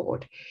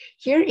afford.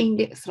 Here in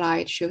this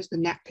slide shows the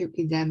negative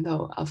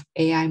example of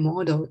AI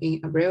model in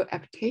a real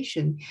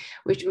application,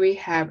 which we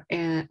have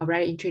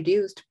already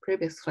introduced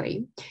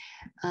previously.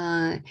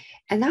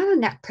 Another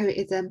negative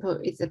example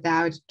is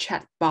about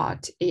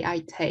chatbot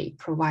AI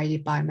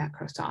provided by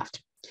Microsoft.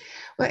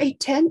 Well, it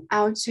turned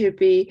out to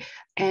be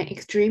an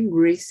extreme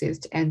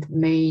racist and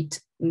made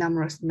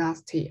numerous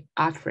nasty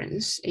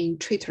utterances in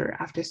Twitter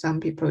after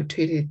some people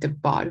tweeted the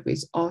bot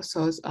with all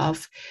sorts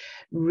of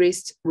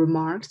racist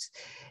remarks.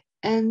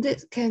 And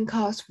this can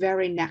cause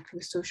very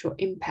negative social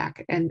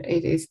impact, and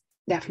it is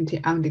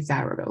definitely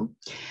undesirable.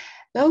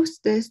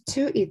 These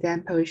 2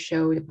 examples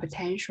show the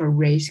potential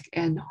risk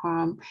and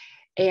harm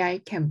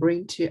AI can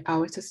bring to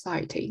our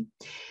society.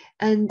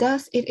 And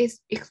thus, it is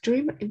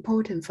extremely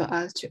important for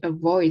us to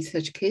avoid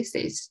such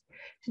cases.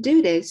 To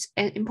do this,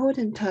 an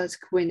important task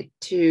we need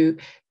to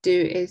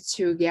do is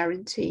to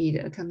guarantee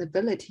the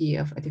accountability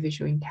of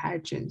artificial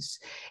intelligence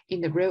in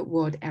the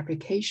real-world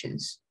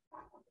applications.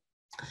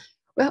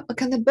 Well,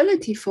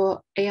 accountability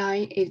for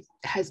AI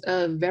has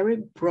a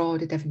very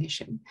broad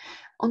definition.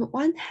 On the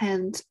one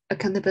hand,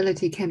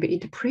 accountability can be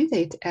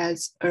interpreted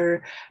as a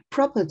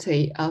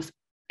property of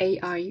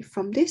AI.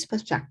 From this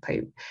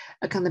perspective,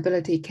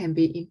 accountability can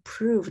be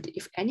improved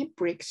if any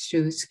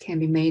breakthroughs can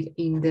be made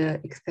in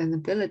the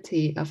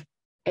explainability of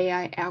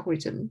AI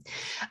algorithm.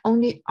 On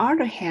the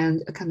other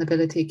hand,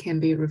 accountability can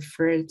be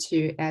referred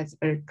to as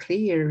a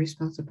clear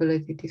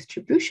responsibility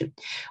distribution,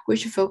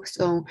 which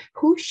focuses on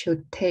who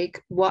should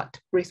take what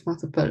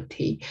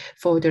responsibility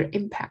for the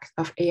impact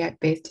of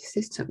AI-based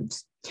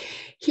systems.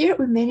 Here,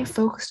 we mainly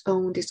focus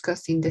on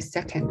discussing the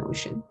second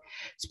notion.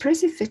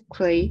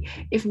 Specifically,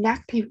 if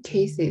negative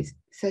cases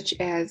such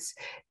as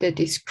the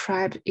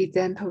described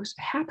examples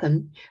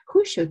happen,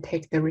 who should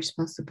take the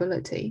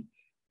responsibility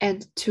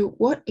and to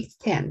what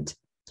extent?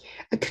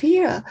 A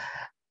clear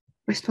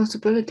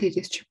responsibility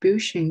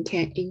distribution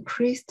can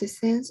increase the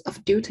sense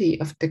of duty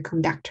of the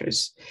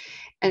conductors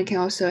and can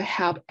also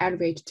help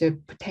elevate the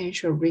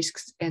potential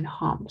risks and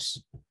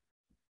harms.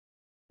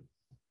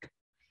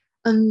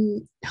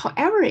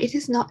 However, it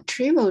is not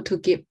trivial to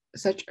give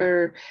such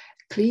a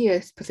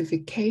clear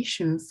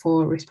specification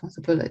for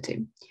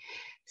responsibility,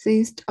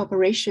 since the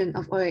operation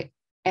of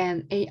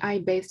an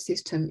AI-based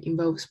system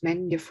involves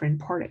many different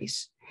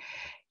parties.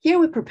 Here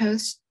we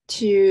propose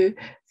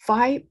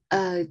 5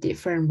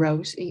 different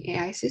roles in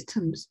AI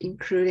systems,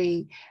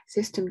 including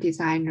system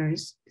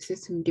designers,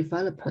 system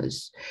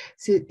developers,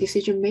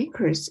 decision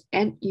makers,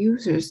 end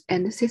users,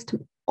 and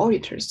system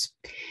auditors.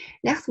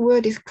 Next,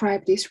 we'll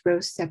describe these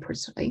roles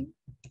separately.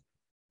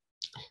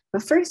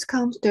 But first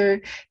comes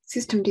the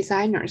system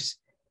designers.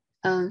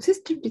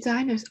 System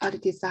designers are the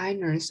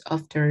designers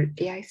of the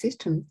AI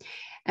system,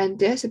 and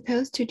they're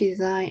supposed to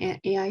design an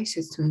AI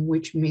system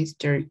which meets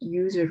their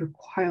user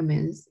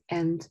requirements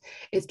and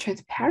is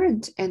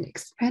transparent and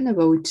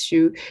explainable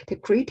to the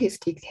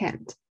greatest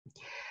extent.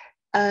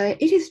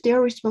 It is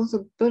their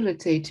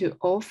responsibility to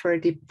offer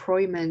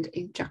deployment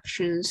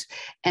instructions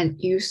and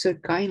user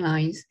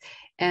guidelines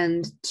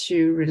and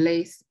to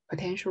release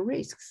potential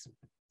risks.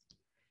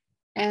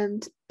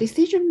 And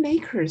decision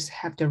makers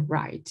have the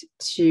right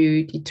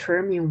to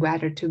determine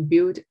whether to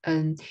build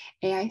an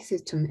AI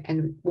system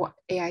and what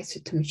AI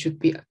system should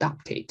be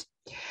adopted.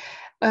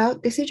 Well,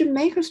 decision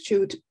makers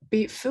should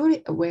be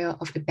fully aware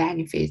of the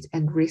benefits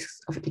and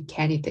risks of the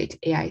candidate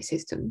AI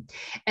system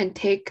and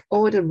take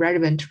all the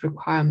relevant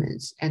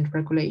requirements and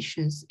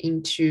regulations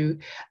into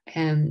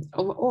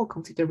overall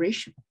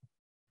consideration.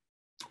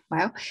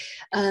 Well,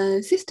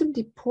 system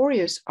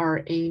deployers are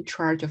in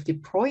charge of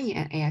deploying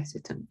an AI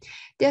system.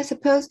 They are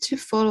supposed to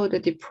follow the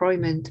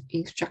deployment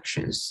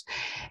instructions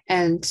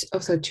and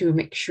also to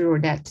make sure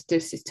that the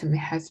system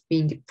has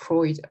been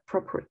deployed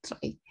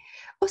appropriately.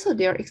 Also,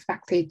 they are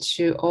expected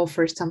to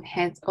offer some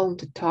hands-on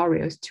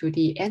tutorials to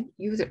the end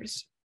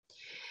users.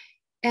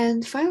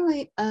 And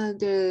finally,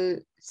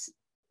 the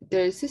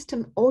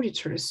system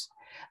auditors,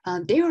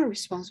 they are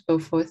responsible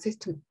for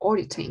system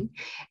auditing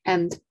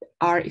and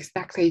are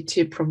expected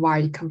to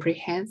provide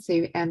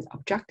comprehensive and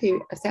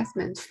objective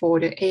assessments for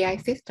the AI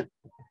system.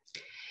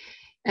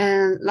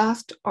 And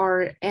last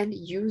are end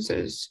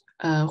users,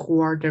 who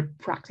are the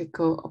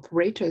practical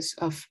operators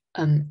of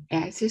an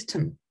AI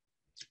system.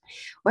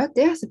 Well,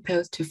 they are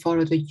supposed to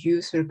follow the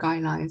user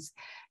guidelines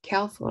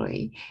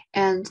carefully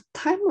and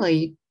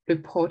timely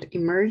report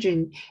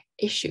emerging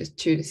issues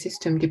to the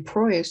system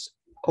deployers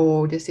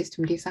or the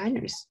system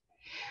designers.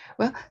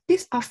 Well,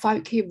 these are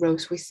 5 key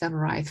roles we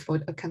summarize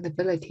for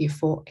accountability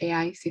for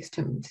AI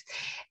systems.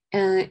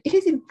 It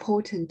is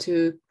important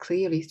to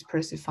clearly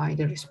specify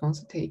the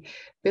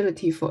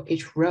responsibility for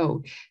each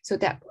role so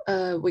that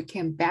we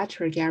can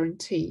better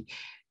guarantee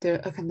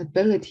the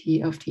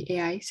accountability of the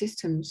AI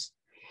systems.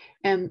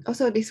 And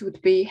also this would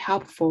be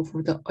helpful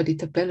for the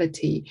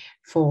auditability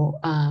for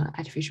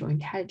artificial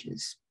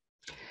intelligence.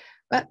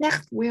 But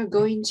next, we are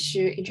going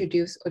to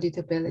introduce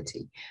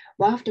auditability,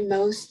 one of the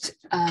most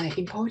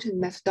important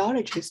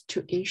methodologies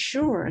to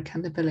ensure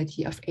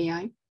accountability of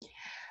AI.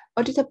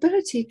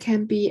 Auditability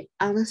can be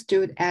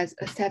understood as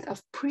a set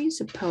of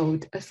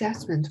principled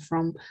assessment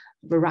from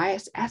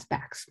various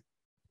aspects.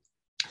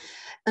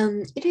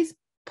 It is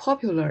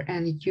popular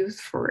and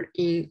useful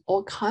in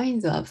all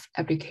kinds of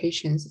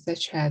applications,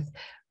 such as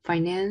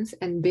finance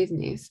and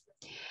business.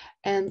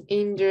 And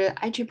in the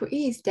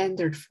IEEE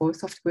standard for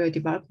software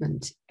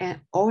development,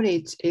 an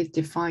audit is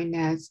defined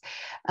as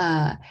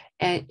an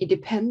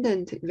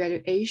independent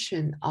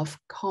evaluation of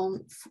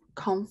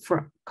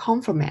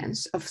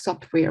conformance of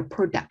software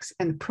products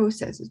and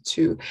processes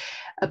to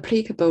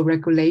applicable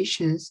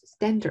regulations,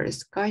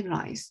 standards,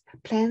 guidelines,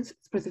 plans,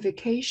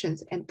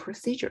 specifications, and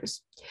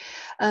procedures.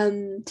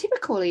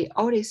 Typically,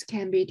 audits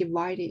can be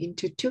divided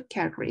into 2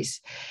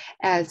 categories,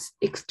 as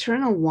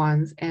external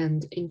ones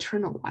and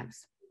internal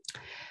ones.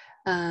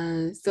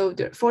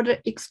 For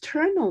the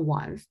external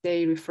ones,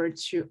 they refer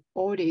to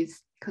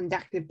audits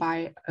conducted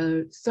by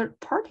a third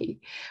party,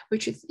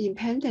 which is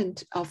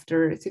independent of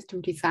the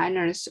system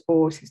designers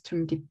or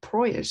system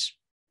deployers.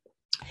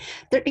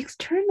 The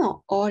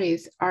external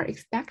audits are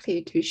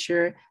expected to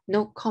share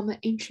no common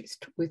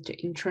interest with the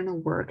internal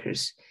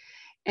workers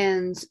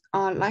and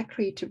are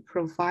likely to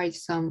provide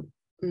some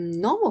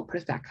novel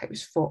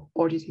perspectives for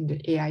auditing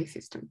the AI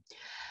system.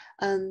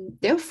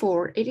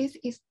 Therefore, it is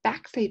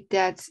expected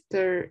that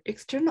the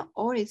external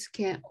audits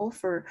can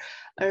offer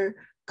a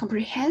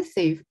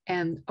comprehensive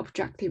and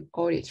objective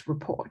audit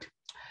report.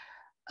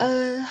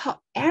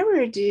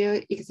 However,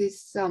 there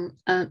exist some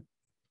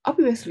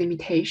obvious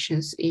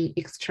limitations in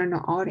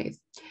external audits.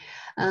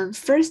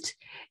 First,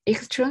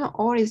 external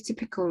audits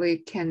typically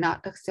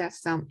cannot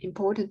access some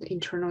important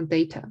internal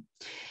data,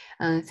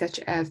 such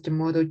as the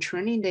model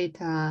training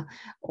data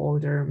or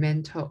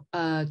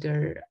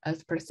the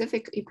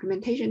specific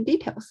implementation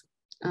details,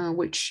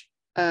 which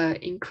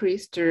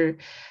increase the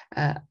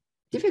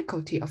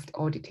difficulty of the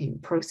auditing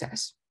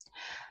process.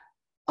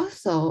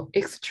 Also,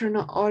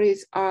 external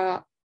audits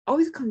are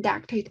always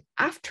conducted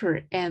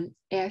after an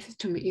AI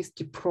system is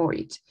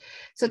deployed,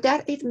 so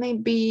that it may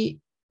be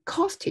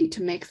costly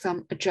to make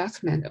some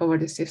adjustment over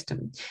the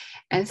system.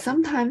 And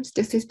sometimes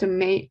the system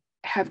may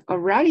have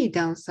already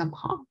done some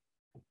harm.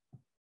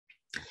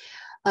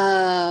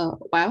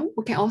 Well,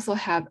 we can also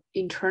have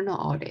internal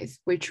audits,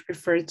 which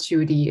refer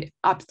to the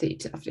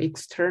opposite of the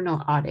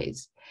external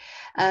audits.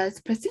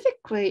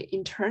 Specifically,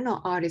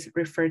 internal audits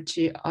refer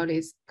to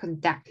audits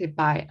conducted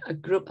by a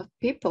group of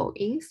people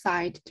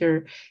inside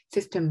the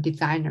system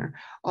designer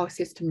or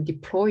system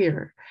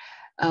deployer.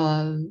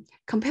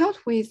 Compared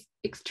with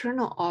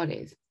external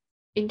audits,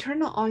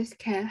 internal audits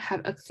can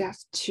have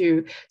access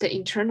to the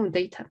internal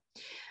data,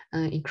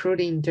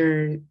 including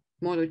the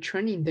model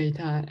training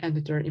data and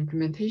their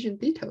implementation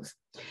details,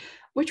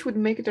 which would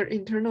make their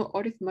internal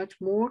audits much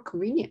more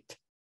convenient.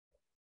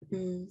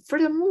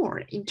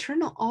 Furthermore,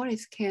 internal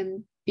audits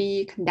can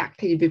be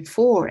conducted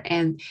before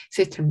an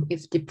system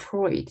is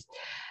deployed.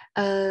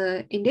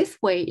 In this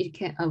way, it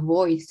can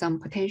avoid some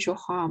potential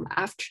harm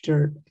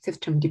after the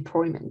system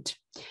deployment.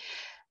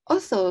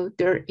 Also,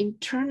 the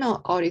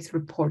internal audit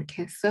report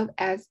can serve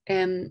as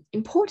an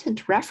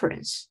important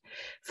reference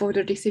for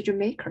the decision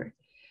maker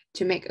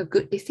to make a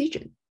good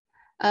decision.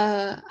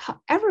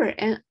 However,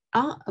 an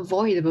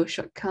unavoidable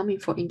shortcoming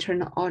for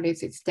internal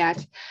audits is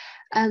that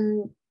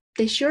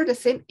they share the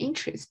same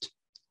interest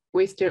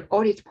with the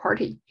audit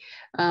party,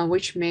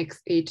 which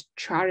makes it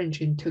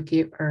challenging to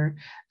give a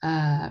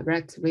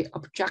relatively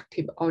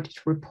objective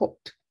audit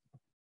report.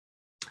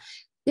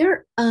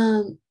 There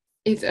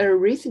is a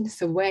recent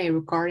survey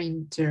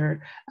regarding the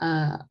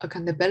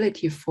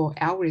accountability for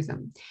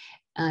algorithm.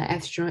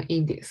 As shown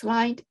in this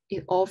slide,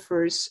 it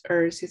offers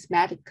a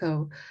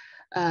systematical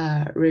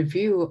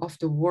review of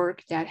the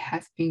work that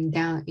has been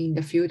done in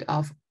the field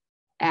of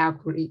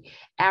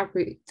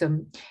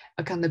algorithm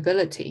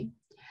accountability.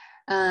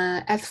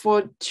 As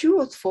for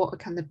tools for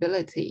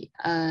accountability,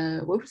 we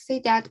would say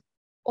that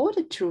all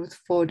the tools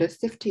for the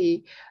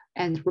safety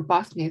and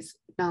robustness,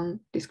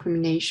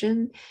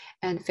 non-discrimination,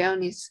 and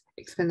fairness,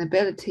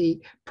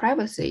 explainability,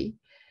 privacy,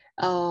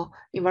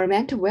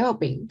 environmental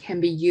well-being can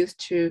be used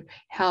to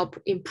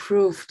help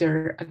improve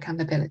their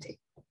accountability.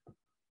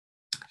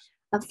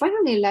 And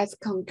finally, let's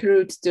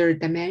conclude the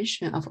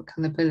dimension of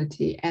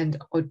accountability and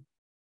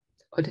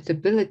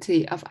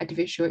auditability of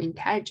artificial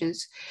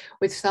intelligence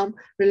with some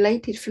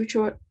related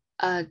future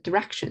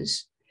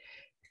directions.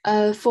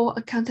 For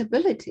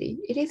accountability,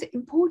 it is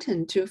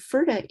important to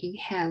further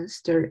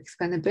enhance the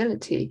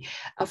explainability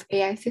of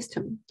AI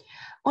system.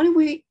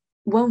 Only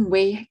when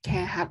we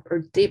can have a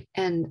deep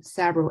and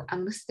thorough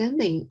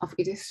understanding of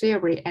its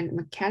theory and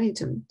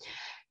mechanism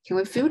can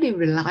we fully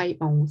rely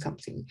on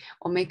something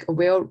or make a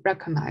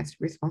well-recognized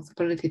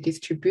responsibility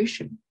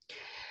distribution.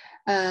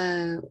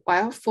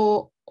 While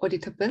for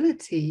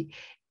auditability,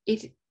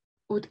 it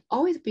would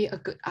always be a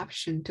good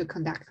option to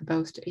conduct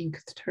both the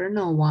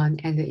external one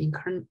and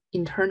the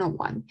internal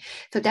one,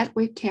 so that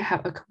we can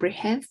have a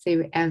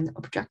comprehensive and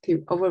objective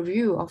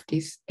overview of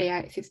this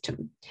AI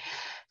system.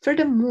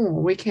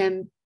 Furthermore,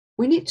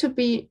 we need to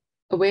be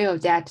aware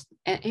that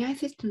an AI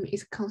system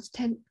is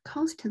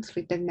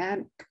constantly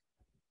dynamic.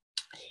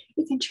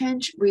 It can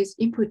change with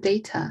input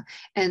data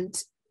and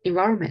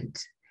environment.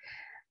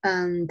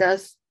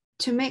 Thus,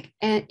 to make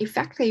an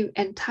effective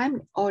and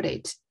timely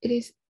audit, it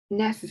is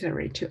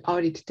necessary to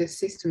audit the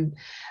system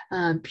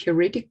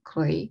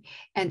periodically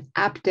and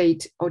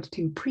update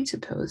auditing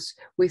principles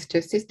with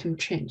the system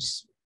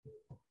changes.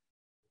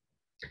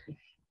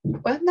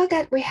 Well, now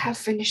that we have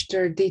finished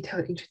the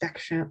detailed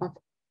introduction of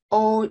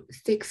all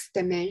 6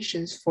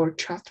 dimensions for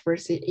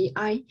trustworthy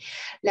AI,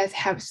 let's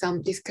have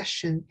some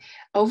discussion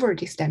over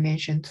these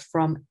dimensions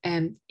from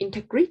an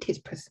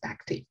integrated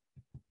perspective.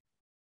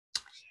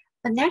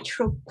 A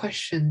natural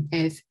question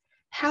is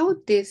how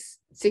these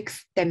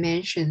 6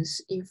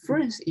 dimensions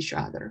influence each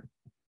other.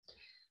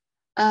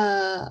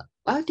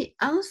 Well, the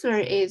answer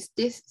is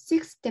these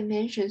 6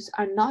 dimensions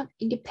are not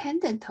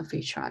independent of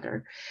each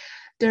other.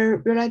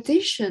 The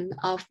realization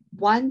of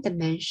one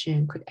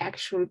dimension could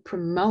actually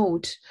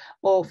promote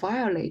or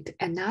violate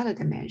another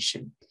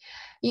dimension.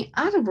 In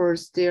other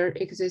words, there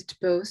exist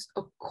both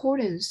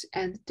accordance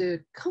and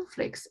the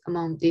conflicts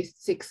among these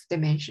 6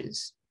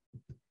 dimensions.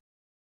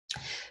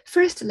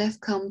 First, let's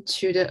come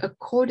to the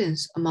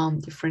accordance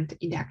among different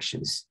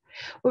interactions.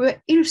 We will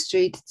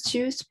illustrate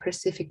 2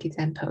 specific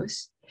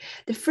examples.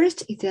 The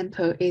first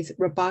example is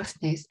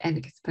robustness and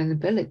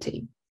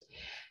explainability.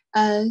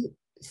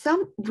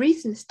 Some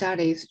recent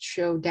studies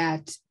show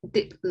that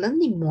deep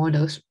learning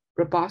models'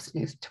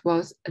 robustness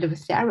towards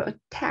adversarial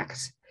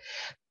attacks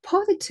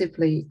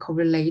positively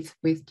correlates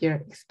with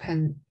their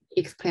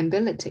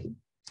explainability.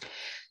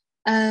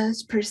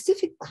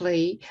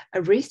 Specifically,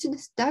 a recent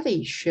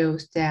study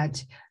shows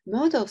that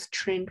models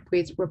trained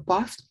with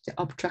robust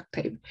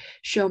objective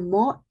show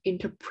more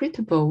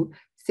interpretable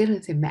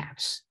saliency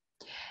maps.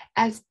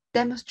 As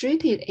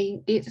demonstrated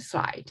in this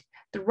slide,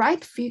 the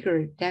right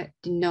figure that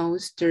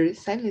denotes the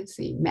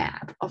saliency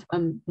map of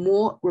a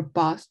more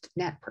robust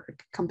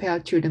network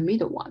compared to the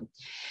middle one,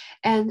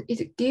 and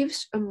it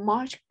gives a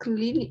much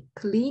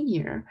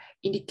cleaner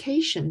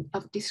indication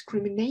of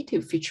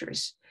discriminative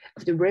features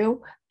of the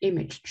real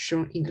image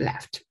shown in the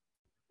left.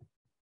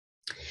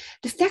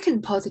 The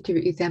second positive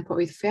example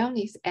is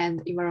fairness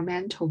and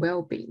environmental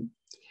well-being.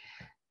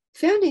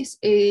 Fairness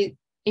is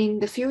in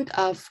the field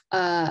of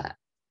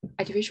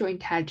artificial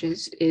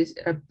intelligence is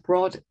a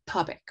broad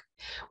topic,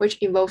 which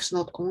involves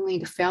not only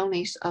the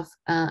fairness of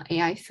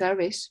AI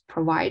service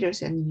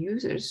providers and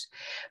users,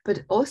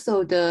 but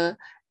also the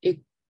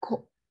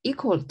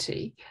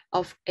equality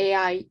of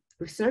AI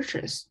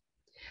researchers.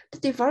 The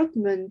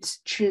development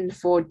trend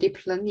for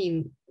deep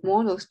learning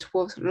models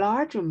towards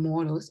larger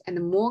models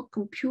and more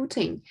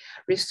computing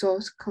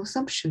resource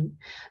consumption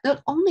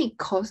not only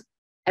cause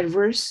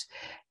adverse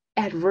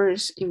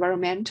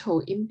environmental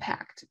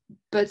impact,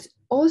 but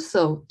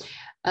also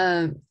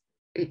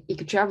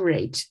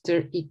exaggerate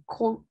the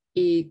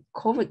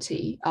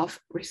equality of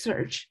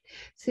research,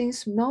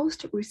 since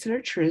most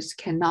researchers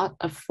cannot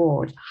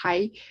afford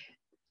high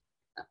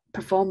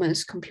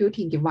performance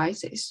computing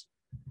devices.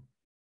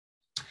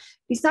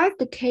 Besides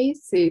the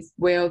cases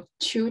where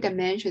 2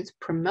 dimensions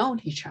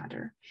promote each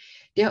other,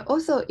 there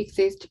also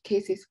exist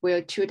cases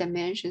where 2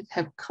 dimensions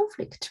have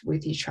conflict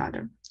with each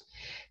other.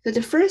 So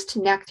the first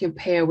negative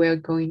pair we're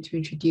going to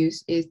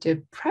introduce is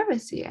the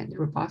privacy and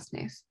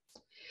robustness.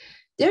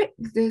 There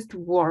exists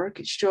work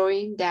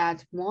showing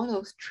that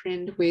models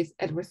trained with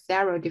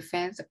adversarial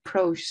defense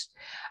approaches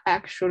are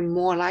actually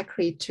more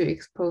likely to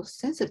expose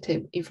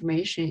sensitive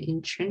information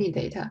in training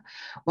data,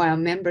 while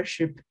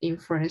membership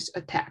inference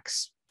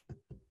attacks.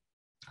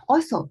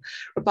 Also,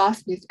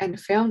 robustness and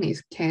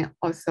fairness can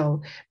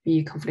also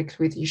be conflict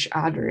with each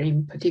other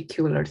in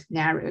particular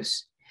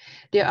scenarios.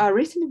 There are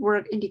recent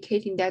work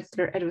indicating that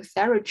the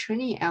adversarial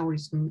training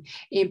algorithm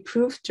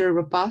improves the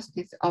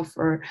robustness of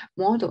a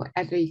model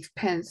at the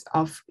expense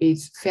of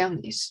its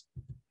fairness.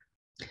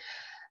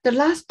 The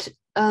last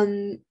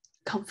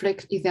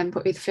conflict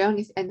example is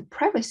fairness and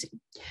privacy.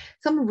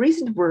 Some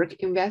recent work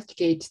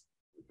investigates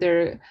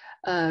the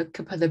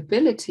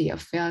compatibility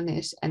of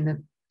fairness and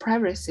the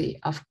privacy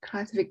of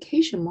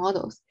classification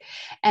models,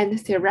 and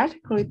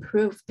theoretically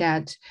prove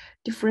that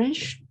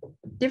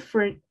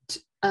different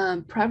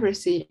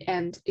privacy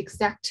and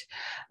exact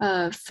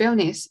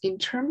fairness in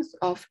terms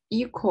of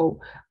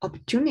equal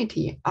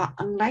opportunity are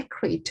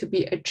unlikely to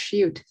be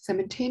achieved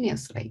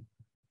simultaneously.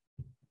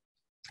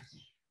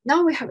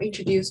 Now we have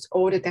introduced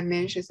all the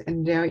dimensions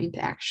and their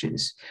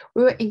interactions.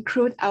 We will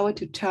conclude our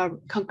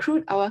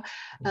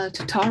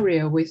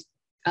tutorial with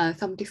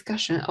some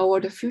discussion over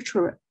the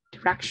future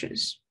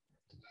directions.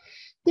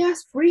 There are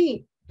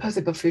three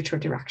possible future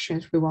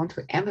directions we want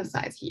to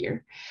emphasize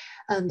here.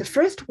 The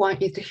first one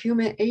is the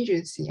human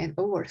agency and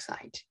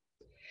oversight.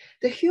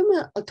 The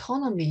human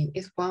autonomy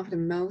is one of the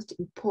most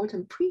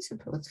important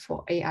principles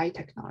for AI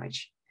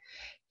technology.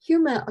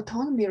 Human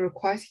autonomy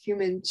requires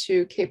humans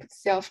to keep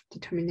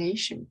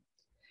self-determination.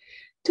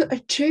 To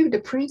achieve the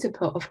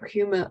principle of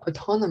human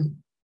autonomy,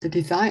 the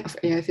design of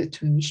AI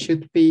systems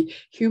should be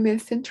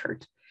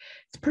human-centered.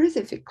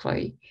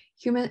 Specifically,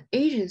 human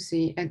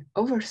agency and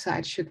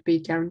oversight should be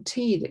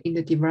guaranteed in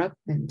the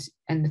development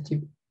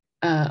and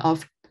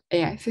of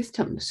AI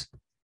systems.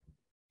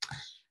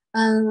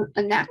 The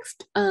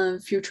next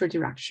future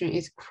direction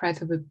is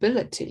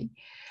credibility.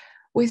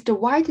 With the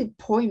wide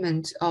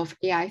deployment of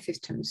AI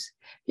systems,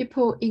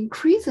 people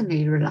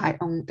increasingly rely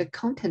on the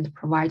content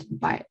provided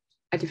by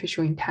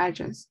artificial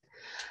intelligence.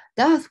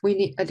 Thus, we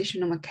need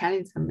additional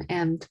mechanisms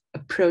and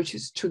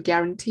approaches to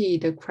guarantee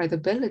the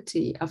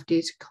credibility of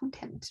this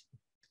content.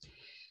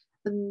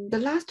 The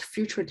last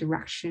future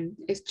direction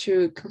is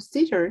to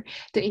consider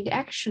the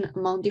interaction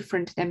among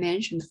different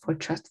dimensions for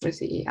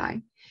trustworthy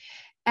AI.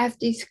 As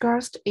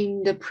discussed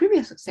in the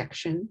previous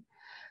section,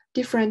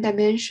 different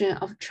dimensions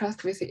of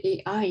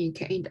trustworthy AI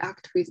can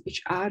interact with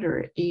each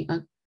other in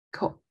a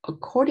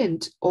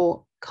concordant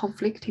or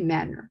conflicting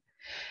manner.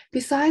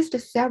 Besides the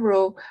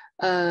several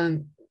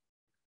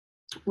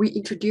we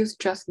introduced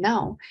just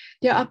now,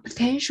 there are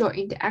potential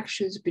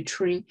interactions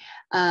between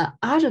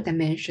other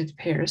dimensions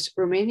pairs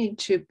remaining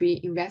to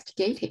be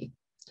investigated.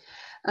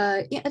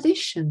 In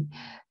addition,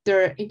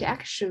 the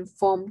interaction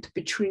formed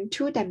between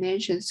two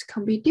dimensions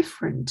can be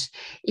different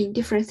in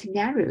different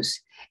scenarios,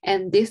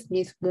 and this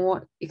needs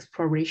more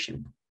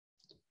exploration.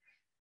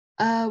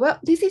 Well,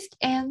 this is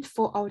the end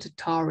for our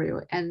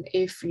tutorial, and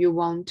if you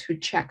want to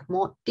check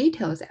more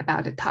details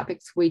about the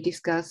topics we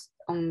discussed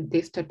on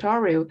this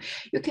tutorial,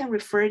 you can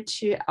refer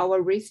to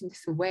our recent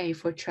survey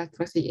for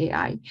trustworthy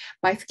AI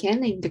by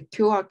scanning the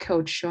QR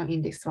code shown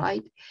in this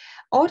slide.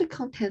 All the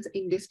contents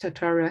in this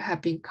tutorial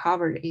have been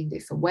covered in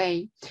this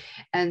way,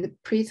 and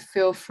please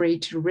feel free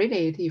to read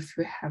it if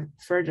you have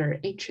further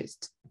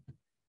interest.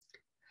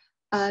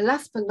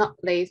 Last but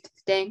not least,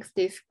 thanks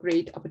this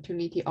great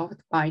opportunity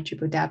offered by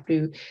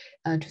GWW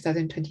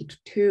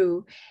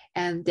 2022,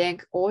 and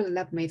thank all the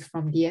lab mates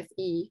from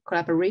DSE,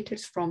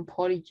 collaborators from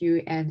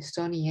PolyU and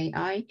Sony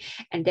AI,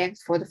 and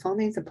thanks for the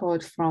funding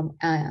support from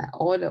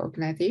all the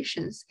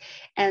organizations,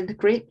 and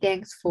great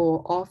thanks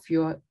for all of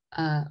your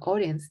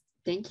audience.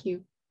 Thank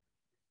you.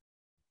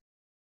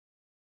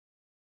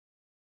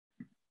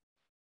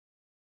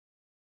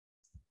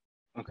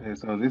 Okay,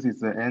 so this is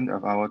the end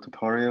of our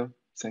tutorial.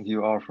 Thank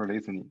you all for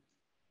listening.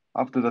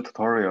 After the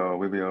tutorial,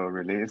 we will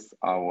release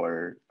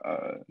our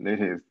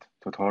latest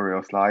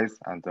tutorial slides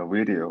and the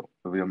video.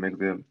 We will make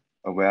them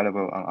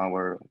available on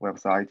our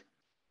website.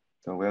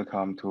 So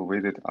welcome to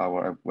visit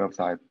our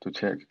website to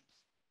check.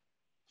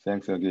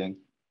 Thanks again.